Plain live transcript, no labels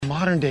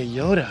modern-day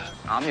Yoda.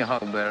 I'm your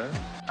huckleberry.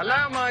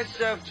 Allow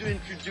myself to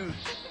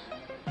introduce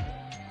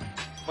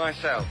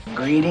myself.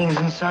 Greetings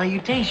and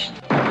salutations.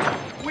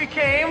 We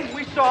came,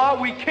 we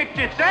saw, we kicked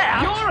its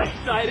ass. You're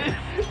excited.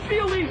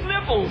 Feel these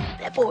nipples.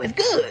 That boy is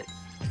good.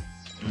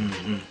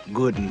 Mm-hmm.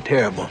 Good and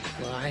terrible.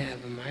 Well, I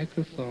have a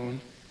microphone,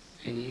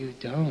 and you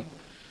don't.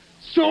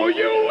 So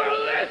you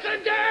will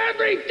listen to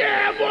every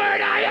damn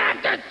word I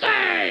have to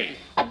say.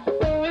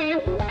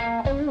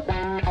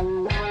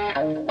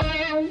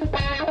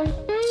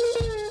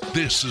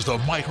 This is the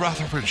Mike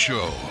Rutherford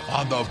Show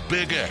on the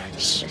Big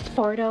X.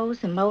 Sportos,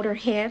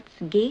 motorheads,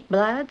 geek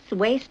bloods,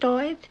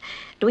 wastoids,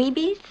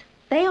 dweebies,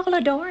 they all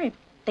adore him.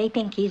 They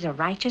think he's a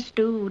righteous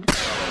dude. All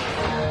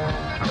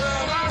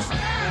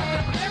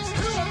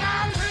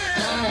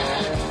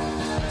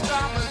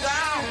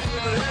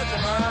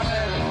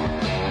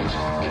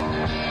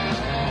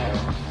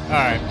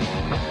right.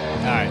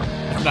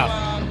 That's enough.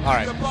 All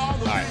right.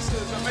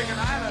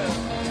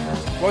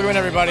 Welcome in,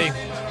 everybody.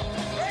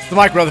 It's the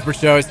Mike Rutherford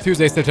Show. It's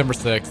Tuesday, September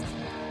 6th.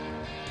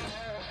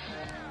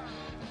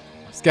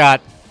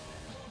 Scott.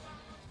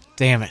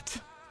 Damn it.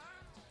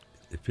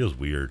 It feels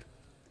weird.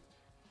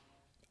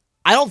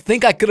 I don't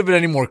think I could have been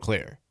any more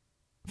clear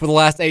for the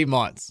last 8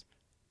 months.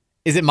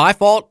 Is it my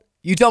fault?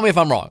 You tell me if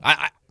I'm wrong.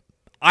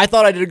 I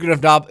thought I did a good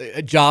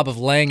enough job of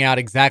laying out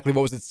exactly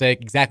what was at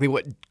stake, exactly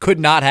what could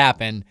not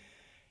happen.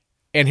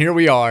 And here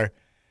we are,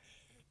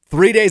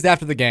 3 days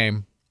after the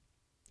game,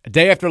 a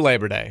day after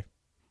Labor Day.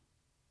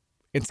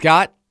 And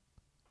Scott,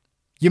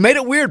 you made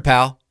it weird,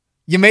 pal.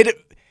 You may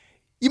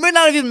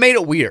not have even made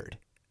it weird.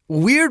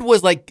 Weird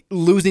was like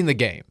losing the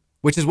game,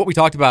 which is what we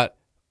talked about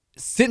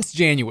since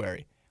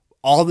January.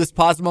 All this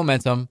positive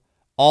momentum,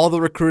 all the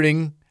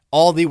recruiting,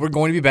 all the we're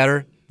going to be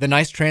better, the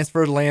nice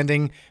transfer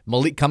landing,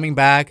 Malik coming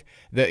back,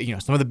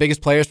 some of the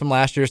biggest players from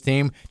last year's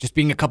team just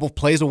being a couple of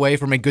plays away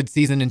from a good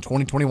season in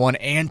 2021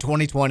 and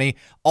 2020,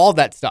 all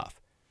that stuff.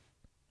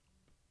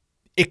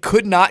 It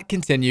could not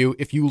continue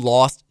if you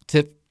lost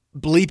to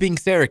bleeping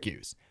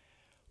Syracuse.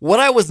 What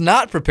I was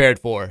not prepared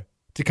for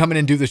to come in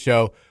and do the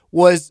show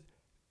was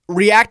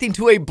reacting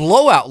to a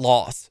blowout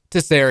loss to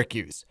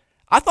Syracuse.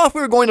 I thought if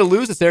we were going to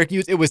lose to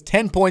Syracuse, it was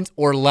 10 points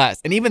or less.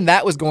 And even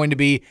that was going to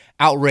be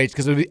outraged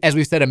because, as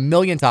we've said a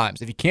million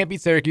times, if you can't beat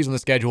Syracuse on the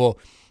schedule,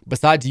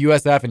 besides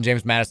USF and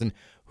James Madison,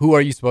 who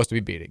are you supposed to be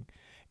beating?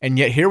 And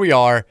yet here we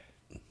are.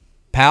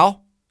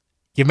 Pal,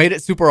 you made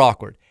it super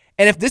awkward.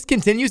 And if this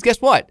continues, guess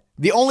what?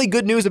 The only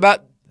good news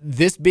about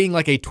this being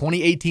like a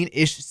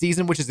 2018-ish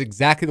season, which is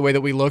exactly the way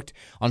that we looked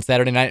on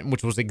Saturday night,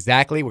 which was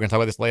exactly, we're going to talk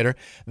about this later,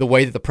 the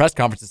way that the press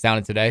conferences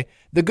sounded today.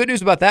 The good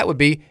news about that would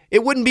be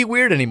it wouldn't be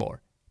weird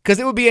anymore. Because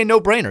it would be a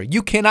no-brainer.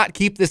 You cannot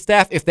keep this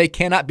staff if they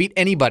cannot beat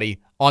anybody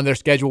on their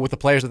schedule with the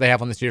players that they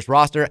have on this year's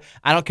roster.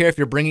 I don't care if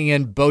you're bringing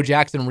in Bo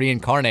Jackson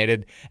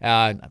reincarnated.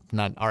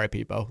 Not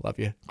R.I.P. Bo, love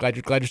you. Glad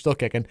you're still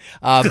kicking.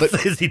 But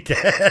is he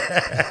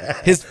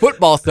dead? His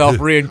football self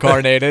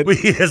reincarnated.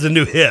 He has a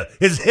new hip.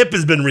 His hip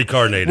has been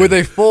reincarnated with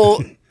a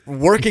full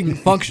working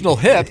functional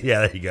hip. Yeah,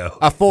 there you go.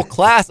 A full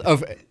class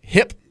of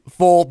hip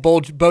full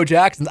Bo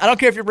Jacksons. I don't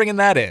care if you're bringing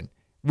that in.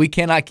 We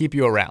cannot keep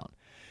you around.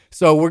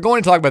 So we're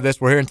going to talk about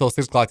this. We're here until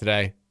 6 o'clock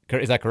today.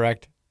 Is that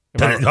correct?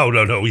 No.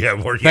 Yeah,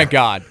 thank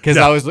God, because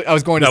I was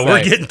going to say. No,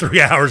 we're getting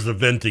 3 hours of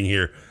venting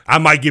here. I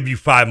might give you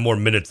 5 more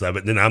minutes of it,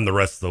 and then I'm the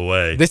rest of the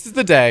way. This is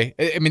the day.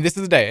 This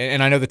is the day,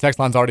 and I know the text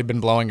line's already been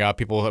blowing up.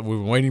 We've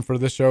been waiting for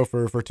this show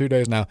for 2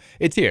 days now.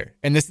 It's here,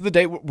 and this is the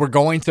day we're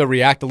going to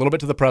react a little bit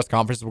to the press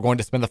conference. We're going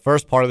to spend the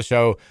first part of the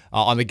show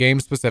on the game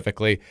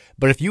specifically.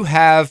 But if you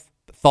have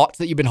thoughts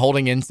that you've been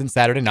holding in since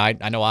Saturday night,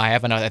 I know I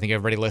have, and I think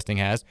everybody listening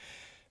has.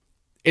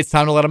 It's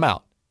time to let them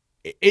out.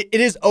 It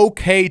is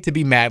okay to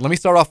be mad. Let me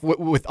start off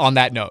with on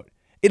that note.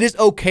 It is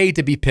okay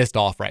to be pissed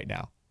off right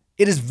now.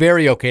 It is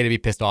very okay to be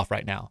pissed off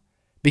right now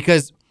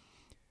because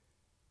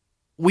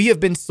we have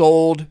been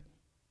sold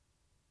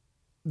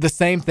the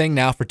same thing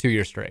now for 2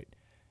 years straight.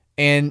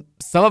 And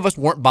some of us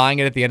weren't buying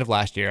it at the end of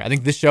last year. I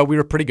think this show we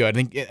were pretty good.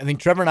 I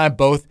think Trevor and I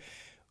both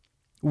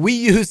we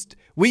used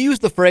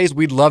the phrase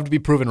 "we'd love to be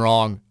proven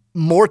wrong"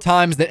 more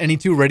times than any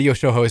two radio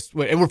show hosts,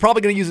 and we're probably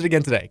going to use it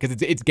again today because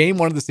it's game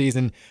 1 of the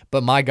season,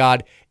 but my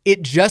God,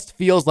 it just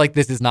feels like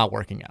this is not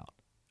working out.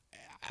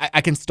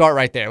 I can start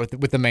right there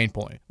with the main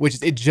point, which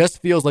is it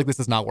just feels like this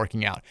is not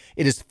working out.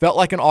 It has felt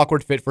like an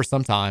awkward fit for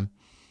some time.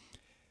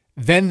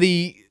 Then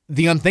the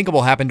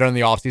unthinkable happened during the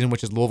offseason,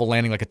 which is Louisville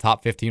landing like a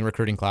top 15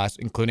 recruiting class,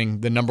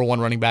 including the number 1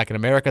 running back in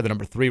America, the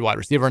number 3 wide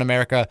receiver in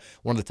America,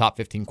 one of the top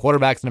 15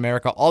 quarterbacks in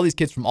America, all these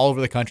kids from all over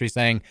the country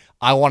saying,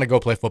 I want to go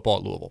play football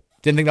at Louisville.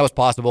 Didn't think that was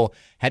possible.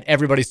 Had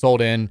everybody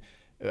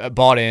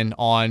bought in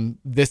on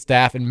this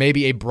staff and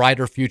maybe a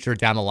brighter future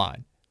down the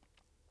line.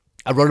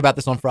 I wrote about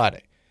this on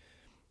Friday.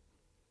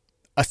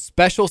 A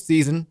special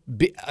season,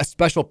 a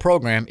special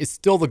program is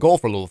still the goal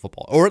for Louisville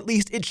football, or at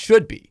least it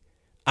should be.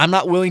 I'm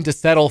not willing to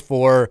settle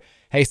for,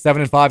 hey,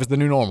 7-5 is the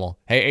new normal.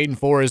 Hey,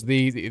 8-4 is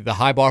the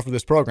high bar for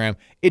this program.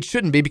 It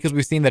shouldn't be because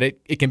we've seen that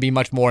it can be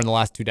much more in the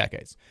last 2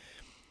 decades.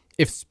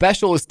 If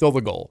special is still the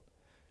goal,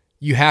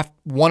 you have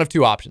one of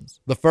 2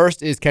 options. The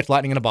first is catch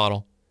lightning in a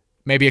bottle,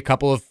 maybe a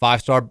couple of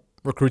 5-star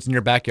recruits in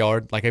your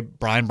backyard, like a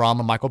Brian Braun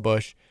and Michael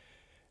Bush.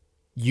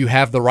 You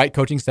have the right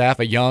coaching staff,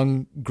 a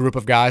young group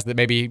of guys that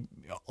maybe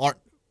aren't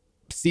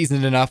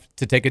seasoned enough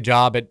to take a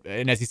job at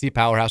an SEC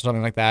powerhouse or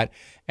something like that,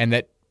 and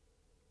that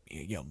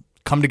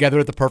come together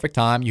at the perfect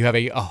time. You have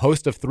a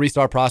host of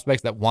 3-star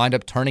prospects that wind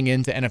up turning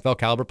into NFL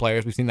caliber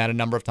players. We've seen that a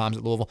number of times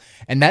at Louisville,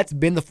 and that's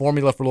been the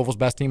formula for Louisville's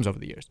best teams over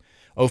the years.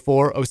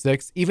 04,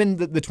 06, even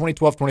the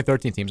 2012,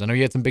 2013 teams. I know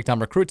you had some big-time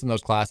recruits in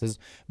those classes,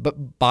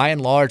 but by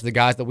and large, the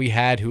guys that we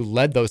had who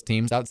led those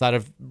teams outside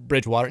of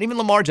Bridgewater, and even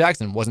Lamar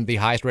Jackson wasn't the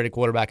highest-rated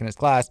quarterback in his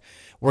class,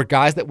 were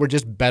guys that were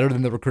just better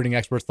than the recruiting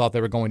experts thought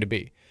they were going to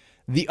be.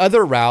 The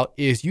other route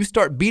is you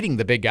start beating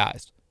the big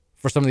guys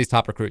for some of these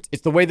top recruits.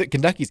 It's the way that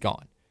Kentucky's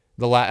gone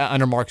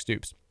under Mark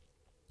Stoops.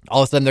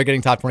 All of a sudden, they're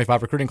getting top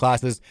 25 recruiting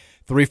classes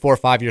 3, 4,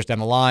 5 years down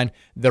the line.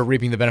 They're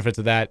reaping the benefits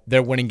of that.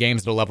 They're winning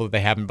games at a level that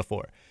they haven't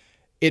before.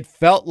 It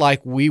felt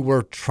like we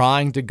were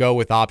trying to go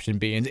with option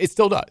B, and it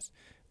still does.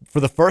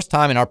 For the first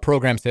time in our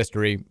program's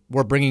history,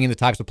 we're bringing in the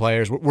types of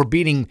players. We're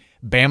beating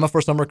Bama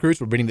for some recruits.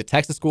 We're beating the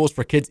Texas schools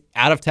for kids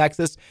out of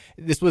Texas.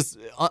 This was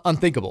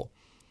unthinkable.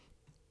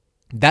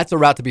 That's a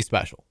route to be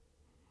special.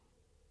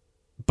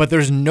 But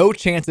there's no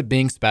chance of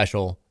being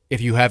special if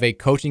you have a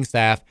coaching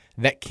staff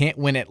that can't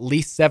win at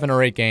least 7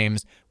 or 8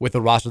 games with the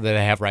roster that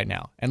they have right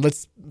now. And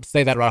let's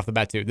say that right off the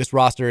bat, too. This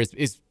roster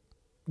is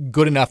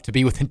good enough to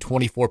be within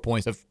 24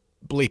 points of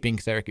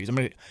bleeping Syracuse. I'm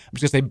just going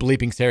to say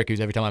bleeping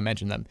Syracuse every time I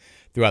mention them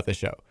throughout the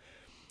show.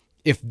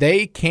 If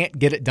they can't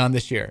get it done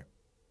this year,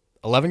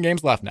 11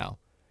 games left now,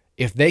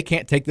 if they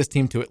can't take this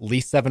team to at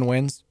least 7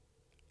 wins,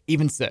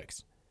 even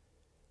 6,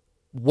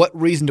 what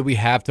reason do we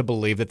have to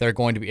believe that they're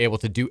going to be able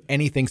to do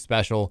anything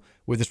special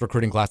with this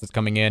recruiting class that's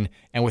coming in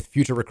and with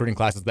future recruiting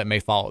classes that may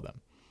follow them?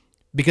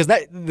 Because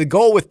the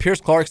goal with Pierce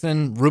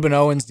Clarkson, Ruben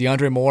Owens,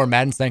 DeAndre Moore,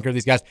 Madden Sanker,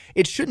 these guys,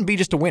 it shouldn't be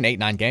just to win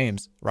 8-9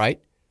 games,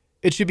 right?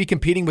 It should be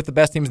competing with the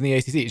best teams in the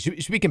ACC. It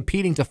should be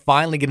competing to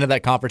finally get into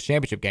that conference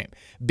championship game,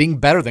 being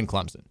better than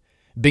Clemson,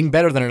 being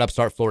better than an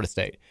upstart Florida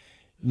State,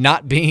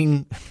 not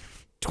being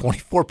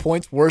 24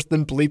 points worse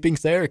than bleeping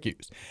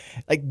Syracuse.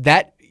 Like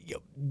that,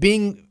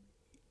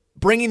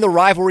 bringing the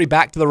rivalry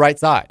back to the right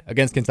side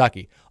against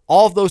Kentucky.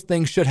 All of those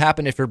things should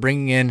happen if you're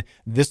bringing in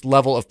this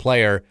level of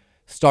player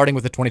starting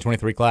with the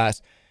 2023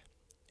 class.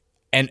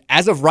 And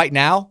as of right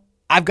now,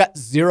 I've got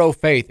zero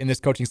faith in this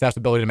coaching staff's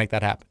ability to make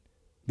that happen.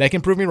 They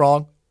can prove me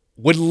wrong.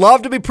 Would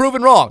love to be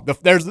proven wrong.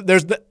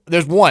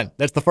 There's one.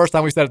 That's the first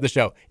time we said it at the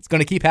show. It's going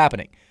to keep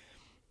happening.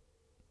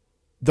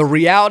 The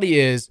reality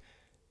is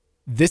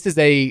this is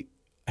a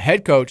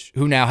head coach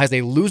who now has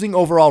a losing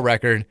overall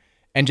record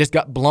and just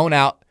got blown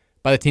out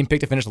by the team picked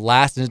to finish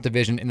last in his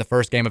division in the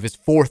first game of his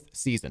 4th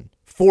season.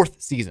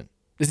 4th season.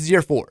 This is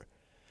year 4.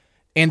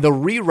 And the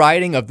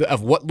rewriting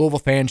of what Louisville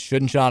fans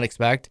should and should not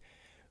expect,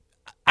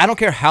 I don't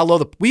care how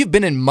low we've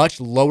been in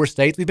much lower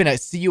states. We've been a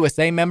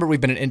CUSA member.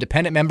 We've been an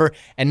independent member,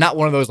 and not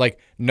one of those like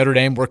Notre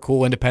Dame, we're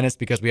cool independents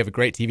because we have a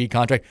great TV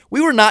contract.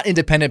 We were not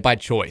independent by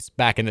choice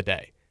back in the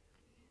day.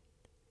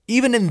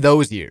 Even in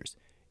those years,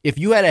 if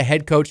you had a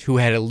head coach who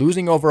had a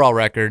losing overall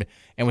record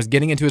and was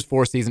getting into his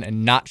 4th season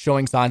and not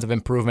showing signs of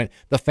improvement,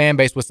 the fan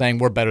base was saying,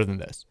 we're better than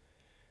this.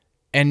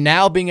 And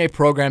now being a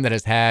program that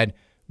has had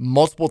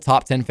multiple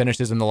top 10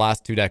 finishes in the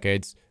last 2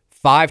 decades,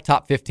 5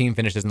 top 15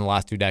 finishes in the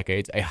last 2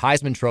 decades, a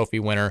Heisman Trophy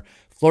winner,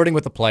 flirting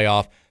with the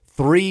playoff,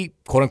 3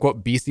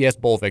 quote-unquote BCS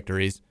Bowl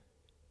victories,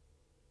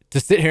 to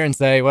sit here and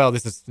say, well,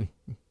 we've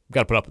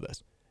got to put up with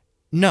this.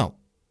 No.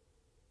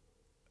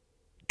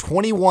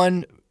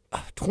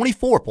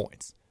 24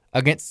 points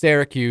against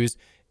Syracuse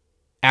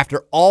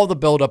after all the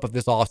buildup of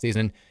this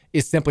offseason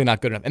is simply not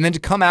good enough. And then to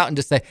come out and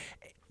just say,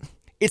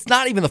 it's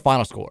not even the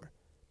final score.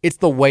 It's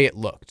the way it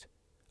looked.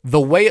 The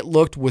way it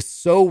looked was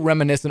so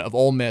reminiscent of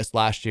Ole Miss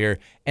last year.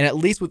 And at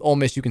least with Ole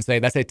Miss, you can say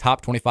that's a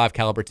top 25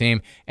 caliber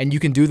team. And you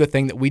can do the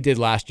thing that we did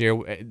last year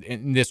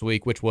in this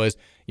week, which was,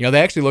 they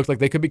actually looked like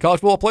they could be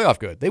college football playoff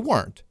good. They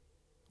weren't.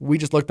 We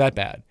just looked that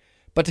bad.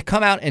 But to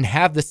come out and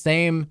have the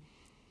same,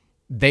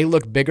 they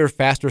look bigger,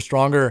 faster,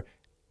 stronger,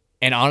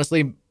 and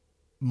honestly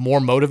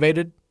more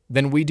motivated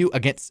than we do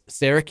against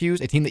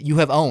Syracuse, a team that you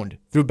have owned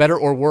through better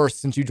or worse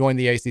since you joined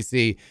the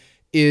ACC,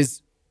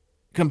 is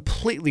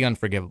completely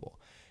unforgivable.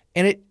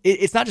 And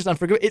it's not just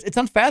unforgivable, it's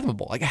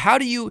unfathomable. Like, how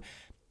are you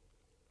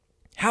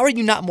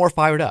not more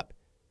fired up?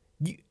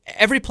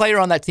 Every player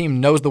on that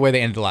team knows the way they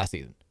ended last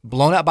season.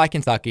 Blown out by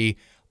Kentucky,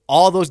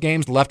 all those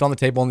games left on the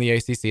table in the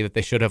ACC that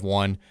they should have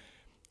won.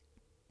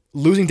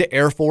 Losing to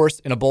Air Force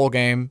in a bowl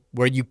game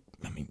where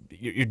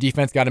your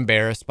defense got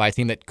embarrassed by a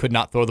team that could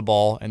not throw the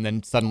ball and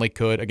then suddenly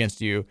could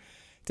against you.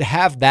 To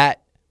have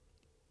that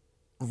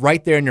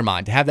right there in your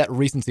mind, to have that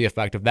recency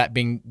effect of that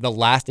being the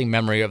lasting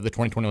memory of the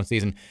 2021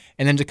 season,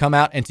 and then to come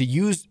out and to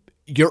use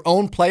your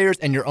own players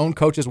and your own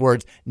coach's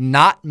words,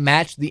 not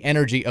match the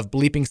energy of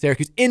bleeping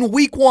Syracuse in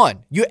week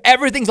 1.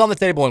 Everything's on the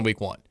table in week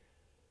 1.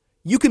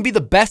 You can be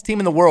the best team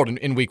in the world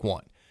in week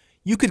 1.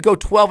 You could go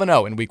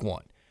 12-0 in week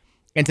 1.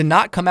 And to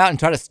not come out and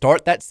try to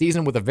start that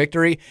season with a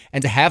victory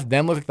and to have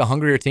them look like the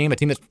hungrier team, a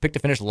team that's picked to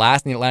finish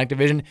last in the Atlantic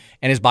Division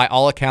and is by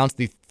all accounts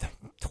the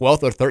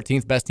 12th or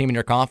 13th best team in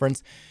your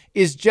conference,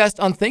 is just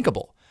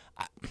unthinkable.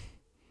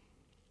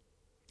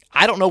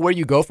 I don't know where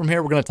you go from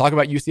here. We're going to talk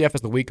about UCF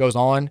as the week goes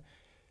on.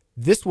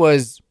 This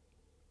was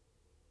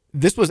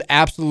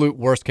absolute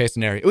worst case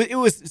scenario. It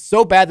was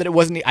so bad that I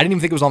didn't even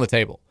think it was on the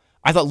table.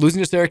 I thought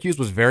losing to Syracuse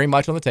was very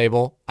much on the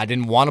table. I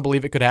didn't want to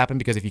believe it could happen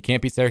because if you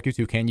can't beat Syracuse,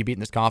 who can you beat in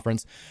this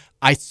conference?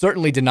 I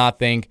certainly did not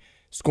think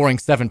scoring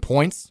 7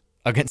 points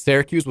against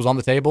Syracuse was on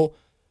the table.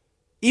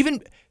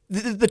 Even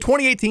the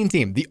 2018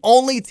 team, the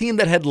only team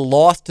that had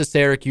lost to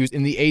Syracuse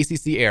in the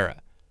ACC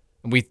era,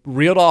 and we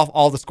reeled off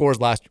all the scores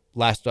last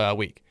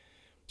week,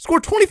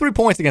 scored 23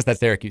 points against that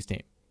Syracuse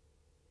team.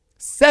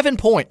 7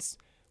 points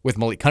with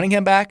Malik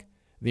Cunningham back,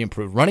 the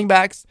improved running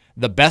backs,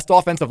 the best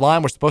offensive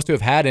line we're supposed to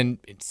have had in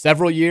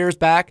several years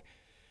back,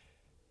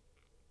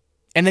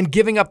 and then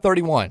giving up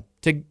 31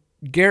 to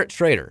Garrett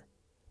Shrader,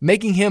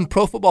 making him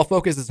Pro Football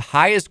Focus's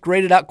highest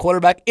graded out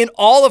quarterback in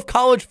all of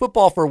college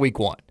football for week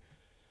 1.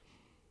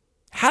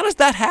 How does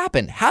that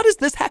happen? How does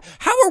this happen?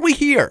 How are we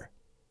here?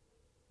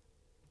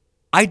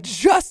 I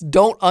just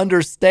don't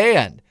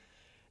understand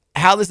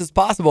how this is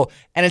possible.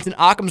 And it's an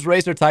Occam's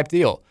razor type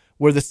deal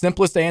where the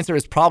simplest answer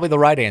is probably the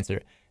right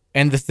answer.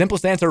 And the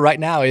simplest answer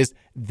right now is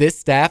this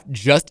staff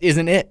just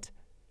isn't it.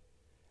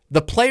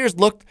 The players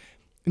looked,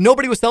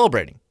 nobody was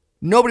celebrating.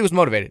 Nobody was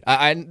motivated.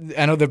 I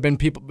know there have been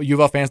people, U of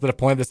L fans that have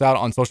pointed this out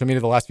on social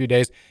media the last few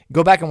days.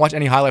 Go back and watch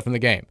any highlight from the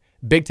game.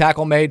 Big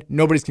tackle made,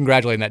 nobody's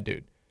congratulating that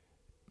dude.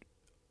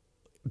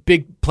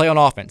 Big play on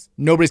offense,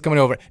 nobody's coming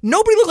over.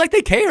 Nobody looked like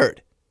they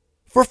cared.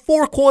 For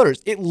 4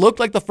 quarters, it looked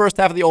like the first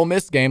half of the Ole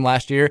Miss game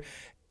last year,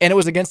 and it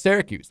was against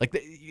Syracuse.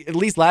 At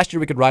least last year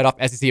we could write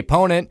off SEC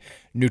opponent,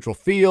 neutral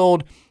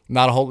field,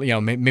 not a whole,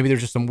 maybe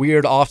there's just some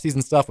weird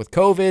offseason stuff with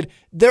COVID.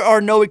 There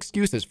are no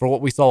excuses for what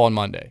we saw on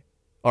Monday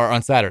or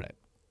on Saturday.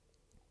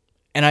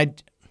 And I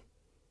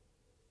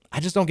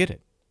just don't get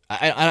it.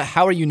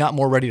 How are you not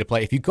more ready to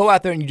play? If you go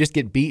out there and you just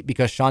get beat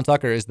because Sean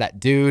Tucker is that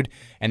dude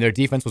and their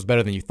defense was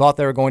better than you thought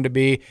they were going to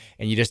be,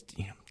 and you just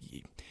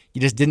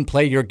didn't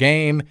play your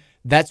game,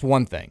 that's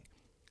one thing.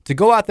 To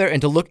go out there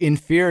and to look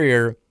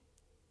inferior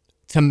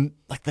to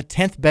like the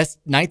 10th best,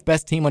 9th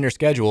best team on your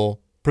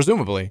schedule,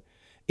 presumably,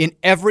 in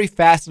every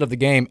facet of the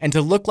game, and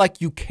to look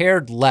like you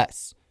cared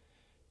less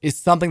is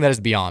something that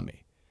is beyond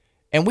me.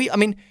 And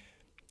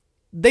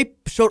they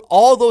showed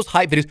all those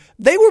hype videos.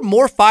 They were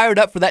more fired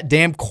up for that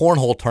damn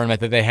cornhole tournament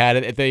that they had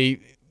at the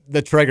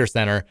Traeger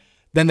Center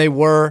than they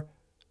were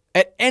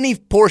at any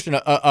portion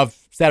of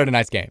Saturday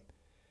night's game.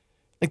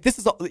 Like this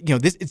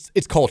is,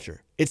 it's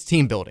culture. It's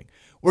team building.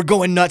 We're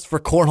going nuts for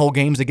cornhole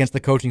games against the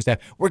coaching staff.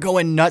 We're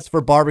going nuts for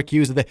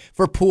barbecues,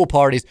 for pool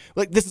parties.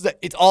 Like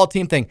it's all a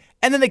team thing.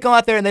 And then they go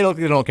out there and they look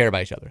like they don't care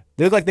about each other.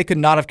 They look like they could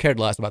not have cared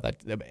less about that.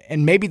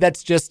 And maybe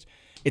that's just,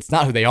 it's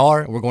not who they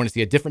are. We're going to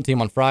see a different team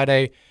on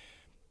Friday.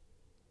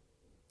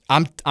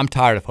 I'm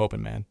tired of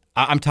hoping, man.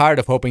 I'm tired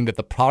of hoping that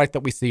the product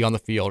that we see on the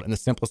field and the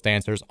simplest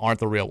answers aren't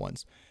the real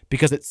ones.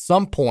 Because at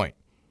some point,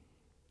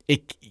 you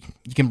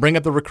can bring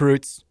up the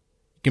recruits,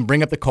 you can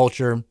bring up the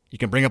culture, you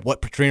can bring up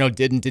what Petrino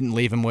did and didn't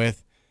leave him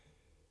with.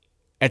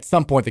 At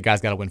some point, the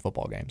guy's got to win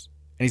football games.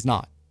 And he's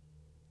not.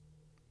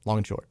 Long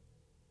and short.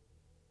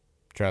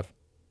 Trev.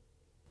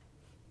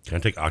 Can I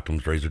take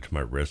Occam's razor to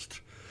my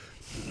wrist?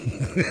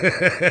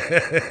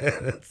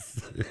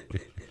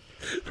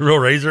 Real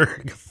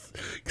razor?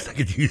 Because I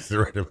could use the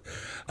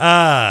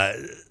right.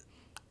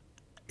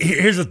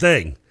 Here's the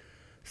thing.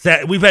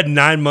 We've had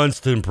 9 months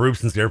to improve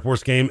since the Air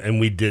Force game, and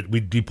we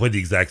played the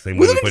exact same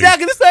way. We look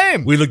exactly the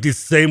same. We looked the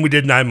same we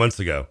did 9 months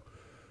ago.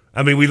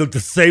 I mean, we looked the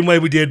same way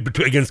we did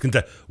against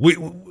Kentucky.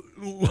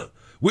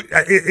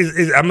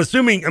 I'm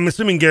assuming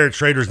Garrett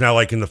Shrader's now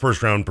like in the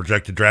first round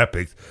projected draft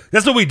picks.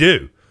 That's what we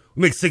do.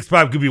 We make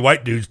 6'5" could be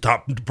white dudes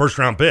top first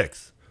round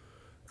picks.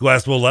 Go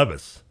ask Will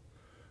Levis.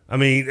 I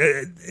mean,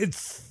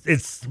 it's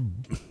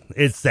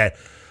that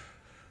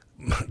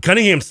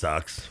Cunningham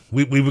sucks.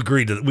 We've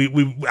agreed to.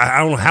 I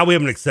don't know how we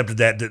haven't accepted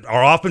that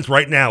our offense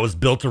right now is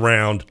built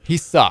around. He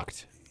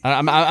sucked.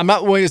 I'm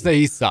not willing to say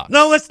he sucked.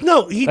 That's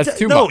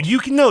too much. You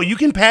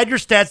can pad your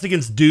stats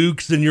against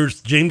Dukes and your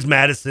James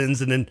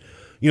Madisons and then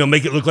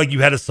make it look like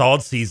you had a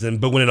solid season.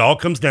 But when it all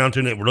comes down to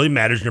it, it really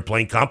matters. And you're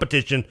playing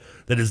competition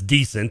that is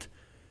decent.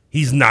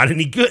 He's not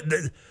any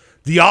good.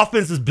 The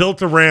offense is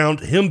built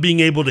around him being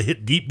able to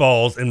hit deep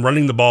balls and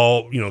running the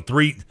ball.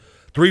 Three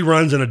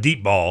runs and a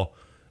deep ball,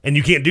 and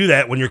you can't do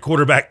that when your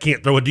quarterback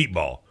can't throw a deep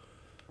ball.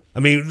 I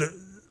mean,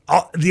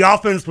 the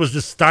offense was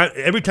just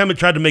every time it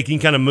tried to make any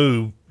kind of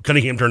move,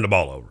 Cunningham turned the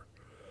ball over.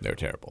 They're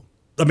terrible.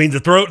 I mean,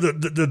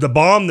 the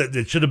bomb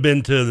that should have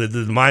been to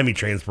the Miami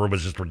transfer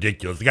was just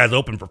ridiculous. The guy's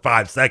open for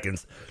 5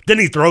 seconds. Then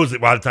he throws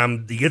it by the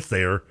time he gets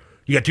there.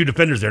 You got 2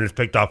 defenders there, and it's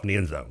picked off in the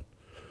end zone.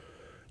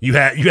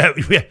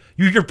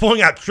 You're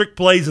pulling out trick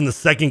plays in the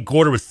second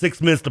quarter with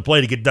 6 minutes to play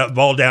to get the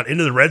ball down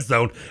into the red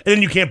zone, and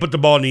then you can't put the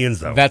ball in the end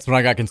zone. That's when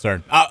I got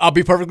concerned. I'll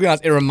be perfectly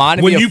honest. It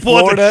reminded when me you of pull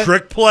Florida, out the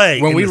trick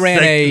play when we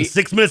ran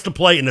 6 minutes to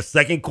play in the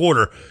second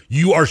quarter,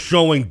 you are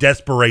showing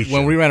desperation.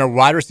 When we ran a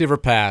wide receiver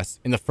pass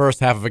in the first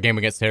half of a game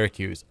against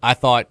Syracuse, I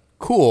thought,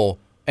 cool,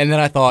 and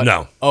then I thought,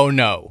 no. Oh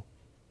no.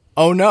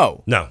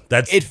 No,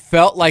 it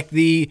felt like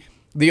the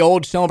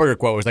old Schellenberger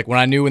quote was like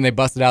when they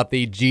busted out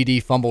the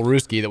GD fumble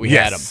Ruski that we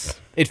had him.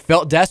 It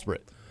felt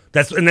desperate.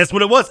 That's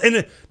what it was.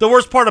 And the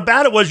worst part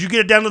about it was you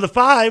get it down to the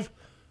 5,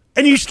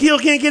 and you still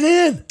can't get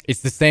in. It's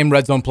the same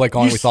red zone play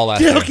calling we saw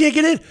last year. You still can't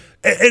get in.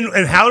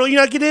 And how do you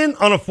not get in?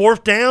 On a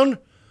 4th down,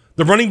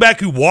 the running back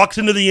who walks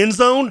into the end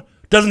zone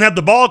doesn't have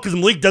the ball because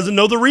Malik doesn't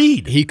know the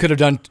read. He could have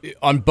done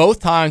on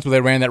both times where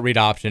they ran that read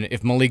option.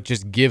 If Malik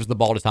just gives the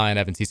ball to Tyon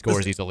Evans, he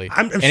scores easily.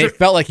 And it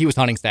felt like he was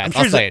hunting stats.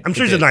 I'm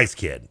sure he's a nice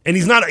kid, and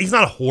he's not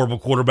a horrible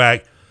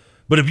quarterback.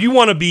 But if you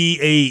want to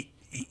be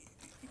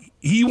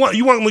you want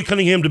Malik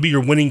Cunningham to be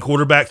your winning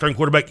quarterback, starting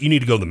quarterback, you need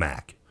to go to the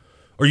MAC,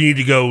 or you need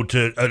to go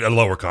to a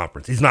lower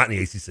conference. He's not in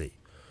the ACC.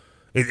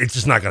 It's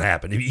just not going to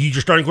happen. If he's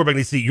your starting quarterback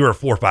in the ACC, you're a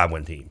 4 or 5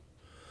 win team,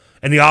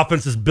 and the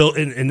offense is built.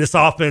 And this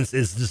offense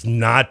is just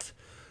not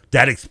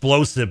that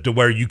explosive to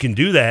where you can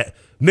do that,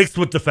 mixed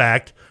with the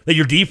fact that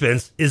your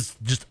defense is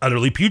just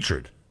utterly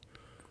putrid.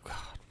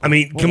 I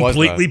mean,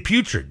 completely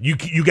putrid.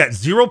 You got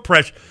zero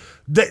pressure.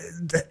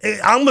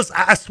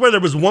 I swear there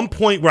was one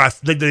point where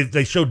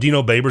they showed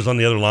Dino Babers on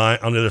the other line,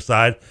 on the other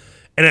side,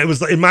 and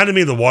it reminded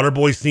me of the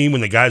Waterboy scene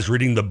when the guy's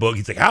reading the book.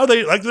 He's like, how are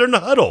they, like they're in the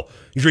huddle.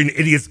 He's reading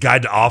Idiot's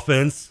Guide to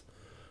Offense,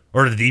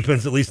 or the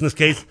defense, at least in this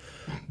case.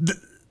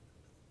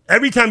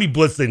 Every time he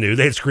blitzed,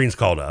 they had screens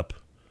called up,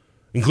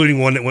 including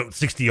one that went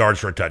 60 yards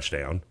for a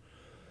touchdown.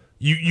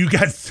 You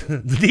got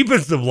the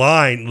defensive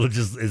line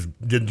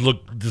did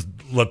look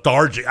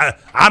lethargic.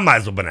 I might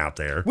as well have been out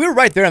there. We were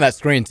right there on that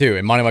screen too,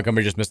 and Monty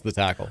Montgomery just missed the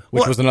tackle,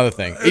 which was another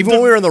thing. Even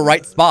when we were in the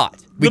right spot,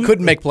 we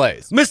couldn't make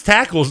plays. Missed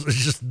tackles is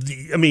just,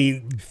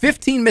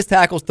 15 missed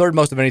tackles, third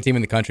most of any team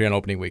in the country on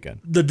opening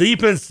weekend. The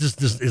defense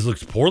just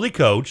looks poorly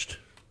coached.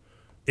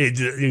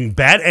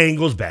 Bad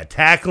angles, bad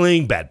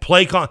tackling, bad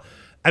play call.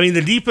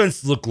 The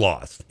defense looked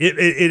lost.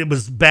 It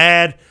was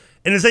bad.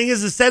 And the thing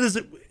is, as sad as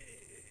it,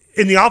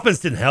 and the offense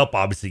didn't help,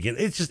 obviously. Again,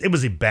 it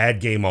was a bad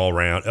game all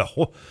around.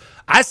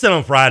 I said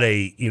on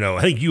Friday,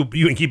 I think you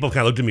and Keepo kind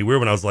of looked at me weird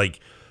when I was like,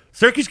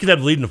 Syracuse could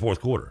have the lead in the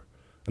fourth quarter.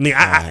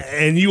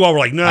 And you all were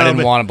like, no. I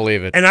didn't want to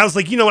believe it. And I was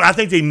like, you know what? I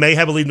think they may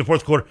have a lead in the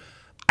fourth quarter.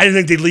 I didn't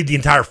think they'd lead the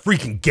entire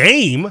freaking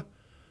game.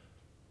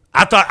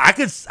 I thought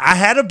I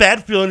had a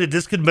bad feeling that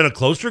this could have been a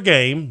closer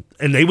game,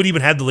 and they would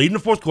even have the lead in the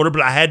fourth quarter,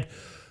 but I had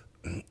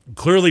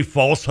clearly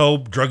false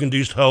hope,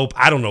 drug-induced hope.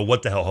 I don't know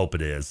what the hell hope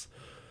it is.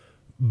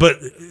 But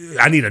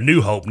I need a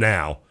new hope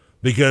now,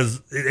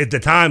 because at the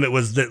time it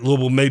was that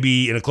Louisville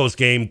maybe in a close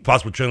game,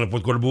 possibly trailing in the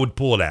fourth quarter, but would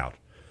pull it out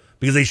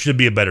because they should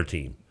be a better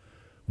team.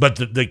 But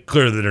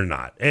clearly they're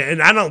not.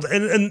 And I don't.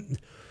 And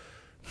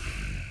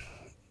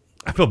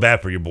I feel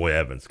bad for your boy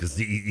Evans because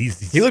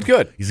he looked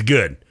good. He's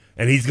good,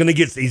 and he's gonna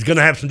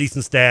have some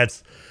decent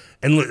stats.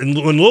 And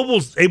when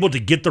Louisville's able to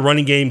get the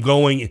running game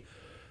going,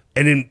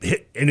 and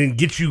then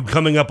get you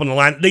coming up on the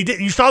line, they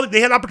did. You saw that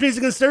they had opportunities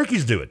against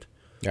Syracuse to do it.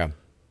 Yeah.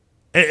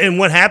 And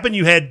what happened?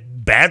 You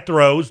had bad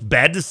throws,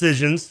 bad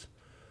decisions.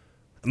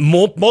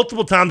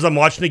 Multiple times I'm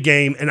watching the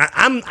game, and I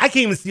can't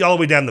even see all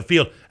the way down the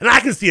field, and I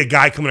can see a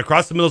guy coming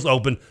across the middle's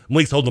open.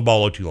 Malik's holding the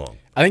ball too long.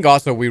 I think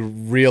also we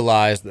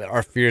realized that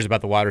our fears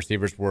about the wide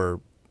receivers were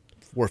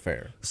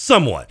fair.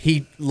 Somewhat.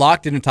 He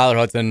locked into Tyler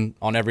Hudson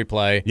on every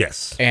play.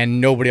 Yes.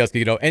 And nobody else could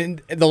get over.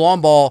 And the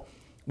long ball,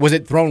 was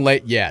it thrown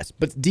late? Yes.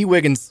 But D.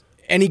 Wiggins,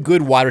 any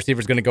good wide receiver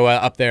is going to go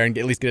up there and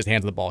at least get his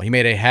hands on the ball. He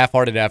made a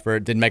half-hearted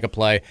effort, didn't make a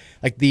play.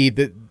 Like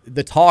the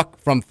talk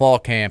from fall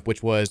camp,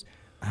 which was,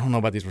 I don't know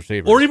about these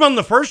receivers. Or even on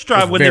the first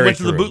drive when they went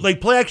to the bootleg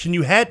play action,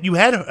 you had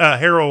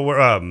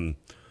Harrell.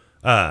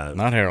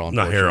 Not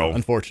Harrell.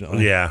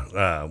 Unfortunately.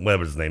 Yeah,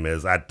 whatever his name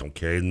is. I don't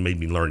care. It made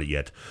me learn it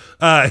yet.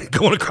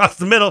 Going across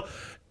the middle,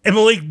 and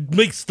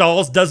Malik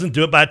stalls, doesn't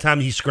do it by the time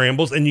he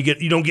scrambles, and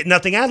you don't get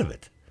nothing out of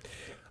it.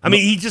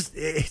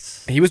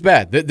 He was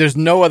bad. There's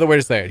no other way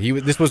to say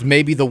it. This was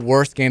maybe the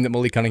worst game that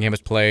Malik Cunningham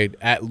has played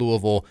at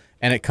Louisville,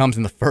 and it comes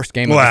in the first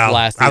game of his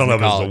last season. I don't know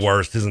if it was the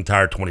worst. His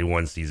entire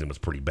 21 season was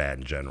pretty bad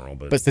in general.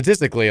 But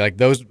statistically, like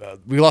those,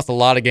 we lost a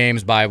lot of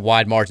games by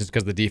wide margins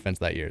because of the defense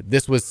that year.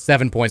 This was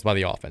 7 points by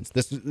the offense.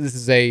 This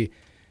is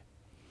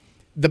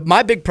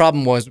my big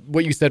problem was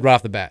what you said right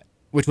off the bat,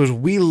 which was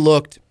we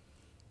looked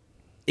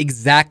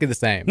exactly the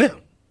same. Yeah.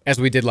 As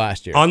we did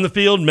last year. On the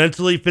field,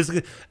 mentally,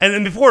 physically.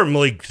 And before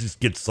Malik just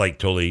gets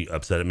totally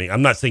upset at me,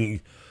 I'm not saying,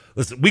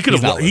 listen, he could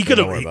have, he's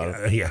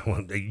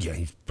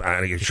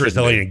sure as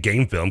hell ain't in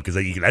game film because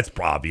that's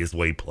obvious the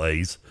way he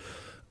plays.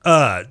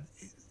 Even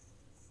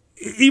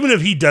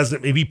if he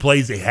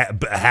plays a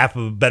half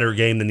of a better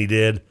game than he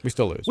did, we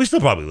still lose. We still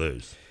probably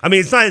lose.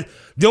 It's not,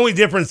 the only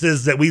difference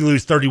is that we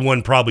lose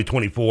 31, probably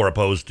 24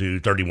 opposed to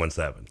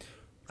 31-7.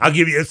 I'll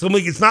give you, so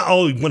it's not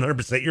all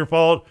 100% your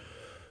fault,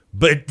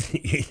 but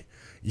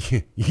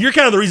you're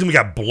kind of the reason we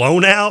got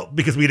blown out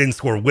because we didn't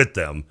score with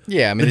them.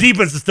 Yeah, I mean, the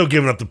defense is still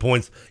giving up the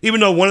points, even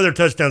though one of their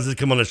touchdowns did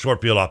come on a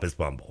short field off his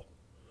fumble.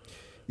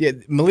 Yeah,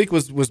 Malik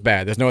was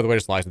bad. There's no other way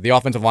to slice it. The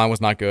offensive line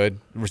was not good.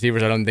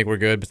 Receivers, I don't think were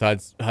good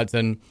besides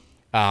Hudson.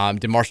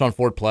 Did Marshawn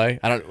Ford play?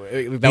 That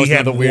was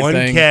another weird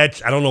thing. One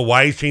catch. I don't know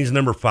why he's changed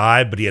number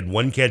 5, but he had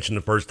one catch in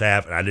the first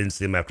half, and I didn't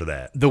see him after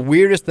that. The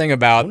weirdest thing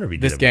about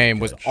this game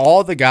was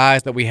all the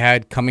guys that we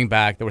had coming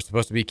back that were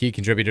supposed to be key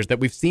contributors that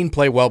we've seen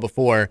play well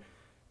before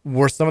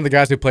were some of the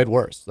guys who played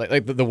worse,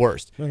 like the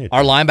worst.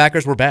 Our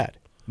linebackers were bad.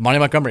 Monty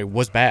Montgomery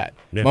was bad.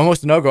 Yeah. Momo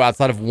Sanogo,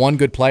 outside of one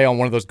good play on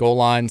one of those goal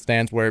line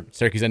stands where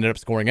Syracuse ended up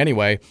scoring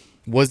anyway,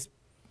 was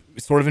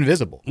sort of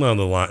invisible. Well,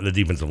 the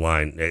defensive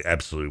line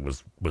absolutely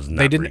was not.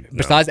 They didn't.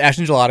 Besides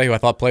Ashton Gelati, who I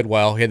thought played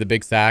well, he had the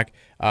big sack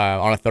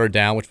on a third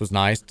down, which was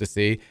nice to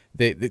see.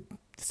 The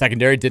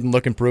secondary didn't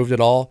look improved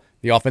at all.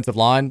 The offensive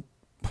line,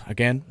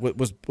 again,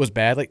 was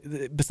bad. Like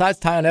besides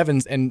Tyon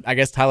Evans and I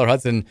guess Tyler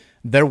Hudson,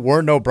 there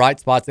were no bright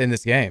spots in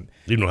this game.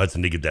 Even though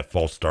Hudson did get that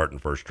false start in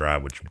the first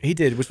drive, which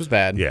was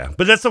bad. Yeah,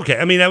 but that's okay.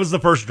 I mean, that was the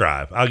first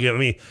drive.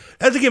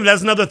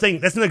 That's another thing.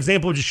 That's an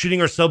example of just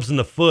shooting ourselves in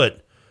the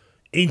foot.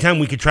 Anytime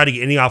we could try to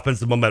get any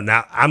offensive momentum.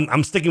 Now,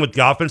 I'm sticking with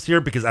the offense here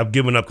because I've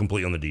given up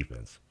completely on the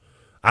defense.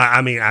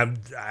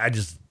 I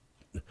just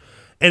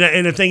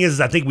and the thing is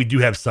I think we do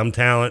have some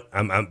talent.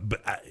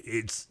 But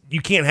it's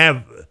you can't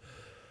have.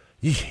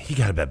 You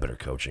got to have better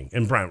coaching.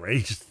 And Brian Ray,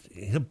 he's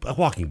a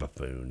walking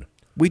buffoon.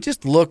 We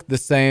just look the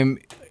same.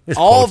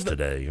 All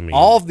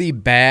of the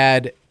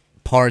bad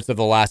parts of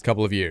the last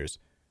couple of years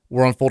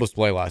were on full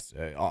display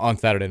on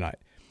Saturday night.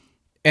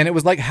 And it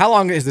was like, how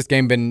long has this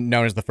game been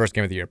known as the first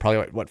game of the year?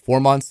 Probably, 4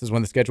 months is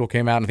when the schedule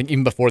came out. And I think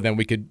even before then,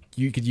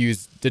 you could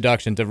use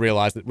deduction to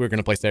realize that we were going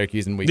to play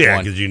Syracuse in week 1. Yeah,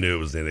 because you knew it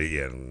was in it.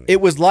 Yeah.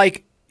 It was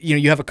like,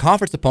 you have a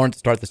conference opponent to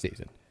start the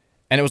season.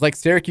 And it was like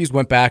Syracuse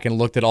went back and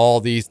looked at all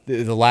the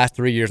last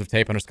 3 years of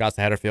tape under Scott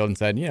Satterfield and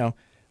said,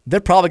 they're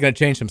probably going to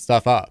change some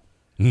stuff up.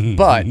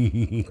 But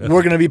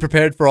we're going to be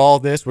prepared for all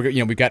this.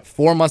 We've got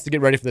 4 months to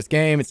get ready for this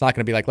game. It's not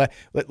going to be like,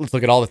 let's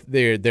look at all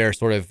their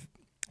sort of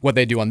what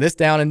they do on this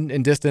down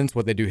and distance,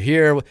 what they do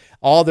here,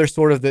 all their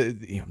sort of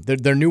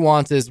their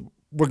nuances.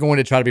 We're going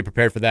to try to be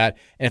prepared for that.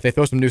 And if they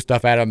throw some new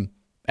stuff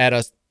at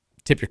us,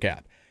 tip your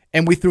cap.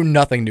 And we threw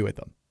nothing new at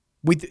them.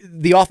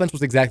 The offense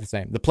was exactly the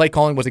same. The play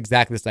calling was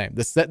exactly the same.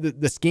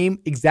 The scheme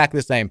exactly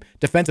the same.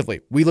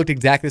 Defensively, we looked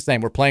exactly the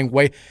same. We're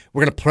going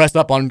to press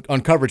up on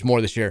coverage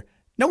more this year.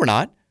 No, we're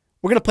not.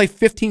 We're going to play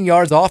 15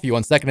 yards off you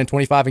on 2nd and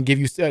 25 and give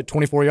you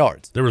 24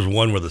 yards. There was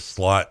one where the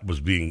slot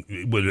would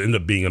end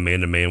up being a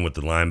man-to-man with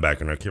the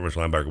linebacker, and I can't remember which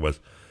linebacker was.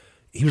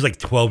 He was like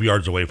 12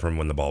 yards away from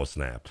when the ball was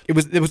snapped. It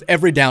was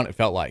every down, it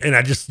felt like. And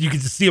you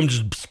could just see him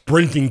just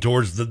sprinting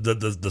towards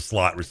the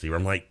slot receiver.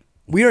 I'm like,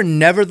 we are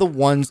never the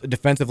ones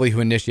defensively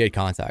who initiate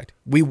contact.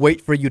 We wait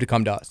for you to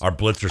come to us. Our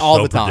blitz are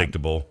so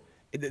predictable.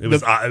 It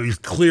was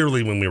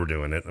clearly when we were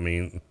doing it. I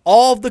mean,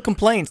 all of the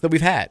complaints that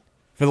we've had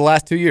for the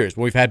last 2 years,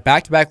 when we've had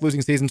back-to-back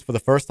losing seasons for the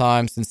first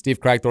time since Steve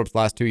Cragthorpe's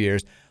last 2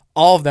 years,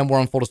 all of them were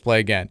on full display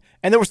again.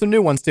 And there were some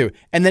new ones too.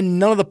 And then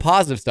none of the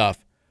positive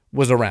stuff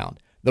was around.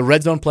 The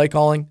red zone play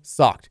calling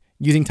sucked.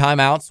 Using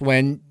timeouts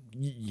when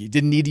you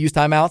didn't need to use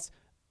timeouts,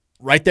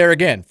 right there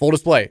again, full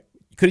display.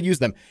 You could have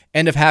used them.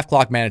 End of half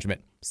clock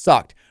management.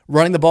 Sucked.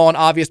 Running the ball on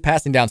obvious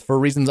passing downs for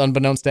reasons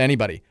unbeknownst to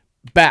anybody.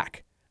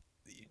 Back.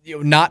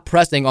 Not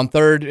pressing on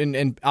third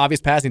and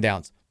obvious passing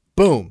downs.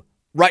 Boom.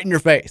 Right in your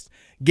face.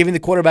 Giving the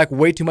quarterback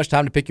way too much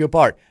time to pick you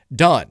apart.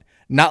 Done.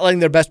 Not letting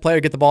their best player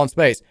get the ball in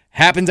space.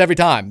 Happens every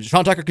time.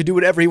 Sean Tucker could do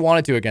whatever he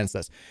wanted to against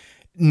us.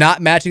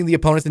 Not matching the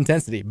opponent's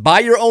intensity.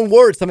 By your own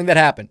words, something that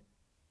happened.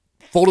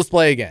 Full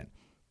display again.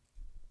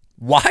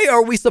 Why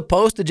are we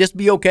supposed to just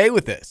be okay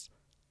with this?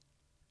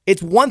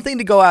 It's one thing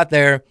to go out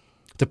there,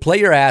 to play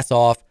your ass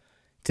off,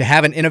 to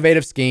have an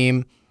innovative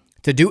scheme,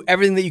 to do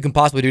everything that you can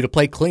possibly do to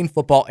play clean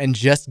football and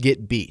just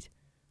get beat.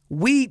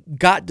 We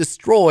got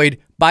destroyed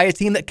by a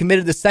team that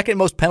committed the second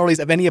most penalties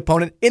of any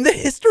opponent in the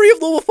history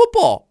of Louisville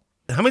football.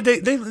 How many?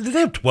 Did they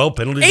have 12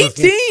 penalties?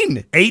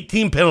 18.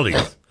 18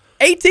 penalties.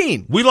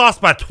 18. We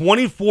lost by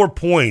 24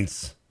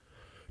 points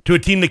to a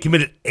team that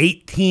committed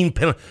 18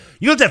 penalties.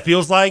 You know what that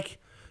feels like?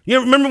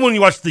 Remember when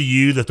you watched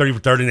the 30 for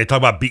 30, and they talk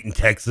about beating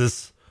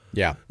Texas?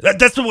 Yeah.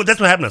 That's what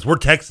happened to us. We're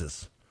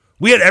Texas.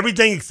 We had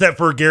everything except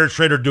for Garrett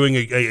Schrader doing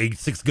a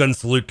 6-gun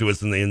salute to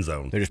us in the end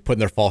zone. They're just putting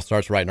their false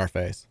starts right in our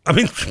face. I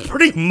mean,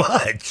 pretty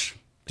much.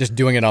 Just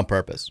doing it on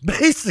purpose.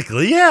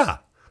 Basically, yeah.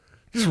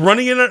 Just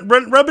running in,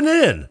 rubbing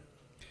it in.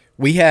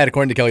 We had,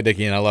 according to Kelly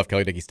Dickey, and I love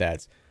Kelly Dickey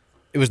stats,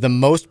 it was the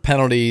most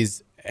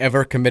penalties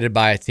ever committed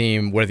by a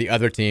team where the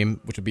other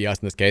team, which would be us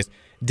in this case,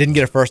 didn't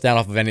get a first down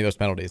off of any of those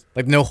penalties.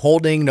 Like no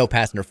holding, no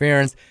pass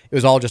interference. It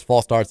was all just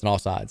false starts on all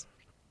sides.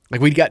 Like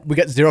we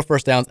got 0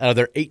 first downs out of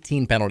their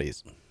 18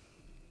 penalties.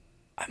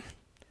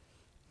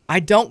 I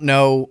don't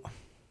know.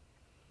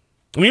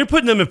 I mean, you're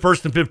putting them in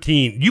 1st and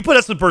 15. You put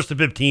us in 1st and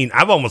 15.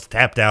 I've almost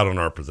tapped out on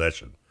our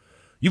possession.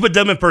 You put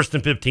them in 1st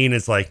and 15.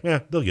 It's like,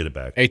 they'll get it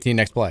back. 18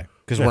 next play.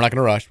 because we're not going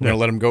to rush. We're going to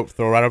let him go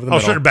throw right over the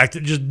middle. I'll shut it back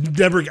to just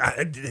never.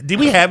 Did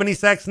we have any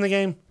sacks in the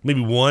game?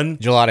 Maybe one.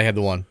 Gelati had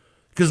the one.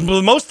 Because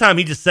most time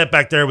he just sat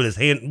back there with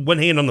his one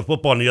hand on the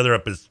football and the other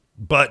up his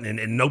butt,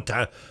 and no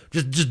time,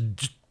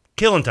 just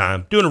killing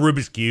time, doing a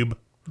Rubik's Cube.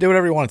 Did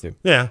whatever he wanted to.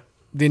 Yeah,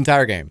 the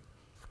entire game.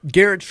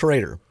 Garrett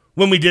Schrader.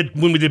 When we did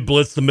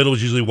blitz, the middle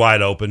was usually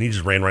wide open. He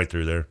just ran right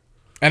through there.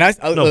 And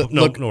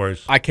no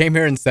worries. I came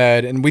here and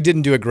said, and we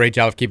didn't do a great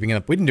job of keeping him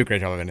up. We didn't do a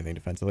great job of anything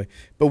defensively,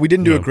 but we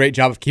didn't do a great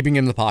job of keeping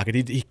him in the pocket.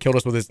 He killed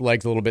us with his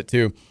legs a little bit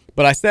too.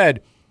 But I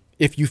said,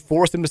 if you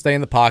force him to stay in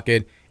the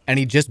pocket and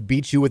he just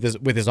beats you with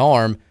his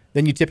arm,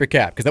 then you tip your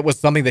cap, because that was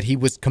something that he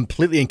was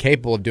completely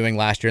incapable of doing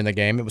last year in the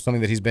game. It was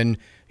something that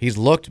he's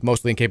looked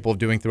mostly incapable of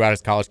doing throughout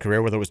his college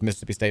career, whether it was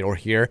Mississippi State or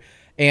here.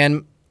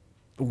 And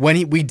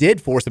when we did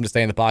force him to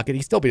stay in the pocket,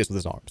 he still beat us with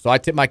his arm. So I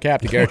tip my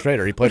cap to Garrett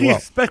Schrader. He played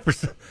well.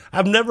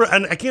 I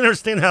can't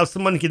understand how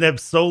someone can have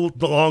so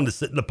long to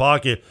sit in the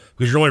pocket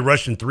because you're only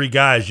rushing 3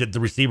 guys, yet the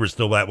receiver's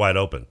still that wide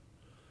open.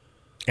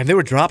 And they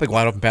were dropping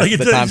wide open passes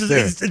at times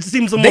too. It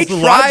seems almost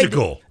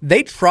illogical.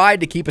 They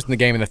tried to keep us in the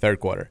game in the third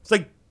quarter. It's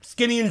like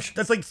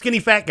that's like skinny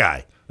fat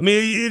guy. I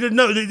mean,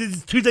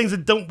 it's two things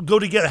that don't go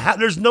together.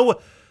 There's no.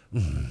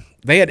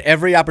 They had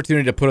every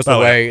opportunity to put us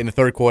away in the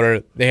third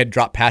quarter. They had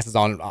dropped passes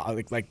on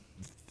like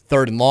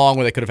third and long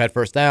where they could have had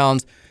first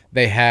downs.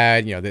 They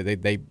had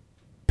they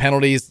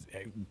penalties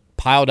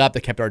piled up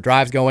that kept our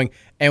drives going,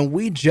 and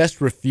we just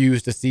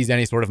refused to seize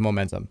any sort of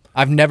momentum.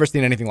 I've never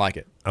seen anything like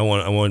it. I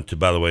want to,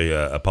 by the way,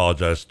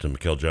 apologize to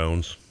Mikel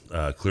Jones.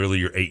 Clearly,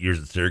 your 8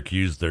 years at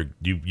Syracuse,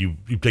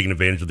 you've taken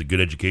advantage of the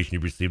good education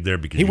you've received there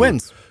because he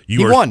wins.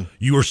 He won.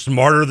 You were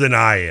smarter than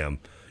I am.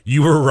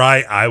 You were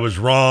right. I was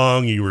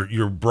wrong.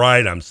 You're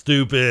bright. I'm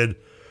stupid.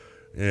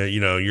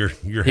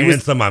 You're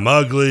handsome. I'm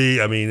ugly.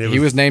 I mean, he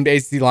was named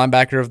ACC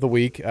Linebacker of the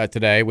Week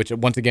today, which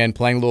once again,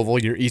 playing Louisville,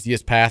 your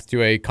easiest path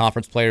to a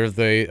Conference Player of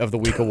the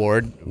Week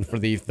award for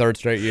the third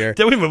straight year.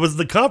 Wait a minute, was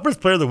the Conference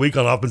Player of the Week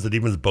on offense and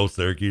defense both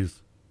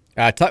Syracuse?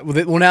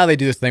 Well, now they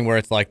do this thing where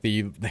it's like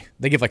they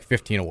give like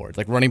 15 awards,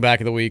 like running back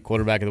of the week,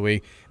 quarterback of the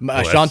week.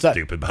 That's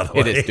stupid, by the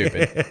way. It is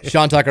stupid.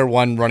 Sean Tucker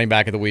won running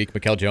back of the week.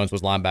 Mikel Jones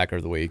was linebacker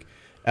of the week.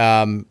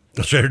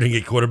 Schrader didn't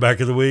get quarterback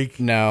of the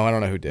week? No, I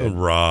don't know who did.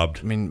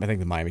 Robbed. I mean, I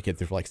think the Miami kid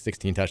threw for like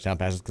 16 touchdown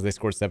passes because they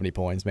scored 70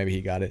 points. Maybe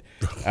he got it.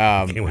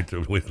 Can't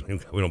wait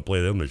we don't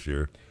play them this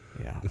year.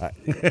 Yeah.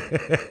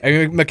 I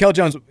mean, Mikel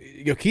Jones,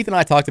 Keith and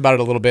I talked about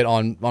it a little bit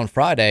on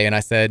Friday, and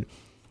I said,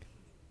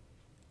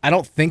 I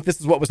don't think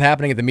this is what was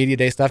happening at the media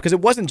day stuff, because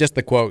it wasn't just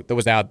the quote that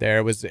was out there.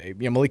 It was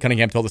Malik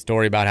Cunningham told the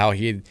story about how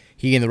he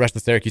and the rest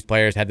of the Syracuse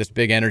players had this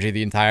big energy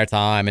the entire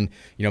time, and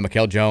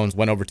Mikel Jones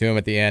went over to him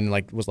at the end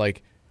and was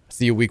like,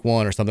 "See you week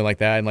 1" or something like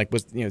that, and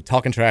was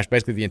talking trash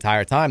basically the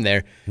entire time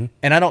there. Mm-hmm.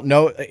 And I don't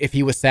know if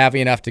he was savvy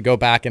enough to go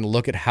back and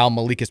look at how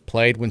Malik has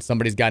played when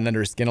somebody's gotten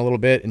under his skin a little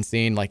bit and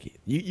seen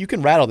you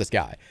can rattle this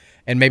guy.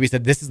 And maybe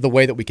said, this is the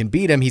way that we can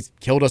beat him. He's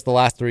killed us the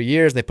last 3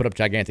 years. They put up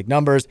gigantic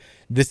numbers.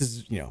 This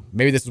is,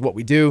 maybe this is what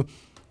we do.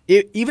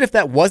 Even if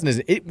that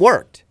wasn't, it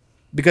worked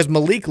because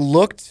Malik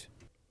looked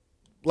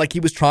like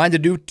he was trying to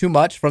do too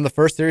much from the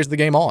first series of the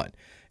game on.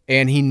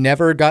 And he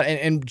never got,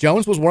 and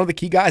Jones was one of the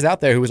key guys out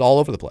there who was all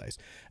over the place.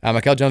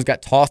 Mikel Jones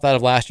got tossed out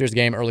of last year's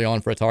game early on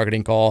for a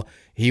targeting call.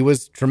 He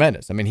was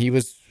tremendous. I mean, he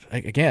was,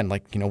 again,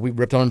 we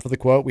ripped on him for the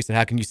quote. We said,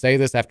 how can you say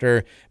this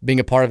after being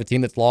a part of a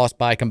team that's lost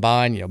by a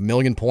combined, 1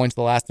 million points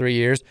the last 3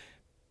 years?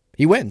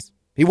 He wins.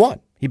 He won.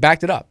 He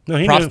backed it up.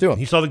 No, Props to him.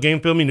 He saw the game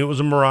film. He knew it was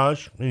a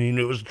mirage, and he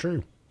knew it was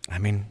true. I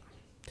mean,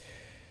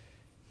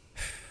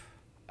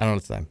 I don't know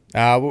what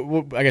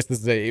to say. I guess this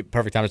is a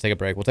perfect time to take a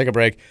break. We'll take a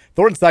break.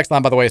 Thornton's text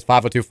line, by the way, is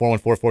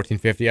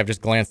 502-414-1450. I've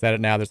just glanced at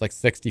it now. There's like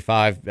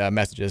 65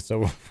 messages.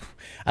 So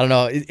I don't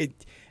know.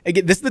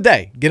 Again, this is the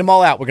day. Get them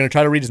all out. We're going to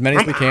try to read as many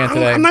as we can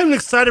today. I'm not even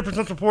excited for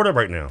Central Florida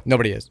right now.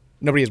 Nobody is.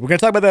 We're going to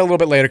talk about that a little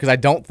bit later because I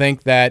don't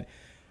think that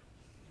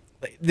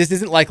this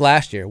isn't like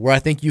last year where I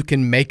think you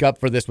can make up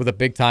for this with a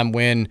big-time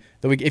win.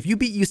 If you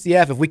beat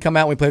UCF, if we come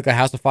out and we play like a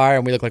house of fire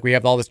and we look like we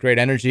have all this great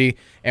energy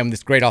and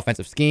this great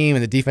offensive scheme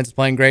and the defense is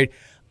playing great,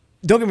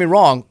 don't get me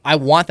wrong, I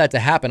want that to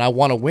happen. I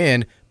want to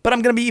win, but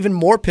I'm going to be even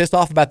more pissed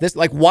off about this.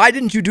 Like, why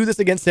didn't you do this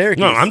against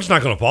Syracuse? No, I'm just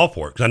not going to fall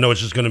for it because I know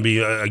it's just going to be,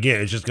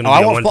 it's just going to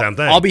be a one-time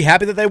thing. I'll be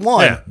happy that they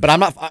won, but I'm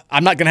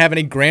not going to have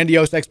any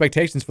grandiose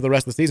expectations for the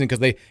rest of the season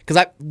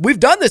because we've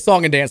done this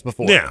song and dance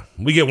before. Yeah,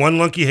 we get one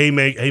lucky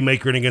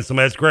haymaker against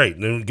somebody that's great.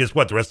 And then guess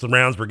what? The rest of the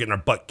rounds, we're getting our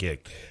butt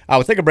kicked.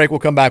 We'll take a break. We'll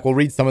come back. We'll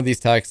read some of these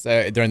texts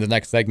during the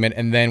next segment,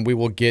 and then we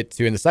will get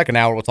to, in the second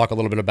hour, we'll talk a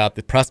little bit about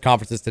the press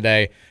conferences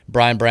today.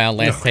 Brian Brown,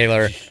 Lance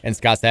Taylor, and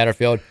Scott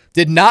Satterfield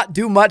did not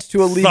do much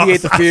to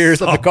alleviate the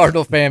fears of the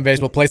Cardinal fan base.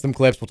 We'll play some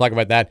clips. We'll talk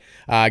about that.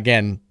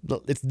 Again,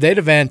 it's the date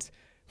event.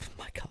 Oh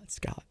my God,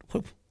 Scott.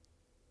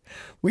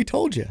 We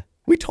told you.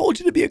 We told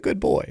you to be a good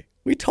boy.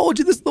 We told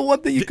you this is the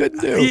one thing you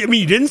couldn't do. I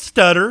mean, you didn't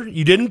stutter.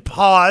 You didn't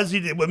pause.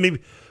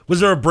 Was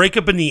there a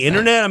breakup in the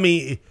internet? I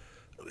mean,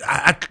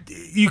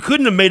 you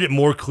couldn't have made it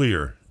more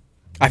clear.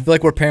 I feel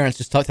like we're parents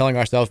just telling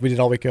ourselves we did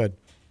all we could.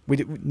 We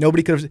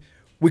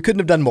couldn't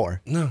have done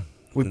more. No.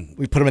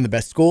 We put them in the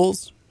best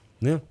schools.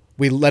 Yeah.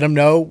 We let him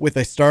know with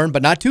a stern,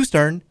 but not too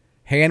stern,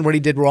 hand what he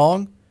did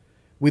wrong.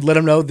 We let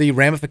him know the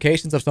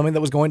ramifications of something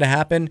that was going to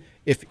happen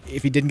if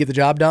he didn't get the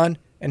job done.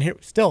 And here,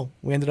 still,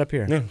 we ended up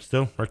here. Yeah,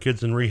 still, our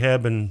kid's in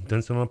rehab and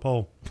dancing on a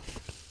pole.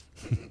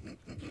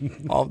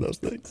 All of those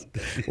things.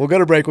 We'll go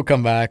to break. We'll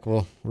come back.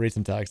 We'll read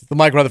some texts. It's the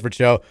Mike Rutherford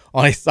Show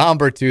on a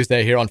somber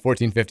Tuesday here on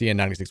 1450 and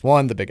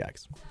 96.1, The Big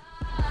X.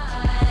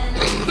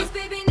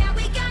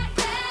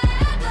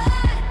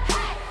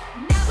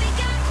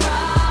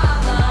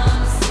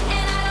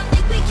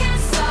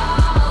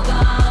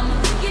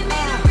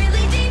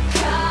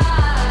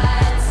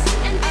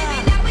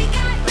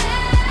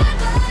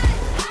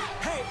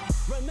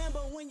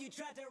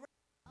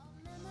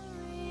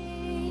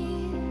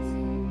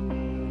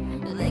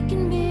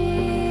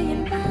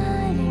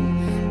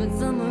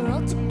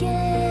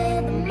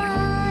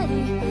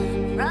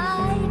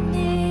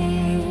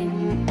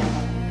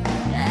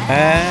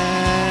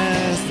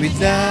 As we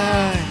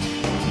die,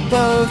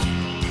 both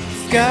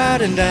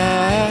Scott and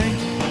I,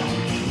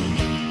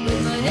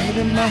 with my head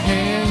in my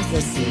hands,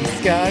 I see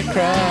Scott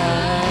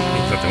cry.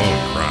 He's not the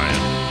one crying.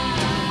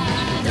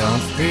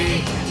 Don't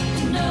speak.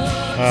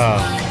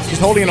 Oh, she's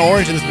holding an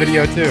orange in this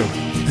video too.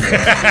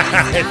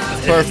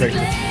 It's perfect.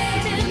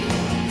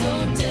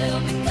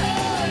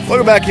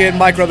 Welcome back in,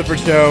 Mike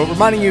Rutherford Show.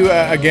 Reminding you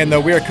again,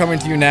 though, we are coming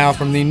to you now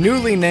from the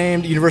newly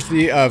named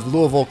University of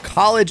Louisville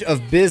College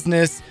of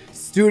Business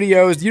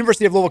Studios. The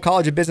University of Louisville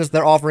College of Business,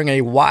 they're offering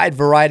a wide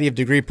variety of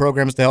degree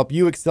programs to help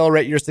you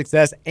accelerate your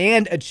success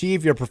and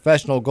achieve your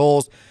professional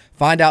goals.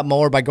 Find out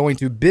more by going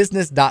to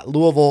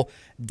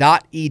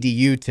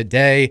business.louisville.edu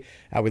today.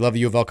 We love the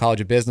U of L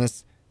College of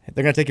Business.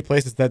 They're going to take you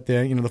places that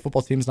the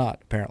football team's not,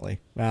 apparently.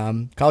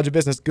 College of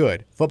Business,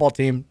 good. Football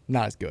team,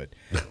 not as good.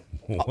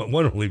 One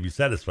will leave you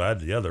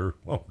satisfied, the other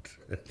won't.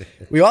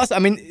 We also,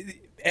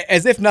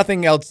 as if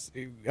nothing else,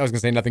 I was going to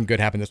say nothing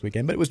good happened this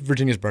weekend, but it was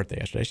Virginia's birthday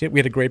yesterday. We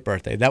had a great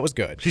birthday. That was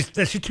good. She's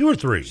 2 or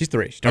 3? She's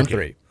 3. She turned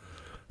 3.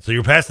 So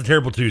you're past the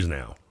terrible 2s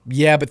now.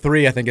 Yeah, but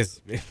 3 I think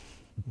is...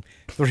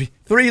 3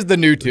 is the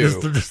new 2.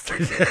 3 is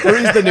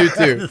the new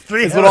 2.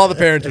 That's what all the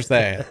parents are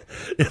saying.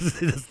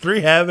 Does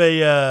 3 have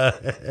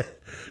a...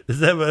 Does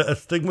that have a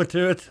stigma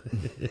to it?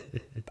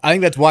 I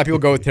think that's why people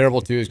go with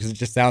terrible 2s, because it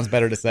just sounds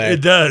better to say.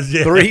 It does,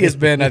 yeah. 3 has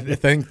been, I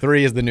think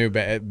 3 is the new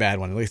bad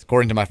one, at least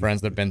according to my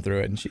friends that have been through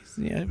it. And she's,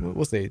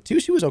 we'll see. 2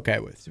 she was okay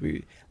with.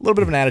 A little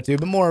bit of an attitude,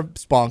 but more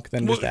spunk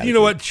than just attitude. You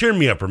know what? Cheer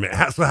me up for a minute.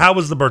 How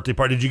was the birthday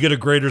party? Did you get a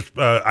Grader's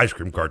ice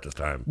cream cart this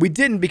time? We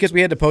didn't, because we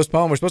had to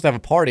postpone. We're supposed to have a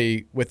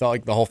party with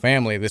the whole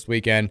family this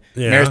weekend.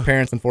 Yeah. Mary's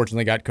parents,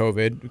 unfortunately, got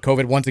COVID.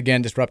 COVID once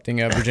again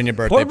disrupting a Virginia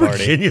birthday party.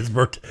 Virginia's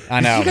birthday. I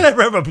know. You gonna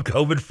have a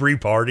COVID-free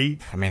party?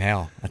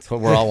 Hell, that's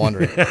what we're all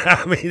wondering.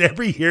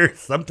 Every year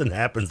something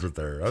happens with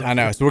her. Okay. I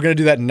know. So we're gonna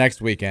do that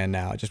next weekend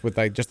now, just with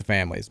just the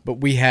families. But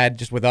we had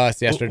just with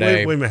us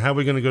yesterday. Wait a minute. How are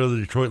we gonna go to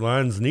the Detroit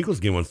Lions and Eagles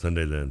game on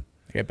Sunday then?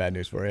 I got bad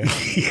news for you.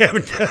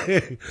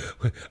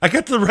 I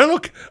got the rental.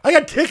 I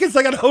got tickets.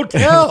 I got a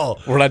hotel.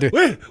 What did I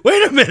do?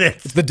 Wait a minute.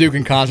 It's the Duke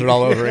in concert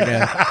all over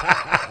again.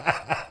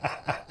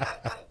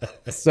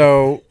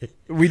 So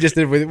we just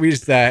did. We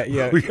just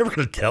yeah. Were you ever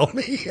gonna tell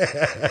me?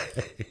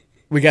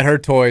 We got her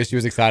toys. She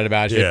was excited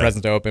about it. She had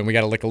presents to open. We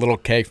got a little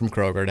cake from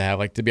Kroger to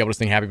have, to be able to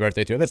sing happy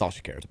birthday to her. That's all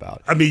she cares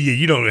about.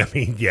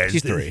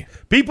 She's 3.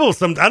 People,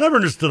 I never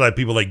understood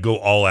people go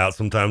all out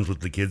sometimes with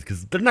the kids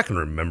because they're not going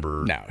to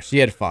remember. No, she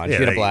had fun. Yeah,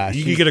 she had a blast.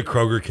 You could get a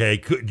Kroger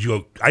cake. Did you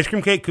go ice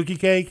cream cake, cookie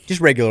cake? Just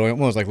regular. One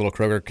was little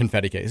Kroger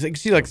confetti cake.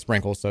 She likes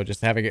sprinkles, so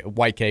just having a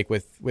white cake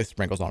with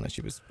sprinkles on it,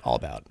 she was all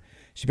about.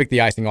 She picked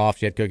the icing off.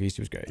 She had cookies.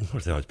 She was great. Of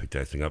course, they always picked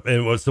the icing up.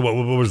 And what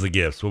was the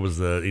gifts? What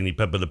was any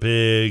Peppa the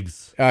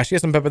Pigs? She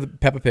has some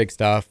Peppa Pig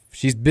stuff.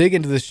 She's big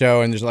into the show,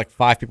 and there's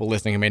 5 people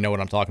listening who may know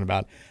what I'm talking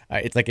about.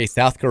 It's a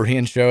South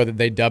Korean show that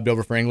they dubbed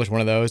over for English,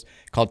 one of those,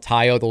 called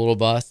Tayo the Little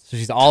Bus. So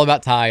she's all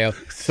about Tayo.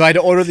 So I had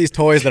to order these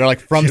toys that are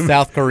from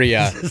South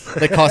Korea.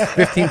 They cost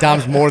 15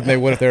 times more than they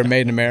would if they were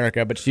made in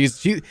America. But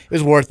it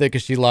was worth it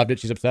because she loved it.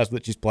 She's obsessed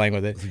with it. She's playing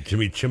with it.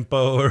 Jimmy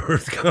Chimpo or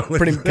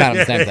pretty kind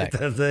of the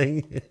same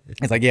thing.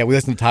 It's we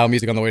listen to Tayo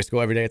music on the way to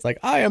school every day. It's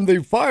I am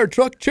the fire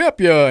truck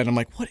champion. And I'm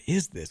what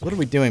is this? What are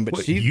we doing? But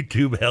what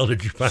YouTube hell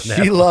did you find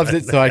that? She loves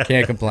it, so I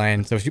can't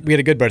complain. So we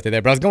had a good birthday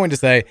there. But I was going to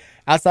say,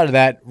 outside of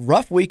that,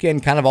 rough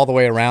weekend kind of all the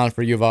way around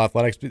for U of L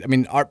athletics.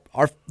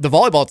 The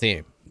volleyball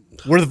team.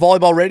 We're the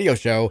volleyball radio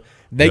show.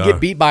 They get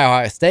beat by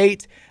Ohio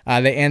State.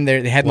 They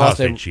hadn't lost.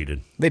 Ohio State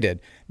cheated. They did.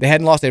 They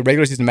hadn't lost a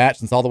regular season match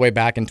since all the way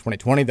back in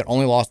 2020. Their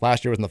only loss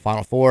last year was in the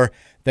Final Four.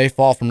 They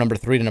fall from number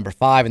 3 to number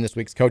 5 in this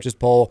week's coaches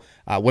poll.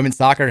 Women's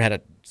soccer had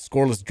a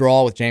scoreless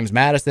draw with James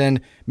Madison.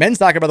 Men's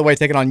soccer, by the way,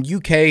 taking on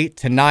UK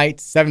tonight,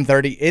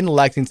 7:30 in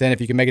Lexington. If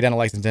you can make it down to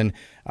Lexington,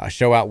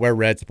 show out, wear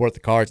red, support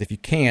the Cards. If you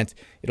can't,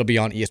 it'll be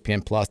on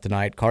ESPN Plus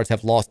tonight. Cards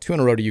have lost 2 in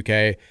a row to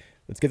UK.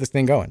 Let's get this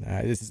thing going.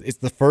 It's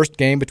the first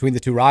game between the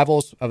two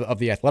rivals of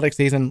the athletic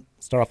season.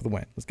 Start off with a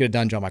win. Let's get it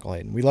done, John Michael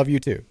Hayden. We love you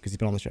too because he's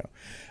been on the show.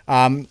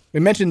 We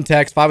mentioned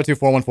text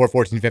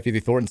 502-414-1450, the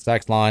Thornton's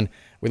text line.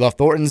 We love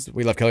Thornton's.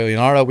 We love Kelly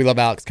Leonardo. We love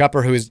Alex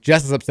Cupper, who is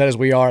just as upset as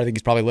we are. I think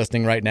he's probably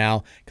listening right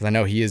now because I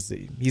know he's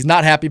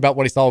not happy about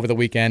what he saw over the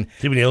weekend. Do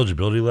you have any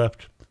eligibility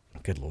left?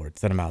 Good Lord,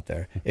 send them out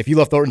there. If you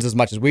love Thornton's as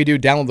much as we do,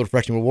 download the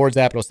Refreshing Rewards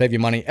app. It'll save you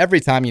money every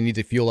time you need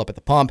to fuel up at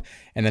the pump.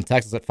 And then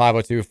text us at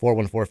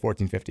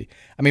 502-414-1450.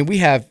 I mean, we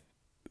have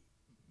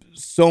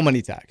so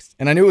many texts.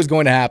 And I knew it was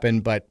going to happen,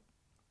 but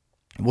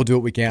we'll do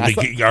what we can.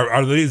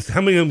 Are these,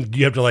 how many of them do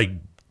you have to, like,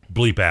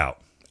 bleep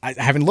out? I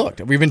haven't looked.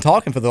 We've been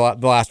talking for the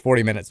last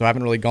 40 minutes, so I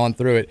haven't really gone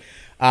through it.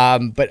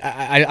 But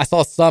I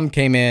saw some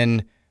came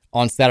in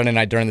on Saturday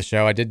night during the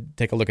show. I did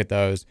take a look at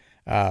those.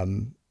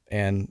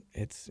 And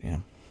it's,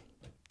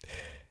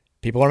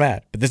 people are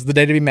mad, but this is the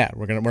day to be mad.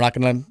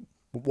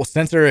 We'll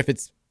censor if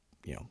it's,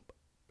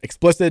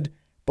 explicit,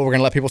 but we're going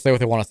to let people say what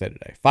they want to say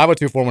today.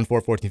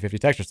 502-414-1450.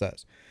 Texture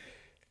says,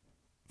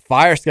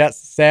 fire sad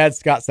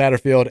Scott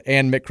Satterfield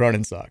and Mick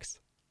Cronin sucks.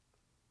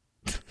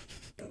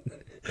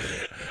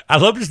 I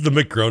love just the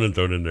Mick Cronin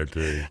thrown in there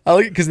too. I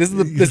like because this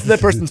is the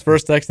person's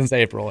first text since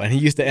April, and he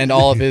used to end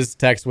all of his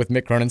texts with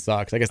Mick Cronin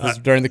sucks. I guess this is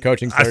during the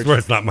coaching search. I swear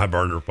it's not my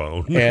burner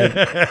phone. And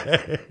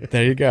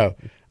there you go.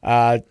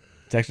 Not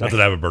that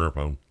I have a burner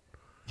phone.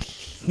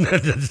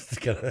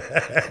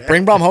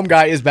 Bring Brom Home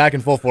guy is back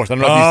in full force. I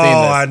don't know if you've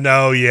seen this. Oh, I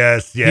know.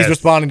 Yes. He's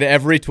responding to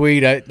every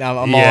tweet I'm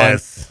on. I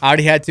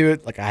already had to.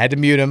 I had to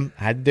mute him.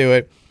 I had to do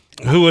it.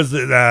 Who was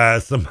it?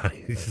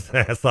 Somebody.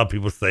 I saw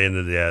people saying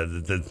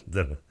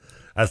that.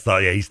 I saw.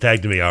 Yeah, he's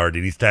tagged me already.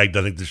 And he's tagged,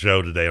 I think, the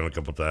show today on a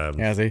couple times.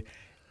 Yeah. See,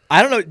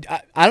 I don't know.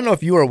 I don't know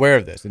if you were aware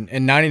of this. And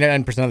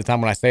 99% of the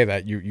time when I say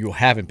that, you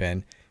haven't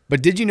been.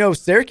 But did you know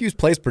Syracuse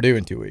plays Purdue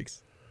in 2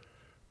 weeks?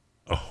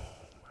 Oh.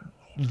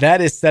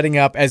 That is setting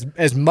up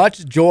as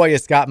much joy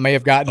as Scott may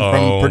have gotten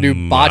from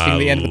Purdue botching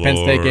the end of the Penn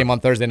State game on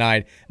Thursday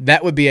night.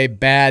 That would be a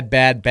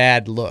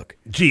bad look.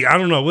 Gee, I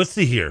don't know. Let's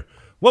see here.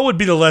 What would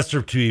be the lesser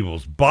of two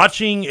evils?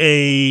 Botching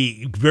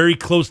a very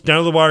close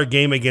down-the-wire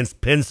game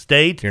against Penn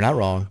State? You're not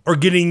wrong. Or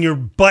getting your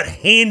butt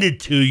handed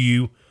to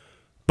you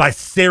by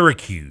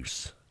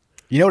Syracuse?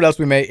 You know what else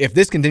we may? If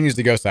this continues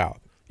to go south.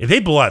 If they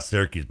blow out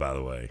Syracuse, by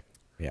the way.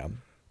 Yeah.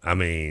 I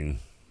mean...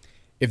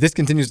 If this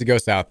continues to go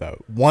south,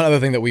 though, one other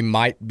thing that we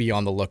might be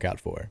on the lookout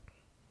for,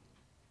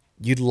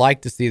 you'd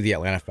like to see the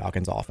Atlanta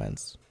Falcons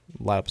offense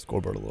light up a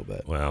scoreboard a little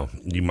bit. Well,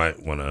 you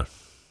might want to,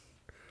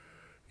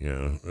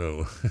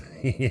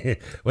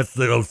 what's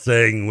the old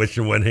saying, wish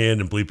in one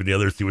hand and bleep in the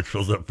other, see which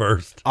fills up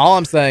first? All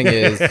I'm saying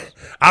is...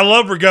 I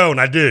love Ragone,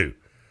 I do.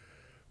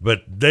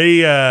 But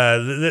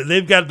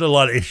they've got a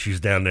lot of issues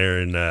down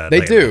there.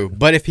 They do,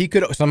 but if he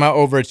could somehow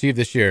overachieve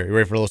this year, you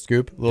ready for a little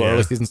scoop? A little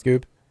early season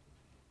scoop?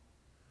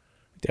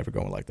 Ever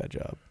going to like that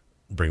job?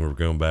 Bring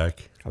Ragone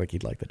back? I think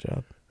he'd like that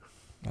job.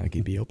 I think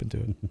he'd be open to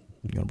it.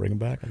 You going to bring him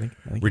back? I think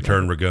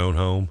Return Ragone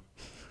home.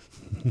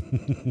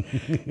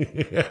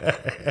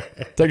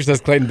 Tucker says,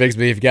 Clayton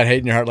Bigsby, if you got hate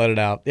in your heart, let it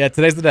out. Yeah,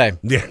 today's the day.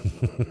 Yeah.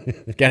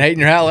 If you got hate in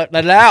your heart,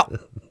 let it out.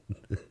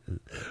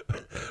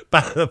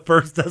 That's the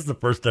first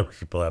ever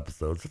Chappelle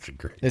episode.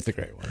 It's a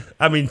great one.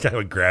 I mean,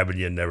 grabbing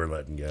you and never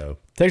letting go.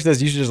 Text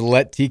says you should just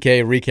let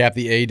TK recap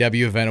the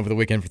AEW event over the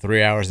weekend for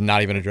 3 hours and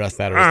not even address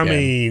that. I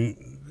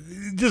mean,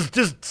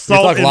 just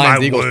salt in my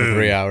Eagles wound. For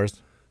 3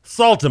 hours.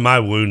 Salt in my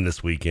wound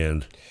this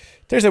weekend.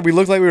 Text said we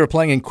looked like we were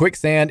playing in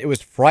quicksand. It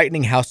was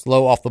frightening how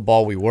slow off the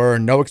ball we were.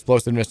 No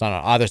explosiveness on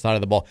either side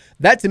of the ball.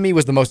 That to me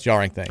was the most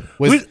jarring thing.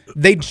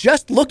 They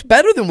just looked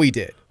better than we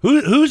did.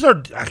 Who's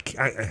our?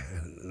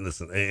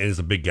 Listen, as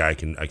a big guy, I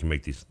can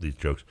make these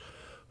jokes.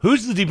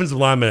 Who's the defensive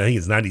lineman? I think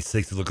it's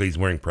 96. It looks like he's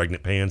wearing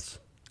pregnant pants.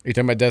 Are you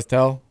talking about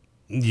Destel?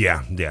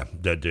 Yeah,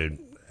 that dude.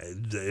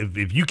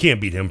 If you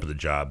can't beat him for the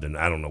job, then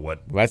I don't know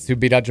what. Well, that's who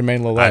beat out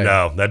Jermaine Lole. I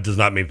know. That does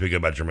not mean feel good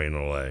about Jermaine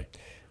Lole.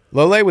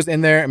 Lole was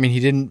in there. I mean, he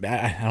didn't.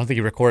 I don't think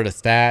he recorded a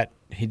stat.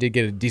 He did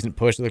get a decent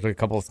push. It looked like a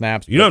couple of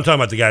snaps. You know what I'm talking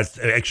about? The guy's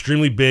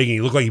extremely big, and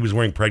he looked like he was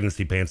wearing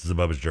pregnancy pants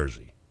above his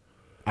jersey.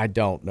 I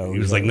don't know. He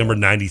was like number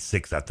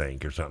 96, I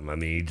think, or something. I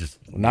mean, he just...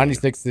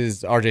 96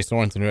 is R.J.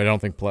 Sorensen, who I don't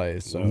think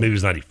plays. So. Maybe it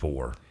was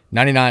 94.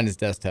 99 is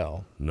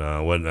Destel.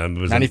 No, it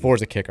wasn't. 94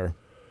 is a kicker.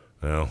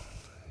 Well,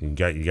 you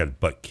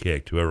got butt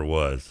kicked, whoever it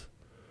was.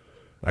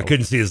 I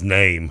couldn't see his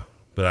name,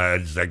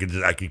 but I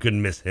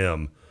couldn't miss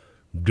him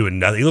doing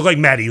nothing. He looked like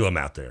Matt Elam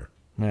out there.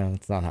 Yeah,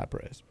 it's not high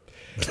praise.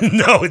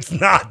 No, it's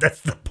not. That's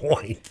the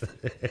point.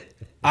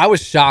 I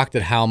was shocked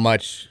at how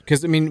much...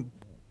 Because, I mean...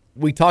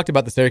 We talked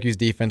about the Syracuse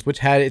defense, which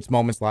had its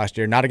moments last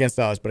year, not against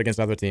us, but against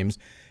other teams.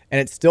 And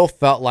it still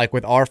felt like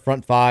with our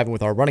front five and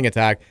with our running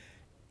attack,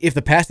 if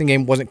the passing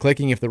game wasn't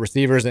clicking, if the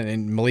receivers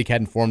and Malik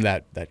hadn't formed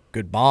that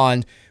good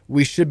bond,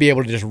 we should be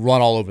able to just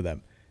run all over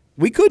them.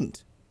 We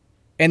couldn't.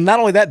 And not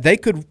only that, they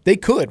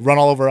could run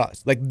all over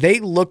us. Like, they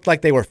looked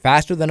like they were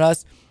faster than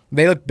us.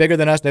 They looked bigger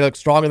than us. They looked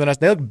stronger than us.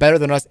 They looked better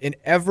than us in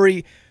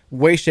every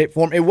way, shape,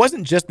 form. It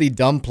wasn't just the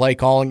dumb play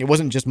calling. It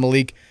wasn't just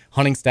Malik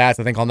hunting stats,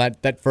 I think, on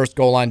that first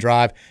goal line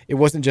drive. It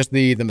wasn't just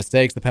the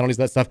mistakes, the penalties,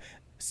 that stuff.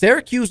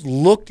 Syracuse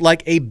looked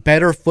like a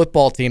better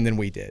football team than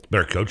we did.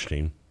 Better coach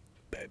team.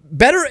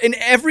 Better in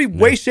every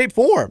way, shape,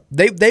 form.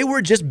 They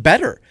were just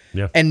better.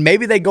 Yeah. And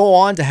maybe they go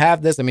on to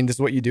have this. I mean, this is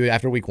what you do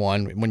after week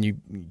 1 when you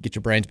get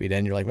your brains beat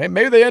in. You're like,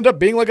 maybe they end up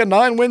being like a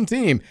 9-win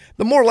team.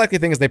 The more likely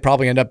thing is they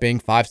probably end up being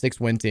 5-6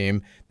 win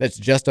team that's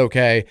just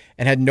okay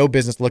and had no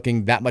business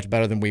looking that much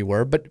better than we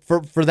were. But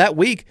for that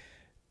week,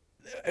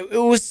 it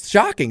was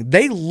shocking.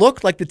 They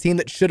looked like the team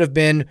that should have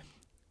been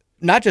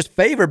not just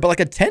favored, but like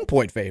a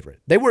 10-point favorite.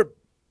 They were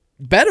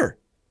better.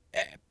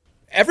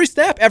 Every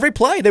step, every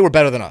play, they were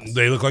better than us.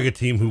 They look like a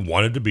team who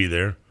wanted to be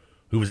there,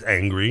 who was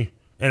angry.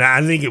 And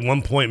I think at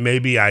one point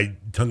maybe I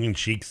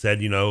tongue-in-cheek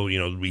said,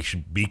 we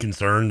should be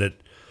concerned that,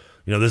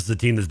 this is a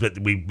team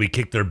we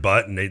kicked their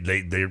butt and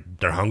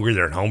they're hungry.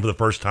 They're at home for the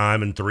first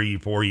time in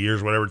 3-4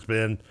 years, whatever it's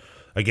been,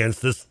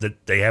 against us,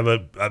 that they have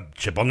a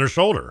chip on their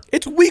shoulder.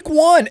 It's week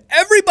 1.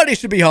 Everybody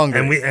should be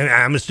hungry. And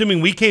I'm assuming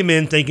we came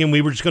in thinking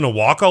we were just going to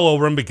walk all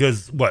over them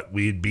because,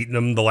 we had beaten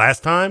them the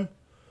last time?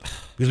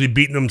 Because we've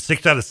beaten them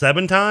 6 out of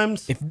 7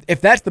 times?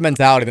 If that's the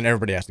mentality, then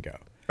everybody has to go.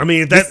 I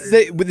mean, this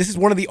is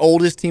one of the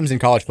oldest teams in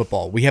college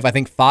football. We have, I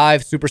think,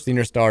 5 super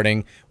seniors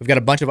starting. We've got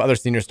a bunch of other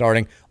seniors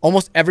starting.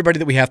 Almost everybody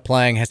that we have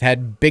playing has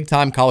had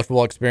big-time college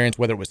football experience,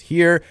 whether it was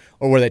here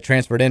or where they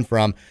transferred in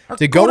from. Our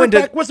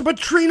quarterback was a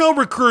Petrino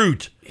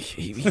recruit.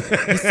 He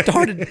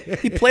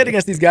played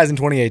against these guys in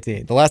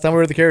 2018. The last time we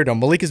were at the Carrier Dome,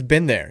 Malik has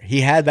been there.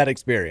 He had that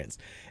experience.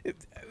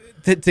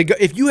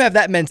 If you have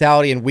that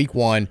mentality in week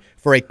 1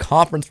 for a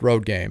conference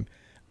road game,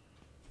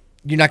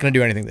 you're not going to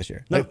do anything this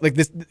year. No. Like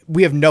this,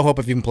 we have no hope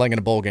of even playing in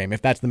a bowl game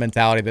if that's the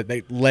mentality that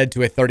they led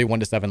to a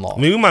 31-7 loss.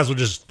 I mean, we might as well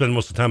just spend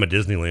most of the time at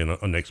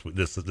Disneyland on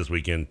this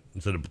weekend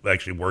instead of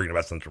actually worrying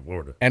about Central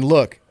Florida. And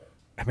look,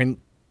 I mean,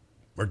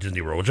 or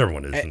Disney World, whichever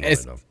one it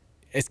is.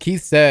 As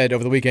Keith said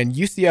over the weekend,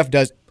 UCF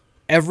does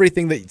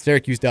everything that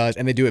Syracuse does,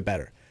 and they do it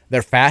better.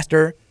 They're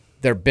faster,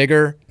 they're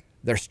bigger,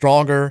 they're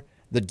stronger.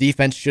 The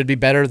defense should be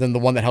better than the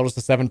one that held us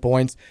to 7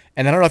 points.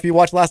 And I don't know if you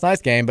watched last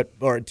night's game,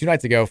 or 2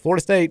 nights ago,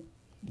 Florida State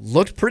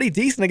looked pretty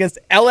decent against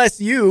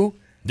LSU.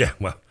 Yeah,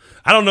 well,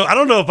 I don't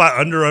know if I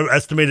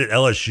underestimated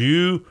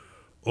LSU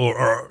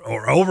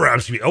or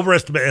overestimated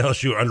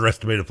LSU or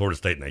underestimated Florida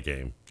State in that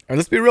game. Or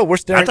let's be real,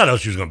 I thought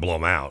LSU was going to blow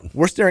them out.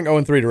 We're staring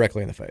 0-3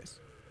 directly in the face,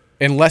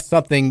 unless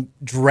something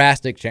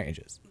drastic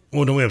changes.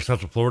 Well, don't we have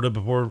Central Florida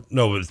before?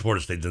 No, it's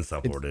Florida State, then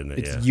South Florida, isn't it?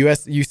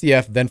 It's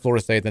UCF, then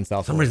Florida State, then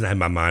South Florida. For some reason I had in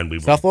my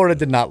mind South Florida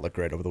did not look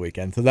great over the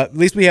weekend, so at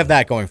least we have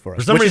that going for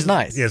us, which is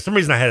nice. Yeah, some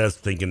reason I had us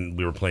thinking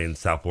we were playing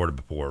South Florida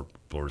before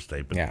Florida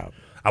State, but yeah.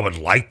 I would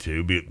like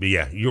to. But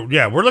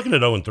we're looking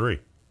at 0-3.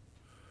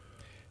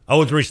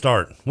 0-3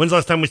 start. When's the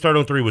last time we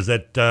started 0-3? Was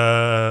that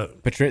the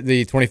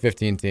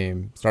 2015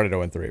 team started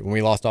 0-3 when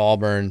we lost to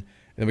Auburn, and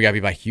then we got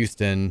beat by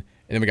Houston, and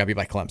then we got beat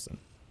by Clemson.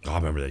 Oh, I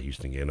remember that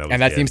Houston game.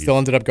 That team still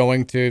ended up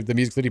going to the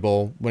Music City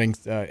Bowl, winning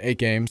 8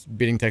 games,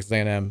 beating Texas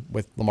A&M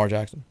with Lamar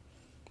Jackson.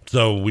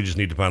 So we just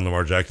need to find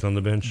Lamar Jackson on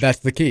the bench? That's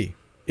the key.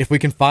 If we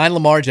can find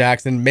Lamar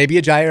Jackson, maybe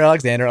a Jair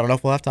Alexander, I don't know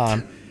if we'll have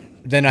time,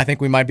 then I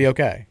think we might be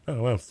okay.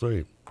 Oh, well,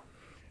 sweet.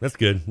 That's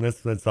good.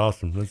 That's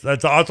awesome.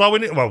 That's all we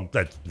need. Well,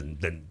 that's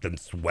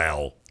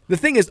swell. The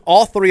thing is,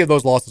 all 3 of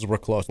those losses were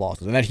close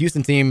losses. And that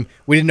Houston team,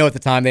 we didn't know at the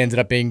time, they ended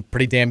up being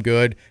pretty damn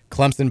good.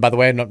 Clemson, by the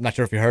way, I'm not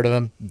sure if you heard of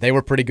them. They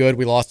were pretty good.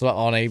 We lost in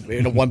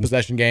a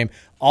one-possession game.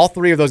 All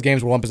 3 of those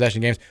games were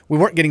one-possession games. We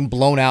weren't getting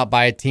blown out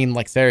by a team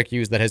like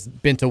Syracuse that has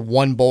been to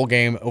 1 bowl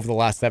game over the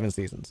last 7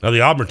 seasons. Now,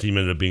 the Auburn team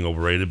ended up being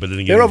overrated, but then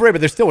again, they're overrated,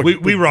 but they're still.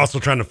 We were also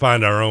trying to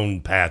find our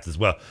own path as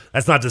well.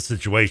 That's not the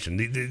situation.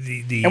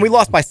 And we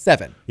lost by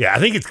 7. Yeah, I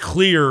think it's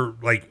clear.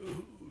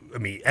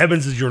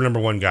 Evans is your number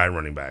 1 guy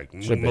running back.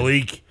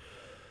 Malik.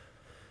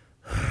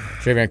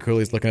 Travion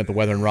Cooley's looking at the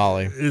weather in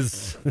Raleigh.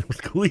 Was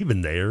Cooley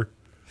even there?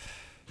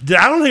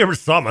 I don't think I ever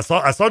saw him.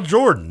 I saw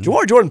Jordan.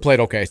 Jordan played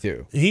okay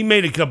too. He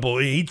made a couple.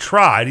 He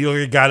tried. He looked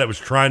like a guy that was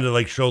trying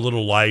to show a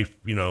little life,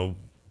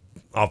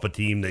 off a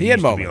team that he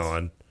used to be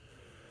on.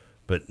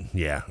 But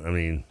yeah,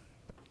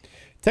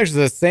 Texas is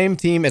the same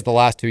team as the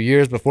last 2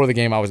 years. Before the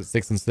game, I was at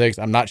 6-6.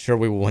 I'm not sure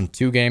we will win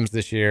 2 games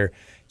this year.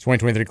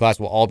 2023 class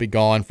will all be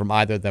gone from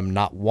either them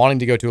not wanting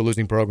to go to a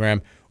losing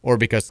program or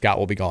because Scott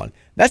will be gone.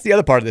 That's the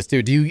other part of this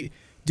too.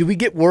 Do we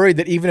get worried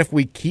that even if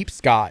we keep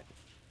Scott,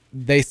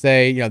 they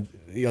say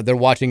they're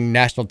watching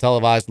national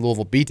televised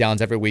Louisville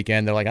beatdowns every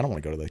weekend. They're like, I don't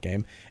want to go to this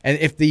game. And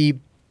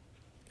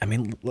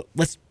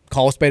let's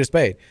call a spade a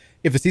spade.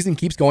 If the season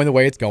keeps going the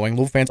way it's going,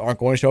 Louisville fans aren't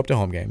going to show up to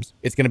home games.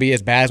 It's going to be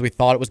as bad as we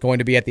thought it was going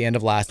to be at the end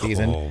of last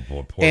season. Oh,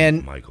 boy, poor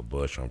Michael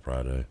Bush on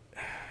Friday.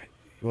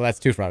 Well, that's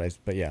 2 Fridays,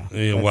 but yeah.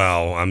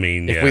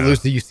 If we lose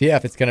to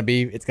UCF, it's gonna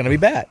be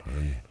bad.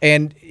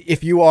 And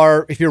if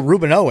you're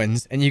Reuben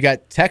Owens and you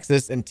got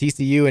Texas and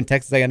TCU and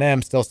Texas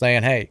A&M still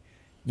saying, hey,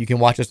 you can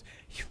watch us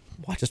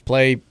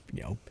play,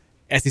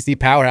 SEC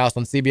powerhouse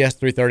on CBS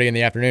 3:30 in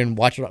the afternoon.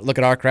 Look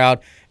at our crowd,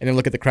 and then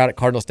look at the crowd at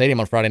Cardinal Stadium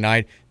on Friday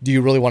night. Do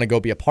you really want to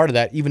go be a part of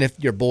that? Even if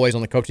your boys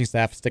on the coaching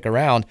staff stick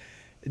around,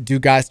 do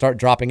guys start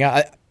dropping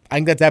out? I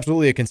think that's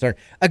absolutely a concern.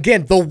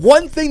 Again, the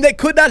one thing that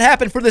could not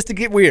happen for this to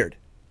get weird.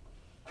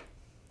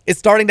 It's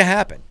starting to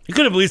happen. You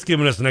could have at least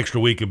given us an extra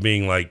week of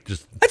being like,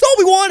 that's all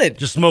we wanted.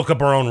 Just smoke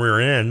up our own rear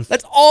ends.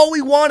 That's all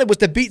we wanted was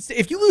to beat.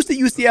 If you lose to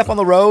UCF on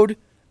the road,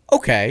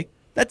 okay,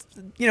 that's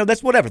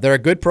whatever. They're a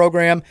good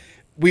program.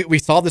 We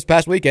saw this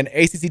past weekend.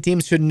 ACC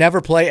teams should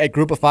never play a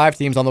group of 5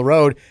 teams on the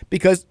road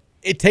because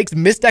it takes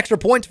missed extra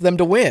points for them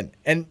to win.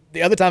 And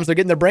the other times they're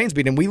getting their brains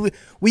beaten.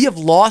 We have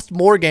lost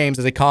more games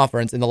as a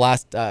conference in the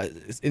last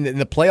in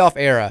the playoff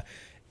era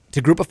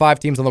to group of 5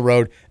 teams on the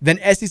road than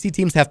SEC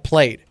teams have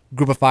played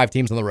group of 5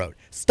 teams on the road.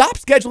 Stop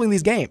scheduling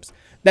these games.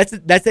 That's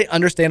an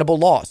understandable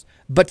loss.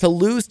 But to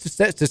lose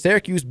to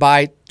Syracuse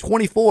by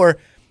 24,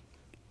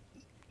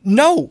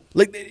 no.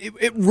 Like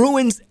it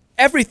ruins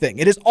everything.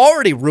 It has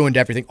already ruined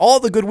everything. All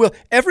the goodwill.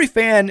 Every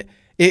fan,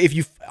 if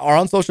you are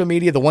on social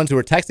media, the ones who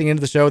are texting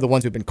into the show, the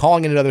ones who've been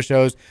calling into other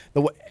shows,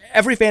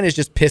 every fan is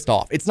just pissed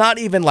off. It's not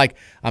even like,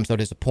 I'm so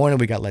disappointed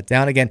we got let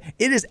down again.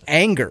 It is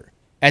anger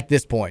at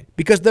this point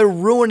because they're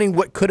ruining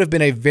what could have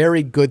been a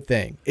very good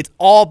thing. It's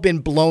all been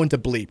blown to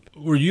bleep.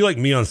 Were you like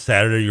me on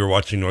Saturday? You were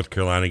watching North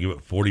Carolina give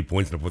up 40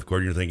 points in the fourth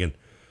quarter. You're thinking,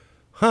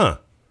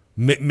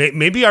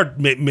 maybe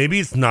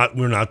it's not.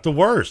 We're not the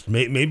worst.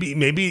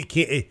 Maybe it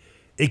can't.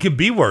 It could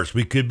be worse.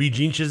 We could be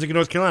Gene Chizik in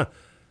North Carolina.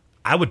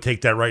 I would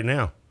take that right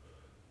now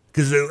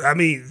because I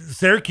mean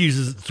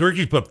Syracuse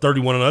put up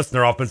 31 on us, and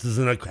their offense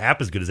isn't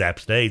half as good as App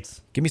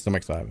State's. Give me some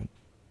excitement.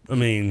 I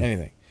mean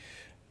anything.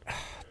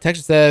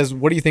 Texas says,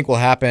 what do you think will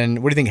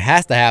happen? What do you think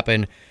has to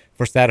happen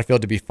for Satterfield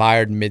to be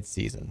fired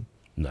mid-season?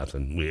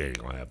 Nothing. It ain't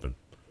gonna happen.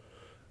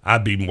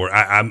 I'd be more.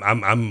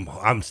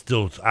 I'm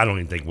still. I don't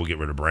even think we'll get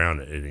rid of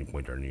Brown at any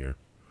point during the year.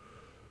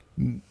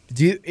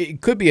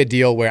 It could be a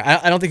deal where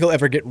I don't think he'll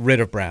ever get rid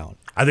of Brown.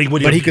 I think,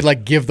 but he could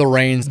like give the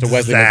reins to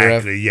Wesley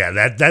McGriff.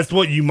 Yeah, that's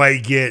what you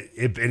might get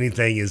if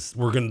anything. Is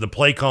the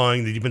play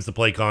calling, the defensive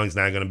play calling is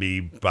now going to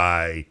be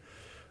by,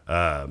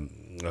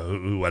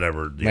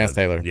 whatever. Lance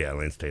Taylor. Yeah,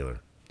 Lance Taylor.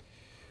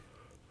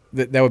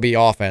 That would be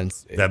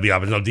offense. That'd be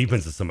offense. No,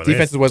 defense is somebody.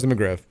 Defense is Wesley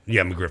McGriff.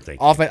 Yeah, McGriff. Thank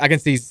you. Offense, I can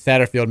see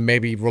Satterfield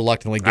maybe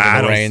reluctantly giving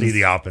the reins. I don't see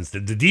the offense. The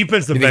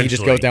defense eventually. You think he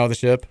just goes down with the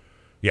ship?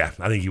 Yeah,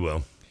 I think he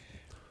will.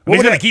 I mean,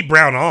 he's going to keep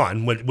Brown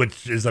on,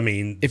 which is, I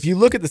mean, if you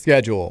look at the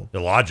schedule,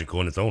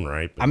 illogical in its own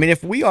right. But. I mean,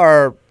 if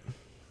we're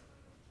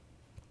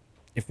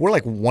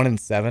like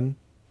 1-7,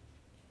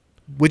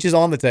 which is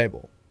on the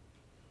table,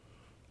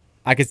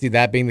 I could see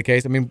that being the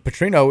case. I mean,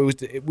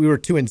 Petrino, we were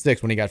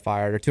 2-6 when he got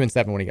fired, or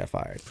 2-7 when he got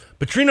fired.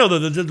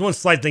 Petrino, the one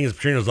slight thing is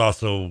Petrino's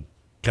also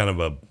kind of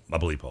a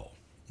bleep hole.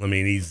 I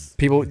mean,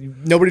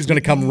 nobody's going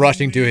to come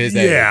rushing to his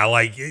aid. Yeah,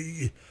 like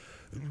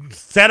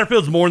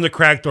Satterfield's more in the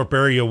Crackthorpe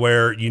area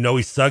where you know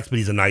he sucks, but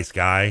he's a nice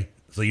guy.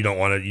 So you don't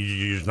want to.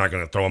 You're just not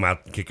going to throw him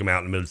out, kick him out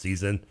in the middle of the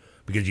season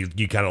because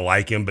you kind of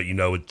like him, but you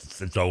know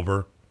it's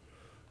over.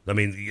 I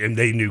mean, and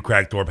they knew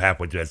Crackthorpe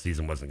halfway through that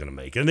season wasn't going to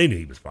make it, and they knew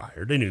he was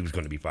fired. They knew he was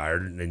going to be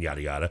fired, and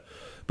yada yada.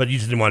 But you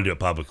just didn't want to do it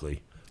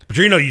publicly.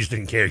 Petrino, you just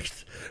didn't care.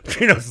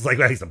 Petrino's just like,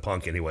 well, he's a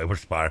punk anyway. We're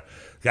fired.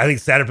 I think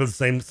Satterfield's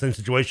the same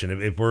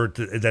situation. If we're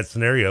in that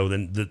scenario,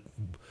 then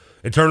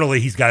eternally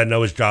he's got to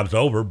know his job's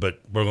over. But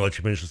we're going to let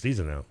you finish the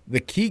season now. The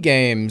key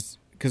games,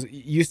 because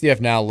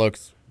UCF now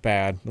looks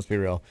bad. Let's be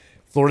real.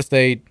 Florida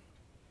State,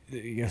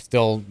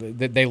 still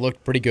they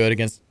looked pretty good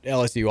against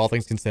LSU. All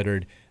things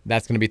considered,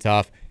 that's going to be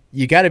tough.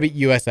 You got to beat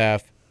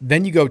USF.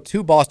 Then you go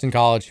to Boston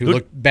College, who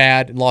looked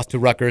bad and lost to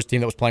Rutgers,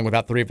 team that was playing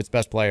without 3 of its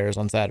best players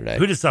on Saturday.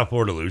 Who did South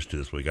Florida lose to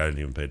this week? I didn't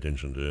even pay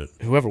attention to it.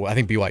 Whoever, I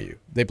think BYU.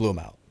 They blew them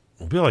out.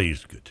 Well,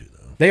 BYU's good too,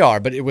 though. They are,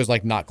 but it was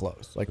like not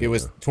close. Like it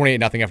was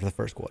 28-0 after the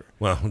first quarter.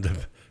 Well,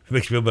 it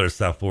makes you feel better,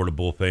 South Florida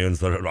Bull fans,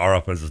 that our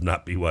offense is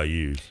not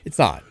BYU's. It's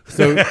not.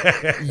 So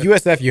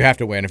USF, you have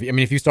to win.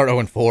 If you start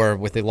 0-4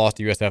 with the loss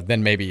to USF,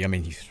 then maybe.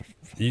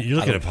 You're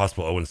looking at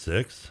possible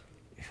 0-6.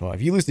 Well,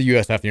 if you lose to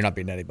USF, you're not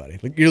beating anybody.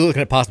 You're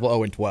looking at possible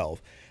 0-12.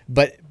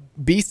 But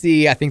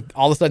BC, I think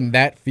all of a sudden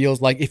that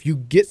feels like if you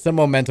get some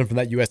momentum from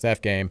that USF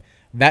game,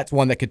 that's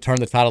one that could turn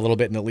the tide a little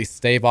bit and at least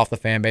stave off the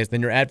fan base. Then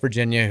you're at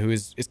Virginia, who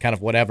is kind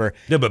of whatever.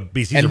 Yeah, but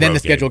BC's and a then road the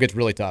schedule game. gets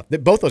really tough.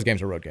 Both those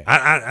games are road games.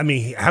 I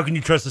mean, how can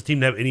you trust this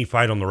team to have any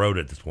fight on the road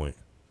at this point?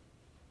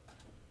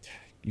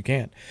 You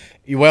can't.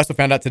 We also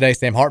found out today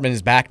Sam Hartman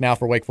is back now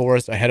for Wake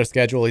Forest ahead of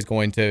schedule. He's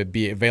going to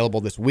be available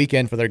this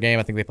weekend for their game.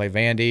 I think they play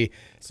Vandy.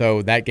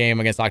 So that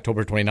game against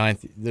October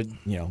 29th,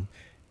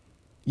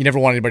 you never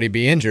want anybody to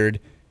be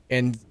injured.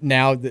 And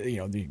now,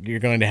 you're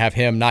going to have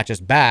him not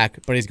just back,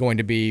 but he's going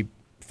to be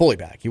fully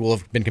back. He will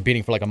have been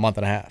competing for like a month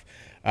and a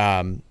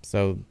half.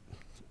 So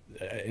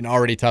an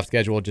already tough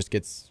schedule just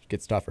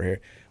gets tougher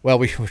here. Well,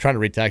 we're trying to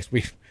read text.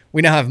 We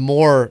now have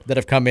more that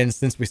have come in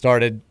since we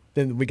started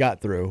than we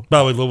got through. By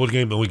the way, what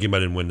game I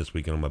didn't win this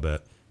weekend on my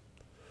bet?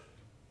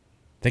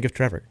 Think of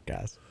Trevor,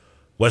 guys.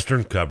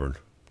 Western covered.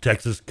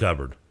 Texas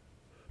covered.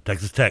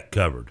 Texas Tech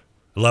covered.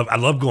 I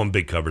love going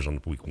big covers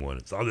on week one.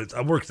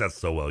 It works out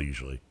so well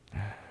usually.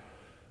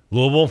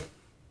 Louisville,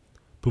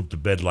 pooped the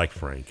bed like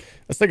Frank.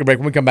 Let's take a break.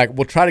 When we come back,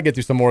 we'll try to get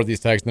through some more of these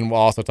texts, and then we'll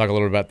also talk a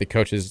little bit about the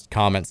coach's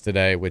comments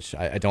today, which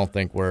I don't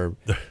think were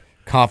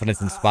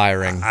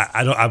confidence-inspiring.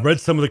 I've read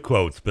some of the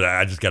quotes, but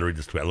I just got to read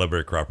this tweet. I love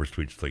Eric Cropper's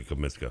tweet just like a couple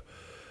minutes ago.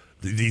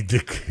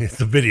 It's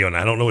a video, and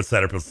I don't know what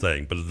Satterfield's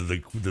saying, but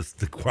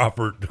the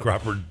Crawford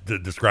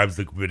describes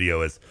the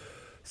video as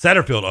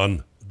Satterfield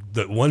on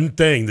the one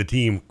thing the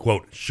team,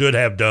 quote, should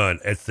have done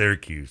at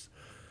Syracuse.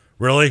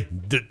 Really?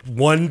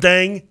 One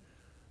thing?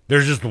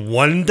 There's just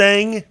one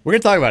thing? We're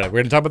going to talk about it. We're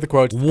going to talk about the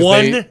quotes.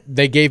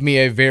 They gave me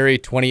a very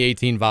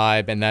 2018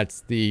 vibe, and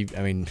that's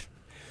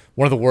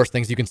one of the worst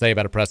things you can say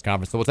about a press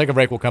conference. So we'll take a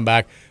break. We'll come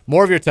back.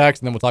 More of your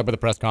text, and then we'll talk about the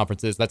press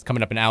conferences. That's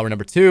coming up in hour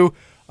number 2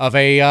 of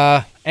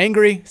a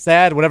angry,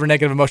 sad, whatever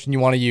negative emotion you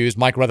want to use.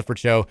 Mike Rutherford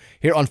Show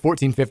here on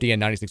 1450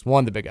 and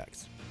 96.1 The Big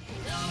X.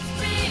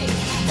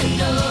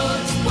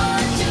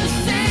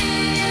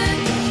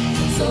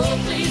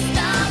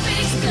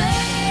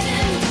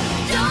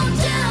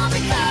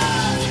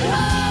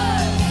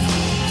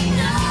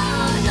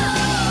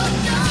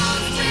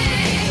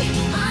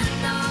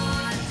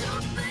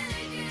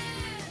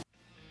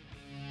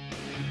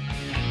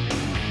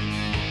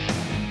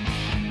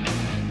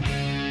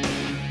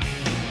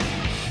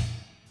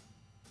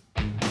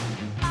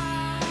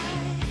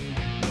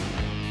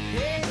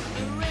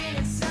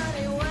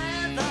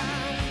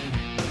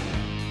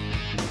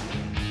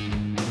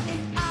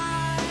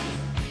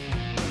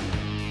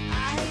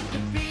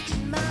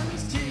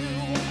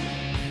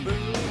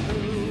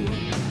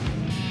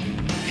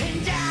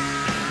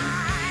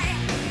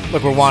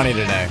 Look, we're whiny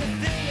today.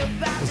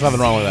 There's nothing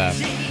wrong with that.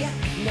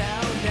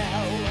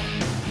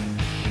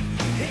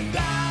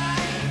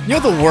 You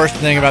know what the worst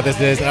thing about this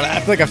is? I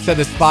feel like I've said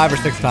this 5 or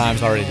 6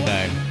 times already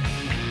today.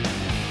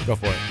 Go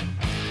for it.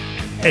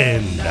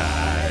 And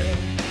I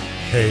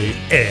hate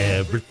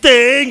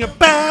everything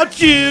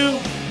about you.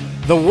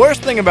 The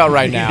worst thing about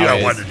right now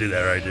I wanted to do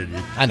that right, didn't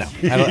you? I know.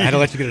 I had to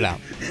let you get it out.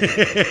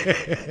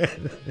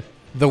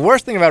 The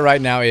worst thing about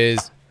right now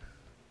is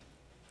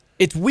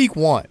it's week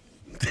 1.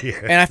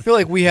 Yeah. And I feel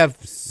like we have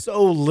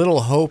so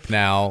little hope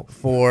now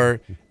for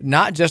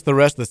not just the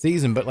rest of the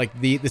season, but like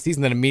the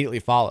season that immediately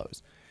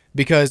follows.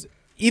 Because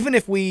even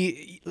if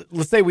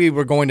let's say we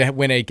were going to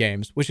win 8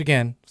 games, which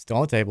again, still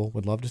on the table,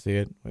 would love to see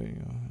it.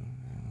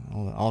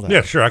 All that.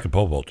 Yeah, sure, I could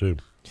pole vault too.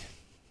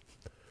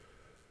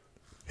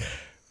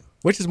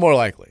 Which is more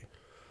likely?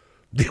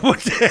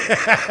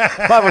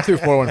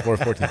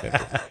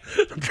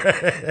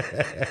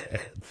 502-414-1450.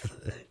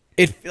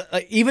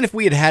 Even if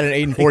we had an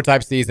 8-4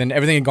 type season,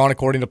 everything had gone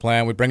according to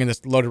plan, we bring in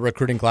this loaded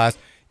recruiting class,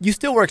 you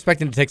still were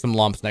expecting to take some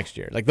lumps next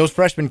year. Like, those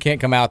freshmen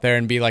can't come out there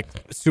and be like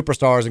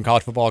superstars in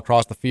college football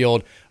across the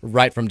field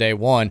right from day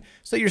one.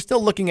 So you're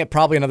still looking at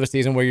probably another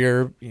season where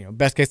your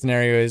best case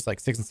scenario is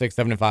like 6-6,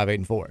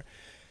 7-5, 8-4.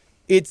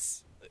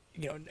 It's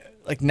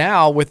like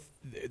now with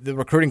the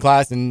recruiting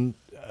class in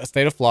a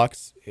state of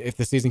flux, if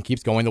the season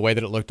keeps going the way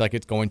that it looked like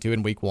it's going to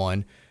in week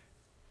 1,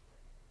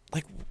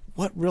 like,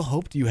 what real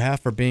hope do you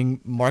have for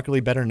being markedly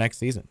better next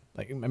season?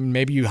 Like, I mean,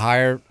 maybe you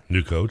hire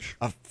new coach,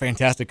 a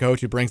fantastic coach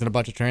who brings in a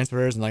bunch of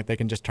transfers, and like they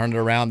can just turn it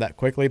around that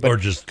quickly. But or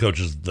just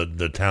coaches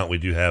the talent we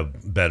do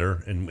have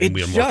better, and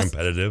we are more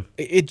competitive.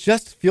 It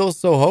just feels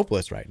so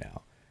hopeless right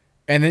now.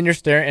 And then you're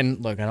staring, and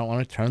look, I don't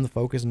want to turn the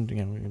focus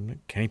and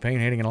Kenny Payne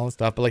hating and all this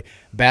stuff, but like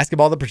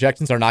basketball, the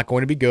projections are not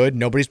going to be good.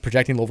 Nobody's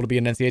projecting Louisville to be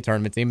an NCAA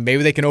tournament team.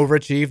 Maybe they can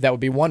overachieve. That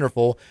would be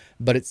wonderful,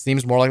 but it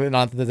seems more likely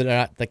not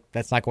that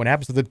that's not going to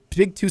happen. So the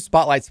big 2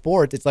 spotlight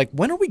sports, it's like,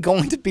 when are we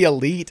going to be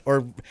elite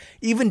or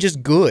even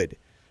just good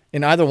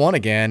in either one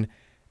again?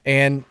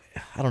 And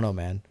I don't know,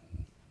 man.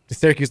 The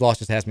Syracuse loss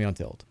just has me on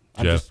tilt.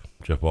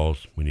 Jeff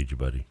Walls, we need you,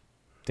 buddy.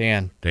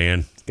 Dan,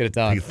 let's get it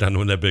done. It's time to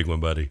win that big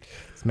one, buddy.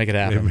 Let's make it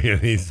happen.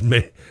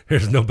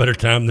 There's no better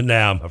time than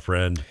now, my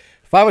friend.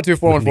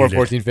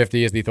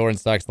 502-414-1450 is the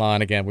Thornton's text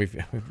line. Again, we're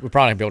probably not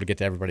going to be able to get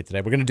to everybody today.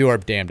 We're going to do our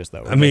damnedest,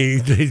 though. I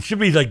mean, it should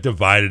be like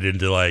divided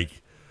into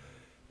like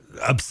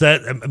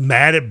upset,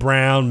 mad at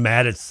Brown,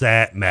 mad at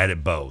Sat, mad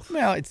at both.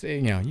 Well, it's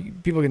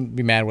people can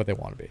be mad what they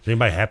want to be. Is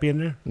anybody happy in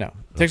there? No.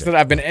 Text that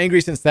I've been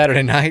angry since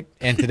Saturday night,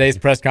 and today's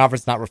press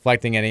conference not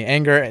reflecting any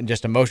anger and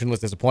just emotionless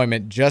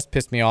disappointment just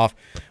pissed me off.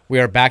 We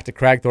are back to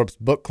Cragthorpe's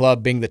book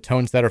club being the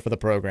tone setter for the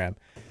program.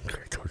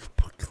 Cragthorpe's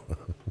book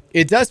club.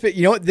 It does fit.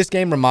 You know what this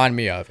game reminded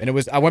me of? And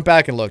I went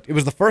back and looked. It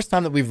was the first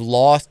time that we've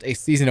lost a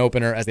season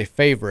opener as a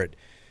favorite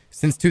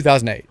since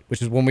 2008,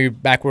 which is when we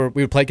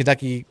would play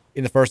Kentucky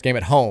in the first game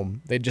at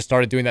home. They just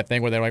started doing that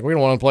thing where they're like, we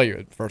don't want to play you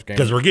at the first game.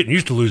 Because we're getting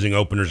used to losing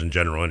openers in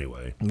general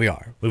anyway. We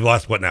are. We've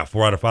lost, what now,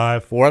 4 out of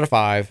 5? 4 out of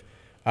 5.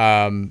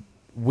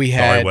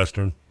 Sorry,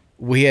 Western.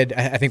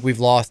 I think we've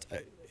lost,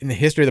 in the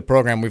history of the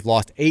program, we've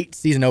lost 8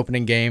 season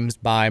opening games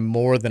by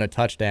more than a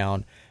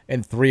touchdown,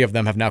 and 3 of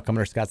them have now come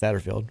under Scott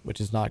Satterfield, which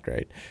is not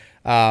great.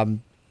 But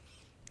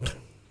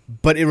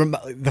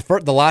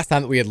the last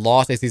time that we had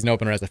lost a season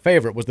opener as a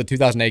favorite was the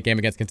 2008 game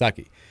against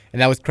Kentucky,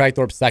 and that was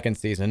Cragthorpe's second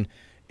season.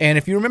 And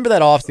if you remember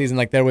that offseason,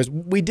 like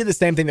we did the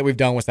same thing that we've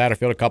done with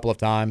Satterfield a couple of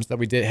times that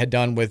we had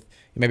done with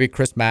maybe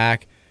Chris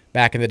Mack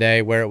back in the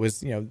day, where it was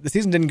the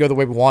season didn't go the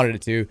way we wanted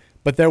it to,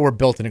 but there were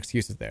built-in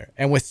excuses there.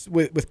 And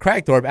with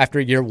Cragthorpe after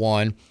year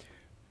 1,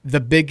 the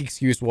big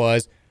excuse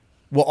was,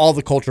 well, all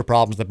the culture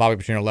problems that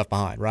Bobby Petrino left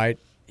behind, right?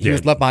 He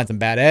was left behind some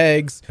bad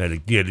eggs.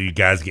 Had you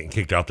guys getting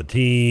kicked off the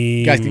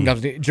team.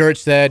 George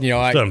said,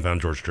 I still haven't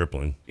found George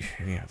Stripling.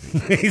 Yeah.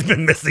 He's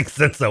been missing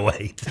since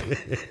 08.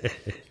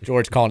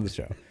 George, calling the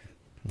show.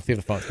 Let's see if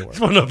the phone's going to work.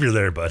 Just want to know if you're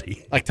there,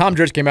 buddy. Like, Tom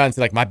George came out and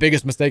said, like, my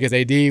biggest mistake as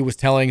AD was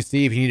telling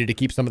Steve he needed to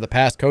keep some of the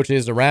past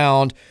coaches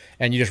around,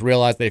 and you just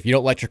realize that if you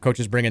don't let your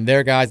coaches bring in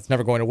their guys, it's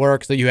never going to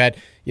work. So you have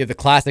the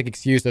classic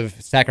excuse of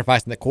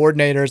sacrificing the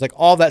coordinators. Like,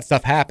 all that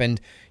stuff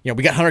happened. We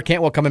got Hunter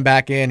Cantwell coming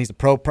back in. He's a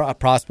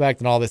prospect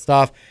and all this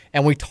stuff.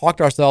 And we talked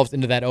ourselves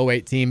into that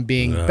 08 team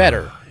being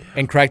better.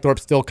 And Craig Thorpe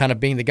still kind of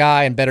being the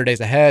guy and better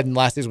days ahead, and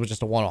last season was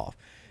just a one-off.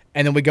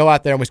 And then we go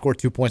out there and we score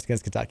 2 points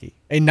against Kentucky.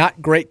 A not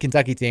great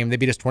Kentucky team. They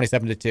beat us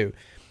 27-2.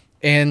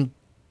 And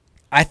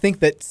I think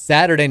that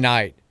Saturday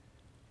night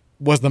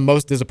was the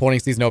most disappointing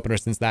season opener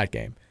since that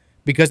game.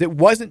 Because it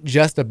wasn't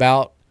just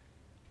about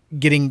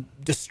getting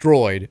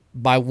destroyed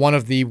by one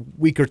of the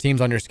weaker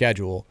teams on your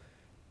schedule.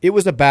 It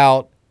was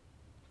about,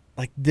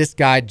 like, this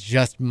guy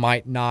just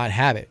might not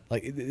have it.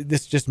 Like,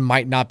 this just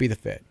might not be the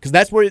fit. Because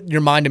that's where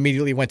your mind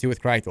immediately went to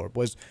with Craig Thorpe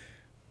was,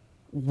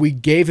 we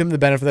gave him the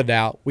benefit of the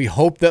doubt. We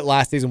hoped that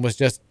last season was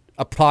just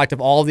a product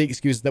of all the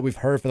excuses that we've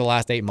heard for the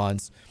last 8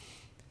 months.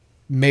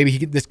 Maybe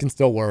this can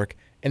still work.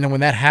 And then when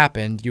that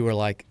happened, you were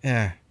like,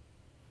 it's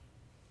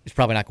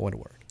probably not going to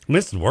work.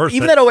 This is worse.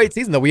 Even that 08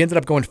 season, though, we ended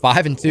up going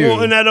 5-2.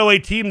 Well, in that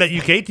 08 team, that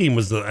UK team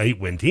was the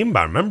 8-win team, if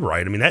I remember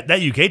right. I mean, that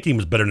UK team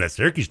was better than that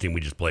Syracuse team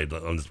we just played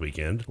on this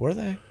weekend. Were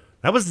they?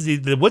 That was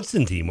the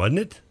Woodson team, wasn't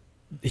it?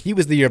 He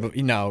was the year, but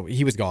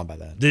he was gone by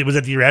then. Was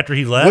that the year after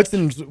he left?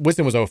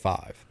 Woodson was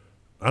 05.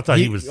 I thought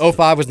he was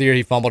 05 was the year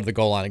he fumbled at the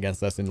goal line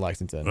against us in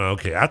Lexington.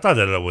 Okay, I thought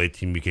that 08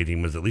 team, UK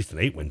team, was at least an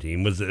 8-win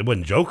team. It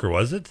wasn't Joker,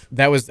 was it?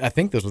 I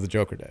think those were the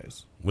Joker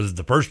days. Was it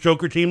the first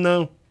Joker team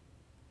though?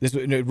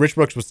 Rich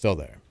Brooks was still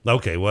there.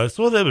 Okay,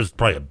 so that was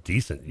probably a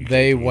decent UK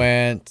They team.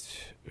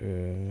 went.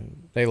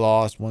 They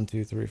lost 1,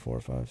 2, 3,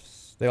 4, 5.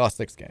 They lost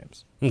 6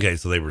 games. Okay,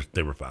 so they were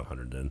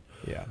 500 then.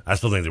 Yeah, I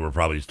still think they were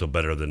probably still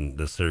better than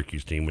the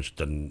Syracuse team, which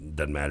doesn't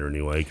matter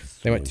anyway.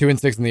 They went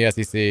 2-6 in the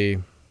SEC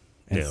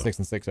and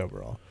 6-6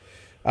 overall.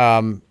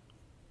 But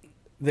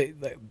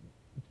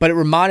it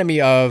reminded me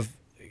of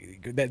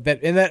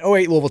that in that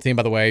 08 Louisville team,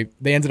 by the way,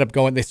 they ended up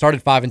going, they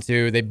started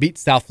 5-2. They beat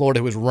South Florida,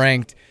 who was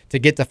ranked, to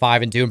get to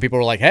 5-2. And people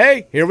were like,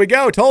 hey, here we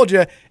go, told you.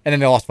 And then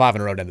they lost 5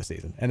 in a row to end the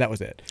season. And that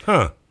was it.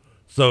 Huh.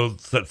 So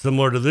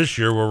similar to this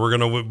year where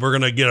we're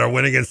gonna get our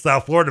win against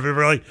South Florida. People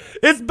are like,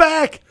 it's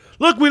back.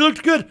 Look, we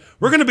looked good.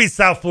 We're gonna beat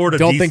South Florida.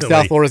 Don't decently. think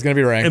South Florida's gonna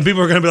be ranked. And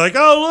people are gonna be like,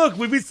 oh look,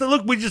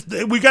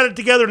 we got it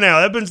together now.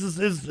 Evans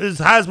is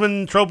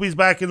Heisman trophies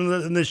back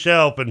in the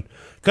shelf, and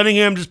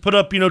Cunningham just put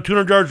up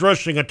 200 yards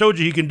rushing. I told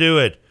you he can do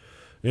it.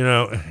 I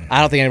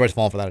don't think anybody's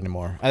falling for that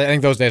anymore. I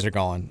think those days are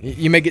gone.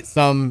 You may get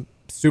some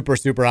super,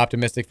 super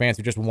optimistic fans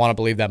who just want to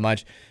believe that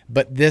much,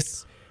 but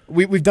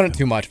we've done it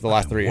too much for the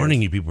last 3 years.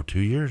 Warning you people, 2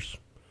 years.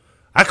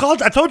 I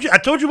told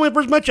you when I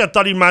first met you, I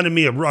thought he reminded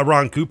me of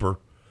Ron Cooper.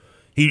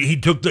 He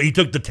took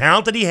the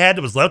talent that he had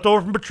that was left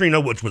over from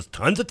Petrino, which was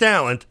tons of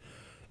talent,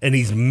 and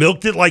he's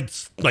milked it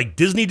like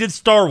Disney did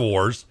Star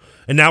Wars,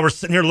 and now we're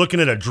sitting here looking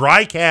at a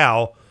dry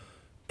cow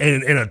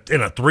in a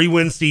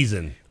 3-win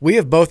season. We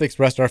have both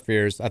expressed our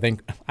fears. I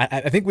think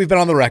we've been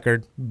on the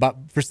record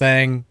for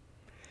saying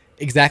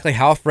exactly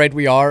how afraid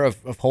we are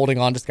of holding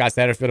on to Scott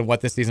Satterfield and what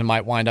this season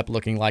might wind up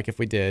looking like if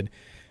we did.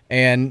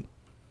 And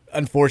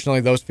unfortunately,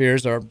 those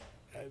fears are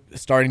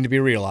starting to be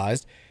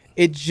realized.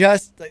 It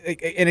just,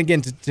 and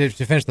again, to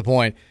finish the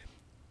point,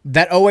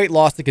 that 08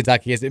 loss to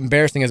Kentucky, as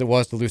embarrassing as it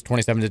was to lose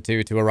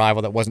 27-2 to a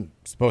rival that wasn't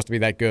supposed to be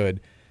that good,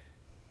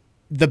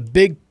 the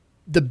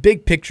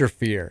big picture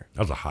fear,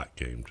 that was a hot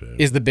game too,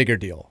 is the bigger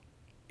deal.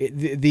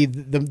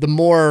 The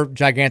more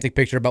gigantic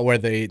picture about where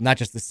not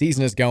just the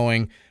season is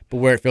going, but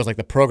where it feels like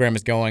the program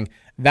is going,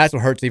 that's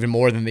what hurts even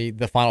more than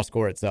the final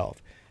score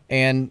itself.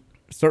 And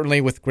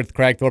certainly with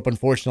Craig Thorpe,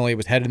 unfortunately, it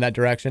was headed in that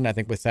direction. I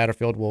think with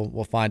Satterfield,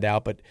 we'll find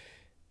out. But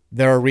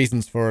there are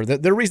reasons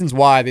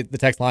why the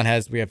text line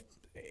we have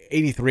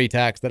 83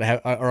 texts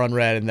that are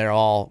unread, and they're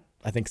all,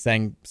 I think,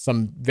 saying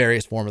some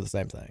various form of the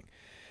same thing.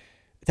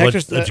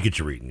 Let's get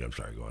you reading. I'm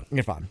sorry, go on.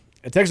 You're fine.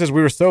 Texas says,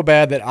 we were so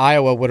bad that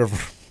Iowa would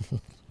have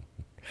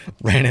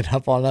ran it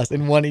up on us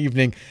in one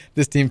evening.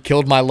 This team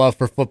killed my love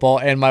for football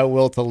and my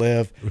will to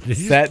live.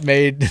 That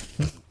made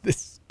the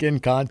skin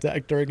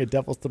contact during a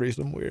Devil's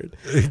threesome weird.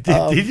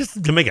 Did he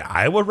just to make an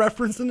Iowa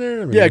reference in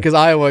there? Yeah, because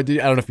Iowa, I don't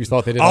know if you saw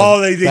what they did.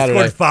 They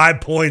scored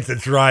 5 points.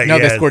 That's right. No,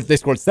 they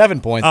scored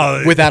 7 points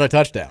without a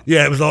touchdown.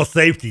 Yeah, it was all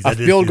safeties. A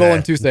field goal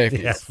and 2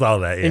 safeties. Yeah, I saw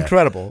that. Yeah.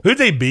 Incredible. Who'd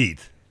they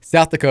beat?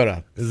 South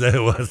Dakota. Is that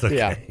it was? Okay.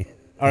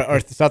 Yeah. Or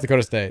South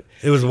Dakota State.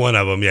 It was one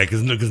of them, yeah,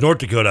 because North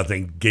Dakota, I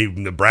think, gave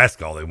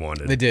Nebraska all they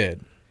wanted. They did.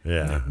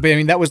 Yeah. But, I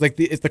mean, that was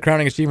it's the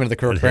crowning achievement of the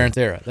Kirk Ferentz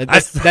era.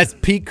 That's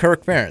peak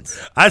Kirk Ferentz.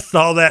 I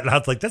saw that, and I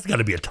was like, that's got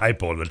to be a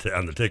typo on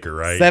the ticker,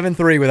 right?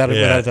 7-3 without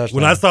a touchdown.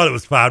 When I thought it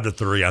was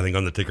 5-3, I think,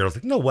 on the ticker, I was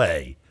like, no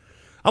way.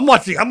 I'm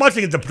watching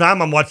at the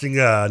time. I'm watching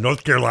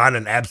North Carolina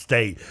and App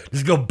State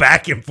just go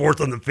back and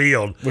forth on the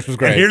field, which was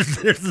great. And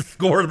here's the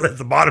score at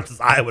the bottom says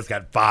Iowa's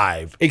got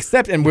 5.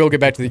 Except, and we'll get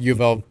back to the U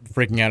of L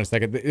freaking out in a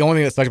second. The only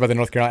thing that sucks about the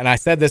North Carolina, and I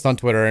said this on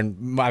Twitter,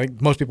 and I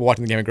think most people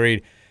watching the game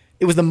agreed.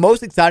 It was the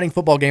most exciting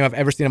football game I've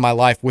ever seen in my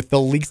life with the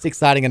least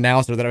exciting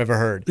announcer that I've ever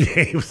heard.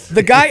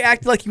 The guy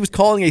acted like he was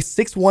calling a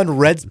 6-1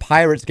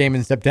 Reds-Pirates game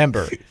in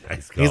September.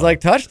 Nice. He's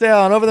like,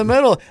 touchdown over the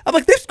middle. I'm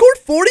like, they've scored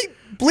 40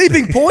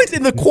 bleeping points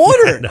in the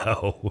quarter.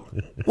 No.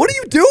 What are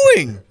you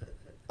doing?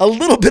 A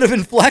little bit of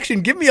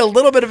inflection. Give me a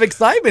little bit of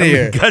excitement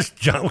here. Gus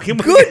Johnson.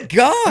 Good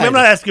God. I'm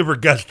not asking for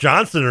Gus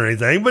Johnson or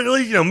anything, but at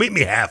least, meet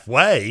me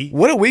halfway.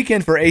 What a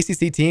weekend for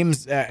ACC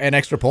teams and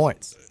extra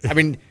points. I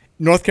mean,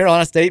 North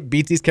Carolina State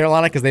beats East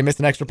Carolina because they missed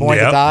an extra point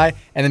to tie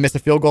and then missed a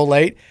field goal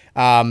late.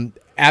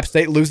 App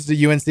State loses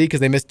to UNC because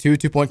they missed 2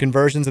 2-point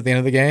conversions at the end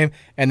of the game.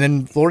 And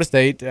then Florida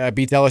State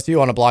beats LSU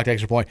on a blocked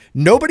extra point.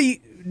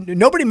 Nobody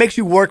makes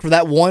you work for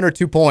that 1 or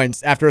 2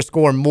 points after a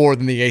score more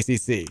than the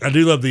ACC. I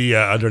do love the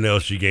under an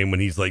LSU game when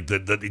he's like,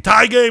 the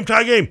tie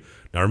game.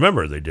 Now,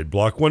 remember, they did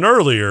block one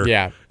earlier.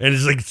 Yeah. And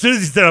it's like, as soon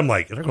as he said, I'm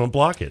like, they're going to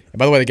block it. And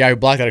by the way, the guy who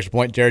blocked that extra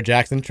point, Jared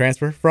Jackson,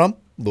 transfer from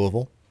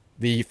Louisville.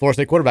 The Florida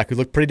State quarterback who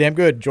looked pretty damn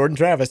good, Jordan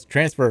Travis,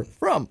 transfer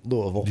from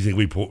Louisville. Do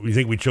you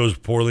think we chose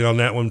poorly on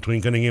that one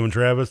between Cunningham and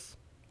Travis?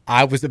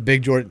 I was a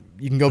big Jordan.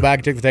 You can go back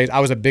and check the tapes.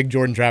 I was a big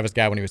Jordan Travis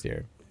guy when he was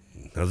here.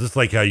 Now, is this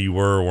like how you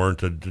were or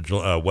weren't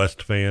a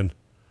West fan?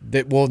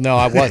 Well, no,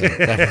 I wasn't.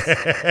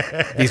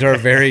 These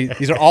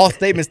are all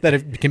statements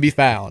that can be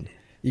found.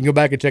 You can go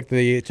back and check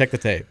the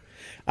tape.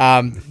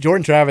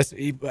 Jordan Travis,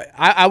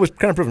 I was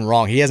kind of proven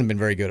wrong. He hasn't been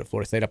very good at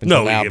Florida State up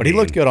until now, but he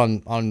looked good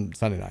on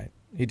Sunday night.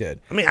 He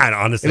did. I mean,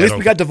 honestly, at least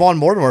we got Devon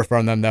Mortimer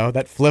from them, though.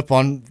 That flip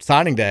on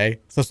signing day.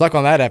 So stuck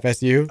on that,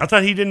 FSU. I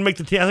thought he didn't make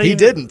the team. He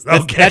didn't.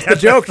 That's the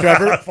joke,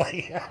 Trevor. I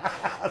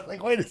was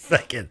like, wait a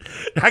second.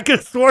 I could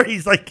have sworn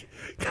he's like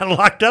kind of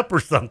locked up or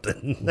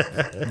something.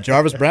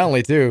 Jarvis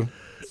Brownlee, too.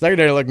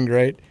 Secondary looking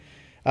great.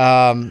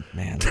 Man.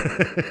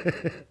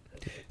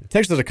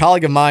 Text says, a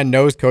colleague of mine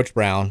knows Coach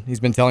Brown. He's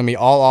been telling me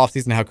all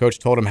offseason how Coach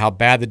told him how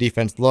bad the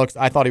defense looks.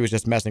 I thought he was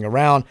just messing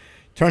around.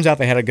 Turns out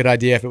they had a good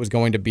idea if it was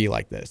going to be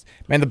like this.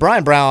 Man, the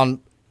Brian Brown,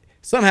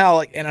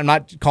 somehow, and I'm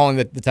not calling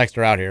the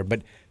texter out here,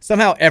 but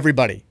somehow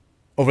everybody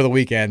over the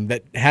weekend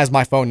that has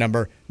my phone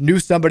number knew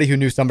somebody who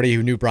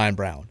knew Brian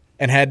Brown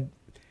and had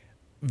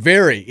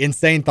very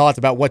insane thoughts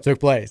about what took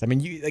place. I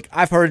mean,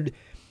 I've heard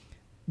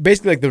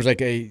basically there was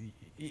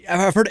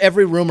I've heard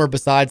every rumor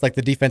besides the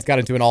defense got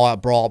into an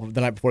all-out brawl the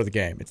night before the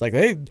game. It's like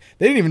they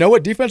didn't even know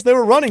what defense they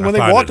were running when they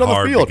walked on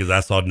the field. Because I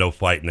saw no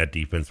fight in that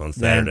defense on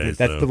Saturday. Man,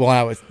 that's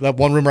the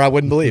one rumor I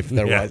wouldn't believe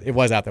if it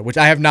was out there, which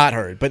I have not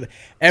heard. But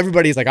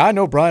everybody's like, I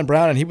know Brian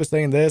Brown, and he was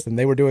saying this, and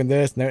they were doing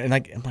this, and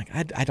I'm like,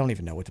 I don't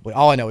even know what to believe.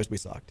 All I know is we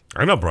sucked.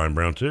 I know Brian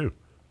Brown too,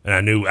 and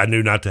I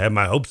knew not to have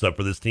my hopes up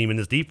for this team and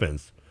this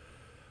defense.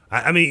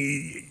 I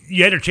mean,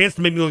 you had a chance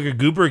to make me look like a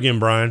goober again,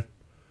 Brian,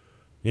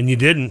 and you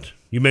didn't.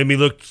 You made me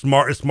look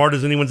as smart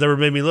as anyone's ever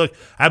made me look.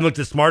 I haven't looked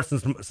as smart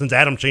since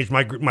Adam changed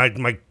my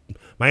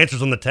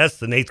answers on the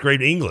tests in 8th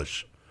grade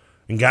English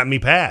and got me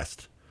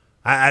passed.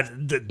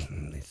 It's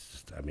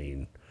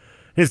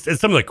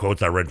some of the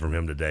quotes I read from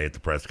him today at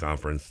the press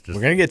conference. We're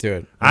gonna get to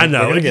it. I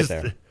know. We're gonna get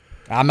there.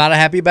 I'm not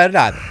happy about it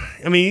either.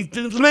 I mean,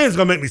 the man's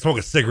gonna make me smoke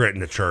a cigarette in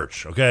the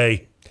church.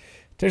 Okay.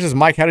 Texas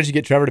Mike, how did you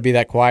get Trevor to be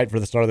that quiet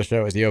for the start of the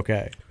show? Is he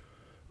okay?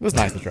 It was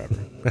nice of Trevor.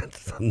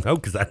 No,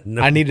 because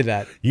I needed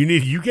that.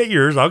 You get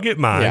yours, I'll get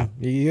mine.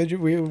 Yeah,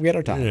 we had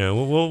our time. Yeah,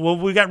 well,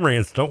 we got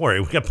rants. Don't worry,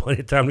 we got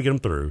plenty of time to get them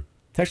through.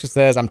 Texas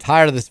says, I'm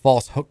tired of this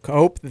false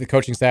hope that the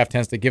coaching staff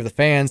tends to give the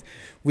fans.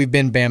 We've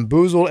been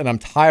bamboozled, and I'm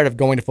tired of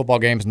going to football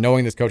games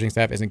knowing this coaching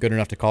staff isn't good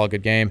enough to call a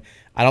good game.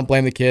 I don't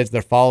blame the kids.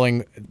 They're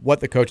following what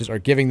the coaches are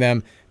giving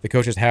them. The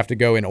coaches have to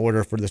go in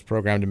order for this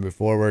program to move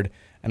forward.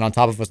 And on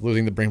top of us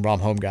losing the Bring Brom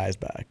Home guys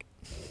back.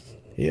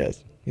 He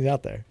is. He's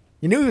out there.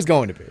 You knew he was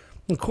going to be.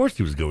 Of course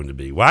he was going to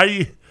be.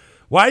 Why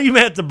are you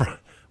mad at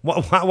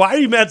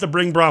the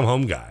Bring Brom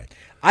Home guy?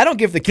 I don't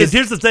give the kids.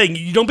 Because here's the thing: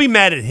 you don't be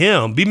mad at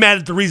him. Be mad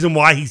at the reason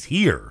why he's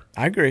here.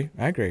 I agree.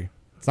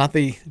 It's not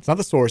the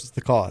source; it's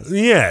the cause.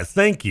 Yes,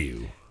 thank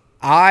you.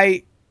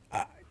 I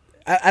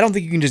don't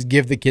think you can just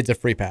give the kids a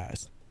free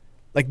pass.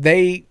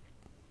 Did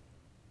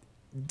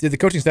the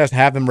coaching staff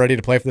have them ready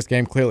to play for this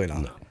game? Clearly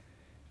not. No.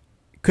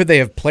 Could they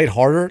have played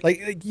harder?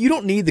 You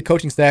don't need the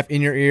coaching staff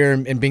in your ear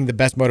and being the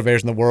best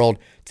motivators in the world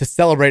to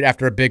celebrate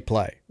after a big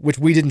play, which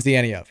we didn't see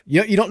any of.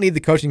 You don't need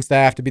the coaching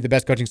staff to be the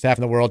best coaching staff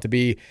in the world to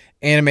be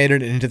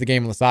animated and into the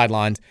game on the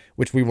sidelines,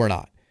 which we were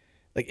not.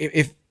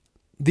 If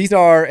these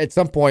are, at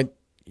some point,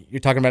 you're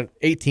talking about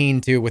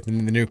 18 to,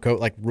 within the new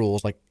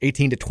rules,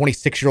 18 to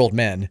 26-year-old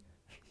men.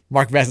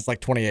 Mark Vess is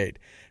 28,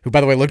 who, by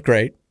the way, looked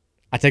great.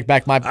 I take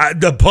back my...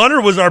 the punter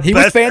was our best... He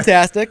was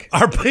fantastic.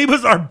 He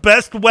was our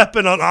best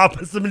weapon on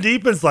offensive and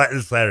defense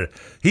this Saturday.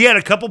 He had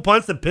a couple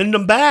punts that pinned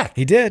him back.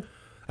 He did.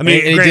 I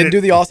mean, and he didn't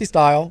do the Aussie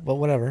style, but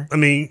whatever. I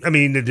mean,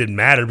 it didn't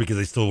matter because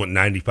they still went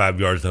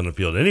 95 yards down the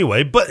field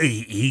anyway, but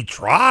he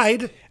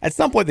tried. At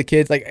some point, the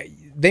kids,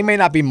 they may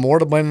not be more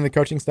to blame than the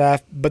coaching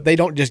staff, but they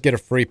don't just get a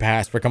free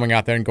pass for coming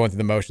out there and going through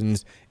the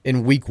motions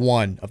in week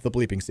 1 of the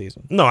bleeping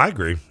season. No, I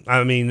agree.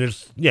 I mean, I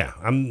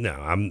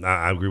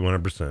agree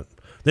 100%.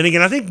 Then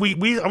again, I think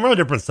I'm on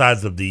different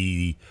sides of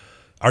the.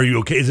 Are you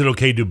okay? Is it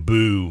okay to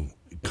boo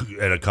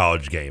at a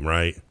college game?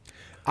 Right?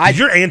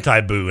 You're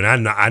anti-boo,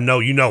 and I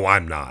know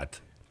I'm not.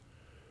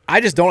 I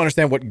just don't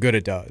understand what good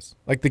it does.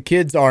 Like, the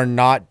kids are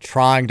not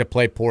trying to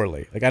play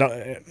poorly. Like,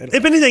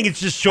 if anything, it's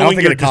just showing. I don't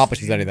think it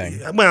accomplishes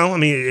anything. Well, I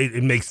mean,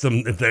 it makes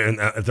them if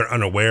they're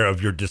unaware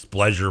of your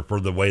displeasure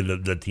for the way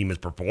that the team is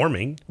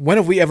performing. When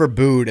have we ever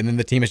booed and then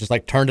the team has just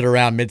like turned it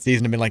around midseason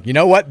and been like, you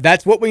know what,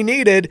 that's what we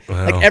needed.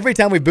 Well, like every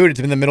time we booed, it's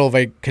been in the middle of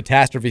a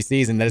catastrophe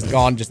season that has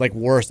gone just like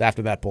worse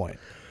after that point.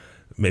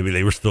 Maybe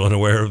they were still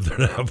unaware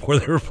of where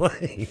they were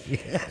playing.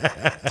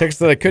 Text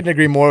said, I couldn't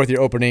agree more with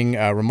your opening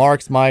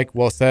remarks, Mike.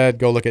 Well said.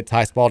 Go look at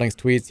Ty Spalding's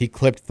tweets. He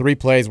clipped 3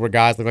 plays where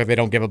guys look like they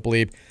don't give a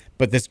bleep,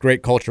 but this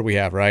great culture we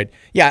have, right?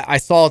 Yeah, I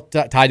saw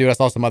Ty do it. I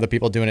saw some other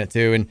people doing it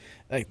too, and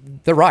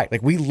they're right.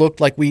 Like, we looked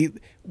like we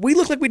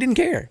didn't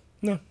care.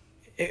 No.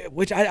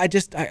 Which I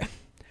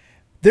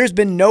there's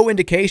been no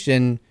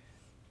indication.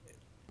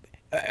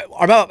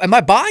 Am I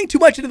buying too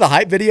much into the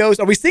hype videos?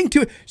 Are we seeing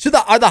too?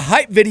 Are the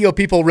hype video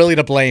people really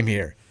to blame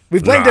here?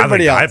 We've blamed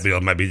everybody else. I think the hype video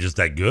might be just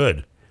that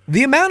good.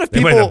 The amount of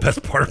people. They might be the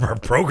best part of our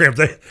program.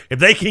 If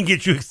they can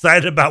get you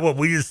excited about what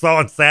we just saw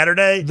on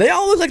Saturday, they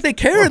all look like they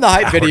care in the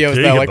hype videos,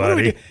 though. Like, by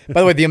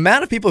the way, the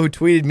amount of people who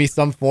tweeted me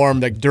some form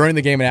like during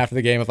the game and after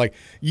the game of like,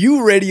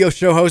 you radio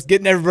show host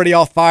getting everybody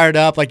all fired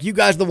up, like you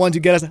guys are the ones who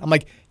get us. I'm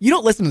like, you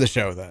don't listen to the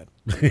show then.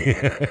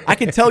 I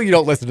can tell you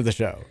don't listen to the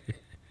show.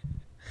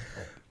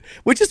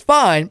 Which is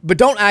fine, but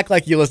don't act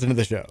like you listen to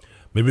the show.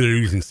 Maybe they're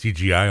using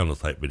CGI on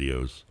those hype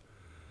videos.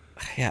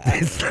 Yeah,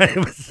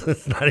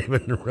 it's not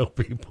even the real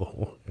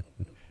people.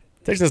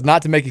 Texas says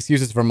not to make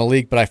excuses for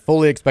Malik, but I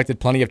fully expected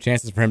plenty of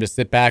chances for him to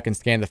sit back and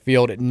scan the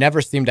field. It never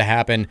seemed to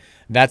happen.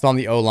 That's on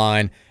the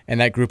O-line, and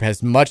that group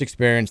has much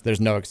experience. There's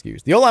no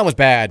excuse. The O-line was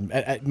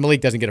bad. Malik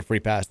doesn't get a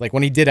free pass. Like,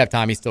 when he did have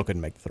time, he still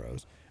couldn't make the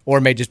throws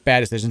or made just bad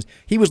decisions.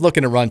 He was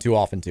looking to run too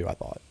often, too, I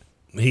thought.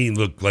 He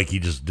looked like he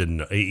just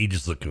didn't. He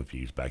just looked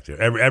confused back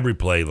there. Every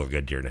play looked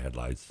like a deer in the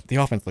headlights. The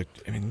offense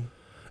looked. I mean,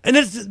 and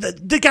it's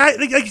the guy.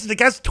 Like the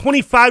guy's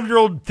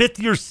 25-year-old,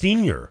 5th-year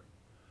senior.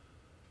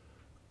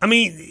 I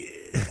mean,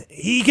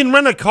 he can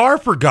run a car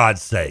for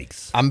God's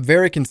sakes. I'm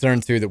very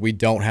concerned too that we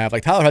don't have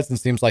like Tyler Hudson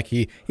seems like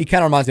he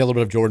kind of reminds me a little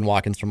bit of Jordan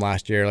Watkins from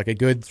last year, like a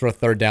good sort of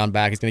third down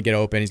back. He's going to get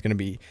open. He's going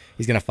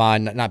to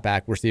find not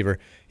back receiver.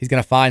 He's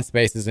going to find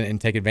spaces and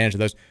take advantage of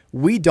those.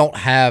 We don't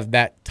have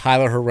that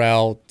Tyler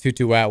Harrell,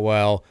 Tutu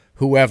Atwell,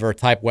 whoever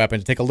type weapon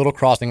to take a little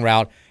crossing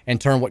route and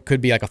turn what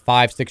could be like a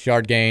 5-6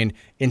 yard gain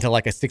into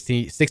like a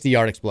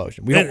 60-yard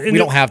explosion. We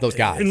don't have those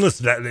guys. And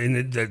listen,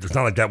 it's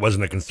not like that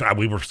wasn't a concern.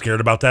 We were scared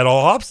about that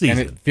all offseason. And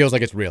it feels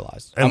like it's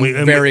realized. I'm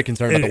very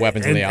concerned about the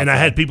weapons on the outside. And I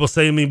had people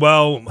say to me,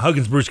 well,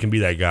 Huggins Bruce can be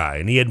that guy.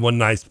 And he had one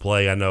nice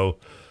play, I know,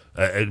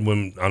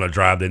 when on a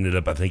drive they ended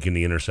up, I think, in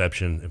the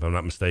interception, if I'm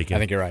not mistaken. I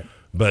think you're right.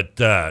 But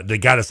they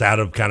got us out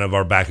of kind of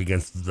our back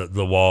against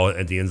the wall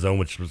at the end zone,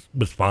 which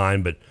was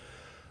fine. But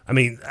I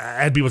mean,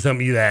 I had people telling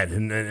me that,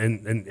 and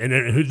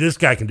who this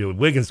guy can do it,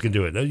 Wiggins can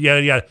do it.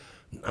 Yeah.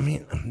 I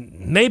mean,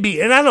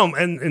 maybe, and I don't,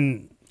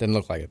 and didn't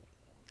look like it.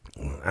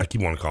 I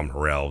keep wanting to call him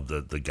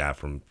Harrell, the guy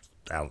from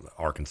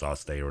Arkansas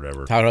State or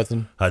whatever. Tyler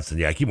Hudson,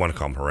 yeah, I keep wanting to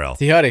call him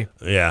Harrell. Huddy.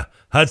 Yeah,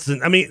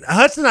 Hudson. I mean,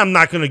 Hudson, I'm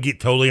not going to get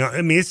totally on.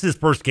 I mean, it's his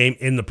first game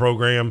in the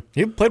program.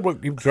 He played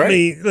great. I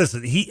mean,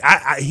 listen,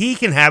 he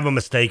can have a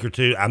mistake or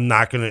two. I'm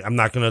not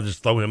gonna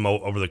just throw him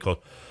over the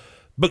coast.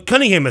 But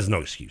Cunningham has no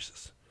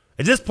excuses.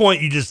 At this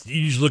point, you just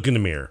look in the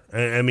mirror.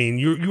 I mean,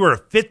 you are a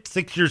 5th,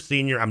 6-year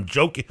senior. I'm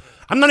joking.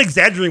 I'm not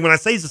exaggerating when I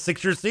say he's a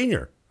 6-year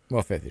senior.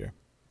 Well, 5th year.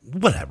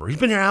 Whatever. He's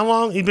been here how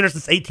long? He's been here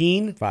since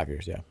 18? 5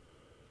 years, yeah.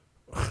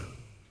 I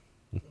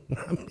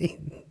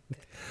mean,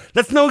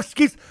 that's no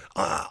excuse.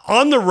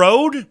 On the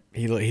road,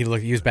 he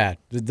was bad.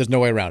 There's no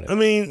way around it. I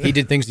mean, he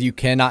did things that you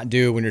cannot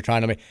do when you're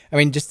trying to make. I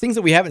mean, just things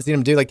that we haven't seen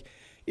him do. Like,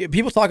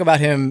 people talk about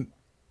him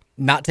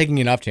not taking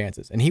enough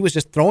chances, and he was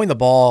just throwing the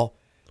ball,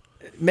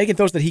 making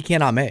throws that he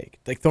cannot make,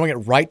 like throwing it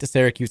right to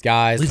Syracuse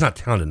guys. He's not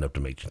talented enough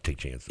to take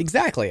chances.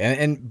 Exactly,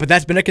 but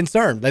that's been a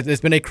concern.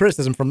 That's been a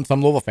criticism from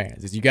some Louisville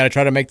fans. Is you got to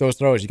try to make those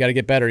throws. You got to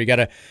get better. You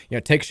got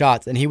to take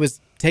shots, and he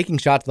was taking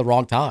shots at the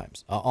wrong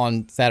times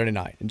on Saturday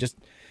night, and just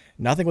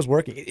nothing was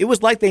working. It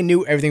was like they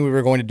knew everything we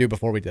were going to do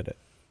before we did it.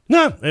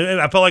 No,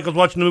 I felt like I was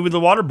watching the movie The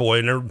Water Boy,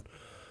 and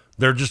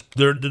they're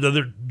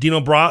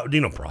Dino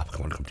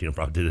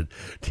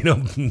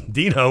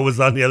was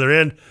on the other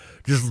end,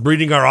 just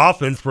reading our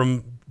offense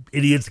from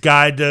Idiot's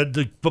Guide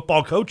to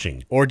Football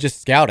Coaching, or just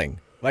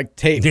scouting, like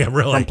tape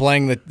from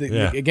playing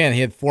Again,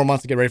 he had 4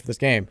 months to get ready for this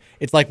game.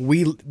 It's like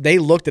they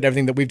looked at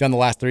everything that we've done the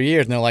last 3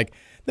 years, and they're like,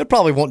 they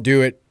probably won't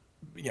do it,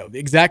 the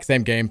exact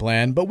same game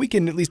plan, but we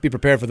can at least be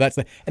prepared for that.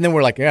 And then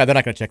we're like, yeah, they're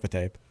not going to check the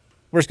tape.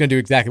 We're just going to do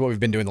exactly what we've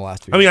been doing the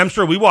last 2 years. I mean, I'm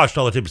sure we watched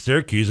all the tape of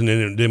Syracuse, and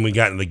then we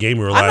got in the game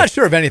and realized... I'm not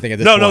sure of anything at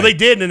this point. No, they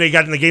did, and then they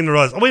got in the game and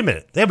realized, oh, wait a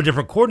minute. They have a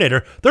different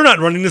coordinator. They're not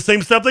running the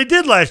same stuff they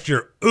did last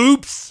year.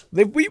 Oops.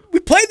 We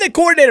played the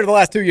coordinator the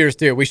last 2 years,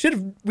 too. We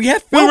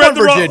have film on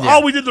Virginia.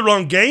 We did the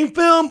wrong game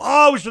film?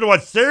 Oh, we should have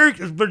watched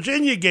Syracuse,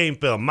 Virginia game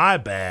film. My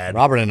bad.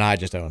 Robert and I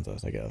just owns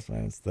us, I guess.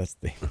 That's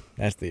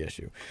the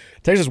issue.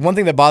 Texas, one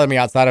thing that bothered me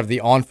outside of the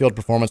on-field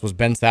performance was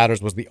Ben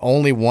Satters was the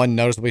only one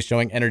noticeably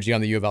showing energy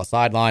on the U of L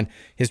sideline.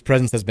 His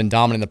presence has been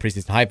dominant in the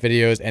preseason hype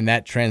videos, and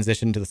that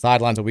transition to the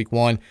sidelines of week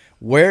 1.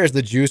 Where is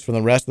the juice from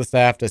the rest of the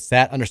staff? Does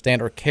Sat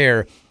understand or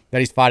care that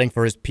he's fighting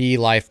for his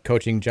P5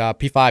 coaching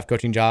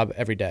job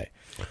every day?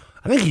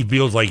 I think he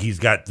feels like he's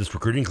got this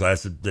recruiting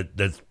class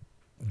that's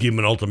giving him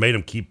an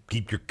ultimatum: keep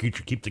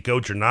the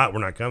coach or not. We're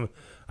not coming.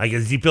 I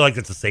guess, does he feel like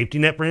that's a safety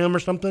net for him or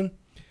something?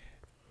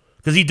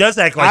 Because he does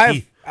act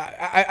like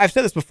I've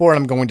said this before,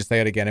 and I'm going to say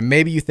it again. And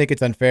maybe you think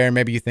it's unfair.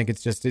 Maybe you think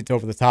it's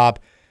over the top.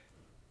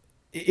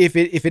 If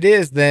it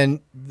is, then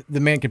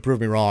the man can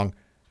prove me wrong.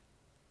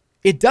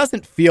 It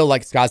doesn't feel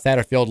like Scott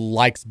Satterfield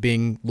likes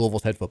being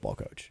Louisville's head football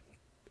coach.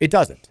 It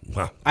doesn't.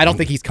 Wow. I don't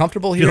think he's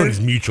comfortable here. I feel like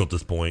it's mutual at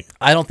this point.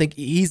 I don't think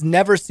he's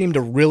never seemed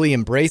to really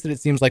embrace it. It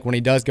seems like when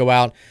he does go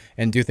out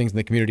and do things in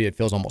the community, it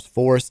feels almost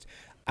forced.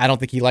 I don't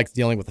think he likes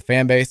dealing with the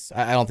fan base.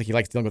 I don't think he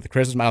likes dealing with the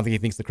criticism. I don't think he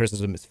thinks the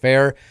criticism is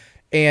fair.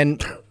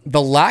 And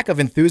the lack of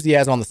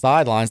enthusiasm on the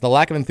sidelines,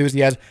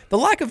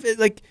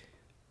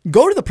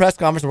 go to the press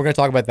conference, and we're going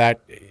to talk about that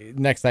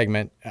next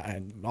segment.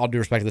 All due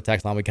respect to the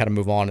text line, we kind of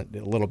move on a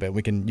little bit.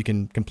 You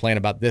can complain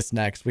about this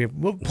next. We have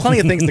plenty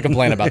of things to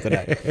complain about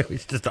today.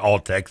 It's just all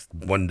text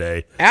one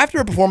day. After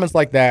a performance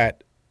like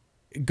that,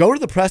 go to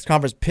the press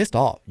conference pissed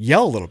off,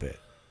 yell a little bit.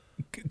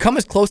 Come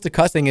as close to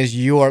cussing as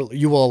you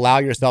will allow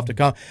yourself to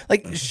come.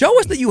 Like, show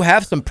us that you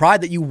have some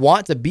pride, that you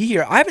want to be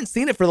here. I haven't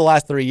seen it for the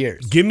last 3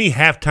 years. Give me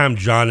halftime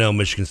John L.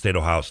 Michigan State,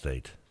 Ohio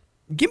State.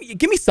 Give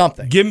me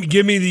something. Give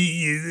me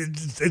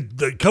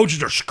the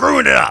coaches are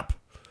screwing it up.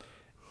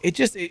 It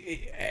just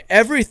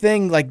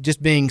everything like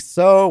just being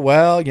so,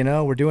 well,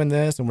 we're doing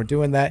this and we're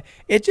doing that.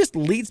 It just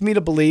leads me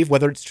to believe,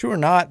 whether it's true or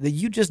not, that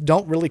you just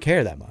don't really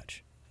care that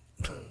much.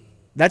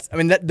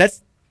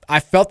 I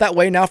felt that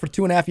way now for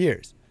 2.5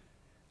 years.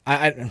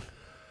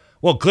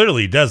 Well,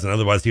 clearly he doesn't.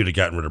 Otherwise, he would have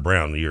gotten rid of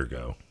Brown a year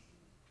ago.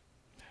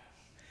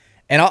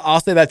 And I'll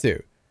say that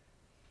too.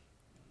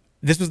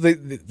 This was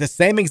the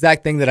same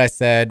exact thing that I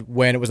said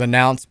when it was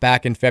announced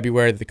back in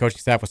February that the coaching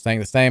staff was saying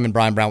the same and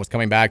Brian Brown was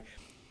coming back.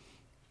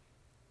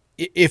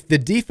 If the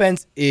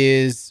defense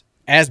is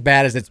as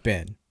bad as it's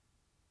been,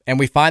 and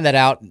we find that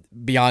out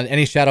beyond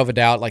any shadow of a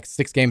doubt, like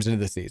 6 games into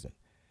the season,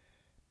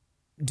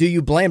 do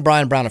you blame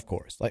Brian Brown? Of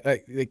course.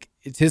 Like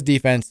it's his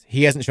defense.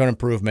 He hasn't shown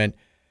improvement.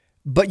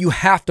 But you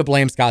have to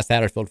blame Scott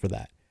Satterfield for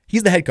that.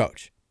 He's the head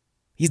coach.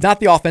 He's not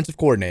the offensive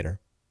coordinator.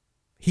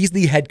 He's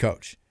the head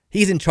coach.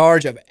 He's in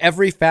charge of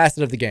every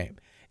facet of the game.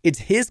 It's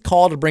his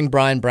call to bring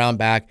Brian Brown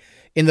back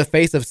in the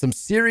face of some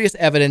serious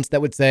evidence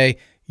that would say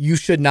you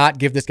should not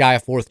give this guy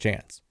a 4th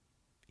chance.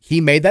 He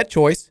made that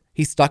choice.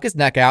 He stuck his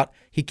neck out.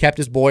 He kept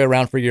his boy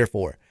around for year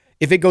 4.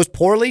 If it goes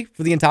poorly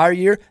for the entire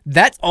year,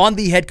 that's on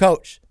the head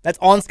coach. That's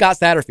on Scott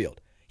Satterfield.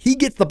 He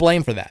gets the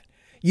blame for that.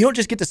 You don't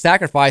just get to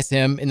sacrifice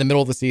him in the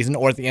middle of the season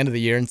or at the end of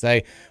the year and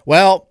say,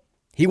 well,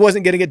 he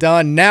wasn't getting it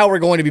done. Now we're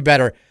going to be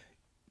better.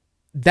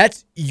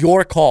 That's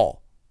your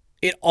call.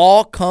 It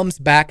all comes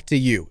back to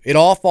you. It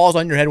all falls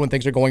on your head when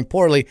things are going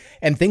poorly,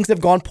 and things have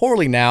gone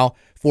poorly now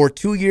for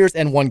 2 years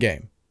and 1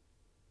 game.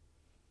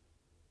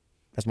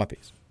 That's my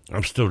piece.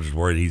 I'm still just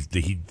worried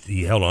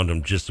he held on to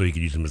him just so he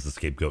could use him as the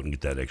scapegoat and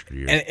get that extra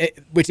year.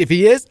 Which if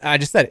he is, I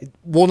just said it,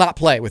 will not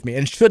play with me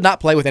and should not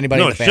play with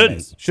anybody in the fan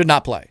base. Should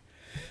not play.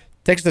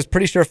 Texas is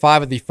pretty sure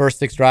 5 of the first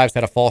 6 drives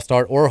had a false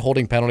start or a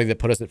holding penalty that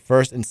put us at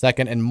first and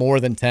second and more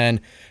than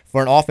 10.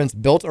 For an offense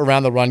built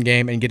around the run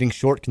game and getting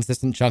short,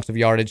 consistent chunks of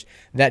yardage,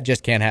 that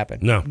just can't happen.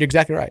 No. You're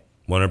exactly right.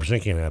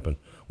 100% can't happen.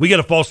 We got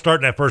a false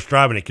start in that first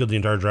drive, and it killed the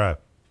entire drive.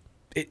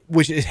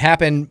 Which has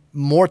happened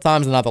more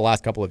times than not the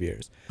last couple of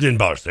years. Didn't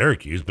bother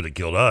Syracuse, but it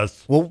killed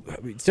us. Well,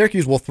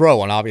 Syracuse will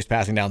throw on obvious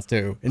passing downs,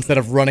 too, instead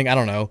of running, a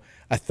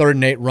 3rd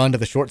and 8 run to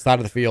the short side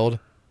of the field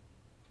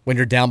when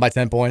you're down by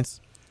 10 points.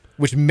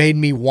 Which made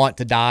me want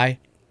to die.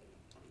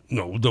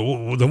 No, the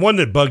one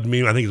that bugged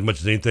me, I think as much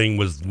as anything,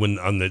 was when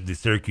on the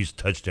Syracuse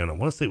touchdown. I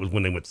want to say it was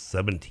when they went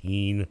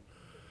 17,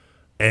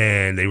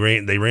 and they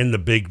ran the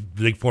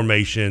big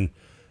formation,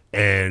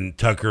 and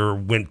Tucker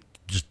went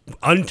just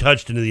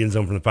untouched into the end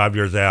zone from the 5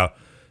 yards out,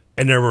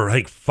 and there were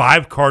like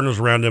 5 Cardinals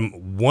around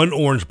him, 1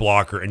 orange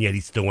blocker, and yet he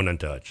still went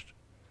untouched.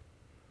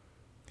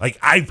 Like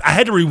I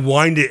had to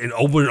rewind it and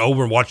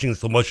over watching the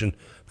slow motion.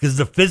 Because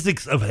the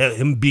physics of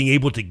him being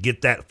able to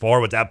get that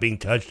far without being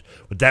touched,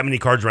 with that many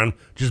cards around,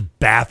 just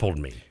baffled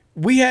me.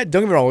 Don't get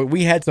me wrong,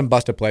 we had some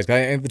busted plays.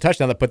 And the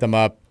touchdown that put them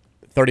up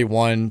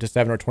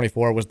 31-7 or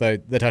 24 was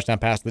the touchdown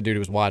pass to the dude who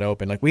was wide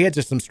open. Like, we had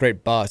just some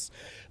straight busts.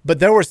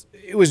 But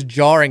it was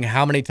jarring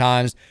how many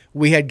times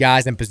we had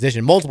guys in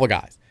position, multiple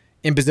guys,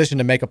 in position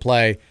to make a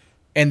play,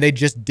 and they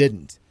just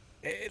didn't.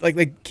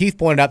 Like Keith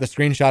pointed out the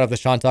screenshot of the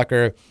Sean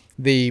Tucker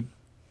the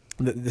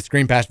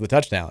screen pass for the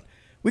touchdown.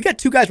 We got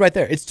two guys right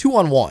there. It's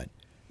 2-on-1.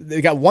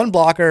 They got one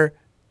blocker,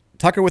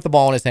 Tucker with the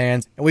ball in his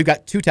hands, and we've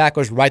got two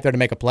tacklers right there to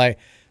make a play.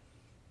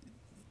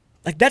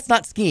 Like, that's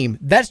not scheme.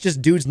 That's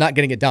just dudes not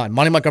getting it done.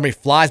 Monty Montgomery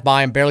flies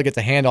by him, barely gets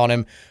a hand on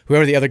him.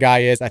 Whoever the other guy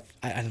is, I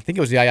think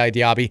it was Yaya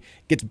Diaby,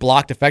 gets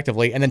blocked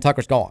effectively, and then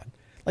Tucker's gone.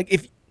 Like,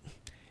 if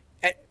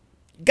you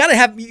got to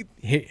have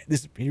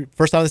this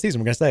first time of the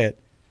season, we're going to say it.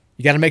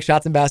 You got to make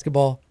shots in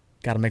basketball,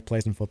 got to make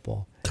plays in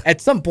football.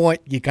 At some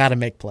point, you got to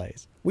make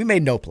plays. We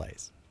made no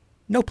plays.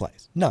 No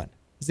plays. None.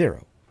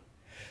 Zero.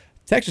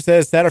 Texture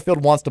says Satterfield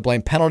wants to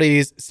blame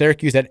penalties.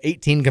 Syracuse had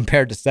 18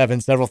 compared to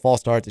 7. Several false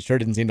starts. It sure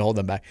didn't seem to hold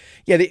them back.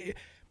 Yeah,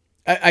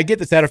 I get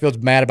that Satterfield's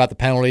mad about the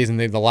penalties and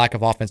the lack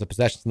of offensive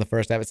possessions in the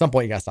first half. At some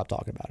point, you got to stop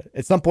talking about it.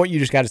 At some point, you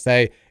just got to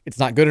say it's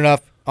not good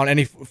enough on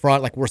any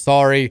front. Like, we're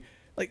sorry.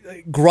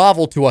 Like,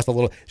 grovel to us a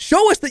little.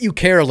 Show us that you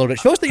care a little bit.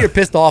 Show us that you're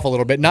pissed off a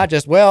little bit. Not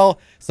just, well,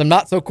 some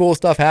not so cool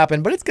stuff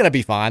happened, but it's going to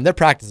be fine. They're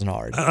practicing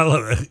hard. I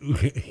love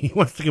it. He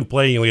wants to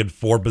complain. We had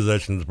 4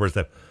 possessions in the first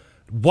half.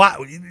 Why?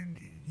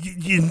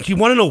 You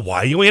want to know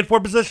why you only had 4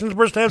 possessions in the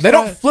first half? They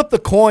don't flip the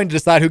coin to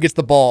decide who gets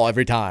the ball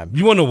every time.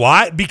 You want to know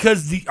why?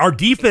 Because our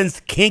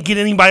defense can't get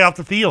anybody off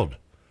the field.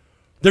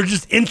 They're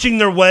just inching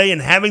their way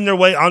and having their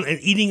way on and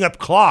eating up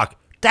clock.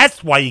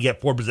 That's why you get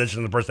 4 possessions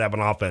in the first half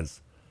on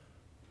offense.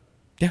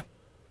 Yeah.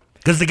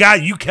 Because the guy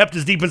you kept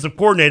as defensive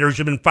coordinator who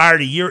should have been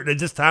fired at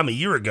this time a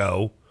year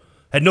ago,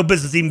 had no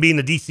business even being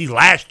the DC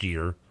last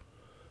year,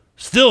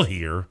 still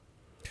here.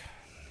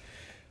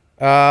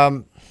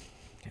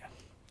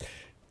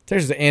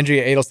 There's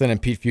Andrea Adelson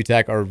and Pete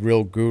Futak are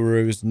real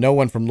gurus. No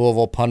one from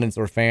Louisville, pundits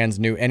or fans,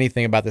 knew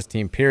anything about this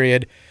team,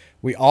 period.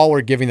 We all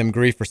were giving them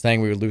grief for saying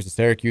we would lose to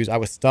Syracuse. I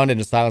was stunned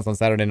into silence on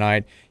Saturday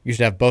night. You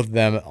should have both of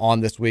them on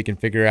this week and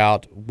figure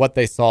out what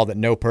they saw that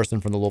no person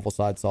from the Louisville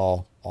side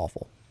saw.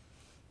 Awful.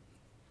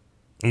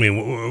 I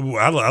mean,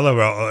 I love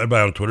how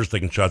everybody on Twitter's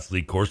taking shots at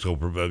Lee Corso.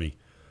 I mean,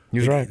 he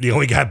was right. The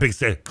only guy big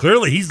say.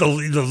 Clearly, he's the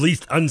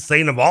least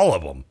insane of all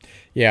of them.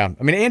 Yeah.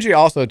 I mean, Andrea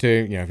also,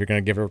 too, if you're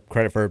going to give her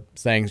credit for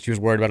saying she was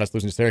worried about us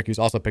losing to Syracuse,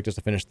 also picked us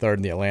to finish 3rd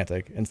in the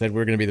Atlantic and said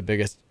we're going to be the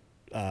biggest,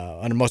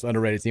 most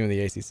underrated team in the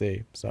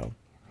ACC. So,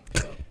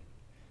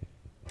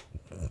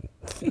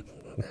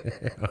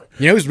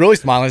 who's really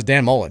smiling is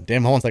Dan Mullen.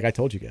 Dan Mullen's like, I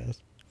told you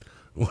guys.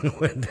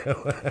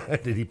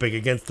 Did he pick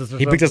against us?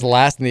 He picked us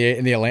last in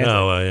the Atlantic.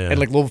 Oh, yeah. And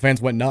Louisville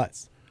fans went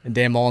nuts. And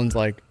Dan Mullen's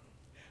like,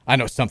 I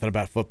know something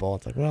about football.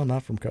 It's like, well,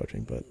 not from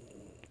coaching, but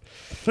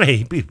hey,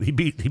 he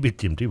beat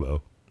Tim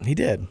Tebow. He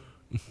did.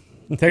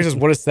 Texas,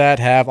 what does Sat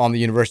have on the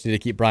university to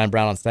keep Brian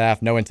Brown on staff?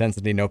 No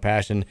intensity, no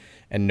passion,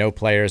 and no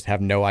players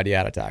have no idea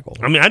how to tackle.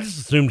 I mean, I just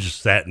assumed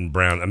just Sat and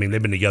Brown. I mean,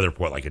 they've been together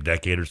for like a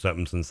decade or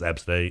something since App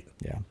State.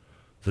 Yeah.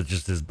 So it's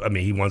just his. I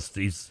mean,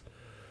 he's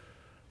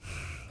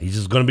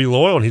just going to be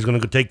loyal, and he's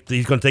going to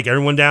take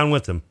everyone down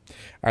with him. All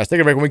right, let's take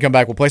a break. When we come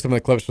back, we'll play some of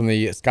the clips from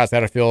the Scott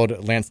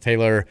Satterfield, Lance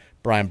Taylor,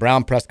 Brian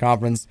Brown press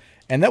conference,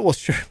 and that will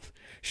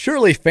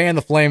surely fan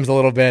the flames a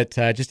little bit.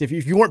 Just if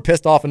you weren't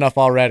pissed off enough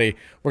already,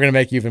 we're going to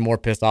make you even more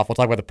pissed off. We'll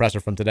talk about the presser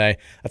from today.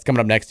 That's coming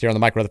up next here on the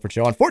Mike Rutherford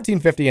Show on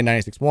 1450 and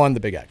 96.1, The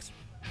Big X.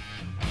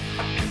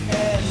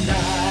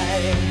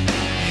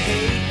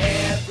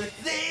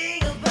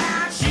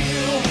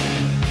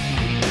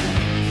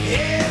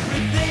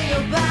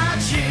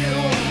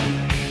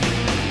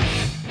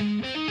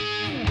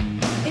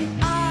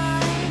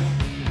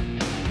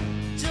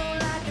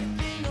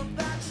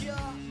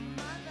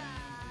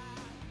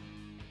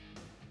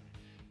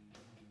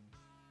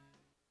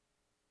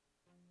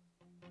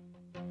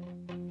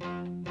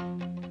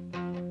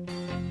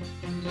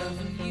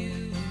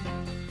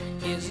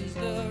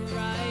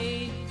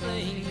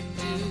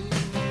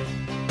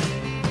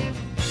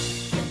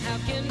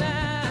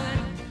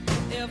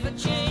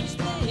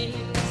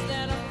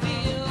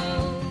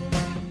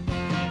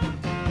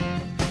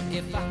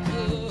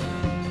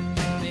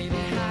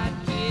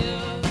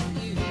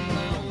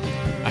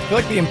 I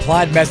feel like the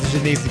implied message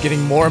in these is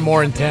getting more and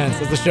more intense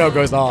as the show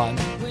goes on.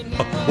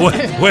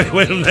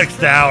 Wait till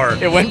next hour.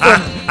 It went from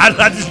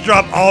I just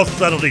dropped all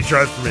subtlety,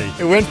 trust me.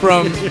 It went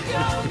from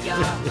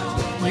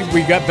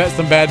we got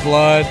some bad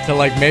blood to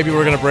like maybe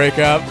we're gonna break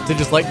up to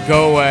just like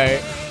go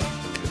away.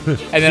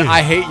 And then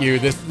I hate you.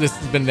 This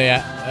has been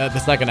the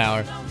second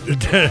hour.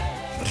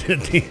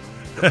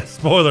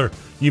 Spoiler,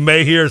 you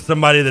may hear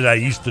somebody that I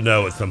used to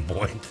know at some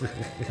point.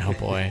 Oh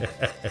boy.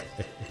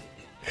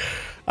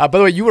 By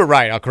the way, you were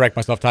right. I'll correct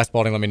myself. Ty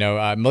Spalding let me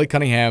know. Malik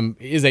Cunningham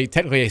is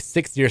technically a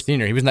 6th-year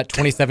senior. He was in that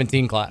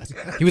 2017 class.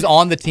 He was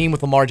on the team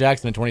with Lamar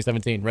Jackson in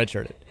 2017,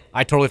 redshirted.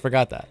 I totally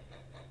forgot that.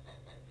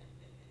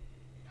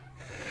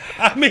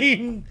 I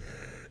mean,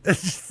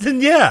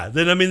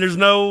 then I mean, there's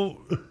no.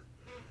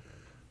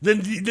 Then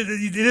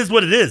it is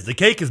what it is. The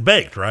cake is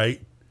baked, right?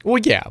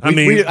 Well, yeah. I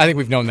think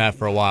we've known that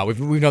for a while.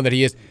 We've known that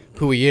he is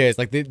who he is.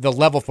 Like the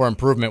level for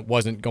improvement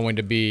wasn't going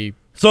to be.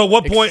 So at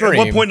what point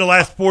in the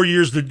last 4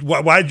 years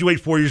why did you wait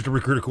 4 years to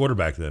recruit a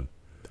quarterback then?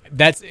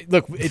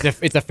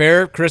 It's a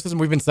fair criticism.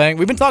 We've been talking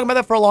about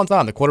that for a long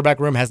time. The quarterback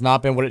room has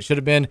not been what it should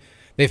have been.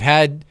 They've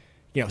had,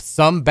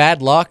 some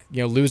bad luck,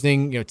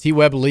 losing,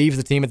 T-Webb leaves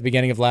the team at the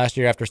beginning of last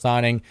year after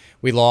signing.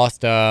 We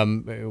lost,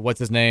 what's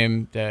his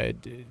name?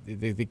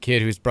 The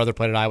kid whose brother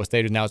played at Iowa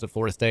State, who now is at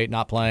Florida State,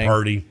 not playing.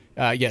 Purdy.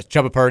 Yes,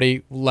 Chubba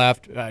Purdy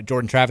left.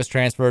 Jordan Travis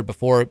transferred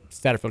before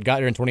Satterfield got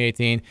here in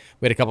 2018.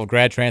 We had a couple of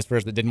grad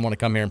transfers that didn't want to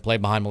come here and play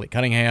behind Malik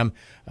Cunningham.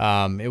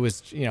 It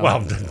was,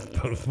 Well,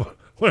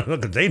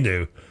 what did they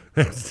do?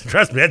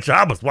 Trust me, that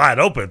job was wide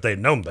open if they'd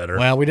known better.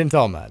 Well, we didn't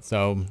tell them that,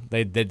 so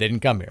they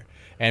didn't come here.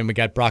 And we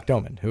got Brock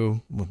Doman,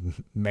 who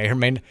may or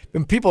may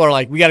not. People are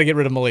like, we got to get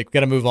rid of Malik. We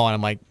got to move on.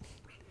 I'm like,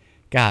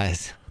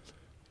 guys,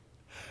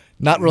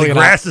 not really. The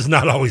grass is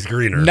not always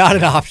greener. Not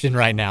an option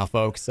right now,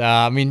 folks.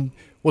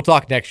 We'll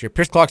talk next year.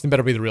 Pierce Clarkson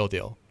better be the real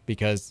deal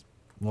because,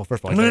 well,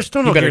 first of all,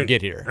 he better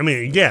get here.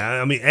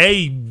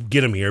 A,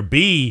 get him here.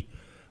 B,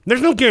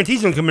 there's no guarantee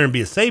he's going to come here and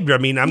be a savior.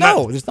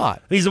 There's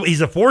not. He's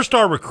a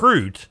 4-star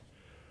recruit.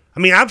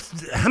 How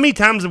many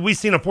times have we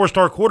seen a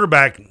 4-star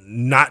quarterback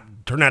not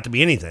turn out to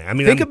be anything?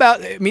 Think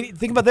about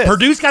this.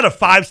 Purdue's got a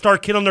 5-star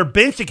kid on their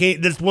bench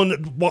that's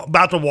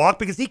about to walk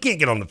because he can't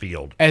get on the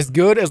field. As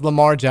good as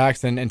Lamar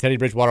Jackson and Teddy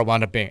Bridgewater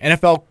wound up being,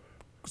 NFL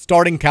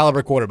starting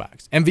caliber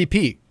quarterbacks,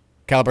 MVP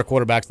caliber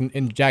quarterbacks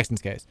in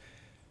Jackson's case,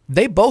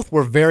 they both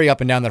were very up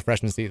and down their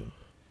freshman season.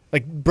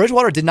 Like,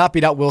 Bridgewater did not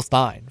beat out Will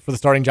Stein for the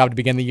starting job to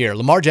begin the year.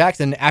 Lamar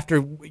Jackson, after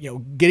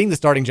getting the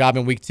starting job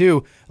in week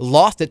 2,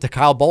 lost it to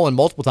Kyle Bolin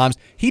multiple times.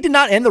 He did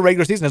not end the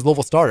regular season as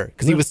Louisville starter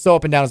because he was so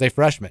up and down as a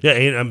freshman. Yeah,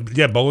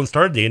 Bolin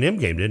started the A&M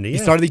game, didn't he? He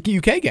started the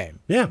UK game.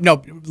 Yeah.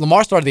 No,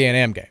 Lamar started the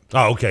A&M game.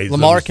 Oh, okay.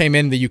 Lamar came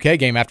in the UK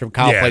game after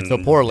Kyle played so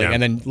poorly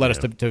and then led us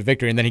to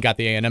victory, and then he got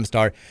the A&M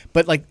start.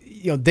 But,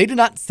 they did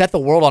not set the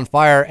world on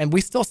fire, and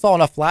we still saw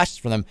enough flashes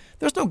from them.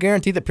 There's no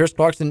guarantee that Pierce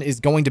Clarkson is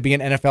going to be an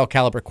NFL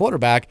caliber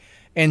quarterback.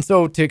 And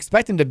so to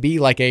expect him to be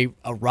like a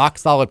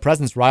rock-solid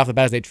presence right off the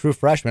bat as a true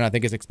freshman, I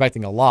think is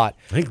expecting a lot.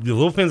 I think the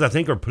little fans,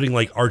 are putting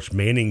like Arch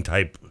Manning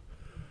type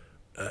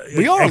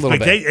we are a little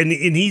bit. And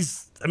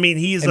he's and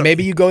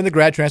maybe you go in the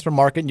grad transfer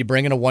market and you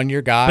bring in a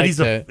 1-year guy. But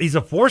he's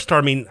a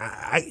 4-star.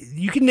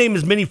 You can name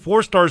as many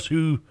 4-stars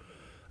who –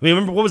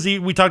 remember what was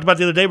we talked about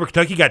the other day where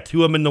Kentucky got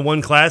 2 of them in the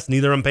one class,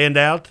 neither of them panned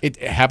out? It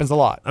happens a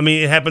lot.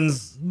 It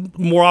happens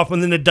more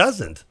often than it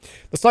doesn't.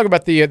 Let's talk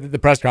about the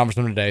press conference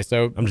from today.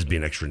 So I'm just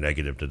being extra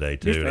negative today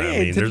too.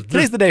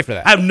 Today's the day for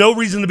that. I have no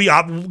reason to be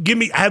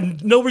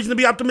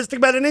optimistic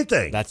about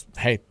anything. That's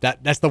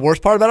the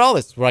worst part about all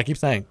this. Is what I keep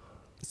saying.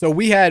 So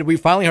we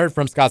finally heard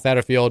from Scott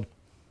Satterfield,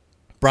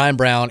 Brian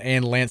Brown,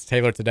 and Lance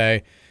Taylor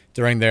today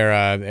during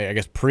their,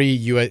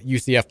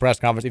 pre-UCF press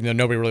conference, even though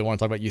nobody really wanted to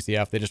talk about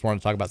UCF. They just wanted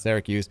to talk about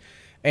Syracuse.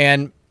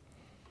 And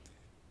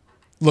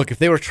look, if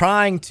they were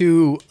trying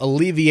to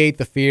alleviate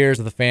the fears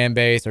of the fan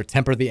base or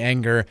temper the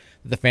anger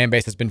that the fan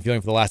base has been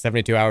feeling for the last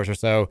 72 hours or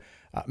so,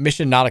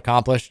 mission not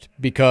accomplished,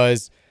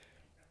 because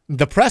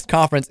the press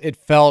conference, it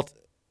felt,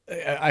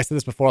 I said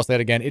this before, I'll say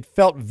it again, it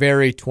felt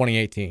very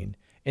 2018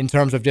 in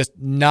terms of just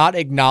not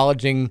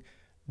acknowledging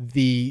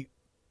the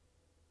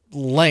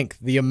length,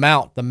 the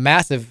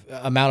massive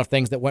amount of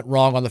things that went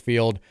wrong on the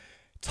field,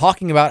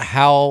 talking about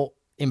how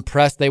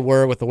impressed they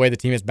were with the way the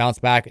team has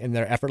bounced back in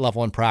their effort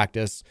level in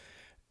practice,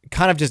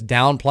 kind of just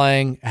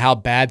downplaying how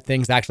bad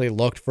things actually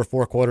looked for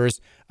 4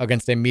 quarters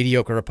against a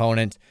mediocre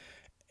opponent.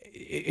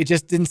 It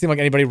just didn't seem like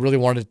anybody really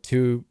wanted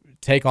to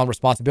take on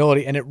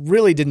responsibility, and it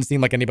really didn't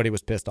seem like anybody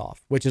was pissed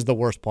off, which is the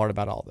worst part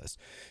about all this.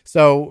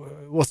 So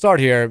we'll start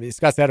here.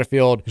 Scott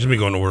Satterfield. Should we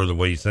go in order the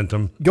way you sent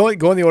them? Go in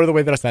the order the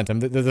way that I sent them.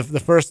 The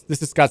first,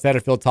 this is Scott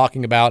Satterfield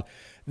talking about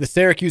the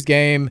Syracuse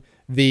game,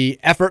 the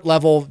effort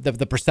level,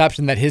 the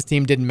perception that his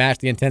team didn't match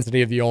the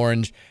intensity of the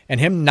Orange, and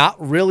him not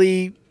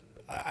really,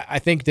 I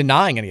think,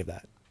 denying any of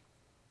that.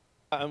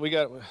 We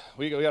got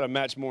to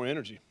match more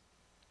energy.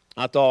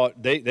 I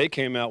thought they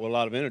came out with a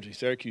lot of energy.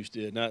 Syracuse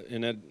did,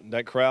 and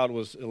that crowd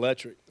was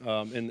electric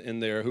in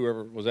there.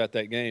 Whoever was at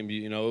that game,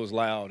 it was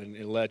loud and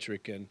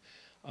electric, and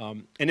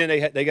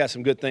then they got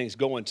some good things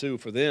going too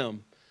for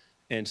them,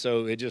 and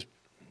so it just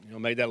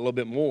made that a little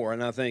bit more.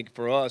 And I think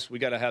for us, we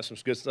got to have some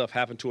good stuff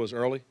happen to us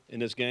early in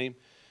this game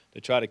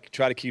to try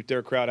to keep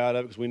their crowd out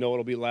of it, because we know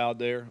it'll be loud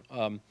there.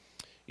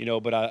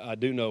 But I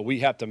do know we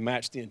have to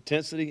match the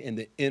intensity and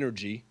the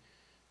energy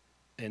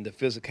and the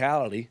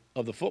physicality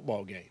of the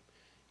football game.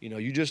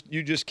 You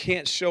just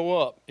can't show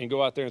up and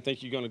go out there and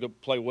think you're going to go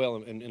play well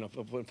in a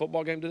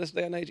football game to this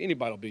day and age.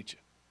 Anybody will beat you.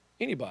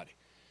 Anybody.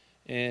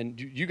 And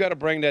you got to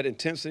bring that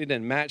intensity,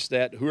 then match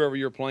that whoever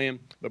you're playing,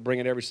 but bring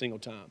it every single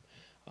time.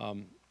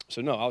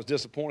 So no, I was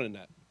disappointed in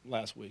that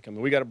last week.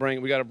 We got to bring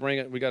it. We got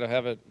to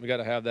have it. We got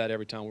to have that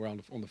every time we're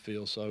on the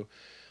field. So,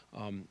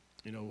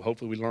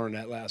 hopefully we learned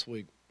that last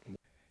week.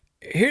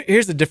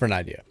 Here's a different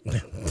idea.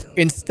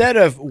 Instead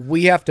of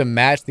we have to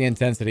match the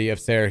intensity of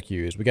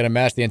Syracuse, we got to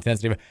match the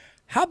intensity of.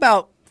 How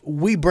about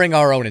we bring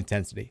our own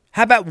intensity?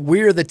 How about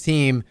we're the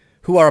team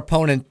who our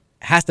opponent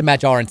has to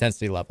match our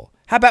intensity level?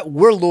 How about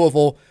we're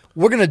Louisville?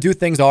 We're going to do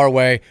things our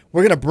way.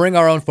 We're going to bring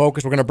our own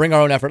focus. We're going to bring our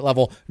own effort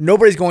level.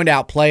 Nobody's going to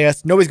outplay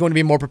us. Nobody's going to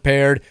be more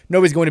prepared.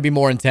 Nobody's going to be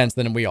more intense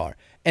than we are.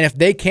 And if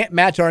they can't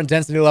match our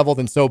intensity level,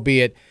 then so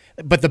be it.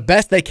 But the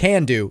best they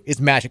can do is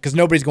match it because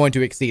nobody's going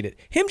to exceed it.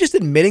 Him just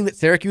admitting that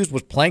Syracuse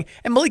was playing,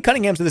 and Malik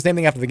Cunningham said the same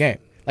thing after the game.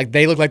 Like,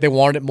 they looked like they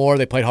wanted it more.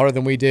 They played harder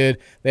than we did.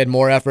 They had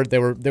more effort. They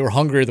were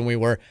hungrier than we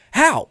were.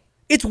 How?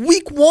 It's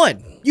week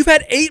 1. You've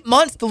had 8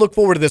 months to look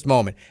forward to this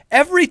moment.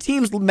 Every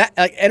team's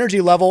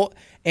energy level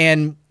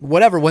and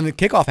whatever, when the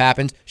kickoff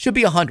happens, should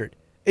be 100.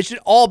 It should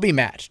all be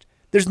matched.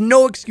 There's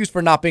no excuse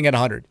for not being at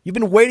 100. You've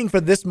been waiting for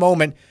this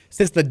moment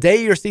since the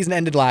day your season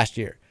ended last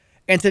year.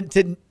 And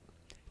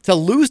to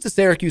lose to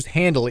Syracuse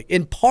handily,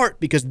 in part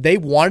because they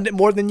wanted it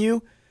more than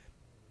you,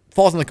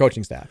 falls on the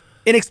coaching staff.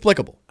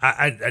 Inexplicable.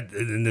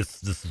 And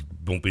this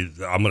won't be.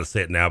 I'm going to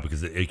say it now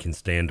because it can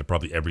stand to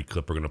probably every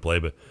clip we're going to play.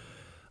 But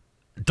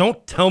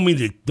don't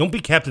be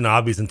Captain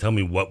Obvious and tell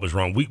me what was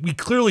wrong. We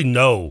clearly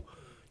know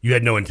you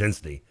had no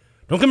intensity.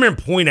 Don't come here and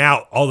point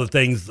out all the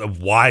things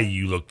of why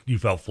you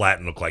felt flat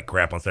and looked like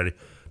crap on Saturday.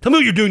 Tell me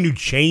what you're doing to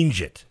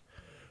change it.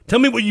 Tell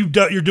me what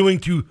you're doing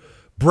to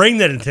bring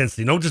that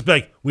intensity. Don't just be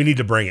like, we need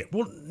to bring it.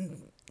 Well,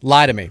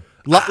 lie to me.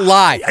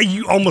 Lie.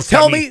 You almost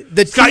tell me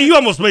Scott, you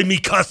almost made me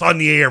cuss on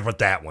the air with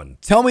that one.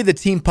 Tell me the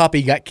team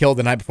puppy got killed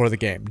the night before the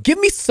game. Give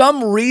me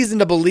some reason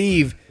to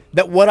believe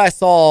that what I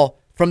saw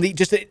from the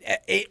just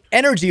a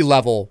energy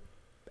level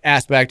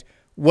aspect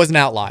was an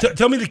outlier.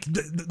 Tell me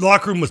the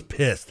locker room was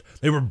pissed.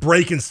 They were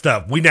breaking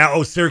stuff. We now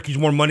owe Syracuse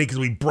more money because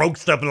we broke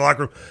stuff in the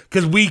locker room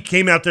because we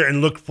came out there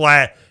and looked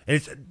flat. And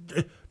it's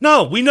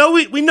no, we know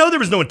there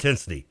was no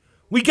intensity.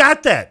 We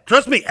got that.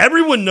 Trust me,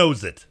 everyone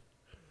knows it.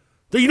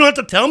 You don't have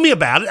to tell me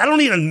about it. I don't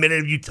need a minute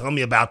of you telling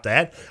me about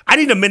that. I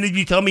need a minute of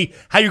you telling me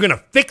how you're going to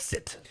fix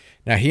it.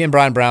 Now, he and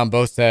Brian Brown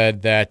both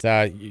said that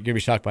you're going to be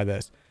shocked by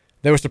this.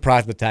 They were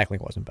surprised the tackling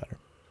wasn't better.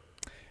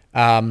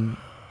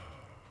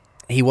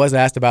 He was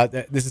asked about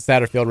this is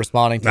Satterfield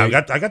responding to.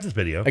 Now, I got this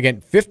video. Again,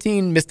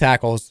 15 missed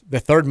tackles, the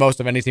third most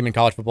of any team in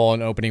college football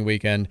in opening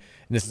weekend.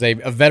 And this is a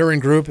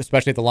veteran group,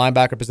 especially at the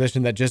linebacker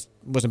position, that just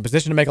was in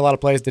position to make a lot of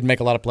plays, didn't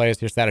make a lot of plays.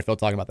 Here's Satterfield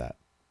talking about that.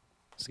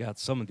 Scott,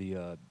 some of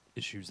the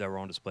issues that were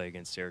on display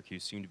against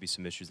Syracuse seem to be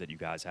some issues that you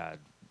guys had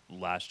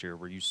last year.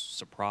 Were you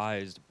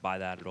surprised by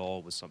that at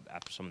all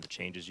after some of the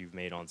changes you've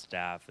made on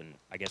staff? And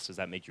I guess, does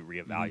that make you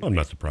reevaluate? I'm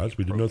not surprised.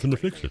 We did nothing to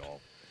fix it.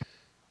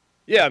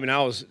 Yeah, I mean,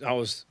 I was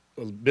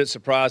a bit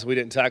surprised we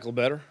didn't tackle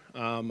better.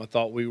 I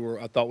thought we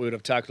would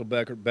have tackled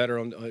better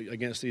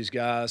against these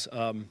guys.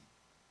 Again,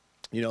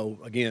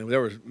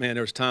 there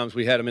was times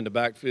we had them in the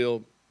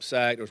backfield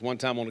sacked. There was one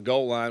time on the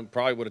goal line,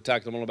 probably would have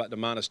tackled them on about the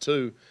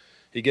 -2.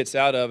 He gets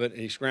out of it, and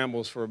he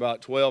scrambles for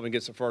about 12 and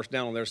gets the first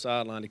down on their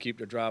sideline to keep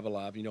their drive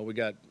alive. We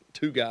got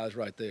 2 guys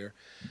right there.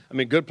 I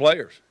mean, good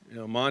players.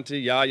 Monty,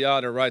 Yaya,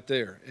 they're right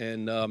there.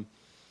 And, I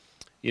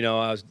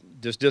was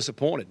just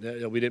disappointed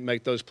that we didn't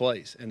make those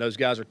plays. And those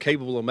guys are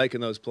capable of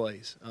making those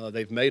plays.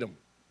 They've made them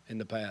in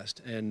the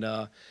past. And,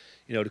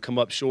 to come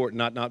up short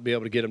and not be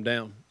able to get them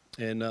down.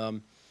 And,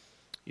 and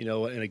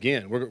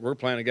again, we're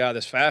playing a guy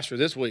that's faster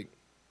this week.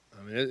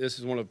 I mean, this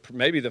is one of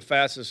maybe the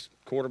fastest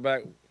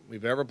quarterback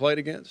we've ever played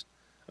against.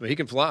 I mean, he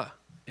can fly,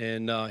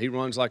 and he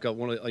runs like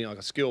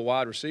a skilled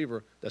wide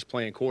receiver that's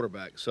playing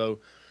quarterback. So,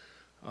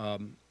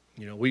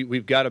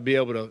 we've got to be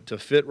able to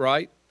fit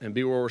right and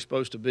be where we're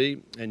supposed to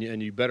be,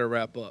 and you better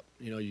wrap up.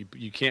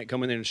 You can't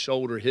come in there and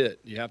shoulder hit.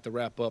 You have to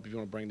wrap up if you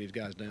want to bring these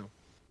guys down.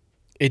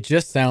 It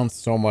just sounds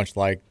so much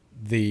like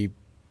the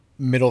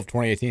middle of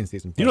 2018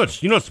 season. You know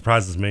what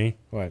surprises me?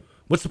 What?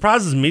 What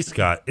surprises me,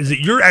 Scott, is that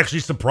you're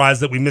actually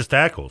surprised that we missed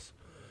tackles.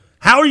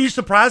 How are you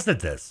surprised at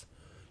this?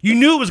 You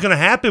knew it was going to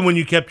happen when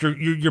you kept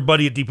your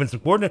buddy at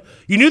defensive coordinator.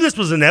 You knew this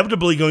was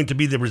inevitably going to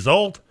be the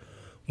result.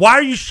 Why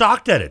are you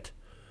shocked at it?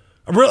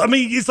 I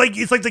mean, it's like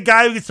the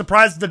guy who gets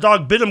surprised that the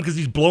dog bit him because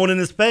he's blowing in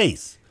his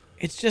face.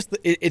 It's just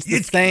it's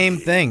the same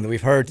thing that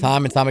we've heard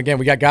time and time again.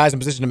 We got guys in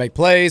position to make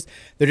plays.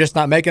 They're just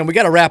not making them. We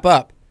got to wrap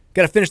up.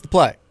 Got to finish the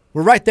play.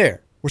 We're right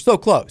there. We're so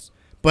close.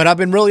 But I've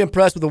been really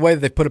impressed with the way that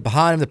they've put it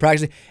behind him, the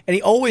practicing, and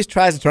he always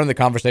tries to turn the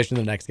conversation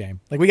to the next game.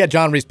 Like, we got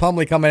John Reese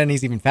Plumlee coming in,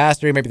 he's even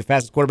faster, he may be the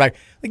fastest quarterback.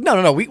 Like,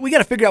 no, we got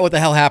to figure out what the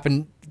hell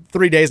happened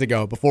 3 days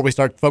ago before we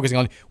start focusing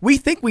on. We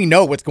think we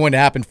know what's going to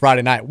happen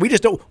Friday night. We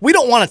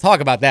don't want to talk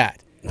about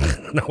that.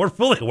 No, we're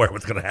fully aware of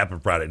what's going to happen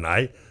Friday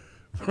night.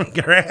 We're going to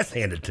get our ass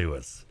handed to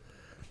us.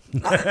 We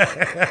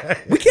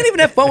can't even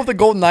have fun with the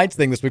Golden Knights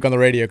thing this week on the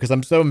radio because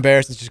I'm so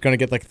embarrassed it's just going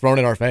to get thrown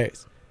in our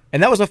face.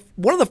 And that was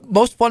one of the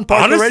most fun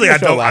parts Honestly, of the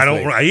radio show last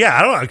week.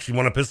 I don't actually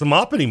want to piss them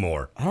off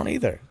anymore. I don't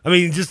either. I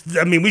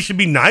mean, we should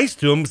be nice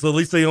to them so at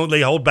least they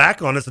hold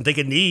back on us and take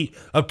a knee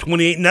up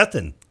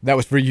 28-0. That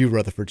was for you,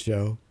 Rutherford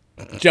Show.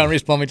 John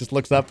Reese Plumlee just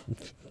looks up,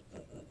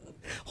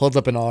 holds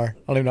up an R.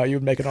 I don't even know how you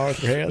would make an R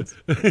with your hands.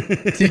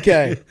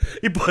 TK.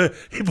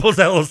 He pulls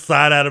that little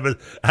sign out of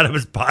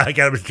his pocket,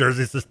 out of his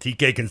jersey. It says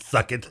TK can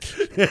suck it.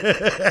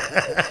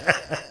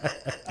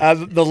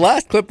 The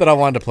last clip that I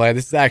wanted to play,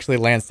 this is actually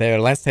Lance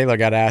Taylor. Lance Taylor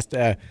got asked.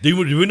 Do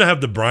we not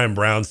have the Brian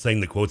Brown saying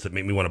the quotes that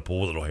make me want to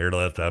pull a little hair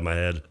left out of my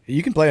head?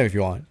 You can play them if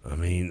you want. I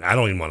mean, I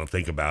don't even want to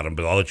think about them,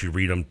 but I'll let you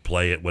read them,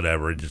 play it,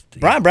 whatever.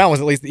 Brian Brown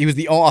was he was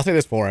the only, I'll say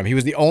this for him. He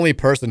was the only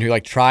person who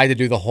tried to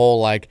do the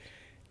whole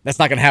That's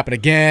not going to happen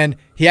again.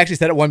 He actually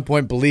said at one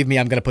point, believe me,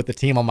 I'm going to put the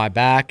team on my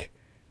back,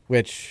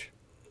 which,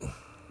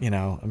 I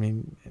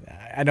mean,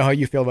 I know how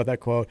you feel about that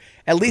quote.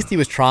 At least he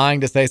was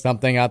trying to say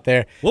something out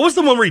there. What was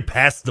the one where he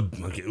passed the?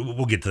 Okay,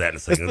 we'll get to that in a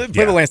second. Let's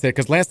play with Lance Taylor,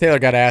 because Lance Taylor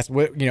got asked,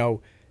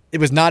 it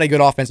was not a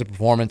good offensive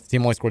performance. The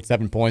team only scored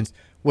 7 points.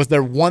 Was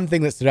there one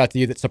thing that stood out to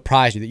you that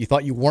surprised you, that you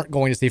thought you weren't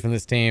going to see from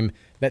this team,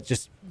 that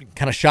just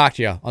kind of shocked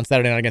you on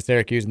Saturday night against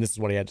Syracuse? And this is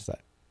what he had to say.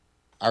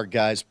 Our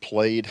guys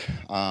played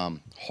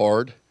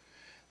hard.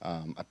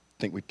 I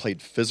think we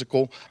played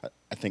physical.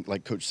 I think,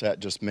 like Coach Satt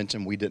just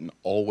mentioned, we didn't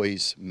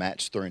always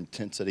match their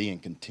intensity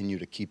and continue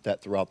to keep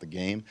that throughout the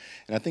game.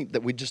 And I think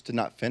that we just did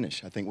not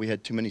finish. I think we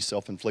had too many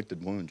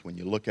self-inflicted wounds. When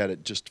you look at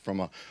it just from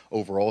an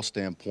overall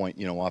standpoint,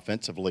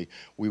 offensively,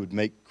 we would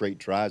make great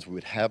drives. We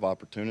would have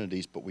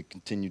opportunities, but we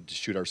continued to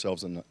shoot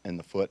ourselves in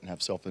the foot and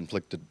have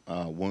self-inflicted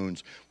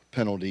wounds,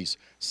 penalties,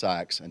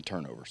 sacks, and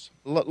turnovers.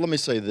 Let me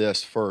say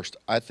this first.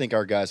 I think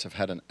our guys have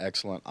had an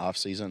excellent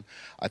offseason.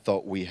 I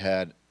thought we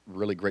had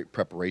really great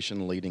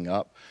preparation leading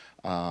up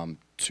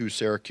to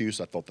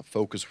Syracuse. I thought the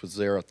focus was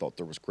there. I thought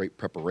there was great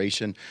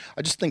preparation.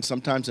 I just think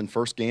sometimes in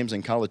first games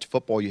in college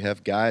football, you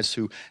have guys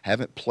who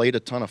haven't played a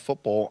ton of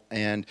football,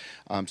 and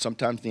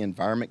sometimes the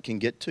environment can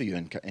get to you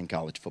in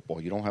college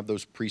football. You don't have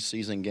those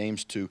preseason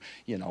games to,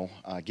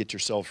 get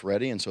yourself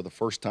ready, and so the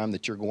first time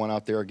that you're going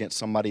out there against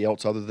somebody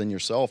else other than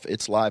yourself,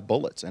 it's live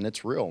bullets, and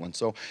it's real. And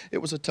so it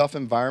was a tough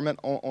environment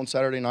on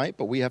Saturday night,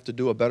 but we have to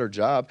do a better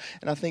job,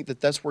 and I think that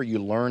that's where you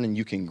learn and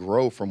you can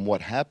grow from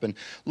what happened.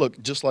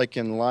 Look, just like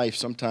in life,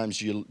 sometimes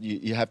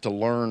you have to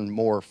learn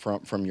more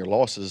from your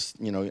losses,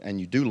 and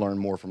you do learn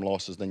more from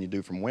losses than you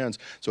do from wins.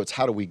 So it's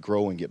how do we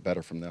grow and get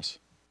better from this?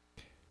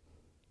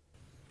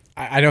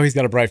 I know he's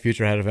got a bright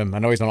future ahead of him. I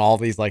know he's on all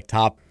these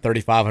top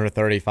 35 under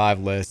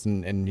 35 lists,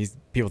 and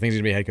people think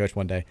he's going to be a head coach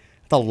one day.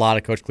 That's a lot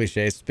of coach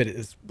cliches fit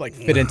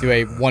into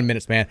a 1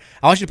 minute span.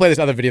 I want you to play this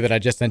other video that I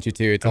just sent you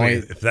to.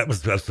 If that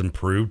was just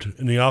improved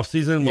in the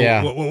offseason,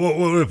 yeah.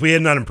 What if we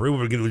had not improved,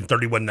 we're going to lose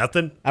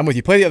 31-0? I'm with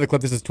you. Play the other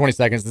clip. This is 20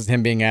 seconds. This is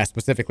him being asked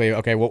specifically,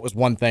 okay, what was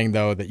one thing,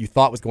 though, that you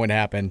thought was going to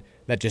happen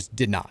that just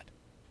did not?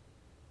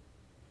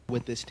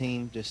 With this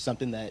team, just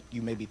something that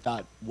you maybe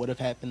thought would have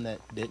happened that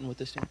didn't with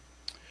this team?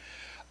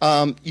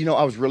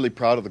 I was really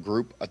proud of the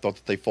group. I thought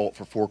that they fought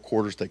for 4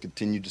 quarters. They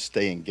continued to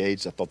stay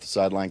engaged. I thought the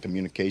sideline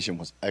communication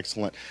was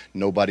excellent.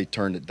 Nobody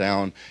turned it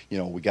down.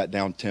 We got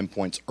down 10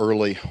 points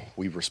early.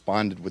 We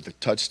responded with a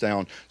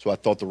touchdown. So I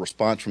thought the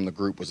response from the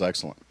group was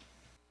excellent.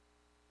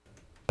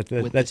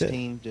 With this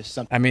team, just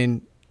something. I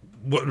mean,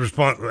 what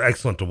response?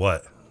 Excellent to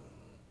what?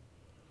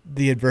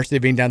 The adversity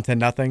of being down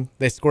 10-0.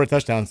 They scored a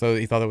touchdown, so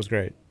he thought that was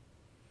great.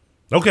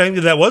 Okay,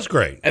 that was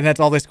great. And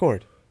that's all they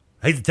scored.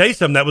 I hate to tell you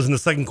something, that was in the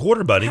second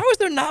quarter, buddy. How is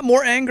there not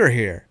more anger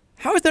here?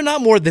 How is there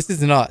not more this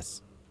isn't us?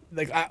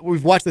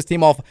 We've watched this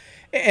team all,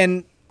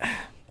 and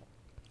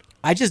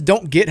I just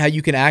don't get how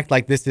you can act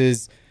like this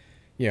is,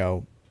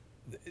 you're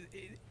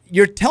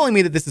telling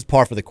me that this is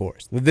par for the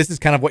course. That this is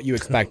kind of what you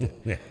expected.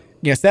 Yeah.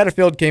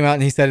 Satterfield came out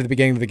and he said at the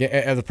beginning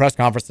of the press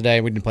conference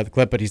today, we didn't play the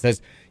clip, but he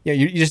says,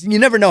 you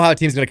never know how a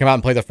team's going to come out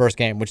and play their first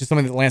game, which is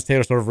something that Lance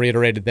Taylor sort of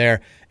reiterated there.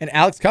 And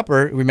Alex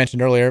Cupper, who we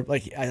mentioned earlier,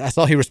 I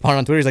saw he responded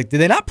on Twitter. He's like, did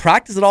they not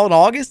practice at all in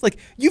August?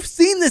 You've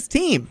seen this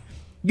team.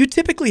 You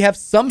typically have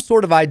some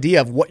sort of idea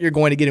of what you're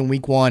going to get in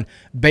week 1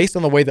 based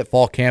on the way that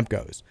fall camp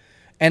goes.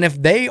 And if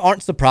they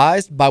aren't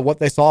surprised by what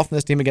they saw from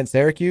this team against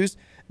Syracuse,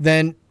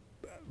 then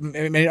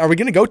are we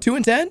going to go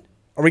 2-10?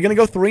 Are we going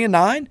to go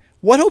 3-9?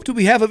 What hope do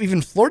we have of even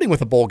flirting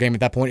with a bowl game at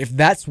that point if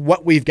that's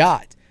what we've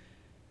got?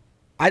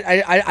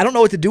 I don't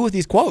know what to do with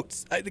these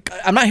quotes.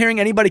 I'm not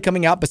hearing anybody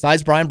coming out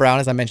besides Brian Brown,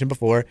 as I mentioned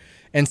before,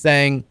 and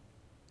saying,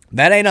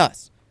 that ain't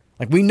us.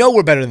 We know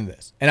we're better than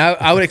this. And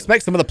I would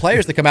expect some of the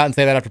players to come out and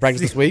say that after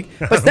practice this week.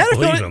 But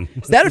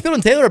Satterfield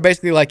and Taylor are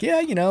basically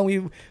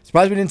we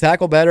surprised we didn't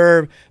tackle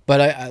better,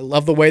 but I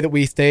love the way that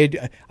we stayed.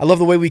 I love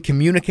the way we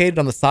communicated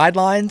on the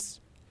sidelines.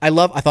 I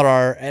thought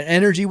our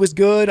energy was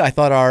good. I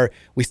thought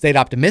we stayed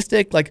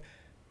optimistic.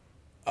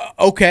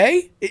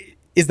 Okay,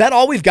 is that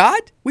all we've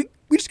got? We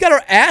just got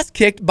our ass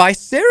kicked by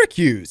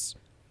Syracuse.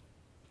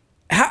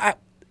 How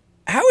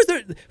is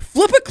there?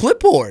 Flip a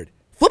clipboard,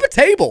 flip a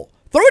table,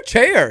 throw a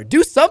chair,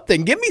 do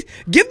something. Give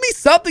me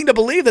something to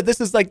believe that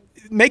this is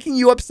making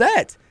you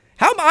upset.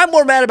 How am I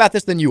more mad about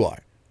this than you are?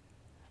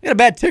 You got a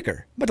bad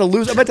ticker. I'm about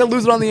to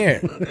lose it on the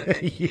air.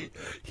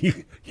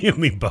 you and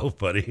me both,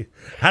 buddy.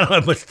 I don't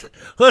have much.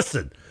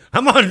 Listen,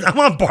 I'm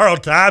on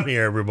borrowed time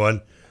here,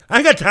 everyone. I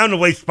ain't got time to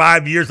waste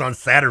 5 years on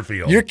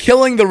Satterfield. You're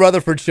killing the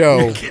Rutherford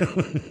show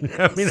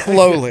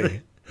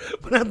slowly.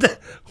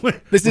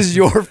 This is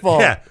your fault.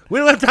 Yeah, we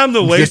don't have time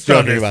to waste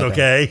on this,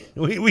 okay?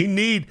 We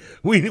need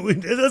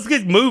let's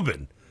get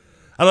moving.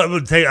 I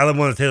want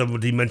to tell you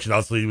what he mentioned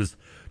also.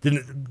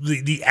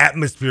 The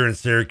atmosphere in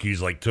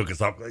Syracuse took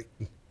us up.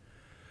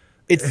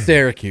 It's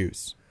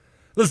Syracuse.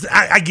 Listen,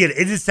 I get it.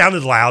 It just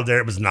sounded loud there.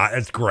 It was not.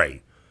 It's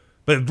great.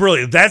 But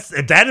really, if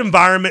that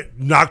environment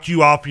knocked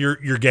you off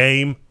your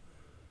game,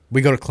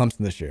 we go to Clemson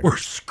this year. We're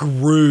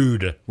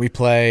screwed. We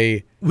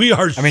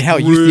are. I mean, hell,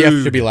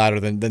 UCF should be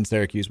louder than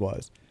Syracuse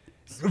was.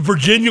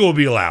 Virginia will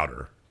be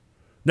louder.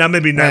 Now,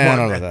 maybe not. I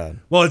don't know that.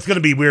 Well, it's going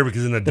to be weird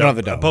because in the They don't dome,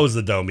 have the dome. opposed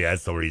to the dome, yeah,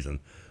 that's the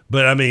reason.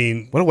 But, I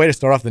mean. What a way to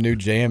start off the new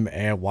JM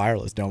and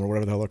wireless dome or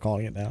whatever the hell they're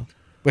calling it now.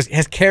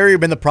 Has carrier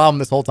been the problem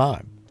this whole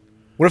time?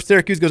 What if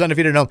Syracuse goes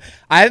undefeated at home?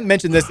 I haven't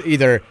mentioned this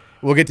either.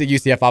 We'll get to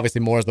UCF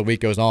obviously more as the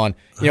week goes on.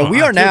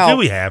 We are now. Do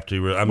we have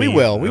to? I mean,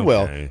 we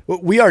will. okay.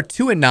 We are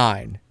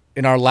 2-9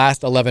 in our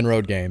last 11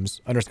 road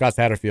games under Scott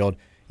Satterfield.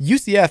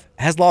 UCF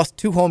has lost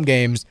 2 home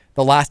games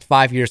the last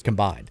 5 years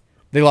combined.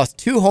 They lost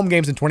 2 home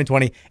games in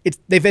 2020.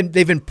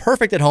 They've been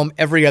perfect at home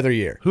every other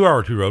year. Who are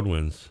our 2 road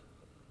wins?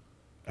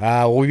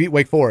 Well, we beat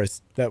Wake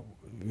Forest. That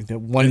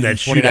one in that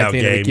 2019 shootout that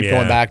we game, keep yeah.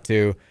 going back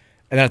to.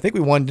 And then I think we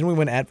won. Didn't we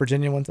win at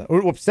Virginia one time?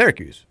 Or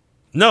Syracuse.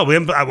 No, we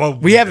haven't. Well,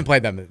 we haven't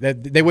played them.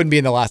 They wouldn't be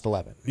in the last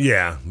 11.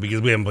 Yeah,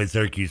 because we haven't played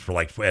Syracuse for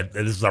this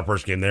is our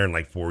first game there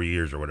in 4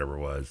 years or whatever it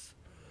was.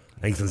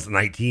 I think since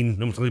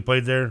 19, we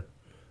played there.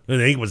 I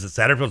think it was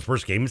Satterfield's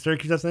first game in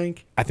Syracuse.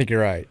 I think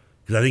you're right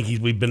because I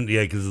think we've been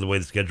because of the way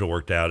the schedule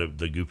worked out,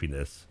 the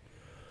goofiness.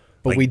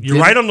 But you're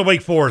right on the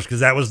Wake Forest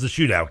because that was the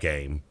shootout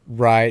game,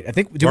 right? I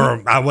think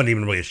I wasn't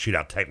even really a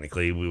shootout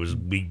technically.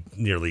 We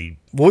nearly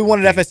we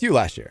won at FSU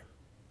last year.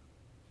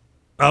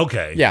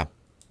 Okay, yeah,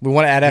 we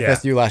won at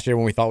FSU last year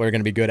when we thought we were going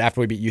to be good after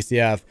we beat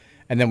UCF,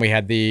 and then we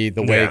had the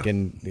Wake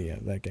and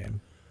that game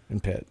in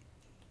Pitt,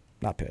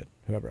 not Pitt,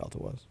 whoever else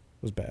it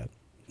was bad.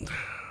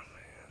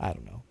 I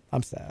don't know.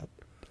 I'm sad.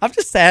 I'm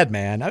just sad,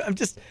 man.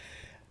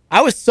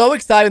 I was so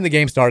excited when the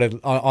game started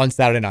on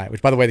Saturday night,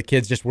 which, by the way, the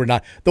kids just were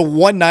not. The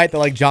one night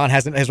that John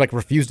has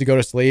refused to go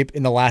to sleep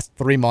in the last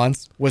 3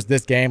 months was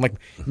this game.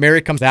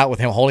 Mary comes out with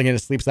him holding in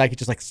his sleep sack. He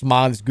just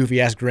smiling this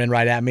goofy ass grin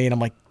right at me, and I'm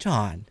like,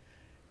 John,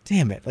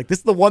 damn it! This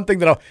is the one thing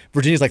that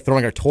Virginia's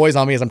throwing her toys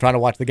on me as I'm trying to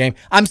watch the game.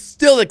 I'm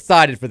still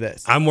excited for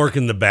this. I'm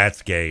working the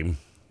Bats game.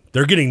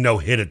 They're getting no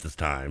hit at this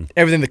time.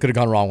 Everything that could have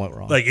gone wrong went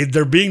wrong.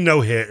 They're being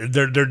no hit.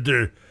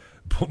 They're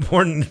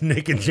poor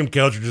Nick and Jim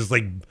Kelch are just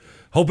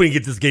hoping to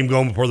get this game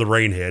going before the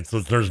rain hits, so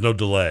there's no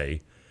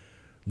delay.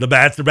 The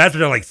Bats are down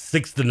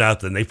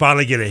 6-0. They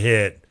finally get a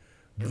hit.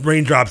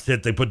 Raindrops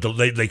hit.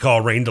 They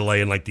call a rain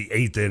delay in the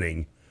 8th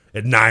inning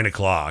at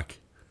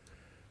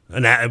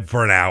 9:00,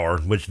 for an hour.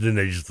 Which then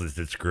they just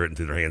screw it and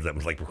threw their hands up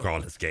and was we're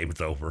calling this game.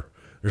 It's over.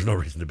 There's no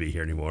reason to be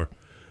here anymore.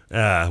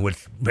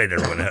 Which made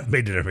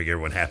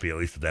everyone happy at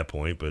least at that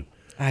point. But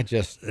I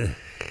just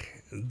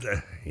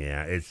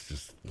it's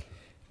just.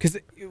 Because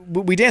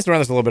we danced around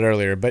this a little bit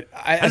earlier, but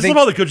I think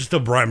love all the coaches still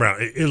Brian Brown.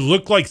 It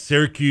looked like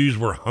Syracuse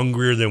were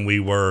hungrier than we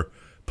were,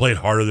 played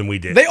harder than we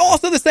did. They all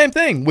said the same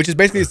thing, which is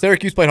basically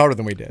Syracuse played harder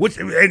than we did. Which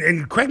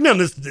and correct me on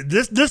this.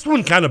 This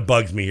one kind of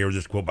bugs me here with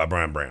this quote by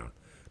Brian Brown.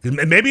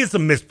 Because maybe it's a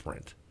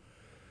misprint.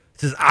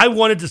 It says, "I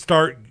wanted to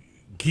start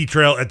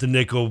Keytrail at the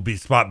nickel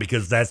spot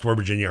because that's where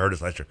Virginia hurt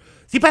us last year."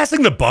 Is he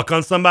passing the buck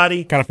on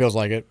somebody? Kind of feels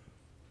like it.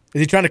 Is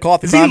he trying to call off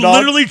the Is time he dog?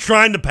 literally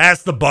trying to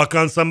pass the buck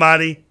on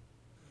somebody?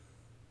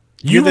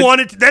 You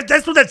wanted to,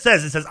 that's what that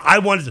says. It says, I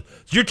wanted to.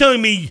 So you're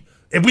telling me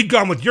if we'd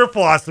gone with your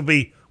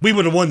philosophy, we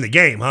would have won the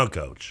game, huh,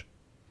 Coach?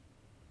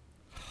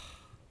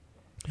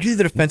 You're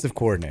the defensive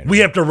coordinator. We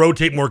have to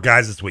rotate more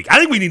guys this week. I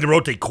think we need to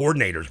rotate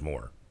coordinators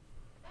more.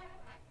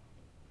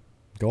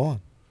 Go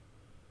on.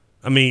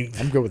 I mean,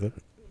 I'm good with it.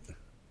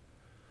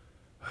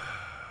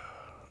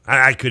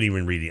 I couldn't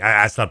even read it.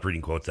 I stopped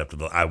reading quotes after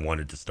I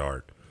wanted to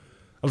start.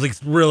 I was like,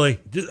 really?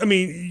 I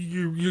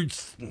mean,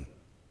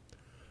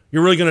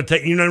 you're really going to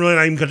take, you're not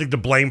even going to take the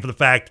blame for the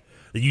fact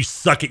that you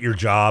suck at your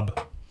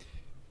job.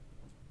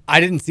 I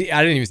didn't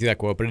even see that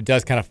quote, but it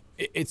does kind of,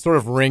 it sort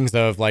of rings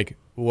of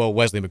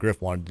Wesley McGriff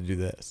wanted to do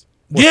this.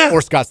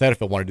 Or Scott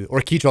Satterfield wanted to do it.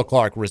 Or Keytrail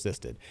Clark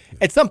resisted.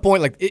 At some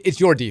point,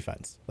 it's your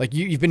defense.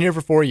 You've been here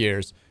for 4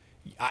 years.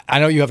 I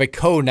know you have a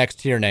co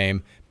next to your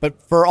name,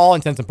 but for all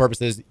intents and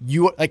purposes,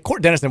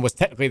 Court Dennison was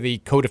technically the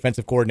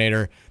co-defensive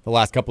coordinator the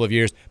last couple of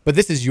years, but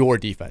this is your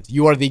defense.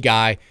 You are the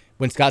guy.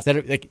 When Scott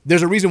said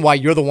there's a reason why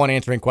you're the one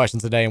answering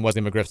questions today and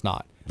Wesley McGriff's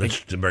not.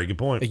 That's a very good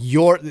point.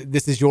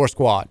 This is your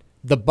squad.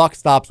 The buck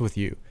stops with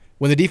you.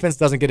 When the defense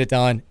doesn't get it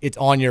done, it's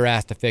on your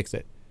ass to fix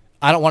it.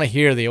 I don't want to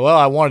hear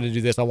I wanted to do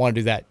this, I want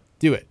to do that.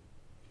 Do it.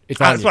 It's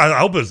on That's you. why I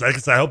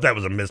hope that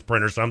was a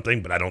misprint or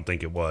something, but I don't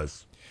think it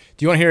was.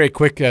 Do you want to hear a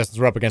quick, since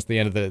we're up against the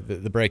end of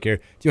the break here,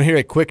 do you want to hear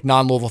a quick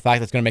non-Louisville fact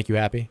that's going to make you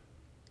happy?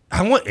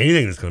 I want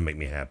anything that's going to make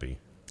me happy.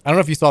 I don't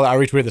know if you saw that. I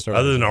retweeted this earlier.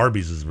 Other than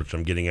Arby's, which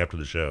I'm getting after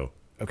the show.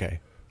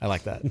 Okay. I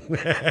like that.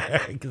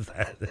 Because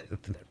I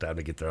didn't have time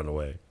to get thrown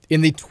away. In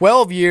the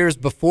 12 years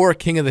before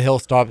King of the Hill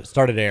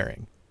started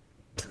airing.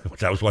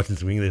 Which I was watching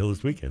King of the Hill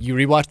this weekend. You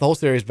rewatched the whole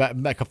series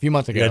back a few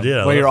months ago. Yeah, I did.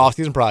 One of your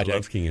off-season projects. I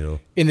love King of the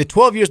Hill. In the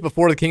 12 years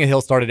before the King of the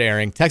Hill started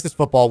airing, Texas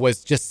football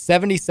was just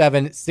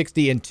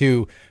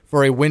 77-60-2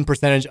 for a win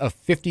percentage of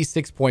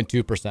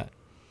 56.2%.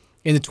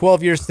 In the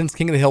 12 years since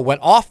King of the Hill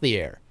went off the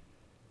air,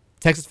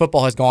 Texas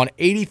football has gone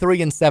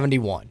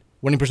 83-71,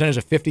 winning percentage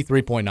of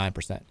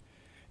 53.9%.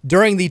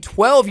 During the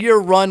 12-year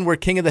run where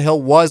King of the Hill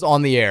was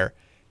on the air,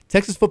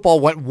 Texas football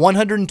went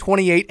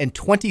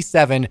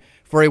 128-27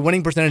 for a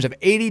winning percentage of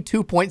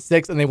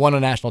 82.6, and they won a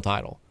national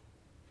title.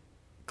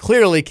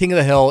 clearly King of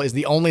the Hill is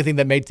the only thing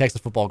that made Texas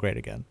football great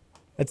again.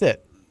 That's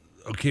it.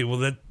 Okay,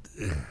 well,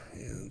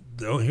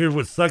 here's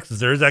what sucks is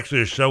there is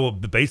actually a show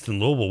based in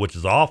Louisville, which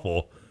is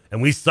awful,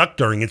 and we sucked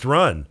during its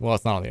run. Well,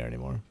 it's not on the air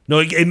anymore. No,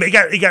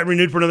 it got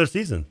renewed for another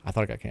season. I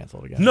thought it got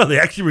canceled again. No, they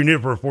actually renewed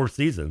it for a 4th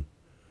season.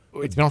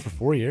 It's been on for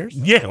 4 years?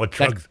 Yeah, with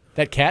drugs.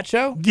 That cat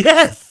show?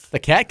 Yes. The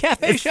Cat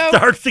Cafe show?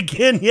 Starts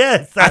again,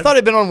 yes. I thought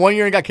it'd been on 1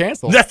 year and got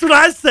canceled. That's what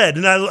I said.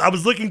 And I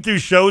was looking through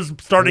shows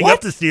starting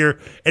up this year,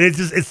 and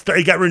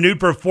it got renewed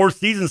for a 4th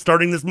season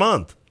starting this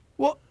month.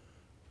 Well,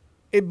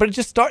 it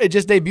just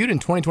debuted in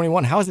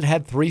 2021. How has it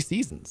had 3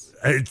 seasons?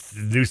 It's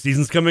new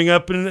season's coming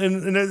up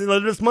in later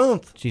this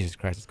month. Jesus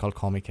Christ, it's called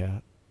Call Me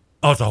Cat.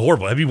 Oh, it's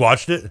horrible. Have you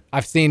watched it?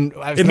 I've seen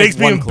it makes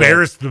me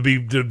embarrassed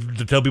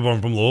to tell people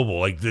I'm from Louisville,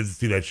 like to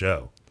see that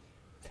show.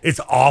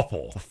 It's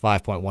awful. It's a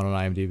 5.1 on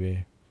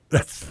IMDb.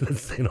 That's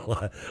saying a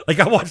lot. Like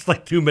I watched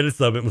like 2 minutes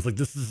of it and was like,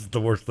 this is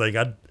the worst thing.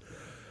 At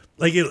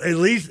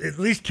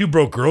least Two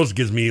Broke Girls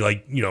gives me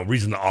like,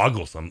 reason to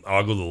ogle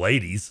the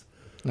ladies.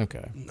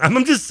 Okay.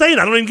 I'm just saying,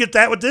 I don't even get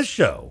that with this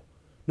show.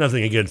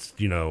 Nothing against,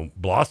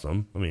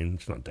 Blossom. I mean,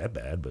 it's not that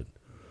bad, but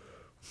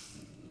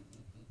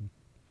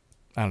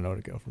I don't know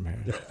where to go from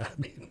here.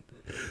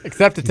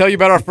 Except to tell you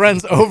about our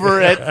friends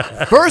over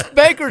at First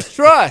Bankers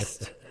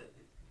Trust.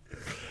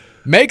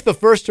 Make the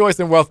first choice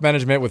in wealth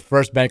management with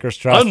First Bankers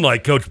Trust.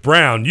 Unlike Coach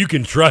Brown, you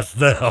can trust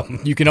them.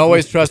 You can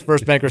always trust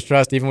First Bankers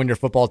Trust, even when your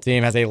football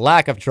team has a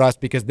lack of trust,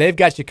 because they've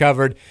got you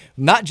covered,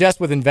 not just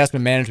with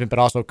investment management, but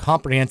also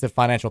comprehensive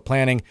financial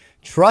planning,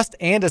 trust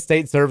and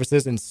estate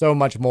services, and so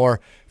much more.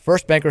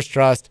 First Bankers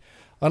Trust,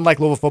 unlike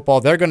Louisville football,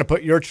 they're going to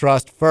put your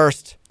trust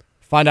first.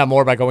 Find out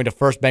more by going to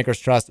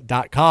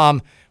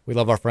firstbankerstrust.com. We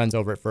love our friends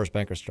over at First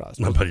Bankers Trust.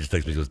 My buddy just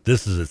texts me and goes,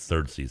 this is its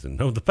 3rd season.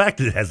 No, the fact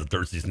that it has a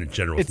 3rd season in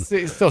general. It's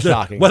still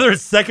shocking. Whether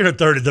it's 2nd or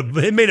 3rd,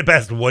 it made it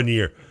past 1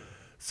 year.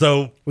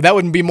 So that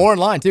wouldn't be more in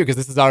line, too, because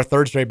this is our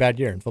 3rd straight bad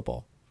year in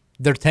football.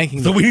 They're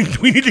tanking. So we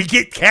need to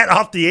get Cat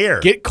off the air.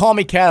 Get Call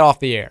Me Cat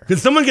off the air. Can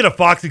someone get a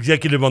Fox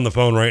executive on the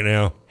phone right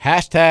now?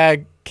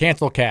 Hashtag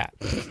cancel Cat.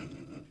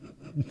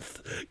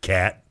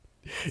 Cat.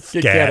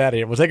 Get Cat out of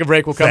here. We'll take a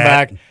break. We'll come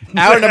back.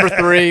 Hour number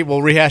 3,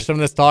 we'll rehash some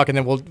of this talk, and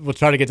then we'll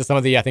try to get to some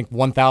of the, I think,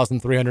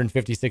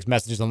 1,356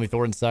 messages on the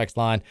Thornton sex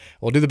line.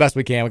 We'll do the best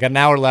we can. We got an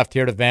hour left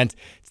here to vent.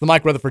 It's the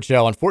Mike Rutherford Show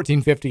on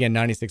 1450 and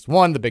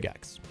 96.1, The Big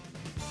X.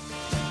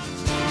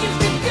 You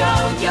can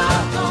go your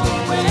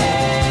own way.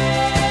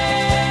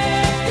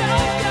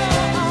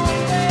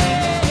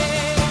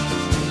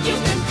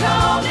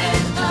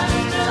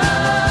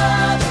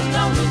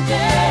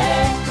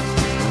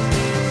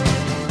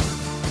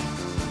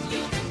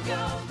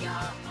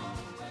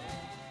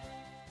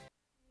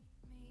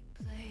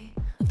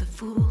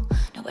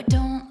 No, I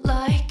don't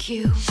like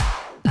you.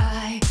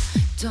 I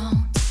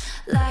don't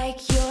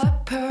like your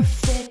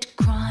perfect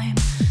crime.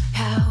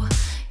 How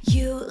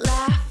you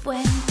laugh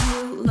when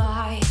you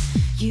lie.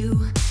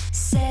 You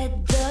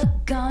said the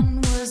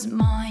gun was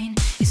mine.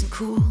 Isn't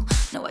cool.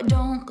 No, I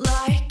don't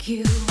like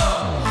you. But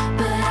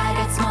I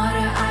got smarter,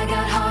 I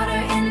got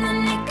harder in the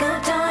nick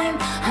of time.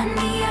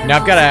 Honey, now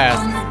I've got to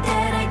ask,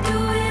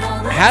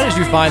 how did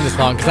you find this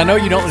song? Because I know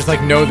you don't just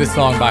know this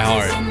song by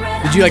heart.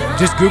 Did you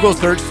just Google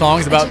search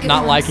songs about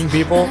not liking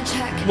people?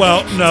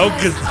 Well, no,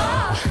 because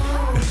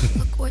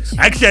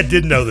actually I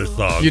did know this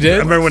song. You did? I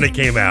remember when it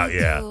came out,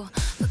 yeah.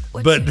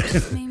 But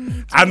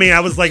I mean,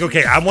 I was like,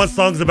 okay, I want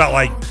songs about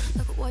like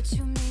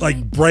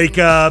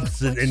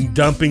breakups and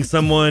dumping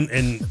someone,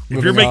 and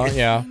if you're making,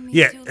 yeah,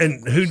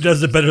 and who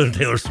does it better than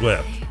Taylor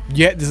Swift?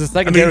 Yeah, this is the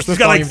second Taylor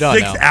Swift song you've done.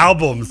 She's got 6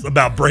 albums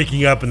about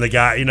breaking up, and the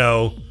guy,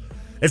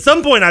 at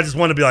some point, I just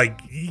want to be like,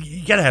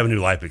 you got to have a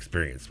new life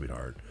experience,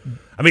 sweetheart.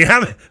 I mean,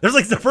 there's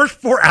the first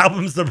 4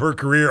 albums of her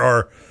career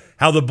are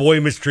how the boy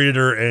mistreated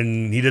her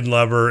and he didn't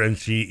love her and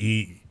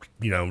she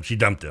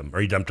dumped him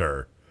or he dumped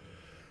her.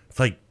 It's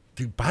like,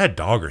 dude, buy a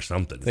dog or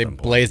something. It's a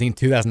blazing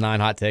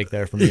 2009 hot take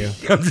there from you.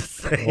 I'm just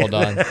saying. Well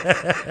done.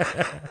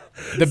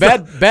 The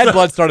bad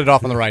blood started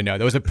off on the right note.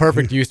 That was a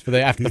perfect use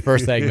after the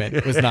first segment.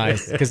 It was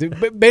nice because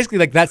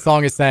basically that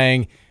song is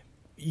saying,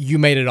 you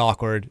made it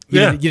awkward.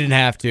 You didn't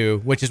have to,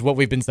 which is what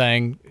we've been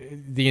saying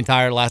the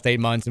entire last 8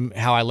 months and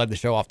how I led the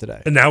show off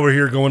today. And now we're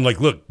here going look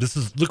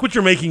what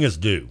you're making us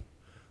do.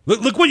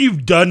 Look what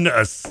you've done to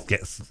us.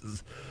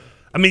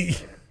 I mean,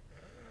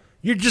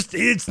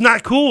 it's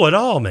not cool at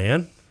all,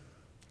 man.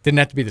 Didn't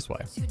have to be this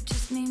way.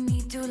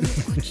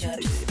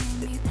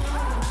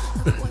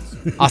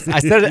 I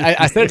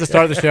said it to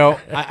start the show.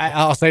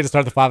 I'll say it to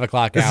start the 5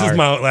 o'clock hour. This is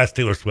my last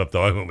Taylor Swift,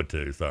 though. I went with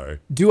 2. Sorry.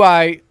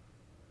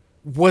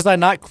 Was I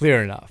not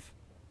clear enough?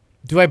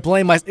 Do I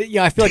blame myself?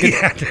 I feel like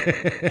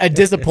a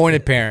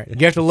disappointed parent.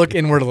 You have to look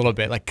inward a little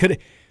bit.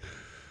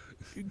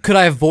 Could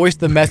I have voiced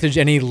the message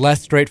any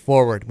less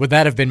straightforward? Would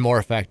that have been more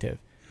effective?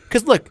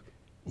 Because look,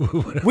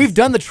 we've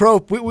done the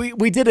trope.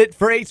 We did it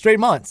for 8 straight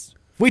months.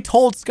 We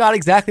told Scott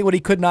exactly what he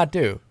could not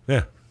do.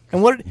 Yeah.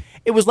 And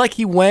it was like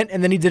he went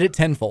and then he did it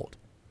tenfold.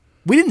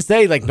 We didn't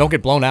say don't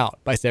get blown out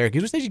by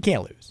Syracuse. We said you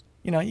can't lose.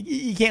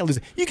 You can't lose.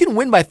 You can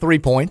win by 3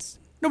 points.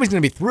 Nobody's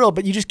going to be thrilled,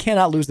 but you just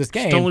cannot lose this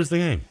game. Just don't lose the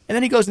game. And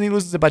then he goes and he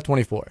loses it by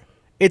 24.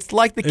 It's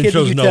like the kid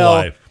that you no tell,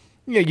 life.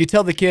 you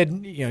tell the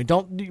kid, you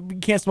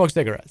can't smoke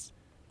cigarettes,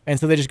 and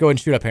so they just go and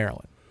shoot up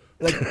heroin.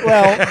 Like,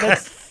 well,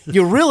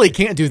 you really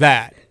can't do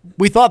that.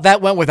 We thought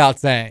that went without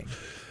saying.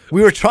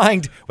 We were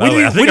trying to. We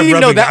didn't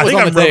even know that was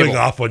on the table. I'm rubbing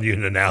off on you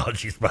in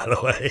analogies, by the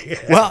way.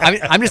 Well,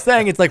 I'm just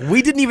saying, it's like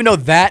we didn't even know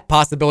that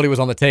possibility was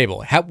on the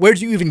table. Where'd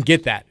you even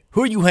get that?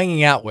 Who are you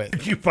hanging out with?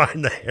 Where'd you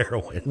find the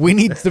heroin? We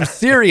need some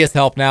serious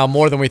help now,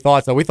 more than we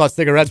thought. So we thought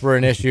cigarettes were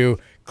an issue.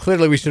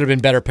 Clearly, we should have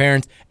been better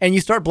parents. And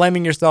you start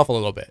blaming yourself a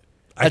little bit.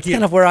 That's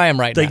kind of where I am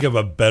right now. Think of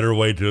a better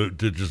way to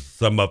just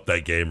sum up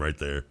that game right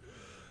there.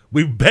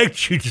 We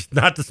begged you just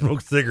not to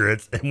smoke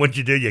cigarettes, and what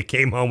you did, you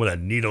came home with a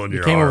needle in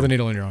your arm. You came home with a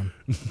needle in your arm.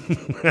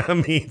 I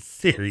mean,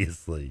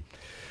 seriously.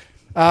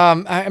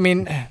 I'm not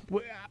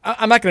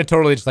going to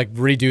totally just like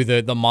redo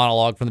the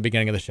monologue from the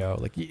beginning of the show.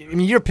 Like,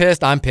 you're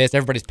pissed, I'm pissed,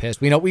 everybody's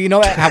pissed. We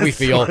know how we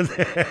feel.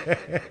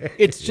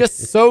 It's just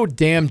so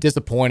damn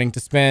disappointing to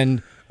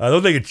spend. I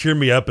don't think it cheered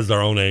me up as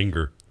our own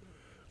anger.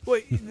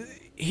 Well,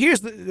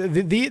 here's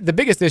the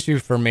biggest issue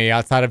for me,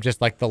 outside of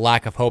just like the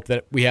lack of hope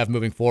that we have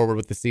moving forward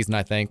with the season,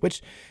 I think,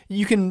 which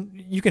you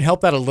can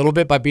help that a little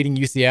bit by beating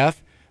UCF,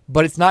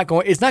 but it's not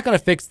going to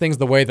fix things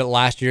the way that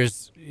last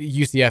year's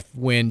UCF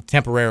win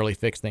temporarily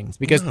fixed things.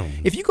 Because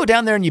if you go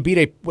down there and you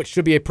beat what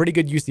should be a pretty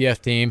good UCF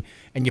team,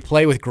 and you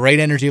play with great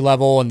energy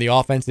level, and the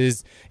offense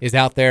is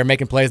out there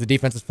making plays, the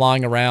defense is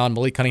flying around,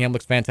 Malik Cunningham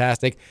looks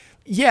fantastic.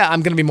 Yeah,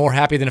 I'm going to be more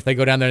happy than if they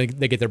go down there and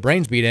they get their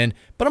brains beat in.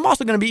 But I'm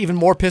also going to be even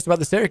more pissed about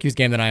the Syracuse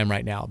game than I am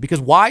right now.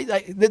 Because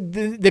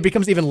there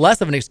becomes even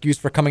less of an excuse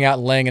for coming out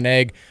and laying an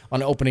egg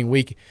on opening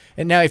week.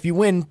 And now if you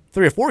win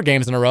 3 or 4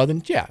 games in a row,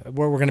 then yeah,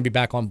 we're going to be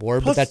back on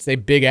board. But that's a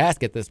big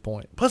ask at this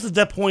point. Plus, at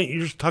that point,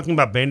 you're just talking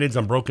about Band-Aids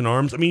on broken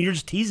arms. I mean, you're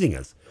just teasing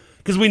us.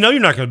 Because we know you're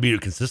not going to beat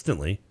it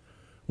consistently.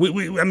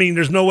 I mean,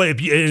 there's no way.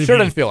 Sure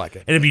doesn't feel like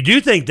it. And if you do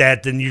think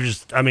that, then you're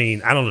just, I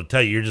mean, I don't know what to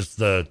tell you.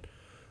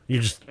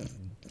 You're just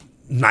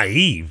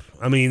naive.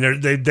 I mean,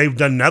 they've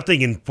done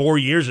nothing in 4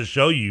 years to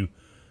show you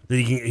that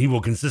he will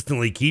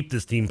consistently keep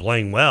this team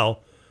playing well.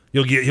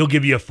 He'll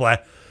give you a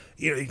flat.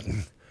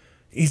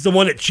 He's the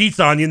one that cheats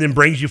on you and then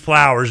brings you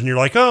flowers, and you're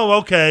like, oh,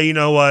 okay, you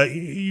know what?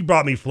 You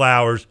brought me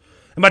flowers.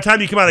 And by the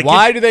time you come out of the kitchen,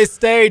 why do they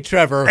stay,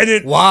 Trevor?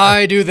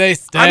 Why do they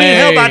stay? I mean,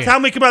 hell, by the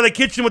time we come out of the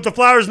kitchen with the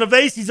flowers in the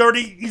vase, he's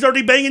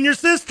already banging your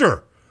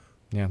sister.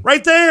 Yeah,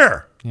 right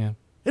there. Yeah,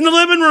 in the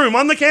living room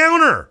on the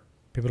counter.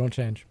 People don't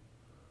change.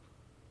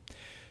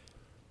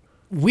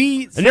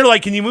 And you're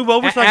like, can you move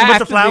over so I can put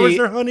the flowers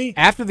there, honey?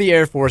 After the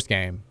Air Force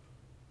game,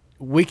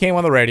 we came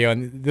on the radio,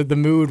 and the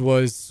mood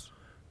was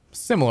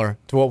similar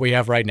to what we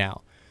have right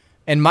now.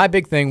 And my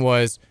big thing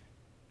was,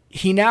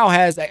 he now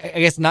has, I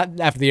guess not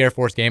after the Air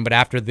Force game, but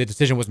after the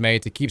decision was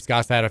made to keep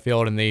Scott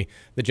Satterfield and the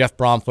Jeff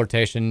Brom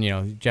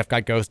flirtation, Jeff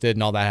got ghosted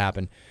and all that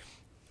happened.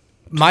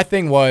 My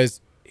thing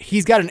was,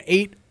 he's got an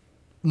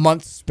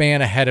 8-month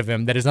span ahead of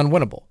him that is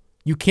unwinnable.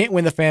 You can't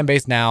win the fan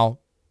base now.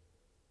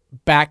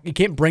 You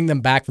can't bring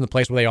them back from the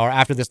place where they are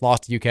after this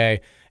loss to UK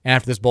and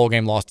after this bowl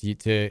game loss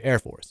to Air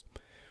Force.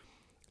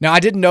 Now, I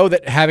didn't know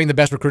that having the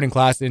best recruiting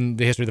class in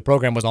the history of the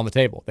program was on the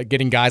table, that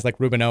getting guys like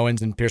Reuben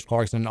Owens and Pierce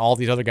Clarkson and all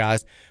these other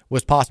guys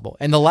was possible.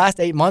 And the last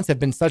 8 months have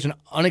been such an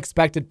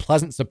unexpected,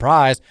 pleasant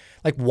surprise.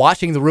 Like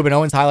watching the Reuben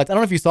Owens highlights. I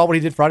don't know if you saw what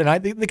he did Friday night.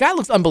 The guy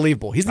looks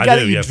unbelievable. He's the guy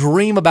that you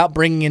dream about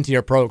bringing into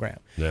your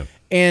program. Yeah.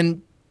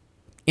 And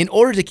in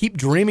order to keep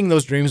dreaming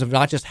those dreams of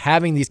not just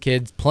having these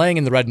kids playing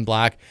in the red and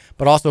black,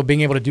 but also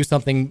being able to do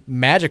something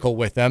magical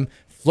with them,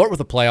 flirt with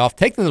the playoff,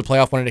 take them to the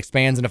playoff when it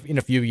expands in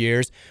a few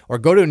years, or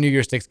go to a New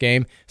Year's Six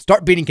game,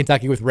 start beating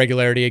Kentucky with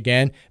regularity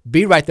again,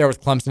 be right there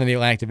with Clemson in the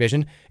Atlantic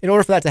Division. In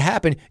order for that to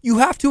happen, you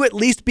have to at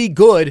least be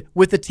good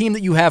with the team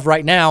that you have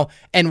right now,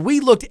 and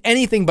we looked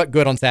anything but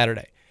good on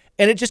Saturday.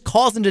 And it just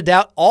calls into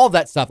doubt all of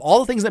that stuff, all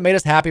the things that made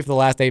us happy for the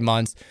last 8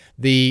 months,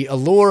 the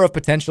allure of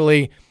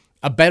potentially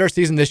a better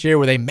season this year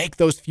where they make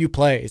those few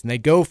plays and they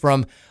go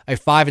from a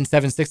 5-7,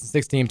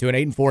 6-6 team to an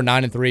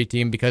 8-4, 9-3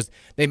 team because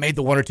they made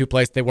the 1 or 2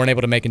 plays they weren't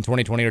able to make in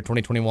 2020 or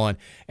 2021.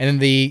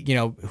 And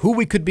then who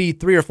we could be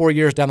 3 or 4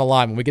 years down the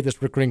line when we get this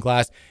recruiting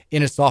class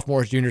in as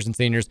sophomores, juniors, and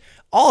seniors,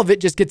 all of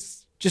it just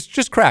gets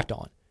just crapped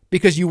on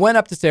because you went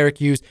up to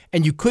Syracuse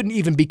and you couldn't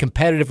even be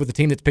competitive with the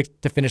team that's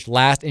picked to finish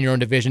last in your own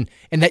division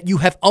and that you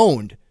have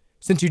owned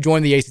since you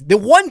joined the ACC. The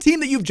one team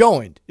that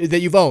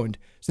you've owned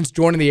since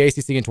joining the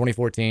ACC in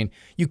 2014,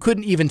 you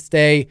couldn't even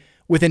stay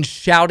within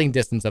shouting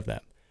distance of them.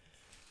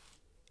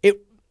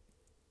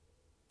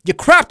 You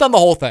crapped on the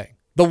whole thing.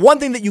 The one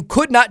thing that you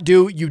could not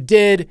do, you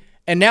did,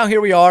 and now here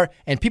we are,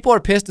 and people are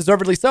pissed,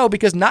 deservedly so,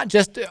 because not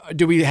just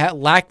do we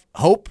lack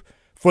hope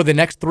for the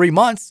next 3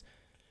 months,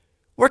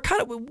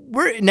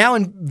 we're now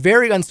in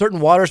very uncertain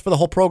waters for the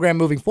whole program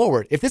moving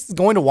forward. If this is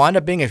going to wind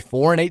up being a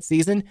 4-8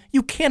 season,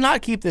 you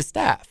cannot keep this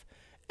staff.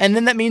 And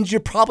then that means you're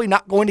probably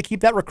not going to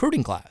keep that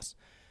recruiting class.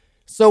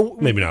 So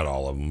maybe not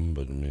all of them,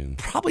 but I mean,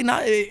 probably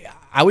not.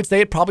 I would say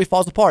it probably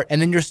falls apart,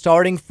 and then you're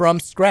starting from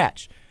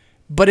scratch.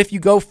 But if you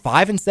go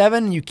 5-7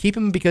 and you keep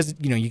him because,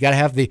 you got to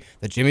have the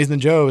Jimmies and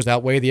the Joes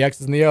outweigh the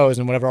X's and the O's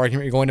and whatever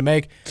argument you're going to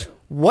make,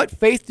 what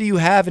faith do you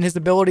have in his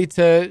ability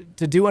to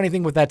do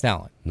anything with that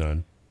talent?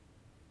 None.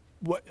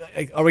 What,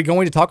 are we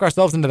going to talk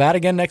ourselves into that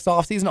again next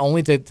offseason,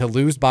 only to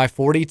lose by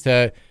 40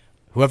 to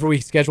whoever we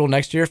schedule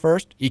next year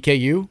first?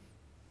 EKU?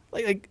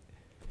 Like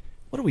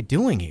what are we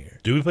doing here?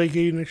 Do we play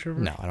EKU next year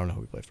first? No, I don't know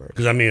who we play first.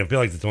 Because, I feel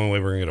like that's the only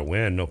way we're going to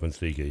win. No offense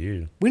to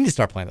EKU. We need to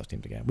start playing those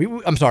teams again.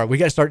 I'm sorry. We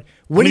got to start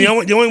winning. The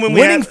only win we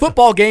winning have,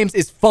 football games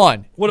is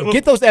fun.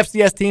 Get those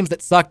FCS teams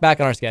that suck back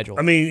on our schedule.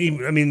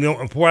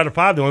 The 4 out of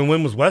 5, the only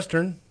win was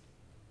Western.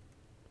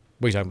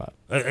 What are you talking about?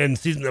 And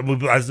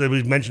season, as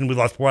we mentioned, we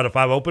lost 4 out of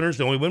 5 openers.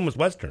 The only win was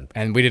Western.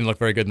 And we didn't look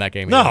very good in that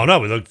game No, either.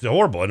 we looked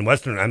horrible. And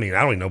Western, I don't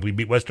even know if we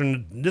beat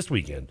Western this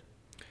weekend.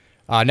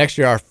 Next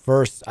year,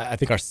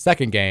 our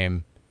second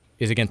game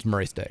is against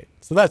Murray State.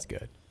 So that's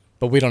good.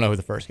 But we don't know who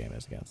the first game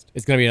is against.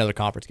 It's going to be another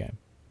conference game.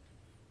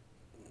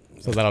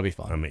 So that'll be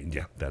fun.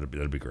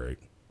 That'd be great.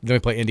 Then we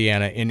play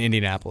Indiana in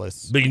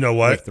Indianapolis. But you know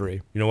what? Week 3.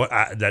 You know what?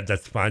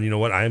 That's fine. You know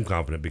what? I am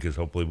confident because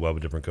hopefully we'll have a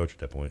different coach at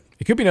that point.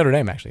 It could be Notre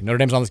Dame, actually. Notre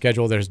Dame's on the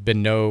schedule. There's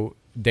been no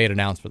date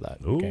announced for that.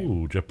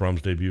 Ooh, Jeff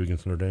Brom's debut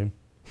against Notre Dame.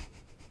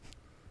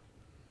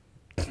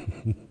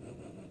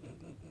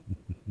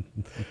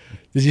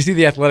 Did you see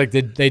The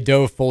Athletic? They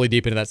dove fully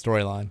deep into that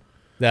storyline.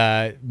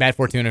 Matt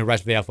Fortuna, who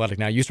writes for The Athletic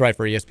now, used to write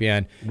for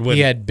ESPN. He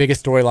had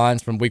biggest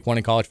storylines from week 1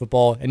 in college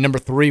football. And number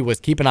 3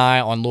 was keep an eye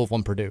on Louisville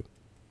and Purdue.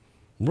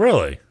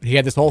 Really? He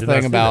had this whole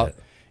thing about,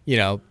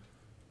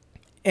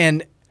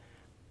 and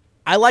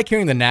I like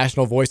hearing the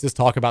national voices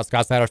talk about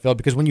Scott Satterfield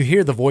because when you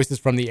hear the voices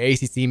from the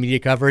ACC media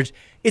coverage,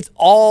 it's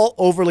all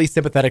overly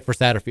sympathetic for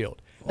Satterfield.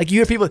 Like you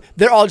hear people,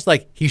 they're all just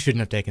like, he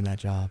shouldn't have taken that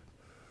job.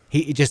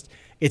 It's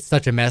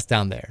such a mess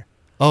down there.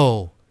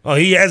 Oh,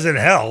 he hasn't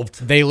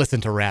helped. They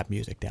listen to rap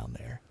music down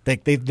there.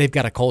 They've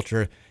got a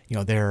culture. They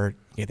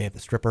have the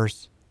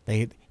strippers.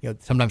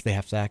 Sometimes they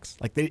have sex.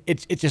 Like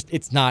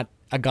it's not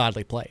a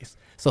godly place.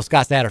 So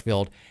Scott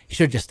Satterfield, he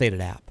should have just stayed at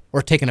App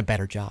or taken a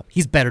better job.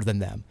 He's better than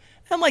them.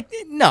 And I'm like,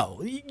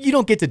 no, you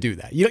don't get to do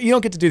that. You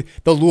don't get to do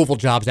the Louisville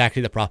job's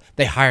actually the problem.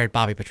 They hired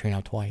Bobby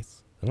Petrino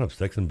twice. I don't have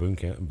sex in Boone,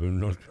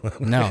 North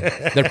Carolina. No,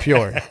 they're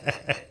pure.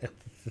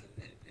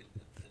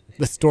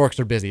 The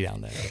storks are busy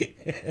down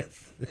there.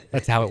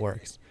 That's how it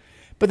works.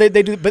 But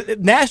they do.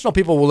 But national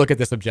people will look at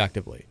this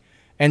objectively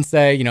and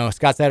say,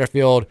 Scott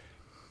Satterfield,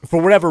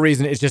 for whatever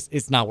reason,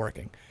 it's not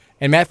working.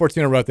 And Matt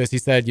Fortuna wrote this. He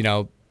said,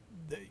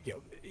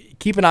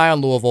 keep an eye on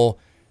Louisville.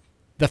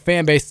 The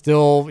fan base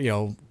still,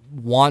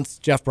 wants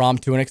Jeff Brom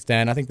to an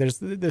extent. I think there's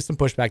some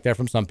pushback there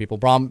from some people.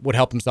 Brom would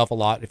help himself a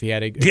lot if he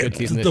had a good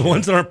season this year. The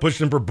ones that aren't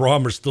pushing for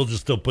Brom are still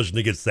pushing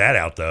to get Sat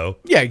out, though.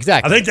 Yeah,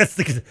 exactly. I think that's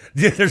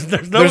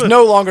there's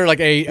no longer like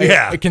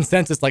a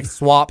consensus like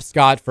swap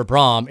Scott for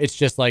Brom. It's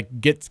just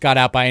like get Scott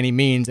out by any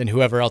means, and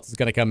whoever else is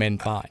going to come in,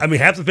 fine.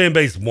 Half the fan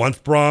base wants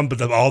Brom,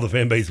 but all the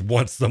fan base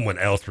wants someone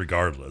else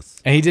regardless.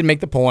 And he did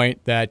make the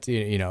point that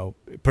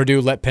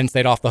Purdue let Penn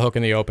State off the hook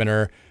in the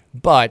opener.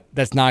 But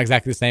that's not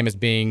exactly the same as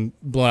being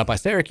blown up by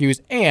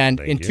Syracuse. And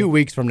in 2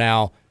 weeks from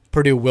now,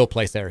 Purdue will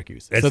play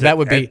Syracuse. So that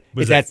would be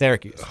at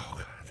Syracuse. Oh,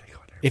 God,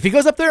 if he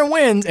goes up there and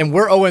wins, and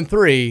we're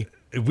 0-3.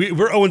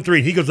 We're 0-3,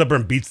 and he goes up there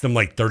and beats them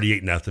like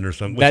 38-0 or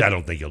something, which I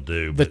don't think he'll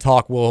do. The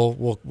talk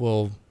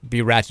will be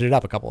ratcheted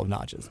up a couple of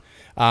notches.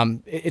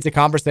 It's a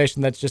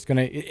conversation that's just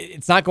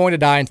it's not going to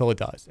die until it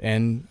does.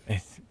 And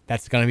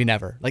that's going to be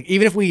never. Like,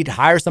 even if we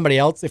hire somebody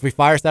else, if we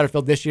fire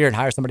Satterfield this year and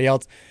hire somebody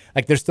else,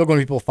 like, there's still going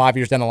to be people 5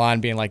 years down the line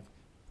being like,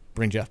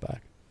 bring Jeff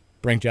back.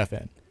 Bring Jeff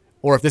in.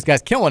 Or if this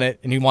guy's killing it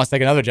and he wants to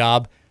take another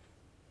job,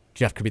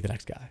 Jeff could be the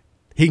next guy.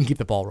 He can keep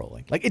the ball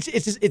rolling. Like,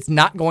 it's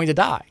not going to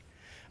die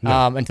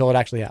until it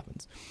actually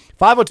happens.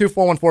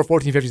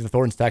 502-414-1450 is the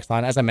Thornton's text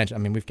line. As I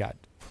mentioned,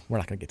 we're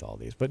not going to get to all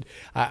these, but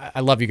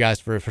I love you guys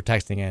for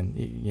texting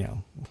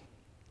in.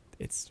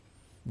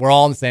 We're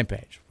all on the same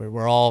page.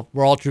 We're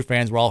all true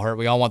fans. We're all hurt.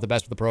 We all want the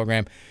best for the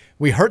program.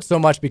 We hurt so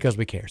much because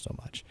we care so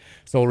much.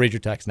 So we'll read your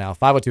text now.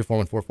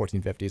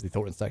 502-414-1450 is the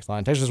Thornton's text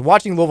line. Text says,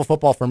 watching Louisville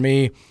football for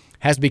me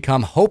has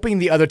become hoping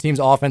the other team's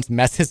offense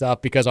messes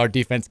up because our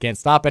defense can't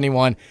stop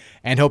anyone,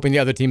 and hoping the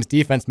other team's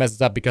defense messes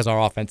up because our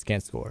offense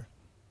can't score.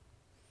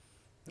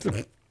 It's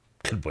a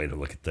good way to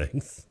look at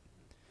things.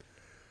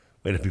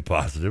 Way to be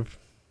positive.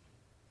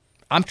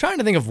 I'm trying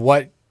to think of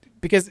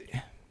because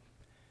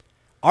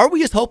are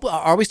we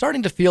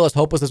starting to feel as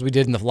hopeless as we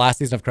did in the last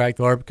season of Craig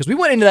Thorpe? Because we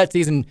went into that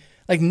season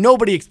like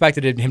nobody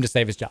expected him to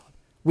save his job.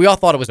 We all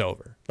thought it was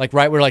over. Like,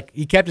 right, we're like,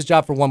 he kept his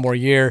job for one more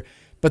year,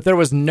 but there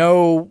was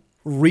no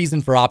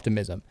reason for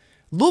optimism.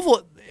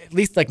 Louisville, at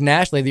least like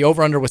nationally, the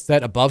over-under was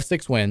set above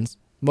 6 wins.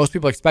 Most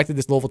people expected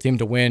this Louisville team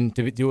to win,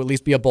 to at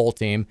least be a bowl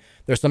team.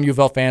 There's some U of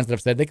L fans that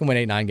have said they can win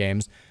 8-9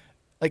 games.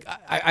 Like,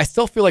 I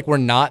still feel like we're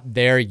not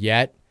there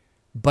yet,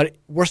 but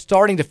we're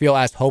starting to feel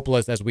as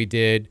hopeless as we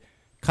did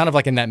kind of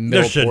like in that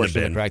middle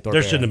portion of Craig Thorpe.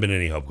 There shouldn't have been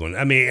any hope going.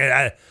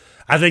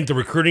 I think the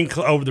recruiting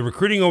over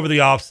the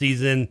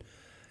offseason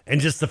and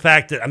just the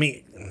fact that,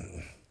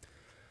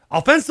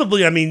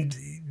 offensively,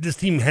 this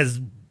team has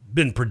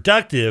been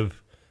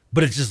productive,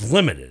 but it's just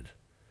limited.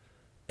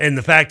 And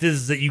the fact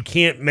is that you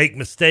can't make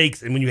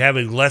mistakes, and when you have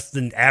a less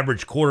than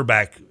average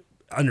quarterback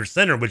under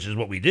center, which is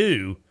what we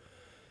do,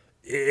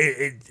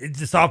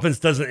 this offense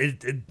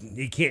doesn't.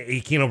 You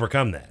can't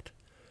overcome that.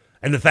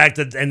 And the fact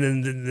that, and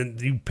then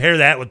you pair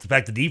that with the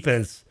fact the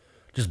defense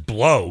just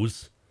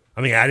blows.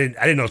 I mean, I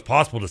didn't know it's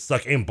possible to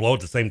suck and blow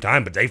at the same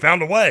time, but they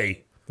found a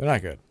way. They're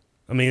not good.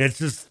 I mean, it's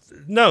just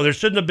no. There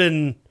shouldn't have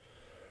been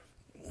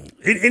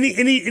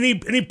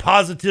any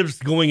positives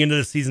going into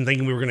the season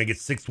thinking we were going to get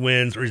 6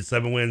 wins or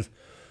 7 wins.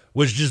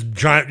 Was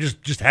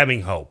just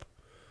having hope.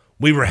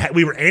 We were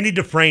Andy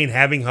Dufresne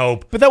having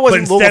hope, but that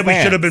wasn't. But instead, Louisville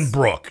we should have fans. been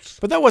Brooks.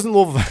 But that wasn't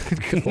Louisville.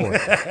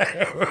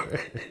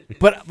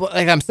 but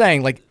like I'm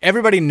saying, like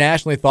everybody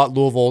nationally thought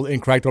Louisville in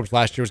Craig Thorpe's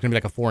last year was going to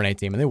be like a 4-8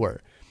 team, and they were.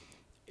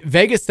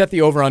 Vegas set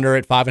the over/under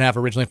at 5.5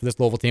 originally for this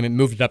Louisville team. It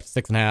moved it up to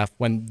 6.5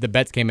 when the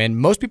bets came in.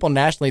 Most people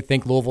nationally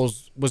think Louisville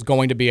was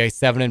going to be a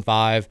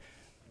 7-5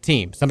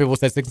 team. Some people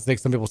said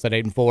 6-6. Some people said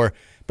 8-4.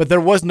 But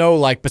there was no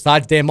like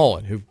besides Dan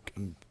Mullen, who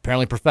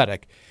apparently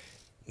prophetic.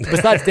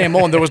 Besides Dan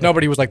Mullen, there was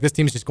nobody who was like, this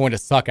team's just going to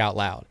suck out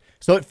loud.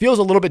 So it feels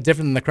a little bit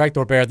different than the Craig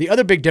Thorpe era. The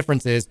other big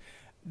difference is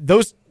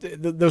those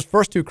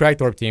first 2 Craig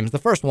Thorpe teams. The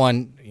first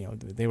one,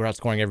 they were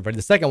outscoring everybody.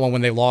 The second one,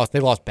 when they lost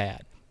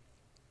bad.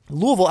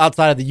 Louisville,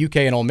 outside of the UK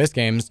and Ole Miss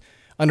games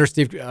under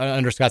Scott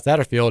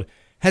Satterfield,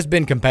 has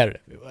been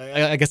competitive.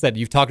 Like I said,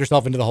 you've talked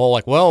yourself into the whole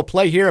like, well,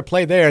 play here,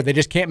 play there. They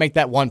just can't make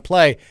that one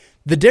play.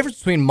 The difference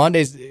between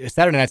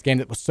Saturday night's game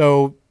that was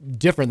so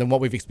different than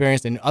what we've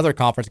experienced in other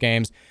conference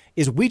games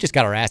is we just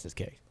got our asses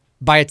kicked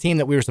by a team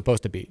that we were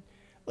supposed to beat.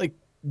 Like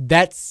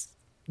that's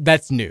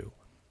new.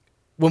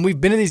 When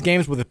we've been in these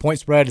games where the point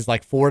spread is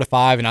like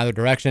 4-5 in either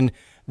direction,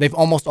 they've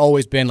almost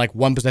always been like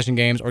one possession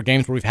games or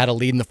games where we've had a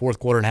lead in the fourth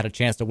quarter and had a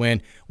chance to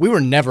win. We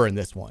were never in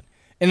this one.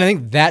 And I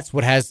think that's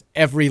what has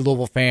every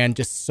Louisville fan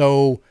just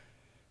so,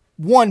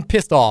 1,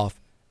 pissed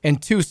off,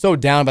 and 2, so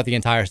down about the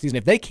entire season.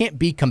 If they can't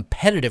be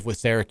competitive with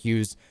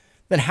Syracuse,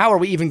 then how are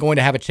we even going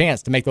to have a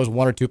chance to make those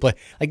 1 or 2 plays?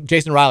 Like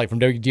Jason Riley from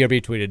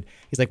WDRB tweeted,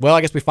 he's like, well,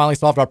 I guess we finally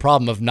solved our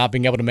problem of not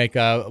being able to make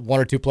 1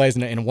 or 2 plays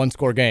in a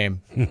one-score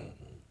game.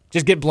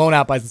 Just get blown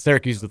out by the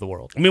Syracuse of the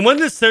world. I mean,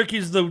 wasn't this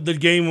Syracuse the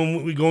game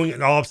when we going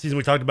in all offseason,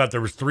 we talked about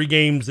there was 3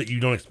 games that you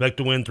don't expect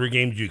to win, 3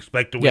 games you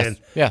expect to win,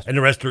 yes. And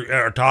the rest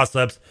are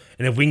toss-ups.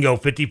 And if we can go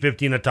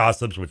 50-50 in a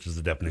toss-ups, which is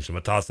the definition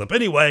of a toss-up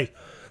anyway,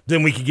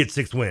 then we could get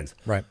 6 wins.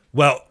 Right.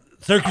 Well,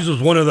 Syracuse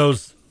was one of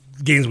those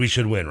games we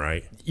should win,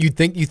 right?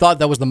 You thought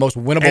that was the most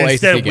winnable and ACC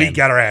instead, game. we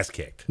got our ass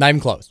kicked. Not even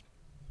close.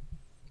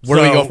 Where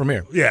do we go from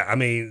here? Yeah, I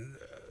mean,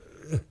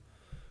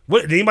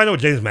 did anybody know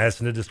what James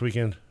Madison did this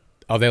weekend?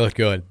 Oh, they look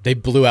good. They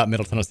blew out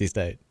Middle Tennessee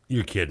State.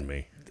 You're kidding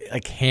me.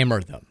 Like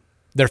hammered them.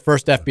 Their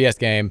first FBS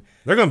game.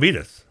 They're going to beat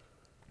us.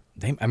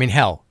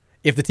 Hell.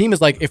 If the team is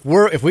like, if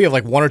we have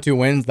like 1 or 2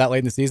 wins that late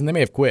in the season, they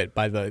may have quit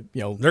by the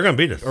they're going to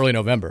beat us early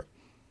November.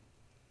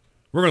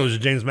 We're going to lose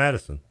to James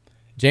Madison.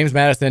 James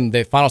Madison.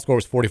 The final score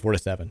was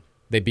 44-7.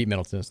 They beat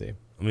Middle Tennessee.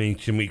 I mean,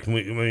 we're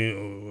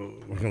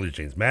going to lose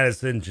James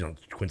Madison.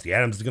 Quincy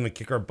Adams is going to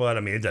kick our butt. I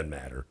mean, it doesn't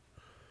matter.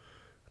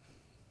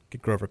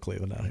 Get Grover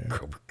Cleveland out here.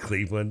 Grover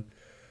Cleveland.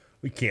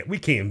 We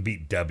can't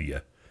beat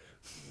W.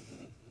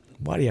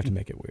 Why do you have to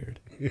make it weird?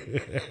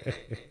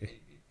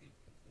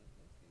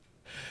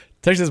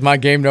 Texas, my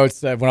game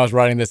notes when I was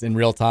writing this in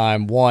real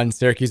time. 1,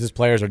 Syracuse's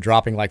players are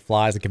dropping like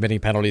flies and committing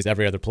penalties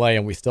every other play,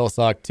 and we still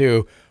suck.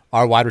 2,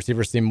 our wide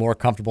receivers seem more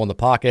comfortable in the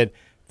pocket.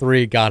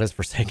 3, God has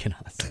forsaken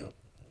us.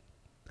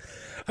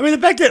 I mean, the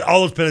fact that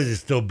all those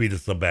penalties still beat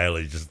us so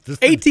badly. Just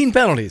 18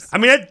 penalties. I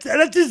mean,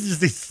 that's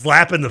just a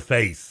slap in the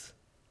face.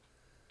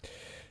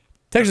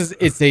 Texas,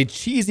 it's a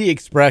cheesy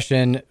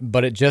expression,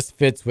 but it just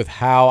fits with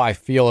how I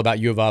feel about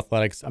U of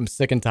athletics. I'm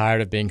sick and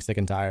tired of being sick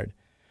and tired.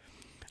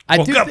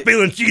 Woke up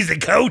feeling cheesy,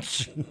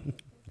 coach.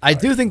 I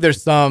do think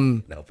there's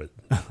some. Help it.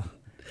 I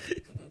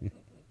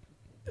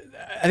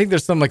think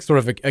there's some like sort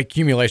of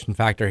accumulation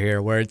factor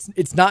here, where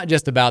it's not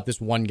just about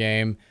this one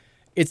game.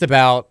 It's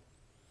about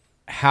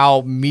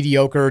how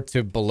mediocre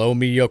to below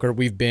mediocre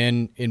we've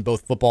been in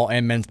both football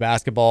and men's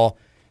basketball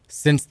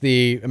since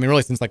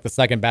since like the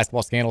second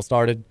basketball scandal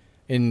started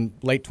in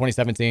late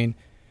 2017.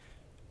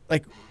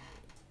 Like,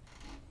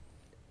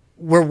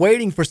 we're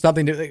waiting for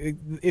something to.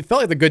 It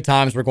felt like the good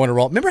times were going to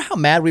roll. Remember how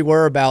mad we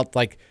were about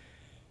like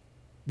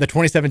the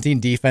 2017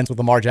 defense with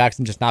Lamar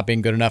Jackson just not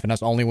being good enough and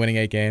us only winning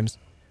 8 games?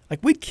 Like,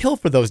 we'd kill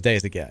for those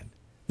days again.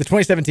 The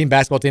 2017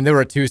 basketball team, they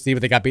were a 2 seed,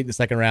 but they got beat in the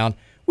second round.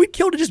 We'd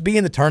kill to just be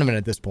in the tournament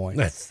at this point.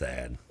 That's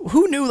sad.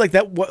 Who knew like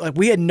that? Like,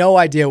 we had no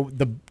idea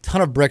the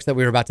ton of bricks that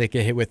we were about to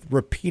get hit with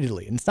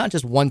repeatedly. And it's not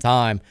just one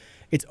time.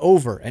 It's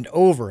over and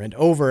over and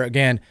over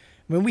again.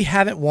 I mean, we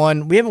haven't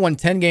won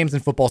 10 games in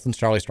football since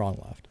Charlie Strong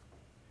left.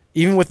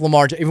 Even with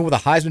Lamar, even with a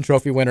Heisman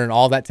Trophy winner and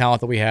all that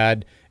talent that we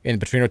had in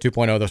Petrino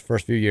 2.0 those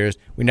first few years,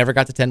 we never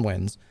got to 10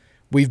 wins.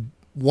 We've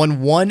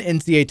won 1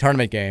 NCAA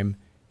tournament game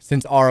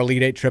since our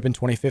Elite Eight trip in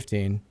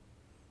 2015.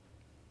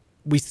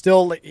 we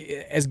still,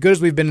 as good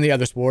as we've been in the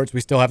other sports,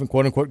 we still haven't,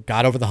 quote unquote,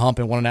 got over the hump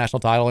and won a national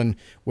title in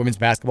women's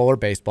basketball or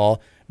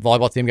baseball.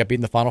 Volleyball team got beat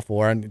in the Final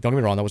Four, and don't get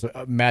me wrong, that was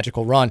a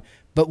magical run.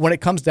 But when it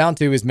comes down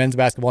to is men's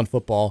basketball and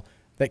football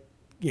that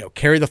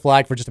carry the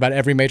flag for just about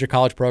every major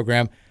college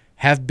program,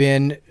 have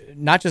been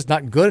not just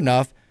not good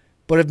enough,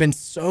 but have been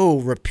so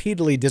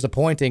repeatedly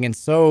disappointing and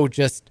so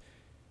just,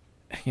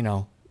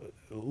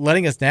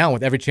 letting us down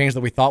with every change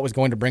that we thought was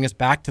going to bring us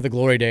back to the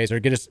glory days or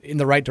get us in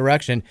the right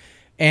direction.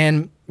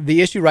 And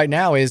the issue right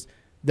now is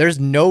there's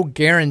no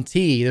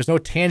guarantee, there's no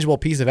tangible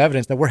piece of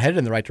evidence that we're headed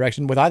in the right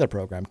direction with either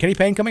program. Kenny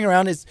Payne coming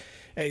around is,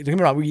 don't get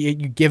me wrong, you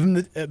give him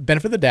the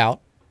benefit of the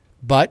doubt,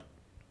 but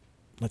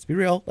let's be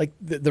real, like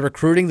the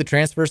recruiting, the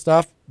transfer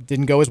stuff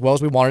didn't go as well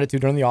as we wanted it to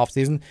during the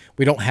offseason.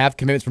 We don't have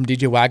commitments from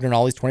DJ Wagner and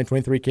all these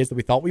 2023 kids that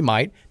we thought we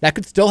might. That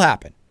could still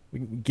happen. We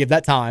can give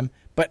that time.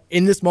 But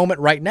in this moment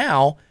right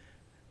now,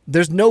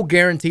 there's no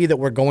guarantee that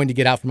we're going to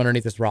get out from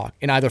underneath this rock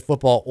in either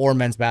football or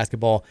men's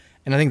basketball.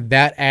 And I think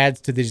that adds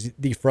to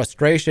the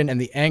frustration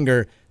and the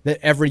anger that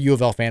every U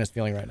of L fan is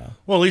feeling right now.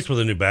 Well, at least with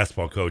a new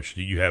basketball coach,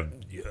 you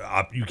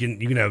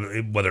can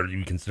have, whether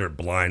you consider it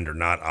blind or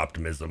not,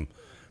 optimism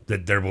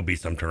that there will be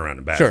some turnaround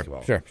in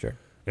basketball. Sure.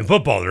 In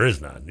football, there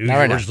is none.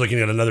 We're just looking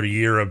at another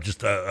year of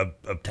just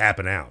of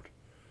tapping out.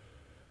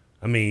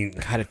 I mean,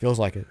 God, it feels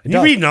like it.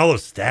 You're reading all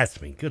those stats.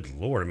 I mean, good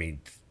Lord. I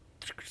mean,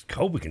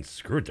 Kobe can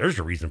screw it. There's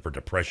a reason for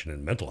depression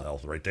and mental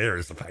health right there.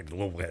 Is the fact that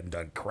Louisville hadn't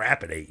done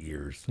crap in 8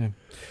 years. Yeah.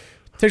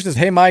 Text says,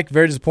 hey, Mike,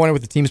 very disappointed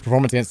with the team's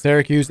performance against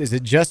Syracuse. Is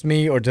it just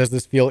me, or does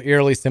this feel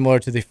eerily similar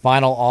to the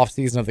final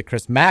offseason of the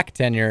Chris Mack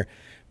tenure,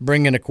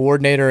 bringing in a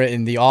coordinator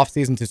in the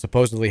offseason to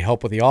supposedly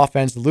help with the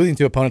offense, losing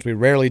to opponents we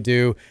rarely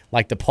do,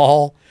 like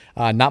DePaul?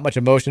 Not much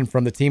emotion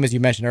from the team, as you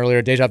mentioned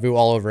earlier. Deja vu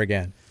all over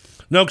again.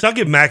 No, because I'll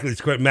give Mack his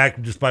credit.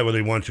 Mack, despite whether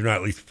he wants to or not,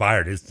 at least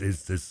fired his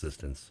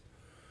assistants.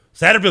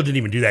 Satterfield didn't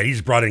even do that. He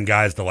just brought in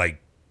guys to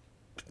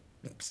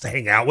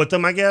hang out with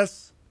them, I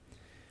guess.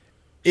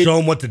 Show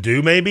them what to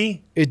do,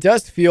 maybe. It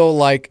does feel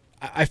like,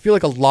 I feel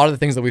like a lot of the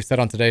things that we've said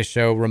on today's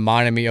show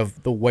reminded me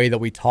of the way that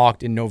we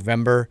talked in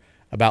November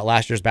about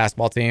last year's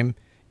basketball team.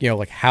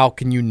 How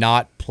can you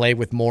not play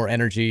with more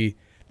energy?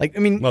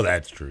 Well,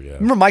 that's true, yeah.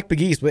 Remember Mike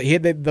Pegues? He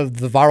had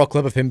the viral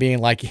clip of him being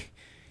like,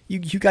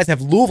 you guys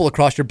have Louisville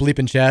across your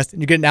bleeping chest,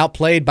 and you're getting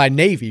outplayed by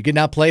Navy. You're getting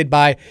outplayed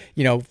by,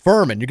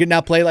 Furman. You're getting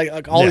outplayed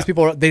like all these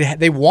people.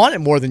 They want it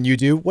more than you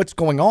do. What's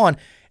going on?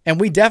 And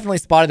we definitely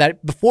spotted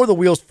that before the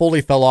wheels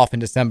fully fell off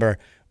in December.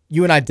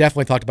 You and I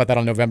definitely talked about that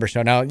on November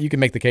show. Now, you can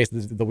make the case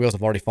that the wheels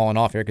have already fallen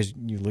off here because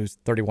you lose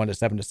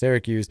 31-7 to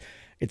Syracuse.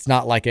 It's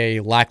not like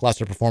a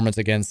lackluster performance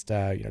against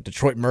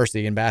Detroit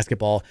Mercy in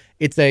basketball.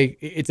 It's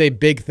a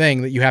big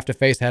thing that you have to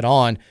face head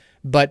on,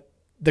 but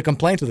the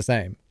complaints are the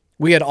same.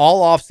 We had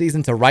all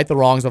offseason to right the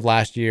wrongs of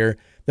last year.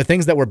 The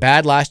things that were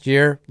bad last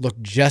year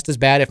looked just as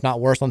bad, if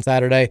not worse, on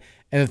Saturday,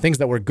 and the things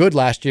that were good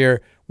last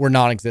year were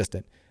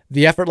non-existent.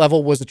 The effort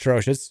level was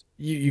atrocious.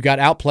 You got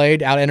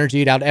outplayed,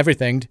 out-energied,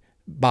 out-everythinged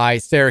by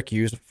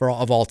Syracuse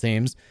of all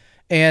teams,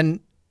 and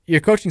your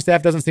coaching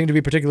staff doesn't seem to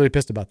be particularly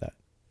pissed about that.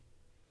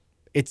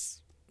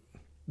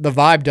 The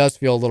vibe does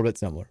feel a little bit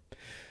similar.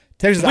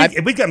 Texas,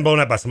 if we'd gotten blown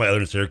out by somebody other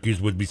than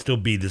Syracuse, would we still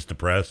be this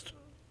depressed?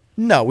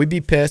 No, we'd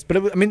be pissed. But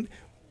I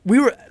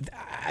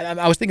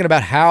was thinking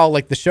about how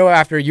the show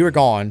after you were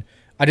gone,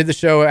 I did the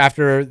show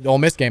after the Ole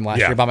Miss game last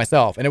year by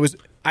myself, and it was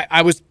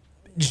I was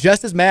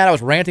just as mad. I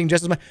was ranting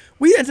just as mad.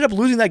 We ended up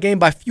losing that game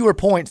by fewer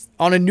points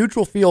on a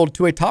neutral field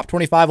to a top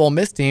 25 Ole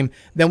Miss team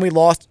than we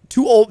lost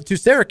to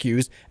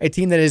Syracuse, a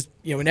team that is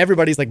in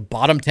everybody's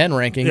bottom 10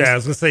 rankings. Yeah, I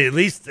was gonna say at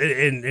least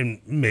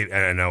in maybe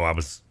I know I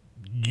was.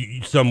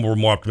 Some were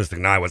more optimistic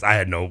than I was. I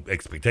had no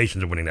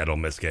expectations of winning that Ole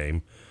Miss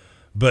game,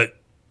 but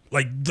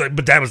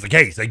that was the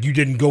case. You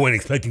didn't go in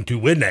expecting to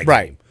win that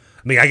game.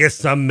 I mean, I guess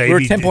some maybe we were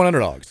 10-point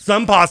underdogs.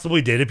 Some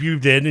possibly did. If you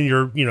did, and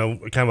you're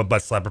kind of a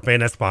butt slapper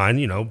fan, that's fine.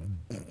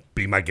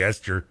 Be my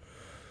guest.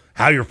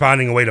 How you're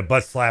finding a way to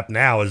butt slap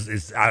now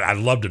is I'd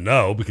love to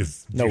know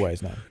because no way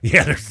it's not.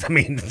 Yeah,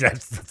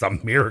 that's a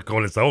miracle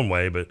in its own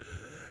way. But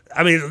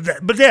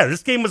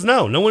this game was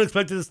no one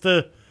expected us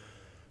to.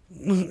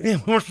 Yeah,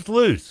 we weren't supposed to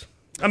lose.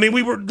 I mean,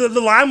 we were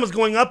the line was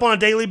going up on a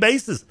daily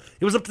basis.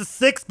 It was up to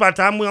 6 by the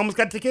time we almost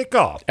got to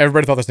kickoff.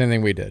 Everybody thought the same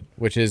thing we did,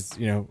 which is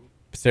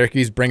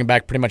Syracuse bringing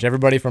back pretty much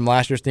everybody from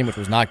last year's team, which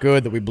was not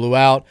good, that we blew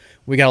out.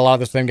 We got a lot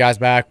of the same guys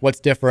back. What's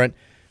different?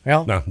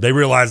 Well, no, they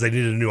realized they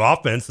needed a new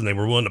offense, and they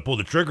were willing to pull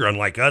the trigger,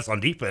 unlike us on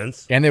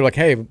defense. And they were like,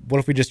 hey, what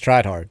if we just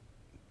tried hard?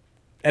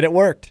 And it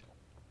worked,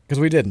 because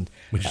we didn't.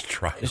 We just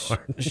tried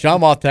hard.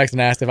 Sean Moth texted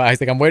and asked if I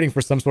think I'm waiting for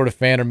some sort of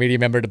fan or media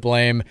member to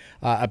blame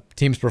a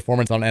team's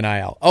performance on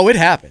NIL. Oh, it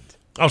happened.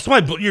 Oh,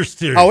 you're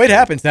serious. Oh, it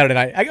happened Saturday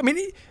night. I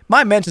mean,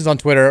 my mentions on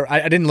Twitter,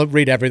 I didn't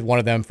read every one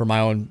of them for my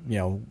own,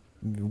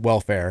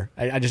 welfare.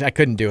 I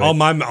couldn't do it. All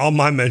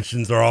my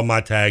mentions or all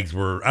my tags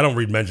were, I don't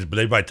read mentions, but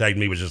everybody tagged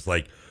me was just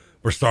like,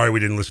 we're sorry we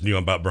didn't listen to you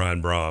about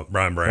Brian Brown.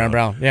 Brian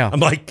Brown, yeah. I'm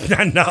like,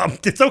 no,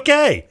 it's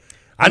okay.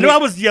 I knew I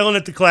was yelling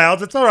at the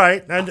clouds. It's all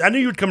right. I knew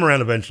you would come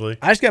around eventually.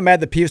 I just got mad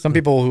that some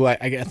people who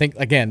I think,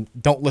 again,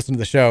 don't listen to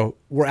the show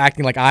were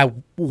acting like I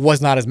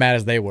was not as mad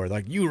as they were.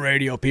 Like, you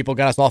radio people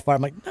got us all fired.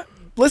 I'm like, no,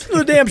 listen to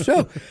the damn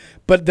show.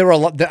 But there were a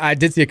lot. I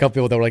did see a couple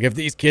people that were like, if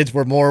these kids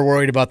were more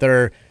worried about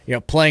their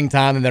playing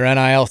time than their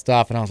NIL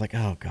stuff, and I was like,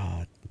 oh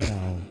God,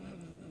 no.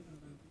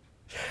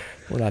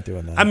 We're not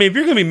doing that. I mean, if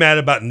you're going to be mad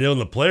about nil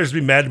and the players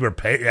be mad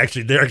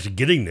they're actually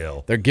getting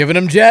nil. They're giving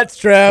them jets,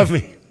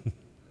 Trev.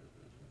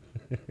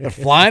 They're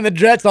flying the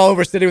jets all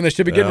over city when they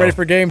should be getting ready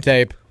for game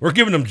tape. We're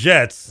giving them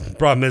jets. The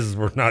problem is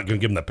we're not going to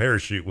give them the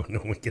parachute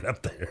when we get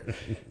up there.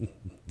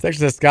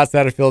 Section says Scott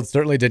Satterfield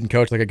certainly didn't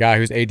coach like a guy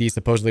whose AD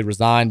supposedly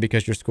resigned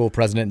because your school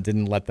president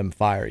didn't let them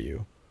fire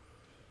you.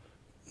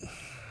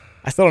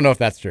 I still don't know if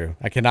that's true.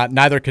 I cannot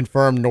neither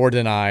confirm nor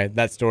deny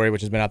that story,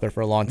 which has been out there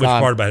for a long time.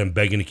 Which part about him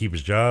begging to keep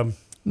his job?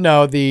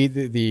 No,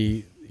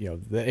 the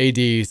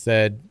AD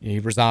said he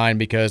resigned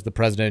because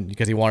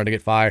because he wanted to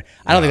get fired.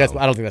 I don't think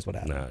that's what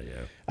happened. No,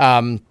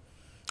 yeah.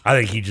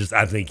 I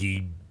think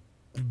he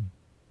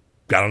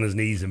got on his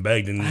knees and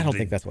begged, and I don't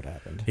think that's what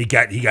happened. He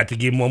got to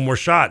give him one more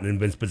shot, and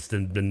been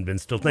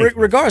still thinking.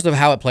 Regardless of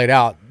how it played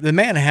out, the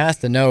man has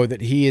to know that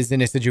he is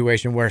in a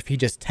situation where if he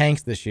just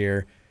tanks this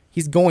year,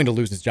 he's going to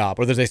lose his job,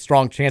 or there's a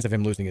strong chance of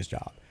him losing his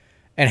job.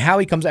 And how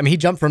he comes, he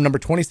jumped from number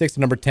 26 to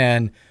number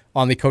 10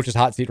 on the Coach's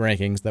Hot Seat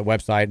rankings, that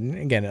website, and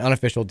again, an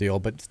unofficial deal,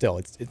 but still,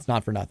 it's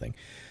not for nothing.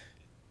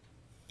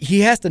 He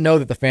has to know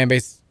that the fan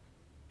base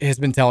has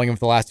been telling him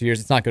for the last 2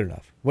 years, it's not good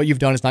enough. What you've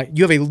done is not.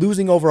 You have a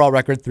losing overall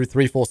record through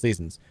 3 full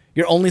seasons.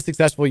 Your only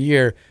successful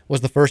year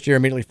was the first year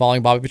immediately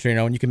following Bobby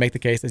Petrino, and you can make the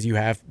case, as you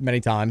have many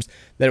times,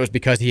 that it was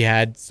because he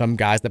had some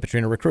guys that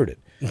Petrino recruited.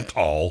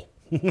 All.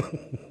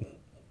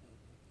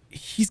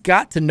 He's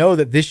got to know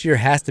that this year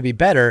has to be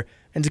better,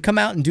 and to come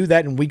out and do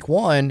that in week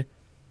 1,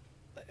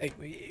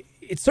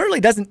 it certainly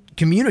doesn't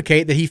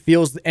communicate that he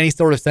feels any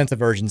sort of sense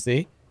of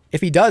urgency. If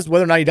he does,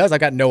 whether or not he does, I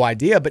got no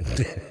idea. But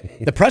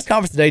the press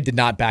conference today did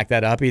not back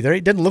that up either.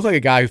 He didn't look like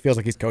a guy who feels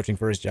like he's coaching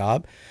for his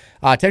job.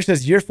 Text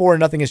says, year 4,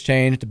 nothing has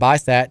changed. Buy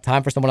stat.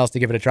 Time for someone else to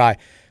give it a try.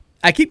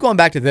 I keep going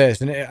back to this,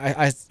 and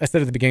I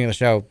said at the beginning of the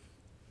show,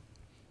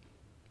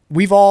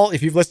 we've all,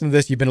 if you've listened to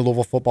this, you've been a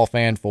Louisville football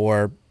fan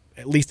for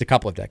at least a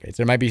couple of decades.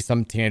 There might be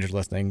some teenagers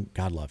listening.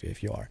 God love you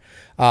if you are.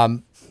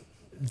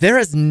 There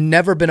has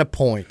never been a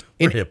point.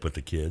 We're hip with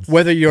the kids.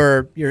 Whether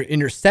you're in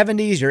your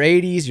 70s, your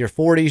 80s, your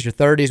 40s, your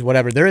 30s,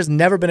 whatever, there has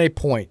never been a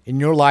point in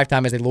your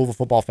lifetime as a Louisville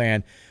football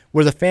fan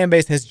where the fan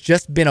base has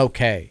just been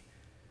okay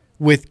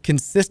with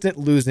consistent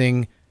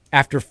losing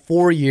after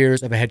 4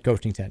 years of a head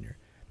coaching tenure.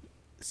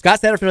 Scott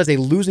Satterfield has a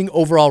losing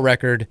overall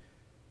record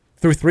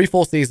through 3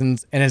 full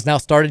seasons and has now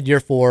started year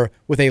 4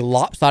 with a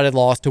lopsided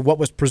loss to what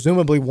was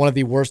presumably one of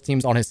the worst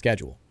teams on his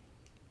schedule.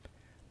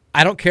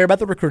 I don't care about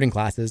the recruiting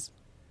classes.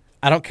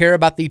 I don't care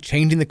about the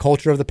changing the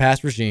culture of the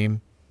past regime.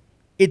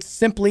 It's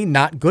simply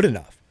not good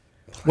enough.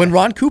 When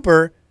Ron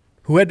Cooper,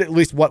 who had at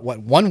least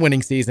one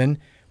winning season,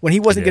 when he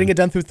wasn't getting it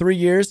done through 3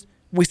 years,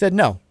 we said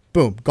no.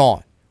 Boom,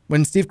 gone.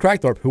 When Steve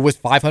Kragthorpe, who was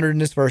 500 in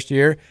his first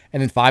year,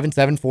 and then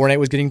 5-7, 4-8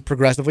 was getting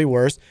progressively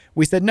worse,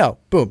 we said no.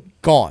 Boom,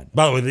 gone.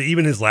 By the way,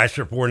 even his last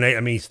year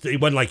 4-8, it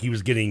wasn't like he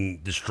was getting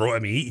destroyed. I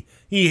mean,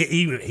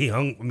 he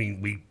hung. I mean,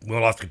 we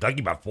lost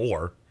Kentucky by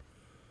 4.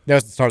 That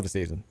was the start of the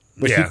season.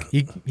 Which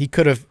he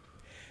could have.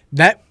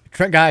 That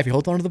Trent guy, if he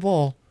holds on to the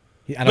ball.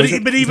 But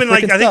even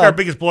I think our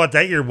biggest blowout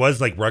that year was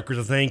like Rutgers,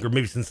 I think, or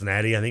maybe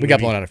Cincinnati. I think we got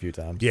blown out a few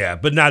times. Yeah,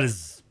 but not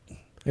as.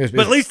 But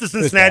at least the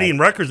Cincinnati and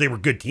Rutgers, they were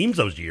good teams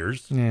those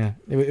years. Yeah,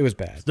 it was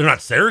bad. They're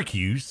not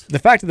Syracuse. The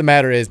fact of the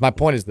matter is, my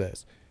point is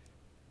this: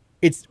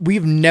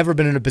 we've never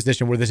been in a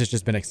position where this has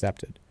just been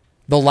accepted.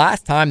 The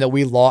last time that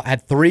we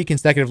had 3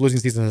 consecutive losing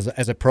seasons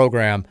as a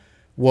program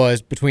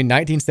was between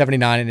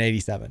 1979 and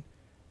 87.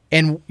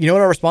 And you know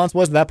what our response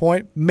was at that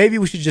point? Maybe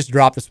we should just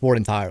drop the sport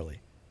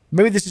entirely.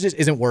 Maybe this just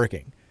isn't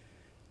working.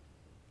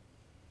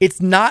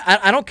 It's not.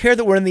 I don't care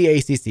that we're in the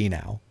ACC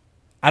now.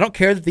 I don't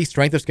care that the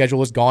strength of schedule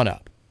has gone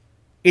up.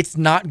 It's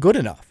not good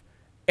enough.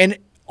 And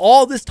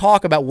all this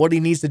talk about what he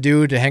needs to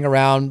do to hang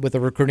around with the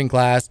recruiting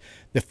class,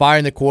 the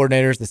firing the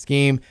coordinators, the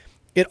scheme,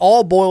 it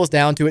all boils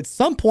down to at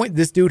some point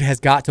this dude has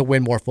got to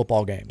win more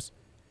football games.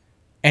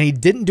 And he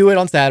didn't do it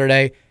on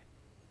Saturday.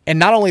 And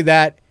not only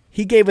that,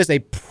 he gave us a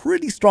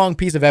pretty strong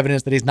piece of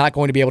evidence that he's not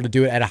going to be able to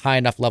do it at a high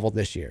enough level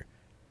this year.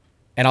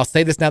 And I'll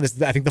say this now. This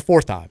is, I think, the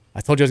 4th time.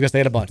 I told you I was going to say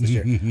it a bunch this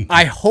year.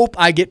 I hope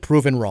I get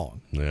proven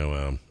wrong. Yeah,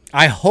 well.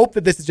 I hope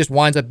that this just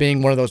winds up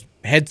being one of those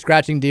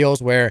head-scratching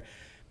deals where,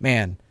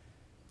 man,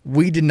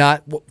 we did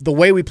not – the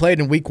way we played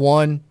in week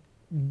 1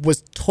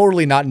 was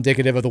totally not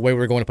indicative of the way we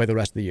were going to play the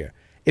rest of the year.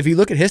 If you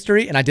look at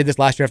history, and I did this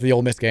last year after the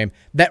Ole Miss game,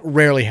 that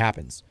rarely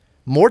happens.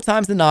 More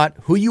times than not,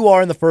 who you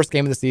are in the first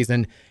game of the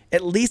season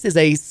at least is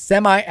a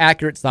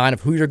semi-accurate sign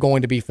of who you're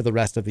going to be for the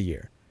rest of the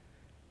year.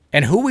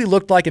 And who we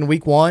looked like in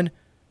week 1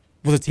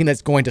 was a team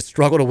that's going to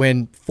struggle to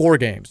win 4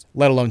 games,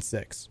 let alone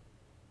 6.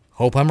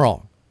 Hope I'm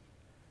wrong.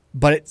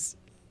 But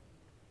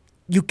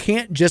you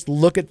can't just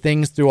look at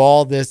things through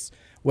all this,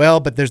 well,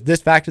 but there's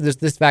this factor, there's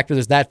this factor,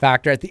 there's that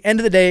factor. At the end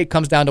of the day, it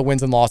comes down to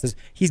wins and losses.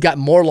 He's got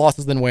more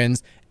losses than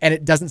wins, and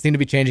it doesn't seem to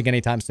be changing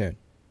anytime soon.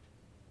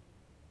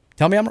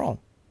 Tell me I'm wrong.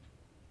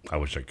 I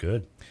wish I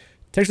could.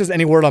 Text says,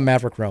 any word on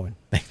Maverick Rowan?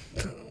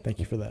 Thank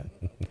you for that.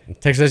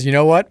 Text says, you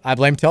know what? I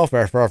blame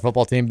Telfair for our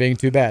football team being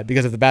too bad,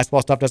 because if the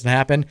basketball stuff doesn't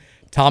happen,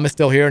 Tom is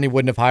still here and he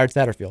wouldn't have hired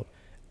Satterfield.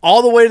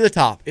 All the way to the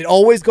top. It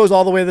always goes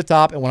all the way to the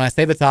top. And when I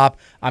say the top,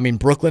 I mean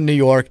Brooklyn, New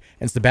York,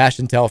 and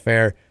Sebastian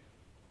Telfair.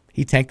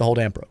 He tanked the whole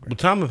damn program. Would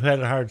Tom have had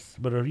a hired,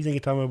 but do you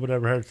think Tom would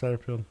have hired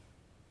Satterfield?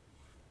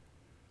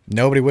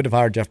 Nobody would have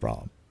hired Jeff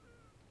Brom.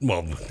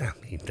 Well, I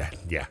mean,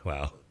 yeah,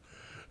 well.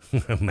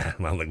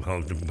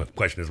 The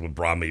question is, would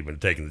Brom even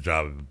taken the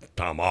job if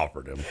Tom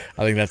offered him?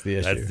 I think that's the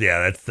issue.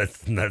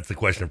 That's the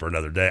question for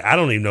another day. I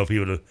don't even know if he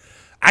would have.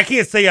 I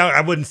can't say.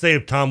 I wouldn't say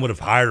if Tom would have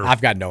hired him.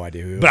 I've got no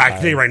idea who. But I can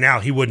tell you right now,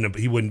 he wouldn't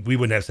have. We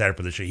wouldn't have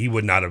Satterfield this year. He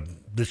would not have.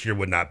 This year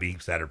would not be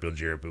Satterfield's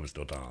year if it was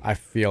still Tom. I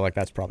feel like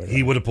that's probably right.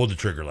 He would have pulled the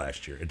trigger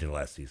last year into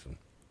last season.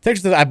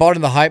 Texas says, I bought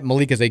in the hype.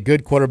 Malik is a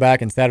good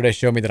quarterback, and Saturday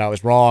showed me that I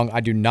was wrong. I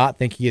do not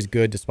think he is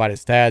good despite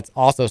his stats.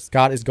 Also,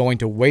 Scott is going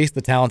to waste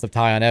the talents of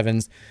Tyon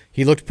Evans.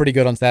 He looked pretty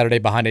good on Saturday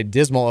behind a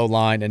dismal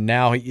O-line, and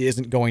now he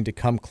isn't going to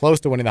come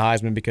close to winning the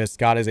Heisman because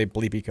Scott is a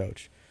bleepy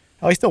coach.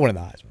 Oh, he's still winning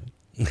the Heisman.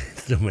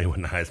 Still may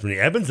win the Heisman.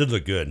 Evans did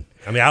look good.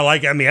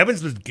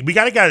 Evans was. We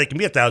got a guy that can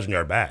be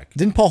 1,000-yard back.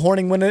 Didn't Paul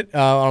Horning win it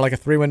on like a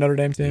 3-win Notre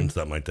Dame team?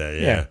 Something like that,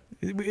 yeah.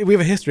 We have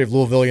a history of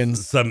Louisvillians.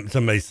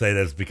 Somebody say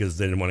that's because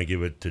they didn't want to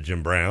give it to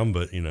Jim Brown,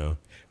 but you know.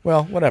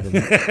 Well, whatever.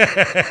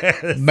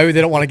 Maybe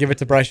they don't want to give it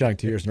to Bryce Young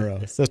 2 years in a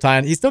row. So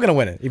Tyon, he's still going to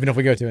win it, even if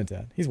we go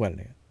 2-10. He's winning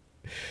it.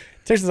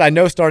 Texas, I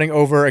know starting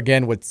over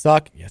again would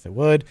suck. Yes, it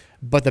would.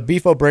 But the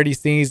Beef O'Brady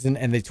season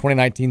and the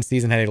 2019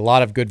 season had a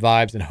lot of good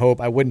vibes and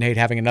hope. I wouldn't hate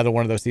having another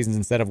one of those seasons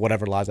instead of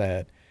whatever lies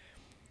ahead.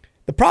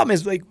 The problem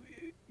is, like,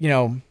 you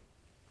know,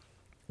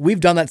 we've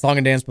done that song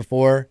and dance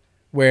before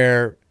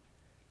where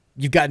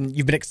you've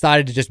been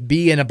excited to just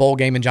be in a bowl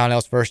game in John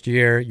L's first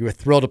year. You were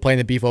thrilled to play in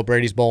the Beef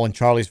O'Brady's Bowl in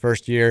Charlie's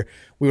first year.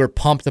 We were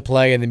pumped to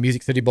play in the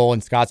Music City Bowl in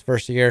Scott's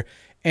first year.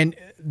 And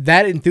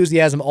that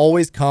enthusiasm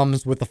always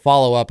comes with the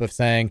follow-up of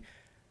saying,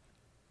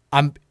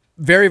 I'm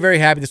very, very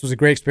happy. This was a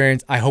great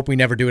experience. I hope we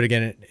never do it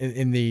again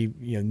in the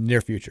near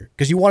future,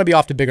 because you want to be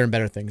off to bigger and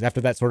better things after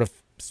that sort of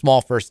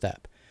small first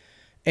step.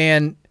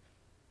 And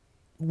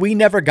we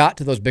never got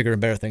to those bigger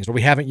and better things, or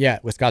we haven't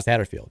yet with Scott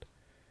Satterfield.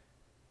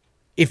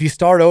 If you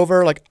start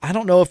over, like, I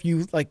don't know if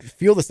you like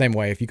feel the same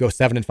way if you go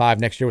 7-5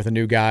 next year with a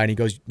new guy and you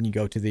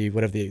go to the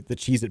the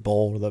Cheez-It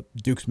Bowl or the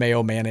Duke's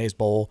Mayo Mayonnaise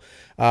Bowl,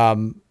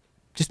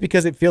 just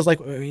because it feels like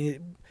we're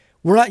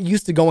not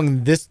used to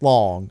going this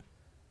long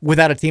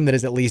without a team that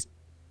is at least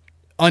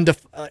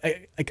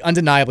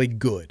undeniably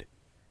good.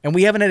 And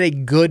we haven't had a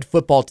good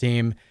football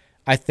team,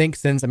 I think,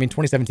 since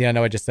 2017. I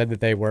know I just said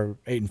that they were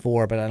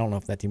 8-4, but I don't know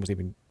if that team was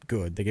even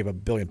good. They gave up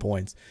 1 billion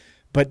points.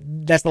 But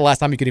that's the last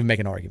time you could even make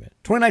an argument.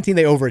 2019,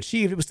 they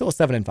overachieved. It was still a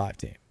 7-5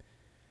 team.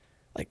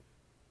 Like,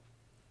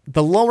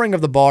 the lowering of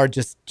the bar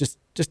just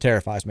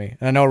terrifies me.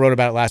 And I know I wrote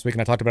about it last week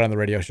and I talked about it on the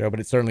radio show, but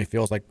it certainly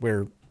feels like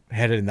we're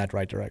headed in that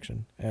right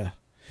direction. Yeah.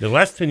 The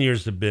last 10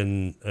 years have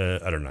been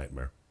utter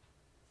nightmare.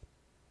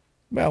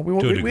 Well,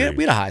 we had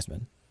a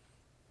Heisman.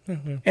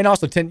 Mm-hmm. And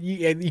also,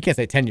 you can't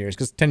say 10 years,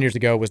 because 10 years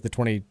ago was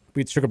we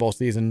had Sugar Bowl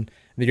season.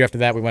 The year after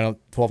that, we went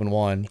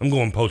 12-1. I'm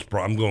going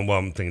post-pro.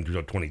 I'm thinking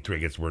 23. I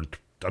guess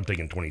I'm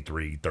thinking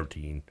 23,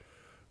 13.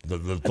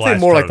 I'd say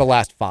more like the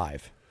last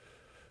 5.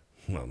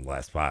 Well, the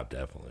last 5,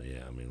 definitely.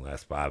 Yeah,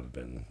 last 5 have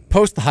been.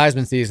 Post the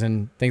Heisman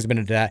season, things have been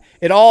into that.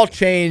 It all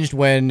changed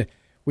when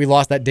we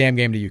lost that damn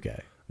game to UK.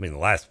 The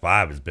last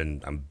 5 has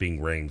been, I'm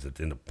being Rames at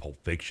the end of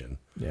Pulp Fiction.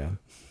 Yeah.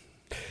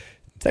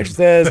 Texas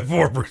says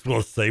before Bruce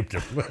Willis saved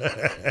him.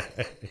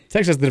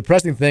 Texas, the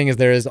depressing thing is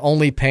there is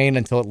only pain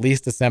until at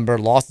least December,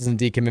 losses and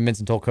decommitments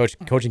until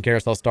coaching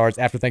carousel starts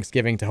after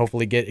Thanksgiving to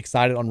hopefully get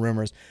excited on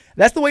rumors.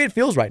 That's the way it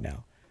feels right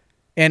now.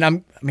 And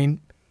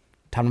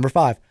time number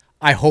 5.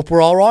 I hope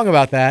we're all wrong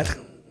about that,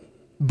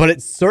 but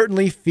it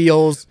certainly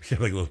feels. We have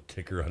like a little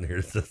ticker on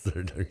here that says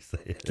there. Don't you say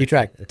it? Keep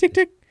track. Tick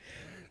tick.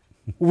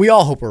 We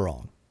all hope we're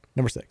wrong.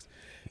 Number 6.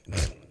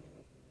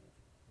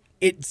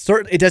 It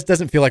just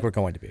doesn't feel like we're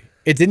going to be.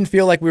 It didn't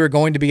feel like we were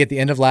going to be at the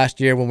end of last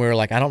year when we were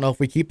like, I don't know if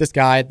we keep this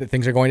guy, that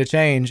things are going to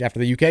change after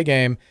the UK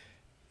game.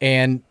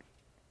 And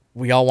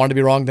we all wanted to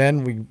be wrong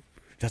then.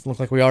 It doesn't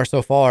look like we are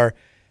so far.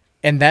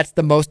 And that's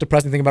the most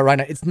depressing thing about right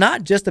now. It's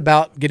not just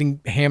about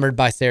getting hammered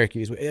by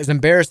Syracuse, as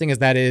embarrassing as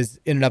that is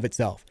in and of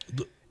itself.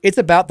 It's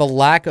about the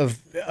lack of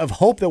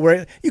hope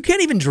that you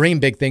can't even dream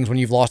big things when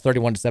you've lost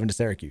 31-7 to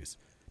Syracuse.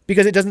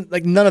 Because it doesn't,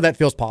 none of that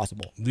feels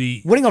possible.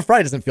 Winning on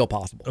Friday doesn't feel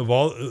possible. Of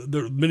all,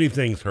 many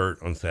things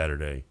hurt on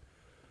Saturday.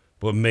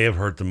 What may have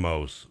hurt the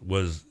most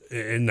was,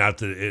 and I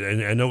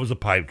know it was a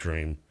pipe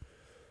dream,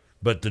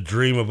 But the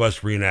dream of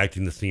us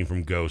reenacting the scene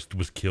from Ghost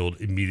was killed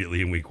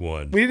immediately in week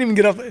 1. We didn't even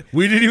get up.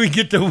 We didn't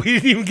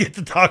even get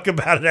to talk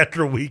about it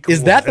after week 1.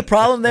 Is that the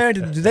problem there?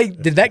 Did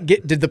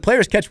the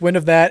players catch wind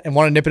of that and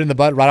want to nip it in the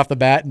bud right off the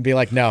bat and be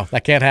like, no,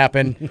 that can't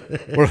happen.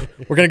 We're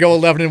going to go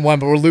 11-1,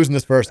 but we're losing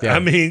this first game. I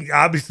mean,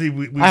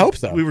 obviously, I hope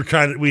so.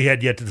 We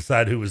had yet to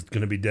decide who was going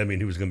to be Demi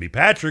and who was going to be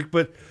Patrick,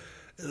 but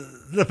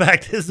the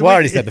fact is, I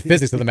already said the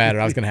physics of the matter.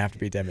 I was going to have to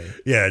be Demi.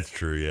 Yeah, it's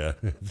true. Yeah,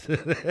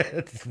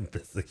 it's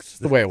physics. It's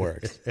the way it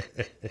works.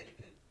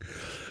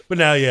 But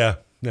now,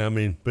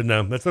 but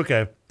no, that's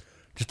okay.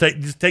 Just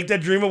take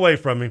that dream away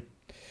from me.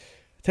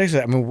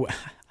 Texas, I mean,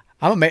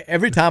 I'm amazed.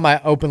 Every time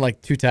I open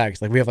like 2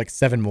 tags, like we have like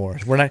 7 more.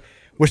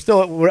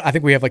 I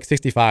think we have like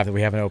 65 that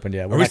we haven't opened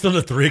yet. Are we still in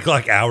the 3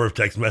 o'clock hour of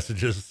text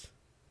messages?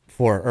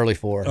 Early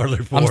four.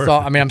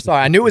 I'm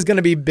sorry. I knew it was going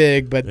to be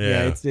big, but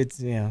it's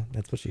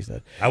that's what she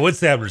said. I would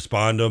say I would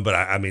respond to them, but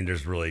I mean,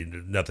 there's really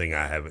nothing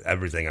I have.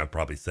 Everything I've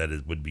probably said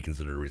would be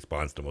considered a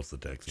response to most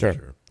of the texts.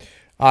 Sure.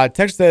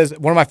 Text says,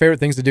 one of my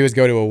favorite things to do is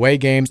go to away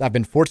games. I've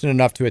been fortunate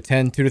enough to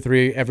attend 2 to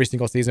 3 every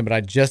single season, but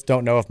I just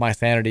don't know if my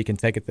sanity can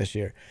take it this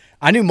year.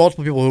 I knew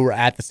multiple people who were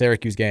at the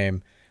Syracuse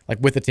game, like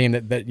with the team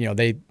that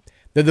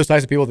they're those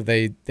types of people that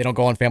they don't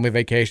go on family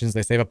vacations.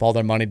 They save up all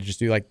their money to just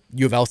do like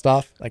U of L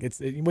stuff,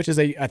 which is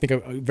I think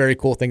a very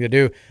cool thing to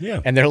do. Yeah.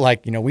 And they're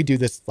like, we do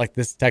this, like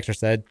this texter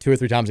said, 2 or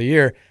 3 times a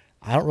year.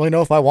 I don't really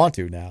know if I want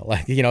to now.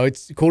 Like,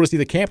 it's cool to see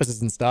the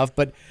campuses and stuff,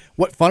 but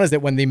what fun is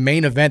it when the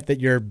main event that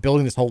you're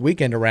building this whole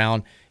weekend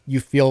around, you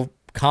feel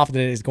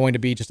confident is going to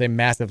be just a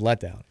massive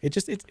letdown.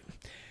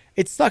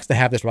 It sucks to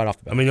have this right off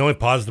the bat. I mean, the only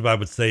positive I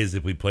would say is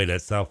if we played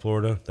at South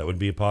Florida, that would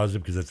be a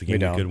positive because that's a game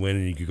you could win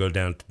and you could go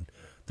down.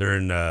 They're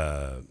in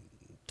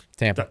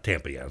Tampa.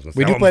 Tampa, yeah.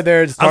 We do play there.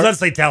 I was about to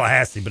say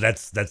Tallahassee, but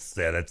that's.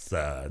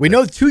 We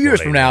know 2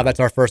 years from now that's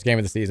our first game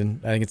of the season.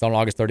 I think it's on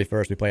August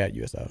 31st. We play at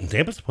USO. And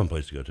Tampa's a fun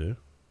place to go to.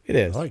 It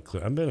is.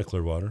 I've been to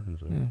Clearwater.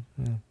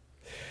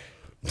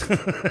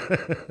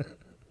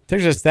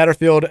 Texas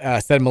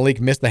Satterfield said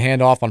Malik missed the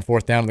handoff on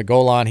 4th down on the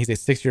goal line. He's a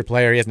 6-year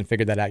player. He hasn't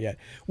figured that out yet.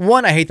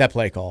 1, I hate that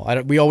play call.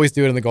 We always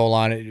do it in the goal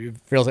line.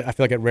 I feel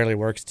like it rarely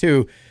works.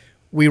 2,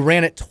 we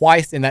ran it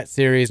twice in that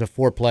series of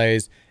 4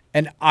 plays.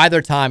 And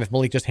either time, if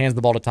Malik just hands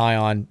the ball to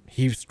Tyon,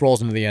 he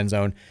scrolls into the end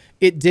zone.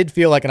 It did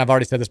feel like, and I've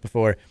already said this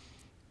before,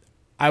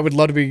 I would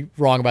love to be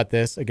wrong about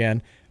this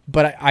again,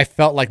 but I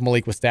felt like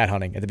Malik was stat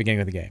hunting at the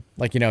beginning of the game.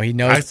 Like, he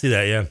knows. I see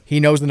that, yeah.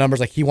 He knows the numbers.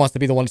 Like, he wants to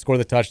be the one to score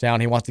the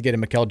touchdown. He wants to get in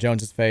Mikael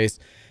Jones' face.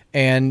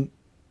 And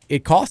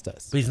it cost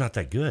us. But he's not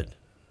that good.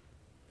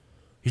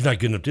 He's not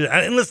good enough to do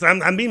that. And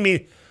listen, I'm being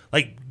mean.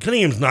 Like,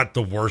 Cunningham's not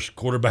the worst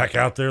quarterback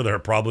out there. There are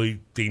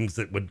probably teams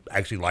that would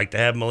actually like to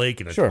have Malik,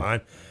 and it's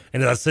fine.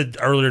 And as I said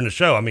earlier in the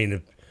show, I mean,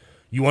 if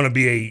you want to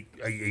be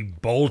a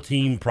bowl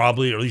team,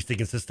 probably, or at least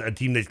a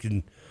team that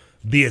can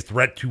be a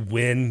threat to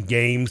win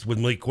games with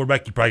Malik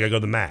quarterback, you probably got to go to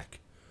the MAC.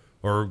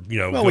 Or,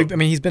 Well,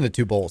 he's been to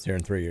 2 bowls here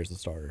in 3 years as a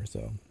starter,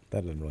 so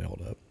that doesn't really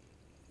hold up.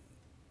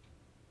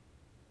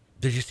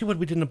 Did you see what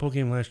we did in the bowl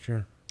game last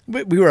year?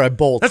 We were a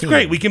bowl team. That's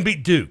great. We can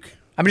beat Duke.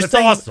 That's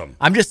awesome.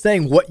 I'm just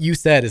saying what you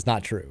said is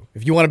not true.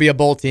 If you want to be a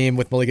bowl team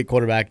with Malik at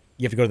quarterback,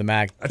 you have to go to the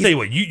MAC. I tell you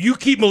what, you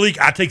keep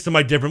Malik, I take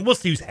somebody different. We'll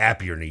see who's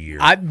happier in a year.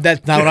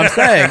 That's not what I'm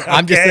saying.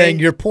 I'm just saying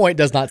your point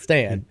does not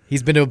stand.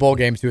 He's been to a bowl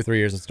game 2 or 3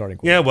 years as starting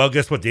quarterback. Yeah, well,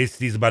 guess what? The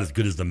ACC is about as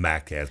good as the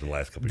MAC has in the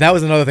last couple of years. That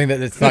was another thing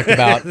that sucked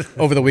about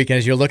over the weekend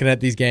is you're looking at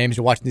these games,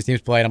 you're watching these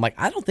teams play, and I'm like,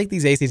 I don't think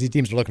these ACC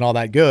teams are looking all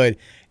that good.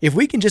 If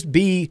we can just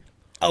be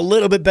a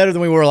little bit better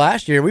than we were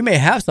last year, we may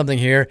have something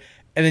here,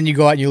 and then you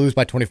go out and you lose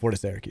by 24 to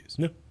Syracuse.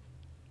 Yeah.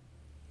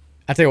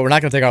 I tell you what, we're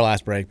not going to take our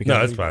last break because no,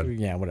 that's fine.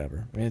 Yeah,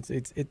 whatever. I mean,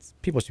 it's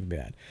people should be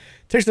mad.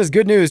 Tish says,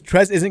 good news.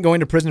 Trez isn't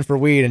going to prison for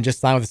weed and just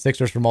signed with the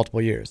Sixers for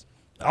multiple years.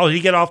 Oh, did he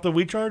get off the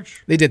weed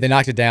charge? They did. They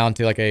knocked it down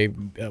to like a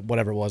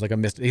whatever it was, like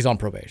a he's on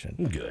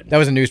probation. Good. That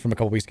was the news from a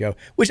couple weeks ago,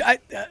 which I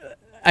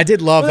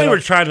did love. Well, they were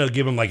trying to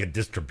give him like a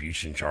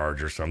distribution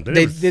charge or something.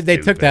 They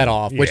took that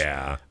off. Which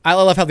yeah. I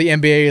love how the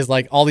NBA is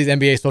like all these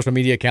NBA social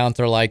media accounts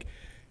are like,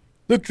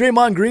 look,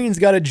 Draymond Green's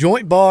got a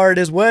joint bar at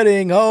his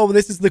wedding. Oh,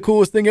 this is the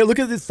coolest thing. Look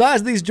at the size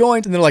of these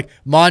joints. And they're like,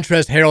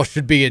 Montrezl Harrell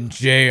should be in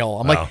jail.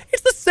 I'm like,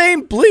 it's the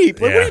same bleep.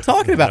 Like, what are you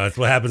talking about? That's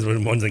what happens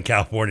when one's in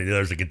California and the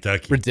other's in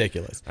Kentucky.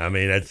 Ridiculous. I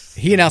mean, that's...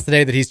 He announced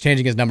today that he's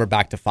changing his number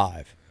back to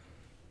 5.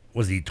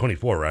 Was he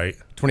 24, right?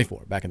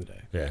 24, back in the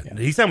day. Yeah.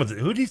 He signed with...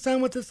 Who did he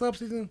sign with this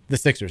offseason? The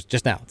Sixers,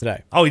 just now,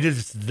 today. Oh, he did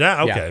just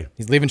now? Okay. Yeah.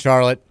 He's leaving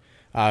Charlotte.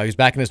 He's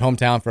back in his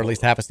hometown for at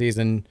least half a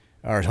season,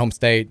 or his home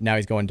state. Now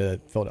he's going to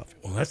Philadelphia.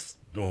 Well, that's...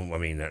 Well, I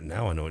mean,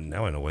 now I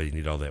know why you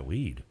need all that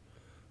weed.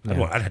 I'd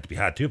have to be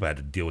hot, too, if I had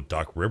to deal with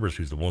Doc Rivers,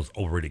 who's the most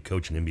overrated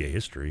coach in NBA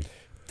history.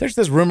 There's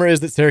this rumor is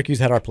that Syracuse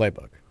had our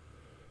playbook.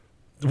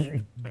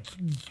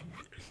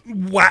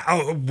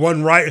 Wow.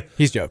 One right.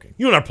 He's joking.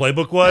 You know what our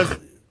playbook was?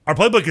 Our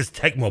playbook is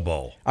Tecmo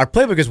Bowl. Our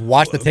playbook is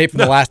watch the tape from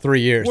the last 3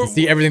 years and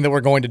see everything that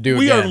we're going to do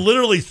We again. are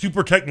literally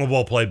Super Tecmo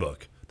Bowl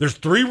playbook. There's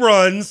 3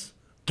 runs,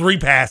 3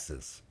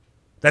 passes.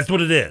 That's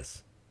what it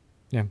is.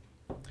 Yeah.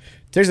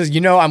 Terry says,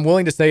 I'm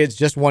willing to say it's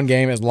just one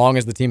game as long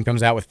as the team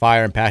comes out with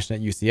fire and passion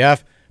at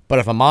UCF, But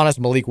if I'm honest,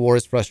 Malik wore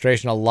his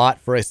frustration a lot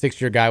for a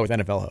 6-year guy with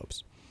NFL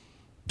hopes.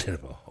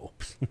 NFL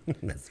hopes.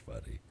 That's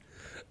funny.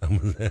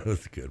 That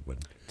was a good one.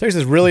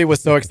 Texas really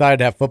was so excited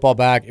to have football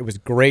back. It was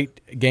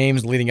great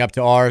games leading up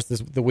to ours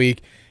the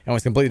week, and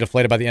was completely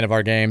deflated by the end of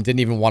our game.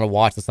 Didn't even want to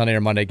watch the Sunday or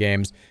Monday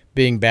games.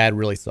 Being bad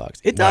really sucks.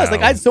 It does. Wow.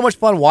 Like, I had so much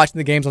fun watching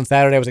the games on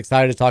Saturday. I was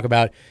excited to talk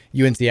about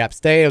UNC App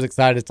State. I was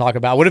excited to talk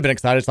about, would have been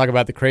excited to talk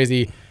about the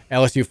crazy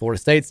LSU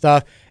Florida State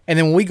stuff. And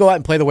then when we go out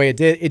and play the way it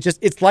did,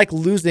 it's like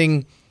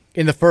losing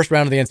in the first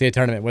round of the NCAA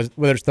tournament,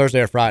 whether it's Thursday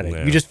or Friday.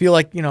 Yeah. You just feel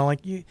like,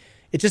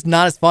 it's just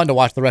not as fun to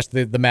watch the rest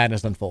of the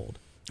madness unfold.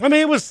 I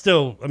mean, it was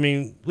still, at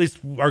least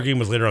our game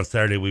was later on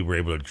Saturday. We were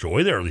able to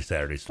enjoy the early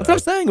Saturday stuff.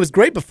 That's what I'm saying. It was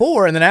great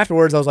before, and then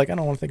afterwards, I was like, I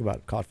don't want to think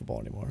about college football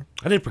anymore.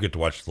 I didn't forget to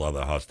watch a lot of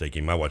the Ohio State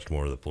game. I watched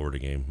more of the Florida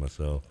game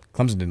myself.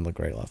 Clemson didn't look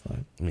great last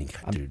night. I mean,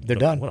 dude, they're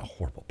done. What a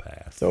horrible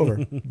pass. It's over.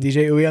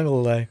 DJ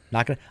Uyunglele.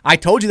 Not gonna. I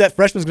told you that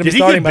freshman's going to be Did he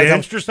starting. get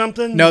benched or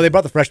something? No, they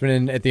brought the freshman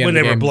in at the end When of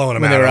the they were game. blowing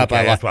him when out. they were up Okay,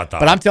 by a lot. that's what I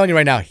thought. But I'm telling you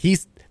right now,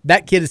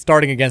 that kid is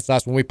starting against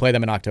us when we play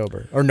them in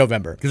October or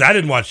November. Because I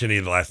didn't watch any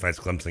of the last night's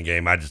Clemson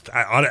game. I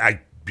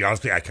be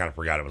honest with you, I kind of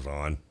forgot it was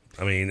on.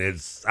 I mean,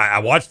 I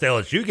watched the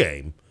LSU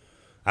game.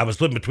 I was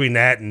flipping between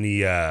that and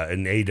the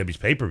and AEW's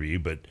pay-per-view,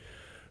 but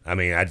I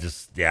mean, I'd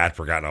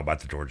forgotten all about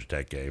the Georgia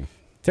Tech game.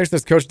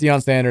 Texas coach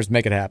Deion Sanders,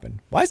 make it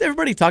happen. Why is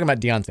everybody talking about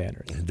Deion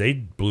Sanders? They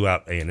blew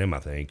out A&M, I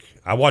think.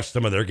 I watched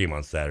some of their game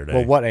on Saturday.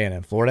 Well, what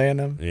A&M? Florida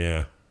A&M?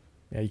 Yeah.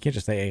 Yeah, you can't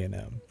just say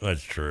A&M.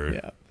 That's true.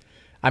 Yeah.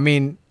 I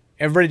mean,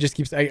 everybody just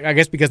keeps, I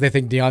guess because they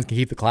think Deion can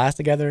keep the class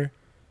together.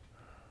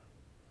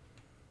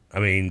 I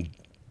mean,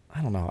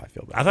 I don't know how I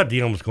feel about I thought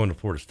Deion was going to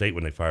Florida State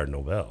when they fired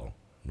Norvell,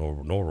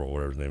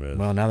 whatever his name is.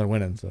 Well, now they're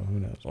winning, so who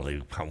knows? Well, they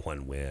got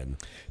one win.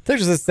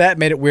 Texas stat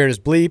made it weird as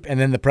bleep,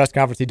 and then the press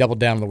conference, he doubled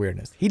down on the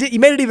weirdness. He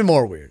made it even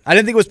more weird. I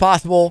didn't think it was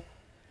possible.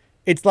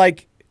 It's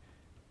like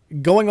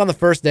going on the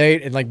first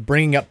date and like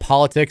bringing up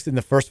politics in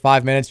the first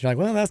 5 minutes. You're like,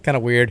 well, that's kind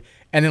of weird.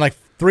 And then like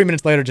 3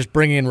 minutes later, just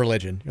bringing in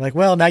religion. You're like,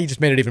 well, now you just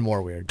made it even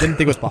more weird. Didn't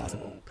think it was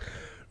possible.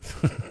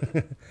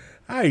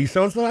 Hi,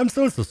 so-and-so. I'm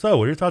so-and-so. So,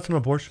 what are your thoughts on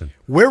abortion?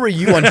 Where were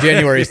you on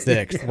January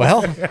 6th?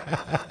 Well,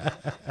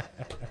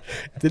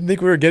 didn't think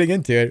we were getting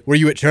into it. Were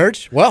you at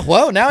church?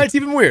 Well, now it's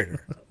even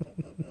weirder.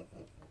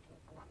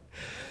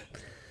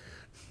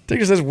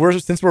 Tigger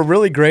says, since we're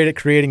really great at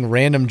creating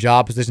random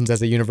job positions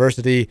as a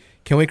university,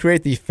 can we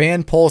create the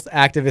fan pulse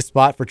activist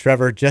spot for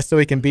Trevor just so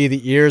he can be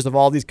the ears of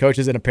all these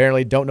coaches and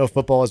apparently don't know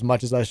football as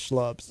much as us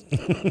schlubs?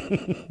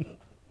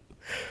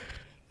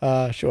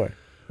 Sure.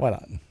 Why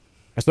not?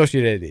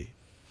 Associate AD.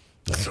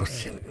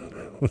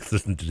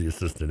 Assistant to the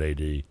assistant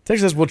AD.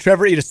 Texas says, will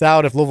Trevor eat a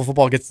salad if Louisville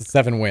football gets to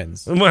 7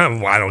 wins? Well,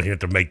 I don't have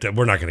to make that.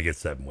 We're not going to get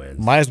 7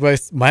 wins. Might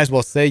as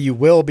well say you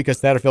will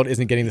because Satterfield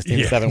isn't getting this team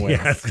to 7 wins.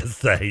 Yeah, I was going to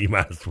say, you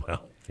might as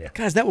well. Yeah.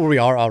 God, is that where we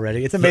are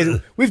already? It's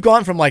amazing. We've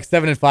gone from like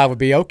 7-5 would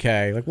be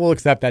okay. Like we'll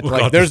accept that. To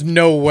like, there's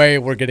no way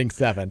we're getting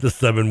 7. The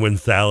 7-win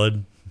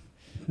salad.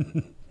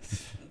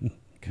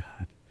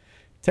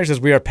 Texas,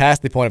 we are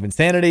past the point of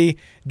insanity,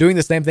 doing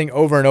the same thing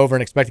over and over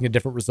and expecting a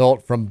different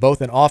result from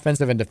both an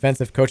offensive and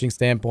defensive coaching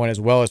standpoint as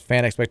well as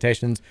fan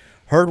expectations.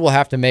 Herd will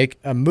have to make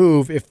a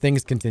move if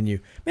things continue.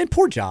 Man,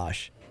 poor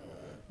Josh.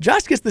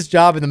 Josh gets this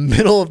job in the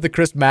middle of the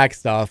Chris Mack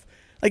stuff.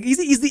 Like he's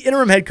the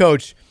interim head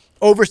coach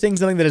overseeing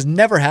something that has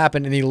never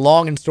happened in the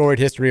long and storied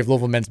history of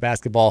Louisville men's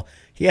basketball.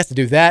 He has to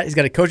do that. He's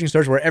got a coaching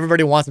search where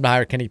everybody wants him to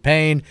hire Kenny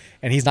Payne,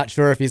 and he's not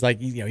sure if he's like,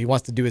 he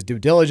wants to do his due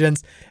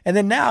diligence. And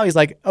then now he's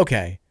like,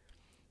 okay,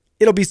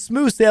 it'll be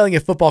smooth sailing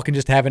if football can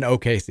just have an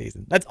okay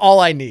season. That's all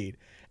I need.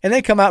 And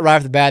they come out right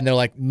off the bat and they're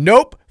like,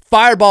 nope,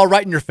 fireball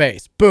right in your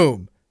face.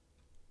 Boom.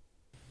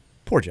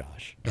 Poor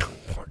Josh.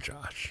 Poor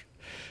Josh.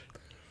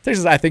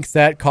 Texas, I think,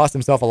 cost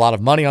himself a lot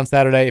of money on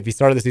Saturday. If he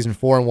started the season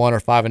 4-1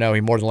 or 5-0,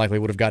 he more than likely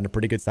would have gotten a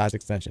pretty good size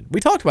extension. We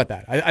talked about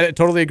that. I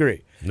totally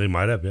agree. They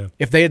might have, yeah.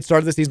 If they had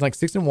started the season like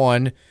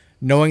 6-1,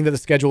 knowing that the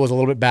schedule was a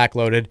little bit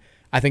backloaded,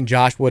 I think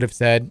Josh would have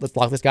said, let's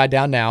lock this guy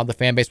down now. The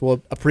fan base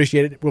will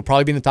appreciate it. We'll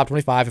probably be in the top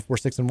 25 if we're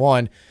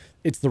 6-1.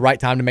 It's the right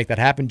time to make that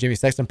happen. Jimmy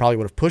Sexton probably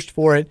would have pushed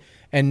for it.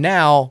 And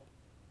now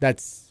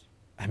that's,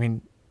 not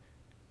going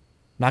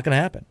to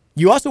happen.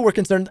 You also were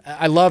concerned.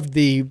 I loved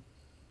the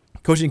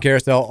coaching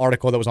carousel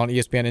article that was on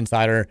ESPN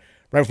Insider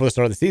right before the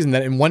start of the season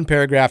that in one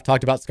paragraph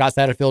talked about Scott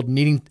Satterfield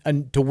needing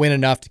to win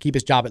enough to keep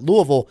his job at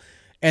Louisville.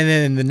 And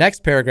then in the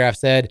next paragraph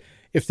said,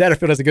 if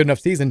Satterfield has a good enough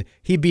season,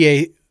 he'd be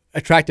a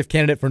attractive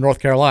candidate for North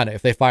Carolina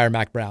if they fire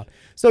Mack Brown.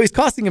 So he's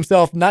costing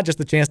himself not just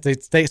the chance to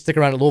stick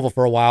around at Louisville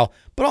for a while,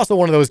 but also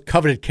one of those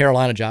coveted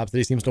Carolina jobs that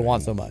he seems to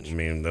want so much. I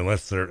mean,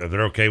 unless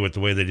they're okay with the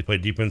way they play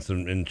defense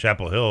in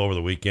Chapel Hill over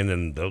the weekend,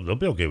 and they'll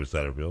be okay with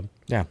Satterfield.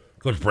 Yeah.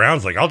 Coach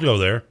Brown's like, I'll go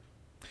there.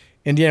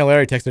 Indiana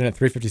Larry texted in at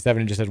 3:57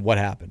 and just said, what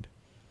happened?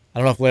 I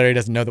don't know if Larry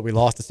doesn't know that we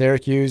lost to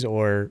Syracuse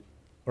or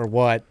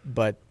what,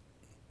 but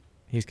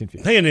he's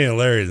confused. Hey, Indiana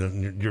Larry,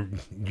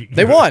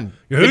 they won.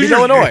 They beat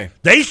Illinois.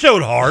 They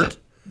showed heart.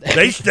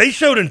 They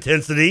showed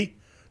intensity.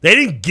 They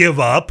didn't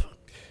give up.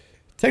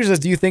 Texas says,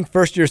 do you think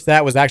first-year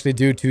stat was actually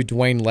due to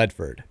Dwayne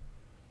Ledford?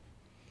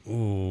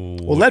 Ooh.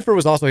 Well, Ledford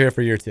was also here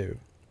for year 2.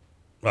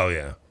 Oh,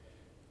 yeah.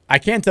 I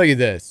can tell you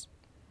this.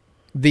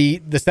 The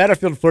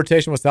Satterfield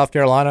flirtation with South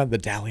Carolina, the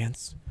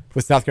dalliance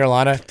with South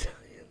Carolina,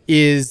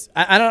 is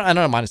I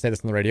don't mind to say this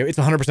on the radio. It's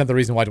 100% the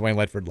reason why Dwayne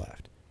Ledford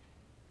left.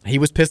 He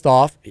was pissed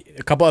off.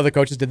 A couple other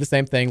coaches did the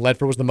same thing.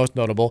 Ledford was the most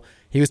notable.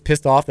 He was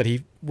pissed off that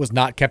he was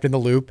not kept in the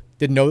loop,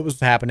 didn't know it was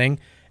happening,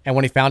 and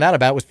when he found out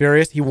about it, was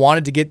furious. He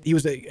wanted to get. He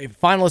was a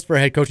finalist for a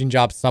head coaching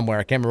job somewhere.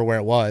 I can't remember where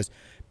it was.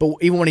 But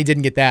even when he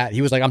didn't get that,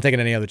 he was like, I'm taking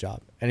any other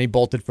job. And he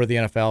bolted for the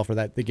NFL for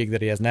the gig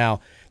that he has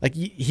now. Like,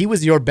 he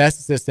was your best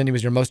assistant. He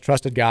was your most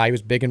trusted guy. He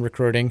was big in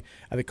recruiting.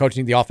 I think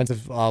coaching the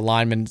offensive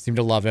linemen seemed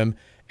to love him.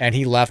 And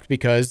he left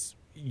because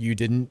you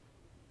didn't,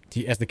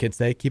 as the kids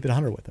say, keep it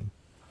 100 with him.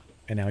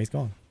 And now he's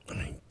gone. I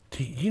mean,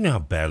 you know how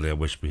badly I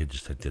wish we had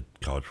just had the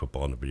college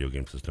football and the video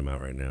game system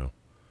out right now.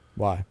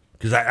 Why?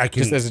 Because I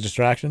can just as a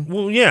distraction.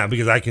 Well, yeah,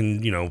 because I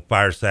can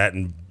fire sat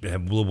and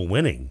have Louisville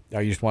winning. Oh,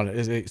 you just want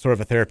is it sort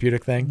of a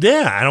therapeutic thing?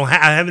 Yeah,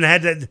 I haven't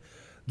had that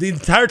the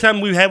entire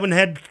time. We haven't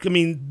had. I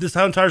mean, this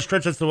entire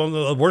stretch. That's one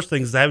of the worst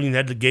things. Is I haven't even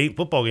had the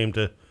football game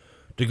to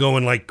go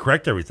and like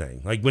correct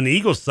everything. Like when the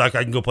Eagles suck,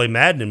 I can go play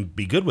Madden and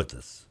be good with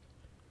this.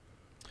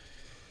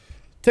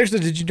 Texas,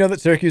 did you know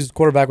that Syracuse's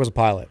quarterback was a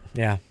pilot?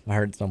 Yeah, I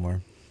heard it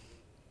somewhere.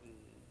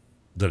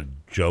 Is that a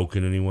joke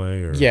in any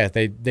way? Or? Yeah,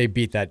 they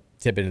beat that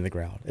tip into the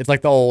ground. It's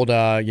like the old,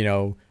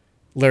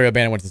 Larry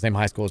O'Bannon went to the same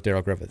high school as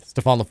Darryl Griffith.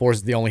 Stephon LaForce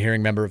is the only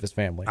hearing member of his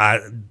family.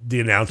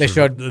 The announcers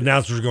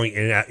were going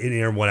in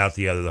ear and one out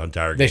the other the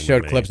entire game. They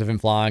showed clips of him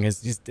flying.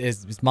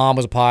 His mom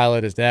was a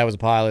pilot. His dad was a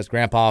pilot. His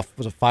grandpa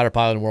was a fighter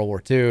pilot in World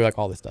War II. Like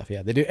all this stuff.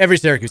 Yeah, they do every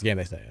Syracuse game.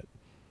 They say it.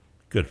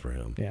 Good for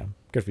him. Yeah,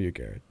 good for you,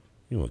 Garrett.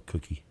 You want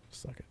cookie?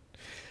 Suck it.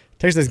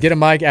 Texas says, get a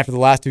mic after the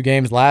last 2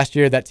 games last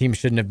year. That team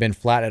shouldn't have been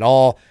flat at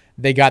all.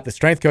 They got the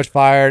strength coach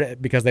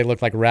fired because they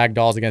looked like rag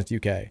dolls against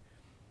UK.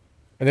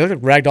 And they looked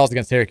like rag dolls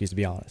against Syracuse, to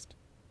be honest.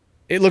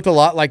 It looked a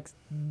lot like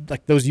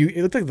those.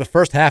 It looked like the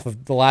first half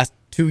of the last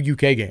 2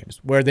 UK games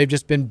where they've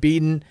just been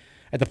beaten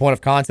at the point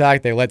of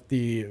contact. They let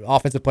the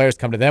offensive players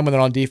come to them when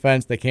they're on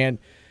defense. They can't.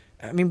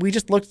 I mean, we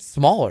just looked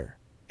smaller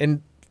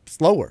and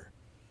slower.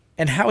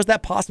 And how is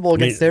that possible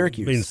against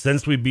Syracuse? I mean,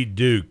 since we beat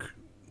Duke,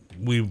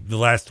 the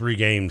last 3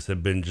 games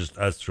have been just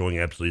us showing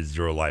absolutely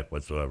zero life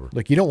whatsoever.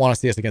 Look, you don't want to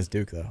see us against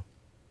Duke, though.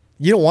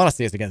 You don't want to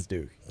see us against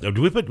Duke. No,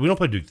 we don't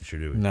play Duke this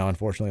year, do we? No,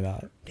 unfortunately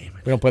not. Damn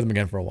it. We don't play them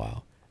again for a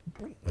while.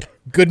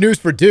 Good news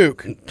for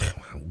Duke.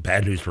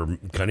 Bad news for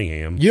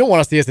Cunningham. You don't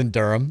want to see us in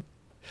Durham.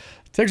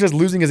 Texas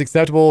losing is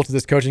acceptable to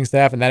this coaching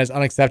staff, and that is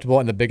unacceptable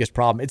and the biggest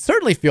problem. It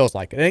certainly feels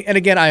like it. And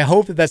again, I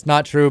hope that that's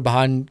not true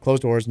behind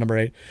closed doors, number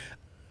 8.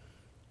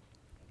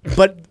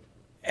 But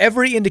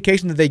every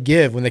indication that they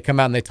give when they come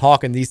out and they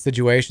talk in these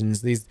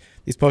situations, these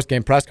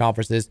post-game press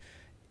conferences,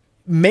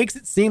 makes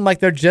it seem like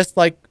they're just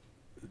like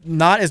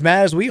not as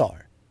mad as we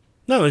are.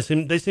 No,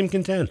 they seem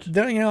content.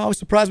 I was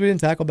surprised we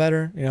didn't tackle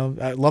better.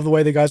 I love the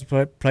way the guys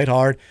played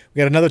hard. We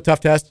got another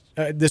tough test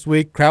this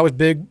week. Crowd was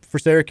big for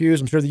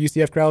Syracuse. I'm sure the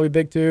UCF crowd will be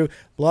big too.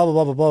 Blah, blah,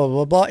 blah, blah, blah,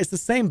 blah, blah. It's the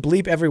same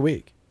bleep every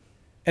week.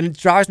 And it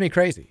drives me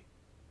crazy.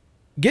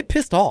 Get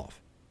pissed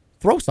off.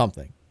 Throw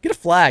something. Get a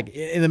flag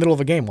in the middle of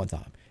a game one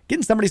time. Get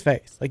in somebody's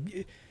face.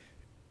 Like,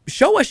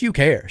 show us you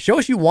care. Show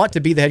us you want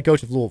to be the head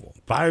coach of Louisville.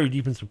 Fire your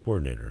defensive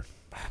coordinator.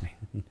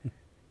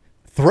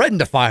 Threatened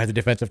to fire the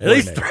defensive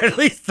coordinator. At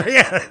least,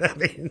 yeah.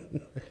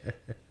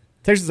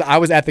 Texas, I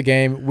was at the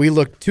game. We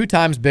looked 2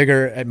 times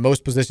bigger at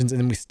most positions,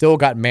 and then we still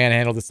got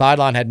manhandled. The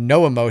sideline had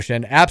no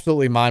emotion.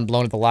 Absolutely mind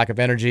blown at the lack of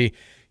energy.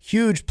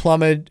 Huge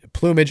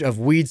plumage of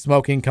weed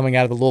smoking coming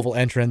out of the Louisville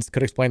entrance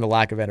could explain the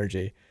lack of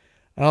energy.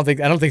 I don't think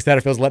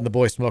Satterfield's letting the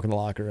boys smoke in the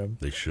locker room.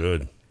 They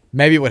should.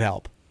 Maybe it would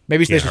help.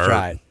 Maybe they should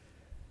try it.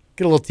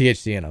 Get a little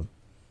THC in them.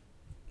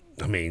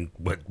 I mean,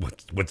 what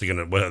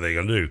are they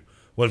gonna do?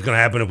 What's going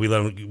to happen if we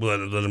let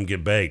them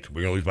get baked?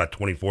 We're going to lose by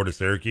 24 to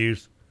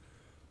Syracuse?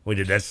 We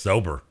did that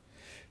sober.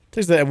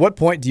 At what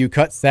point do you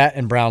cut Sat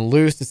and Brown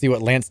loose to see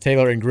what Lance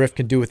Taylor and Griff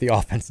can do with the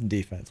offense and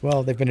defense?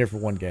 Well, they've been here for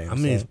 1 game. I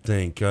mean,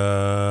 think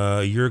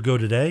a year ago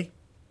today?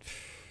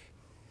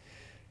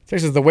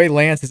 Texas, the way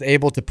Lance is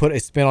able to put a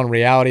spin on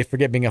reality,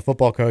 forget being a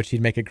football coach,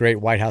 he'd make a great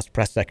White House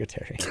press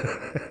secretary.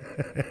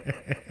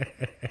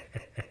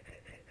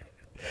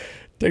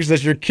 Texas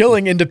says, you're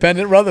killing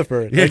independent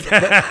Rutherford.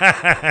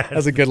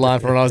 That's a good line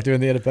for when I was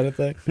doing the independent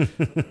thing.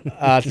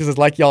 Texas says,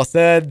 like y'all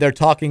said, they're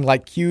talking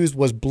like Hughes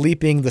was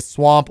bleeping the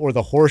swamp or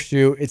the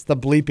horseshoe. It's the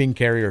bleeping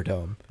Carrier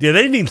Dome. Yeah,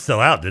 they didn't even sell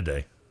out, did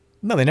they?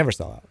 No, they never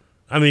sell out.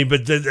 I mean,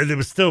 but it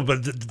was still.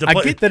 But I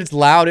get that it's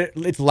loud.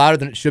 It's louder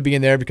than it should be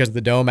in there because of the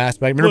dome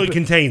aspect. Remember, it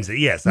contains it.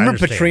 Yes, I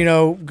understand.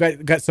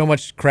 Petrino got so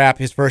much crap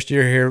his first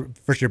year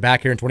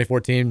back here in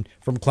 2014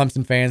 from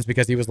Clemson fans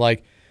because he was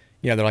like,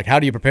 they're like, how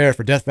do you prepare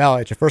for Death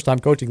Valley? It's your first time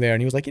coaching there.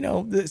 And he was like,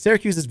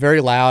 Syracuse is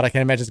very loud. I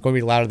can't imagine it's going to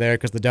be louder there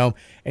because of the dome.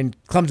 And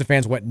Clemson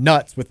fans went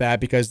nuts with that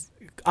because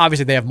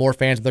obviously they have more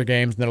fans of their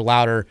games and they're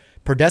louder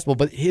per decibel.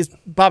 But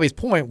Bobby's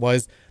point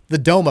was the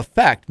dome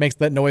effect makes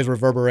that noise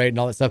reverberate and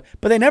all that stuff.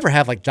 But they never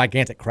have like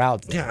gigantic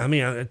crowds there. Yeah, I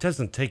mean, it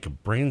doesn't take a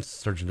brain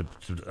surgeon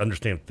to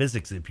understand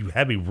physics. If you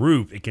have a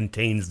roof, it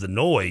contains the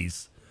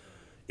noise.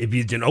 If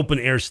it's an open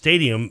air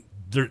stadium,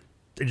 they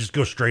just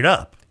go straight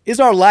up. Is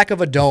our lack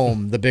of a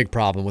dome the big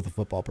problem with the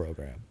football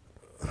program?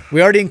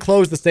 We already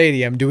enclosed the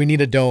stadium. Do we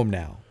need a dome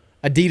now?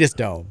 Adidas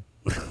dome.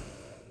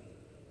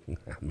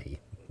 I mean,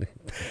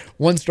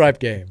 one stripe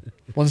game.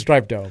 One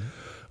stripe dome.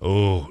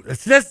 Oh,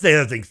 that's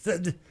the other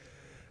thing.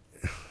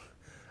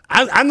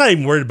 I'm not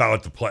even worried about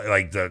what the play.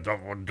 Like,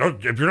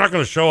 if you're not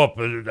going to show up,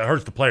 it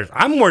hurts the players.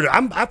 I'm worried.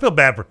 I feel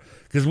bad for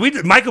because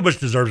Michael Bush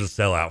deserves a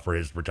sellout for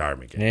his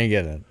retirement game. He ain't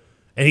getting it,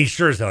 and he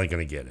sure as hell ain't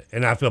going to get it.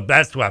 And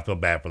that's who I feel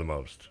bad for the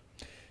most.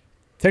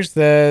 Text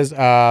says they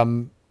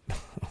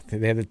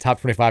have the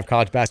top 25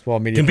 college basketball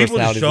media. Can people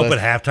just show list. up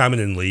at halftime and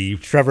then leave?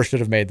 Trevor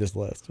should have made this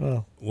list.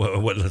 Well,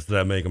 what list did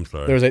I make? I'm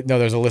sorry.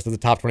 There's a list of the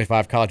top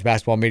 25 college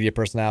basketball media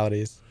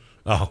personalities.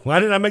 Oh, why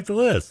didn't I make the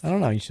list? I don't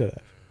know. You should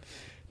have.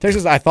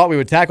 Texas, I thought we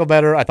would tackle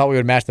better. I thought we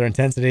would match their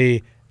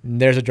intensity.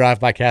 And there's a drive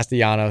by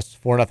Castellanos,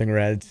 4-0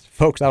 Reds.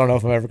 Folks, I don't know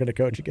if I'm ever going to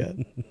coach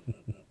again.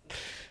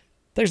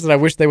 Texas, I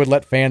wish they would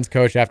let fans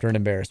coach after an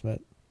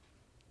embarrassment.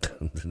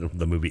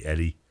 The movie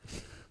Eddie.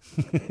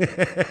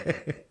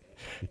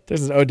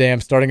 Texas, oh damn,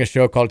 starting a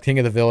show called King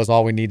of the Ville is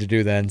all we need to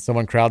do then.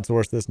 Someone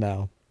crowdsource this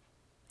now.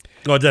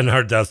 Oh, it doesn't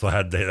hurt.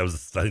 That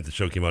was I think the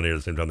show came on here at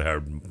the same time they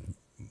hired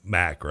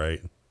Mac,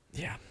 right?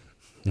 Yeah.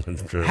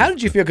 That's true. How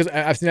did you feel? Because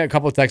I've seen a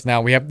couple of texts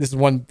now. This is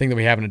one thing that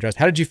we haven't addressed.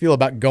 How did you feel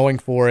about going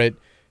for it,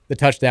 the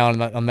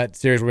touchdown on that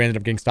series where we ended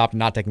up getting stopped and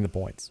not taking the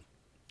points?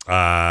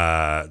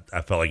 I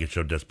felt like it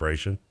showed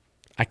desperation.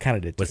 I kind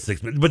of did too. With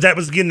 6 minutes. But that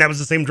was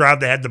the same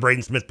drive that had the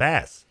Braden Smith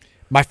pass.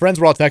 My friends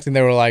were all texting.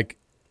 They were like,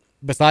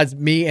 besides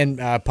me and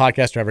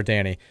podcast Trevor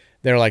Danny,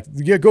 they were like,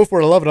 yeah, go for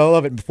it. I love it. I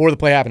love it. And before the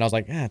play happened, I was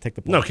like, take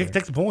the points. No, take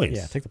the points.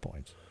 Yeah, take the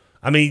points.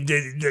 I mean,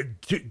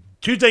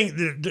 two things.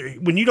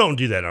 When you don't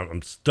do that,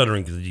 I'm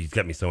stuttering because he's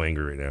got me so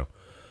angry right now.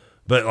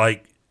 But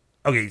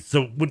okay,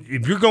 so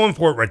if you're going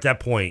for it right at that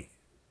point,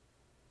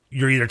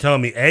 you're either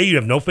telling me A, you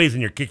have no faith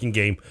in your kicking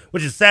game,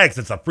 which is sad because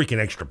it's a freaking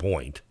extra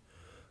point.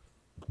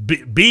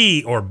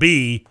 B,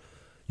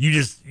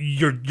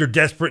 you're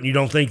desperate and you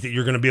don't think that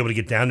you're going to be able to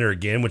get down there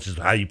again, which is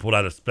how you pulled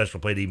out a special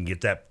play to even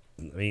get that.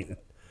 I mean,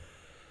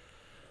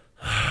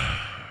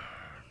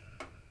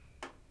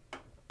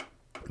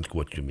 look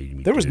what you made me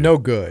do. There was no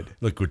good.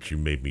 Look what you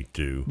made me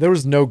do. There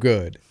was no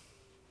good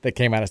that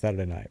came out of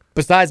Saturday night.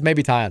 Besides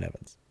maybe Tyon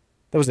Evans.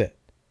 That was it.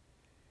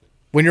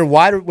 When your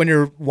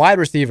wide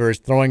receiver is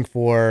throwing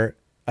for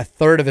a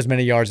third of as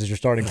many yards as your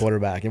starting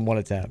quarterback in one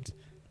attempt.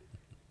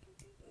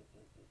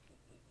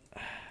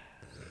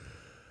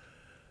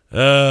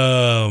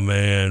 Oh,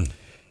 man.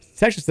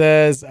 Texas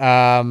says...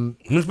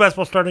 when's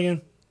basketball starting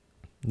again?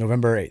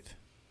 November 8th.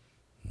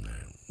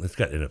 It's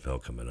got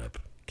NFL coming up.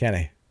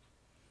 Kenny.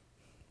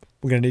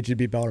 We're going to need you to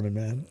beat Bellarmine,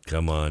 man.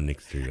 Come on,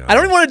 Nick Sirianni. I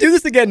don't even want to do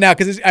this again now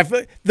because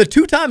the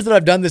 2 times that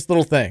I've done this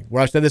little thing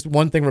where I've said this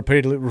one thing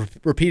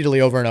repeatedly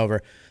over and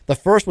over. The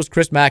first was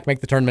Chris Mack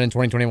make the tournament in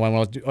 2021 when I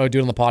was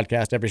doing the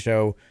podcast every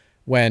show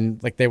when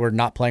they were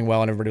not playing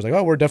well and everybody was like,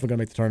 oh, we're definitely going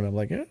to make the tournament. I'm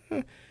like,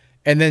 yeah.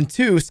 And then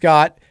 2,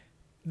 Scott,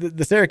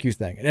 the Syracuse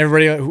thing. And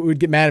everybody who would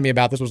get mad at me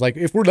about this was like,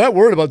 if we're that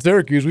worried about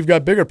Syracuse, we've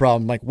got bigger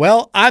problems. I'm like,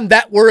 well, I'm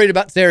that worried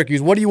about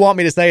Syracuse. What do you want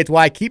me to say? It's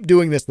why I keep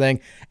doing this thing.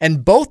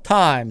 And both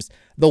times,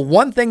 the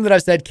one thing that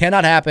I've said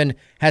cannot happen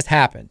has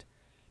happened.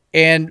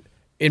 And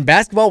in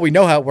basketball, we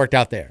know how it worked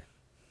out there.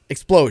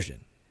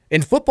 Explosion.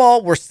 In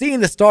football, we're seeing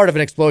the start of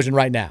an explosion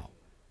right now.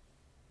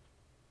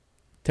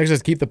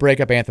 Texas, keep the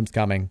breakup anthems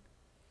coming.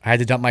 I had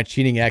to dump my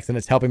cheating ex, and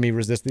it's helping me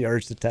resist the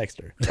urge to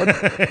text her.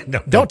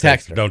 Don't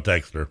text her. Don't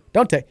text her.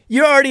 Don't text.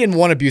 You're already in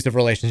one abusive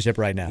relationship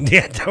right now.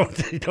 Yeah,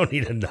 don't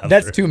need another.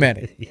 That's too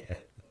many. Yeah.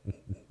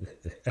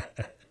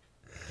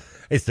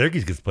 Hey,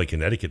 Syracuse gets to play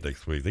Connecticut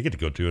next week. They get to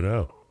go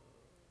 2-0.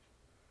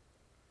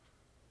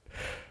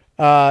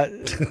 I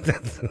don't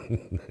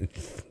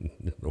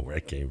know where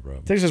it came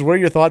from. Texas, what are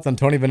your thoughts on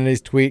Tony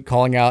Benitez's tweet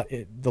calling out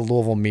the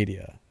Louisville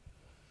media?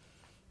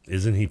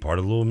 Isn't he part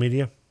of Louisville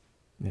media?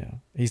 Yeah.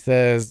 He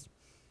says,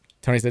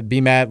 Tony said, be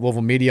mad at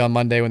Louisville media on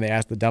Monday when they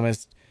asked the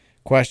dumbest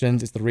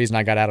questions. It's the reason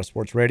I got out of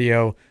sports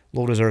radio.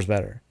 Louisville deserves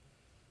better.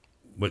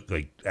 What,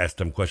 asked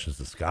dumb questions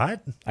to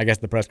Scott? I guess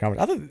the press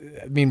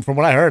conference. From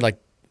what I heard, I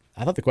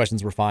thought the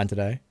questions were fine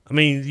today. I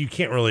mean, you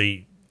can't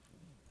really...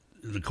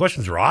 The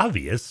questions are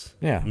obvious.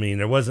 Yeah. I mean,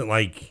 there wasn't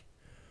any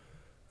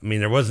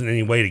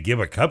way to give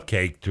a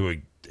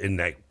cupcake in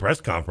that press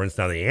conference.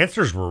 Now, the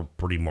answers were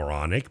pretty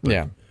moronic, but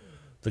yeah.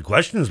 The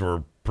questions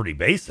were pretty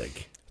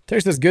basic. Terry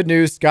says, good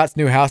news. Scott's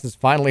new house is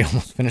finally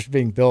almost finished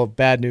being built.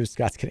 Bad news.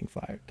 Scott's getting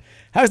fired.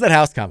 How's that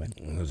house coming?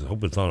 I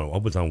hope it's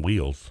on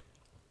wheels.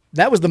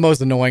 That was the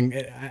most annoying.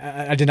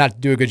 I did not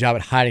do a good job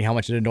at hiding how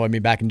much it annoyed me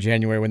back in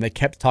January when they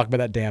kept talking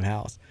about that damn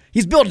house.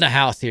 He's building a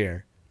house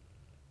here.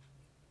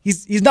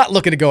 He's not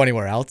looking to go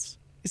anywhere else.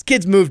 His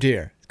kids moved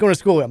here. He's going to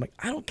school. I'm like,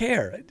 I don't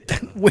care.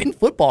 Win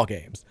football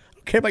games. I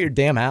don't care about your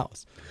damn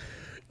house.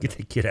 Get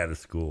the kid out of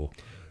school.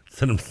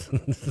 Send him.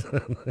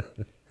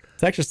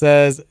 Texture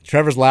says,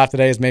 Trevor's laugh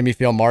today has made me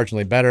feel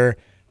marginally better.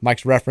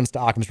 Mike's reference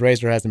to Occam's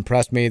razor has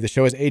impressed me. The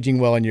show is aging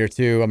well in year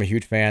 2. I'm a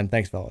huge fan.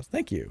 Thanks, fellas.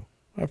 Thank you.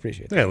 I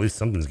appreciate that. Yeah, at least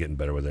something's getting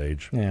better with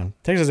age. Yeah.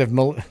 Texture says, if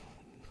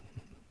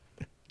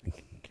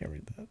can't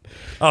read that.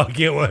 Oh, I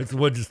can't wait.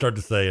 What'd you start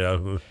to say?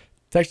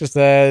 Texter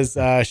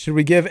says, should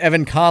we give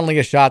Evan Conley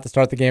a shot to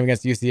start the game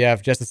against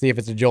UCF just to see if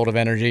it's a jolt of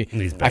energy?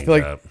 I feel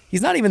like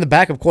he's not even the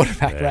backup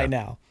quarterback right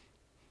now.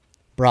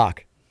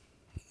 Brock.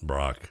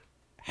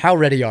 How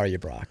ready are you,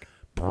 Brock?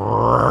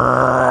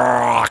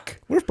 What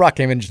if Brock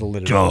came in and just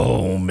lit it up?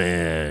 Oh,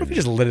 man. What if he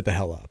just lit it the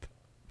hell up?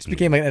 Just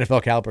became like an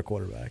NFL caliber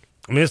quarterback.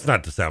 I mean, it's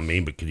not to sound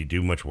mean, but could he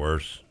do much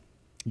worse?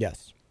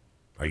 Yes.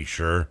 Are you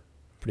sure?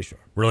 Pretty sure.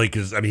 Really?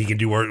 Because, I mean, he can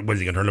do worse. What, is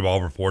he going to turn the ball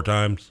over 4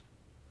 times?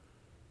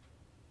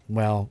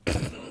 Well.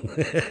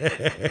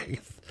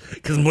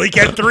 Because Malik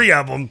had 3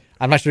 of them.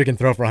 I'm not sure he can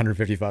throw for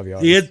 155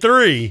 yards. He had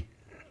 3.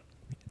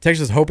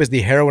 Texas Hope is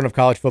the heroine of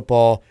college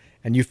football,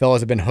 and you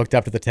fellas have been hooked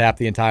up to the tap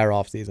the entire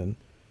offseason.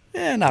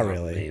 Not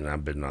really.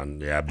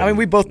 I mean,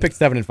 we both picked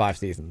 7 and 5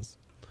 seasons,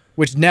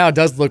 which now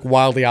does look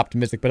wildly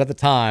optimistic, but at the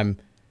time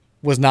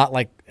was not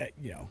like,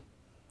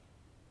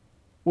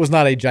 was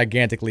not a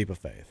gigantic leap of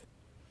faith.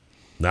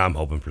 Now I'm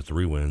hoping for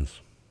 3 wins.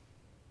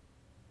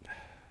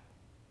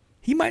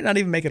 He might not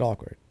even make it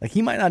awkward. Like,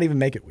 he might not even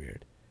make it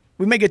weird.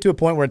 We may get to a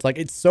point where it's like,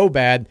 it's so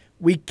bad,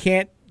 we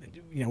can't,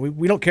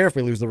 we don't care if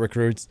we lose the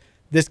recruits.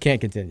 This can't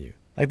continue.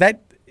 Like,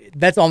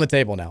 that's on the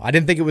table now. I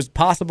didn't think it was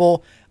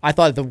possible. I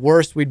thought at the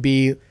worst we'd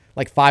be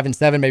like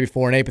 5-7, maybe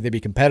 4-8, but they'd be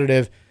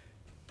competitive.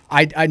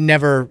 I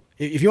never,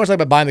 if you want to talk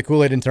about buying the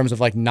Kool-Aid in terms of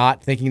like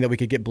not thinking that we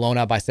could get blown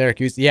out by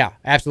Syracuse, yeah,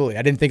 absolutely.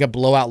 I didn't think a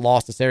blowout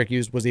loss to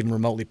Syracuse was even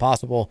remotely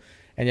possible,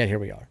 and yet here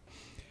we are.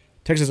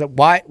 Texas says,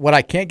 what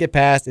I can't get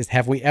past is,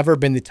 have we ever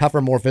been the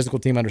tougher, more physical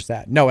team under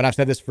Sat? No, and I've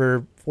said this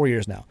for 4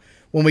 years now.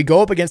 When we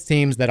go up against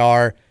teams that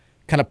are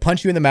kind of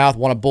punch you in the mouth,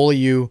 want to bully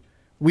you,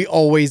 we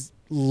always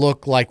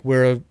look like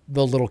we're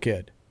the little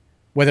kid.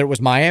 Whether it was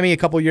Miami a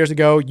couple years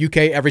ago, UK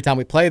every time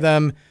we play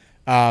them,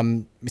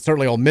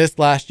 certainly Ole Miss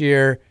last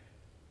year.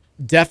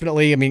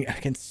 Definitely, I mean,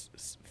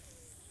 against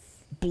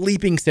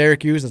bleeping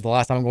Syracuse is the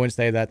last time I'm going to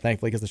say that,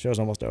 thankfully, because the show's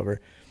almost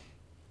over.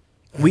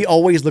 We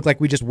always look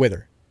like we just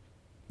wither.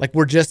 Like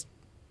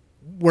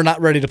we're not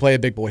ready to play a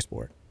big boy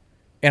sport.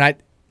 And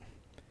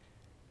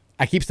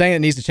I keep saying it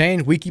needs to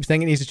change. We keep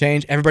saying it needs to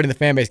change. Everybody in the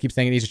fan base keeps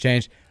saying it needs to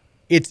change.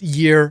 It's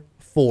year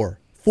 4.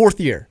 4th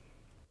year.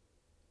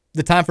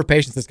 The time for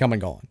patience has come and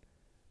gone.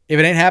 If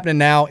it ain't happening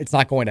now, it's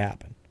not going to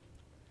happen.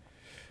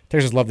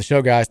 Texas love the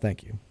show, guys.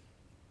 Thank you.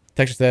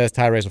 Texas says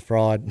Tyree's a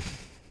fraud.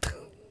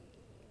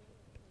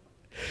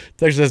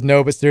 Texas says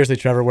no, but seriously,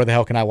 Trevor, where the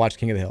hell can I watch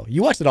King of the Hill?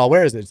 You watched it all.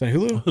 Where is it? It's on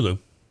Hulu? Hulu.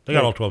 They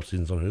got all 12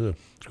 seasons on Hulu.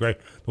 It's great.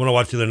 The one I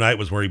watched the other night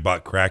was where he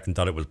bought crack and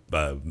thought it was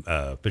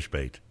fish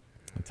bait.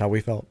 That's how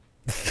we felt.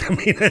 I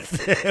mean,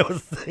 it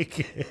was like...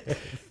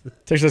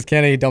 Texas says,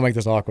 Kenny, don't make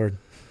this awkward.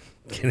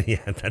 Yeah,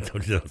 I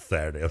told you that on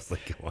Saturday. I was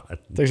like, come on.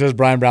 Texas says,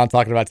 Brian Brown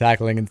talking about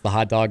tackling, and it's the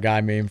hot dog guy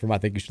meme from I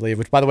Think You Should Leave,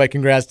 which, by the way,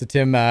 congrats to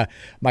Tim, my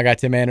guy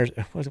Tim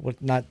Anderson.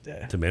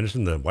 Tim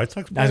Anderson, the White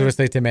Sox player? I was going to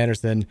say Tim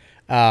Anderson.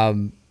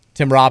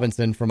 Tim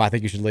Robinson from I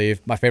Think You Should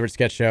Leave, my favorite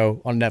sketch show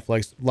on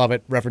Netflix. Love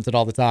it. Reference it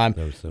all the time.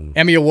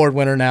 Emmy Award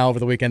winner now over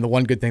the weekend. The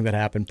one good thing that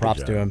happened.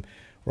 Props to him.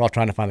 We're all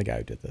trying to find the guy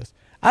who did this.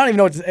 I don't even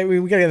know what to say. We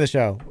got to get in the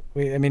show.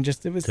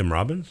 It was Tim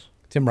Robbins?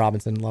 Tim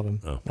Robinson. Love him.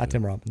 Oh, Not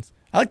Tim Robbins.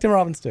 I like Tim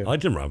Robbins, too. I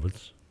like Tim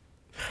Robbins.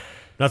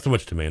 Not so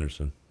much Tim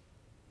Anderson.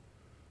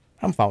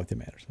 I'm fine with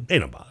Tim Anderson.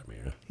 Ain't no bother me.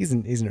 He's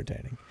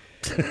entertaining.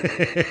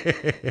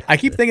 I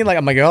keep thinking,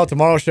 I'm like, oh,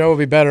 tomorrow's show will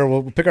be better.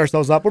 We'll pick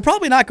ourselves up. We're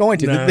probably not going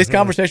to. This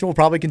conversation will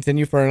probably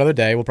continue for another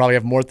day. We'll probably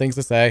have more things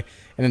to say.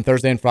 And then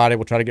Thursday and Friday,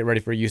 we'll try to get ready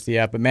for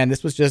UCF. But, man,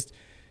 this was just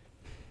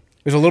 –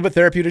 it was a little bit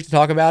therapeutic to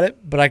talk about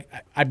it. But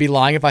I'd be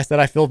lying if I said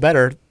I feel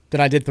better than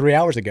I did 3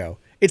 hours ago.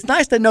 It's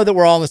nice to know that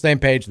we're all on the same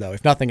page, though,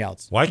 if nothing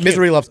else.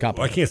 Misery loves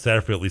company. Why can't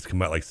Satterfield at least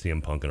come out like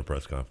CM Punk in a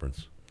press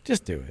conference?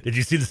 Just do it. Did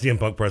you see the CM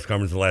Punk press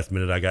conference the last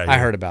minute I got here? I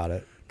heard about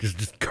it.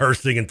 Just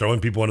cursing and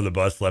throwing people under the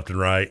bus left and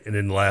right, and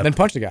then left. Then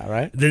punched the guy,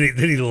 right? Then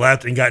he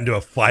left and got into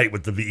a fight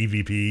with the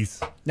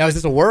EVPs. Now, is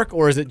this a work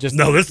or is it just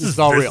no? This is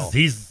all real.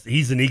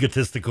 He's an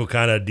egotistical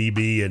kind of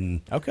DB,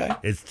 and okay,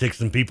 it's ticks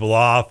some people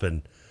off,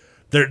 and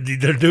they're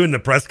doing the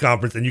press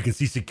conference, and you can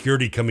see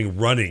security coming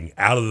running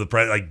out of the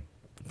press, like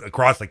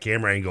across the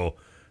camera angle,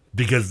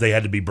 because they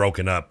had to be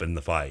broken up in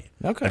the fight.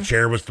 Okay, a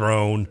chair was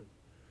thrown.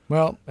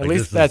 Well, at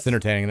least that's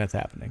entertaining and that's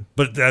happening.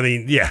 But I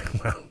mean, yeah.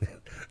 Well,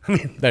 I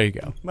mean, there you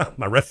go.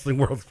 My wrestling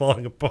world's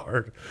falling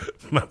apart.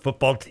 My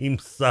football team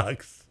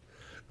sucks.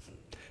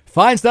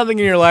 Find something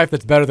in your life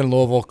that's better than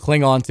Louisville.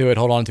 Cling on to it.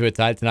 Hold on to it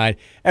tight tonight.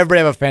 Everybody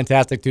have a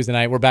fantastic Tuesday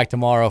night. We're back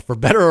tomorrow for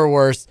better or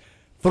worse.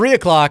 3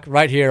 o'clock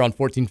right here on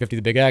 1450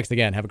 The Big X.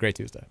 Again, have a great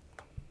Tuesday.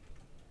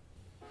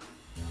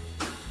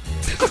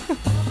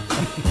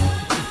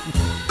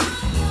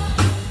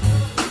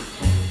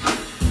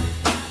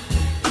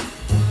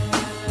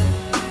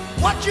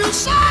 What you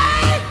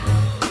say?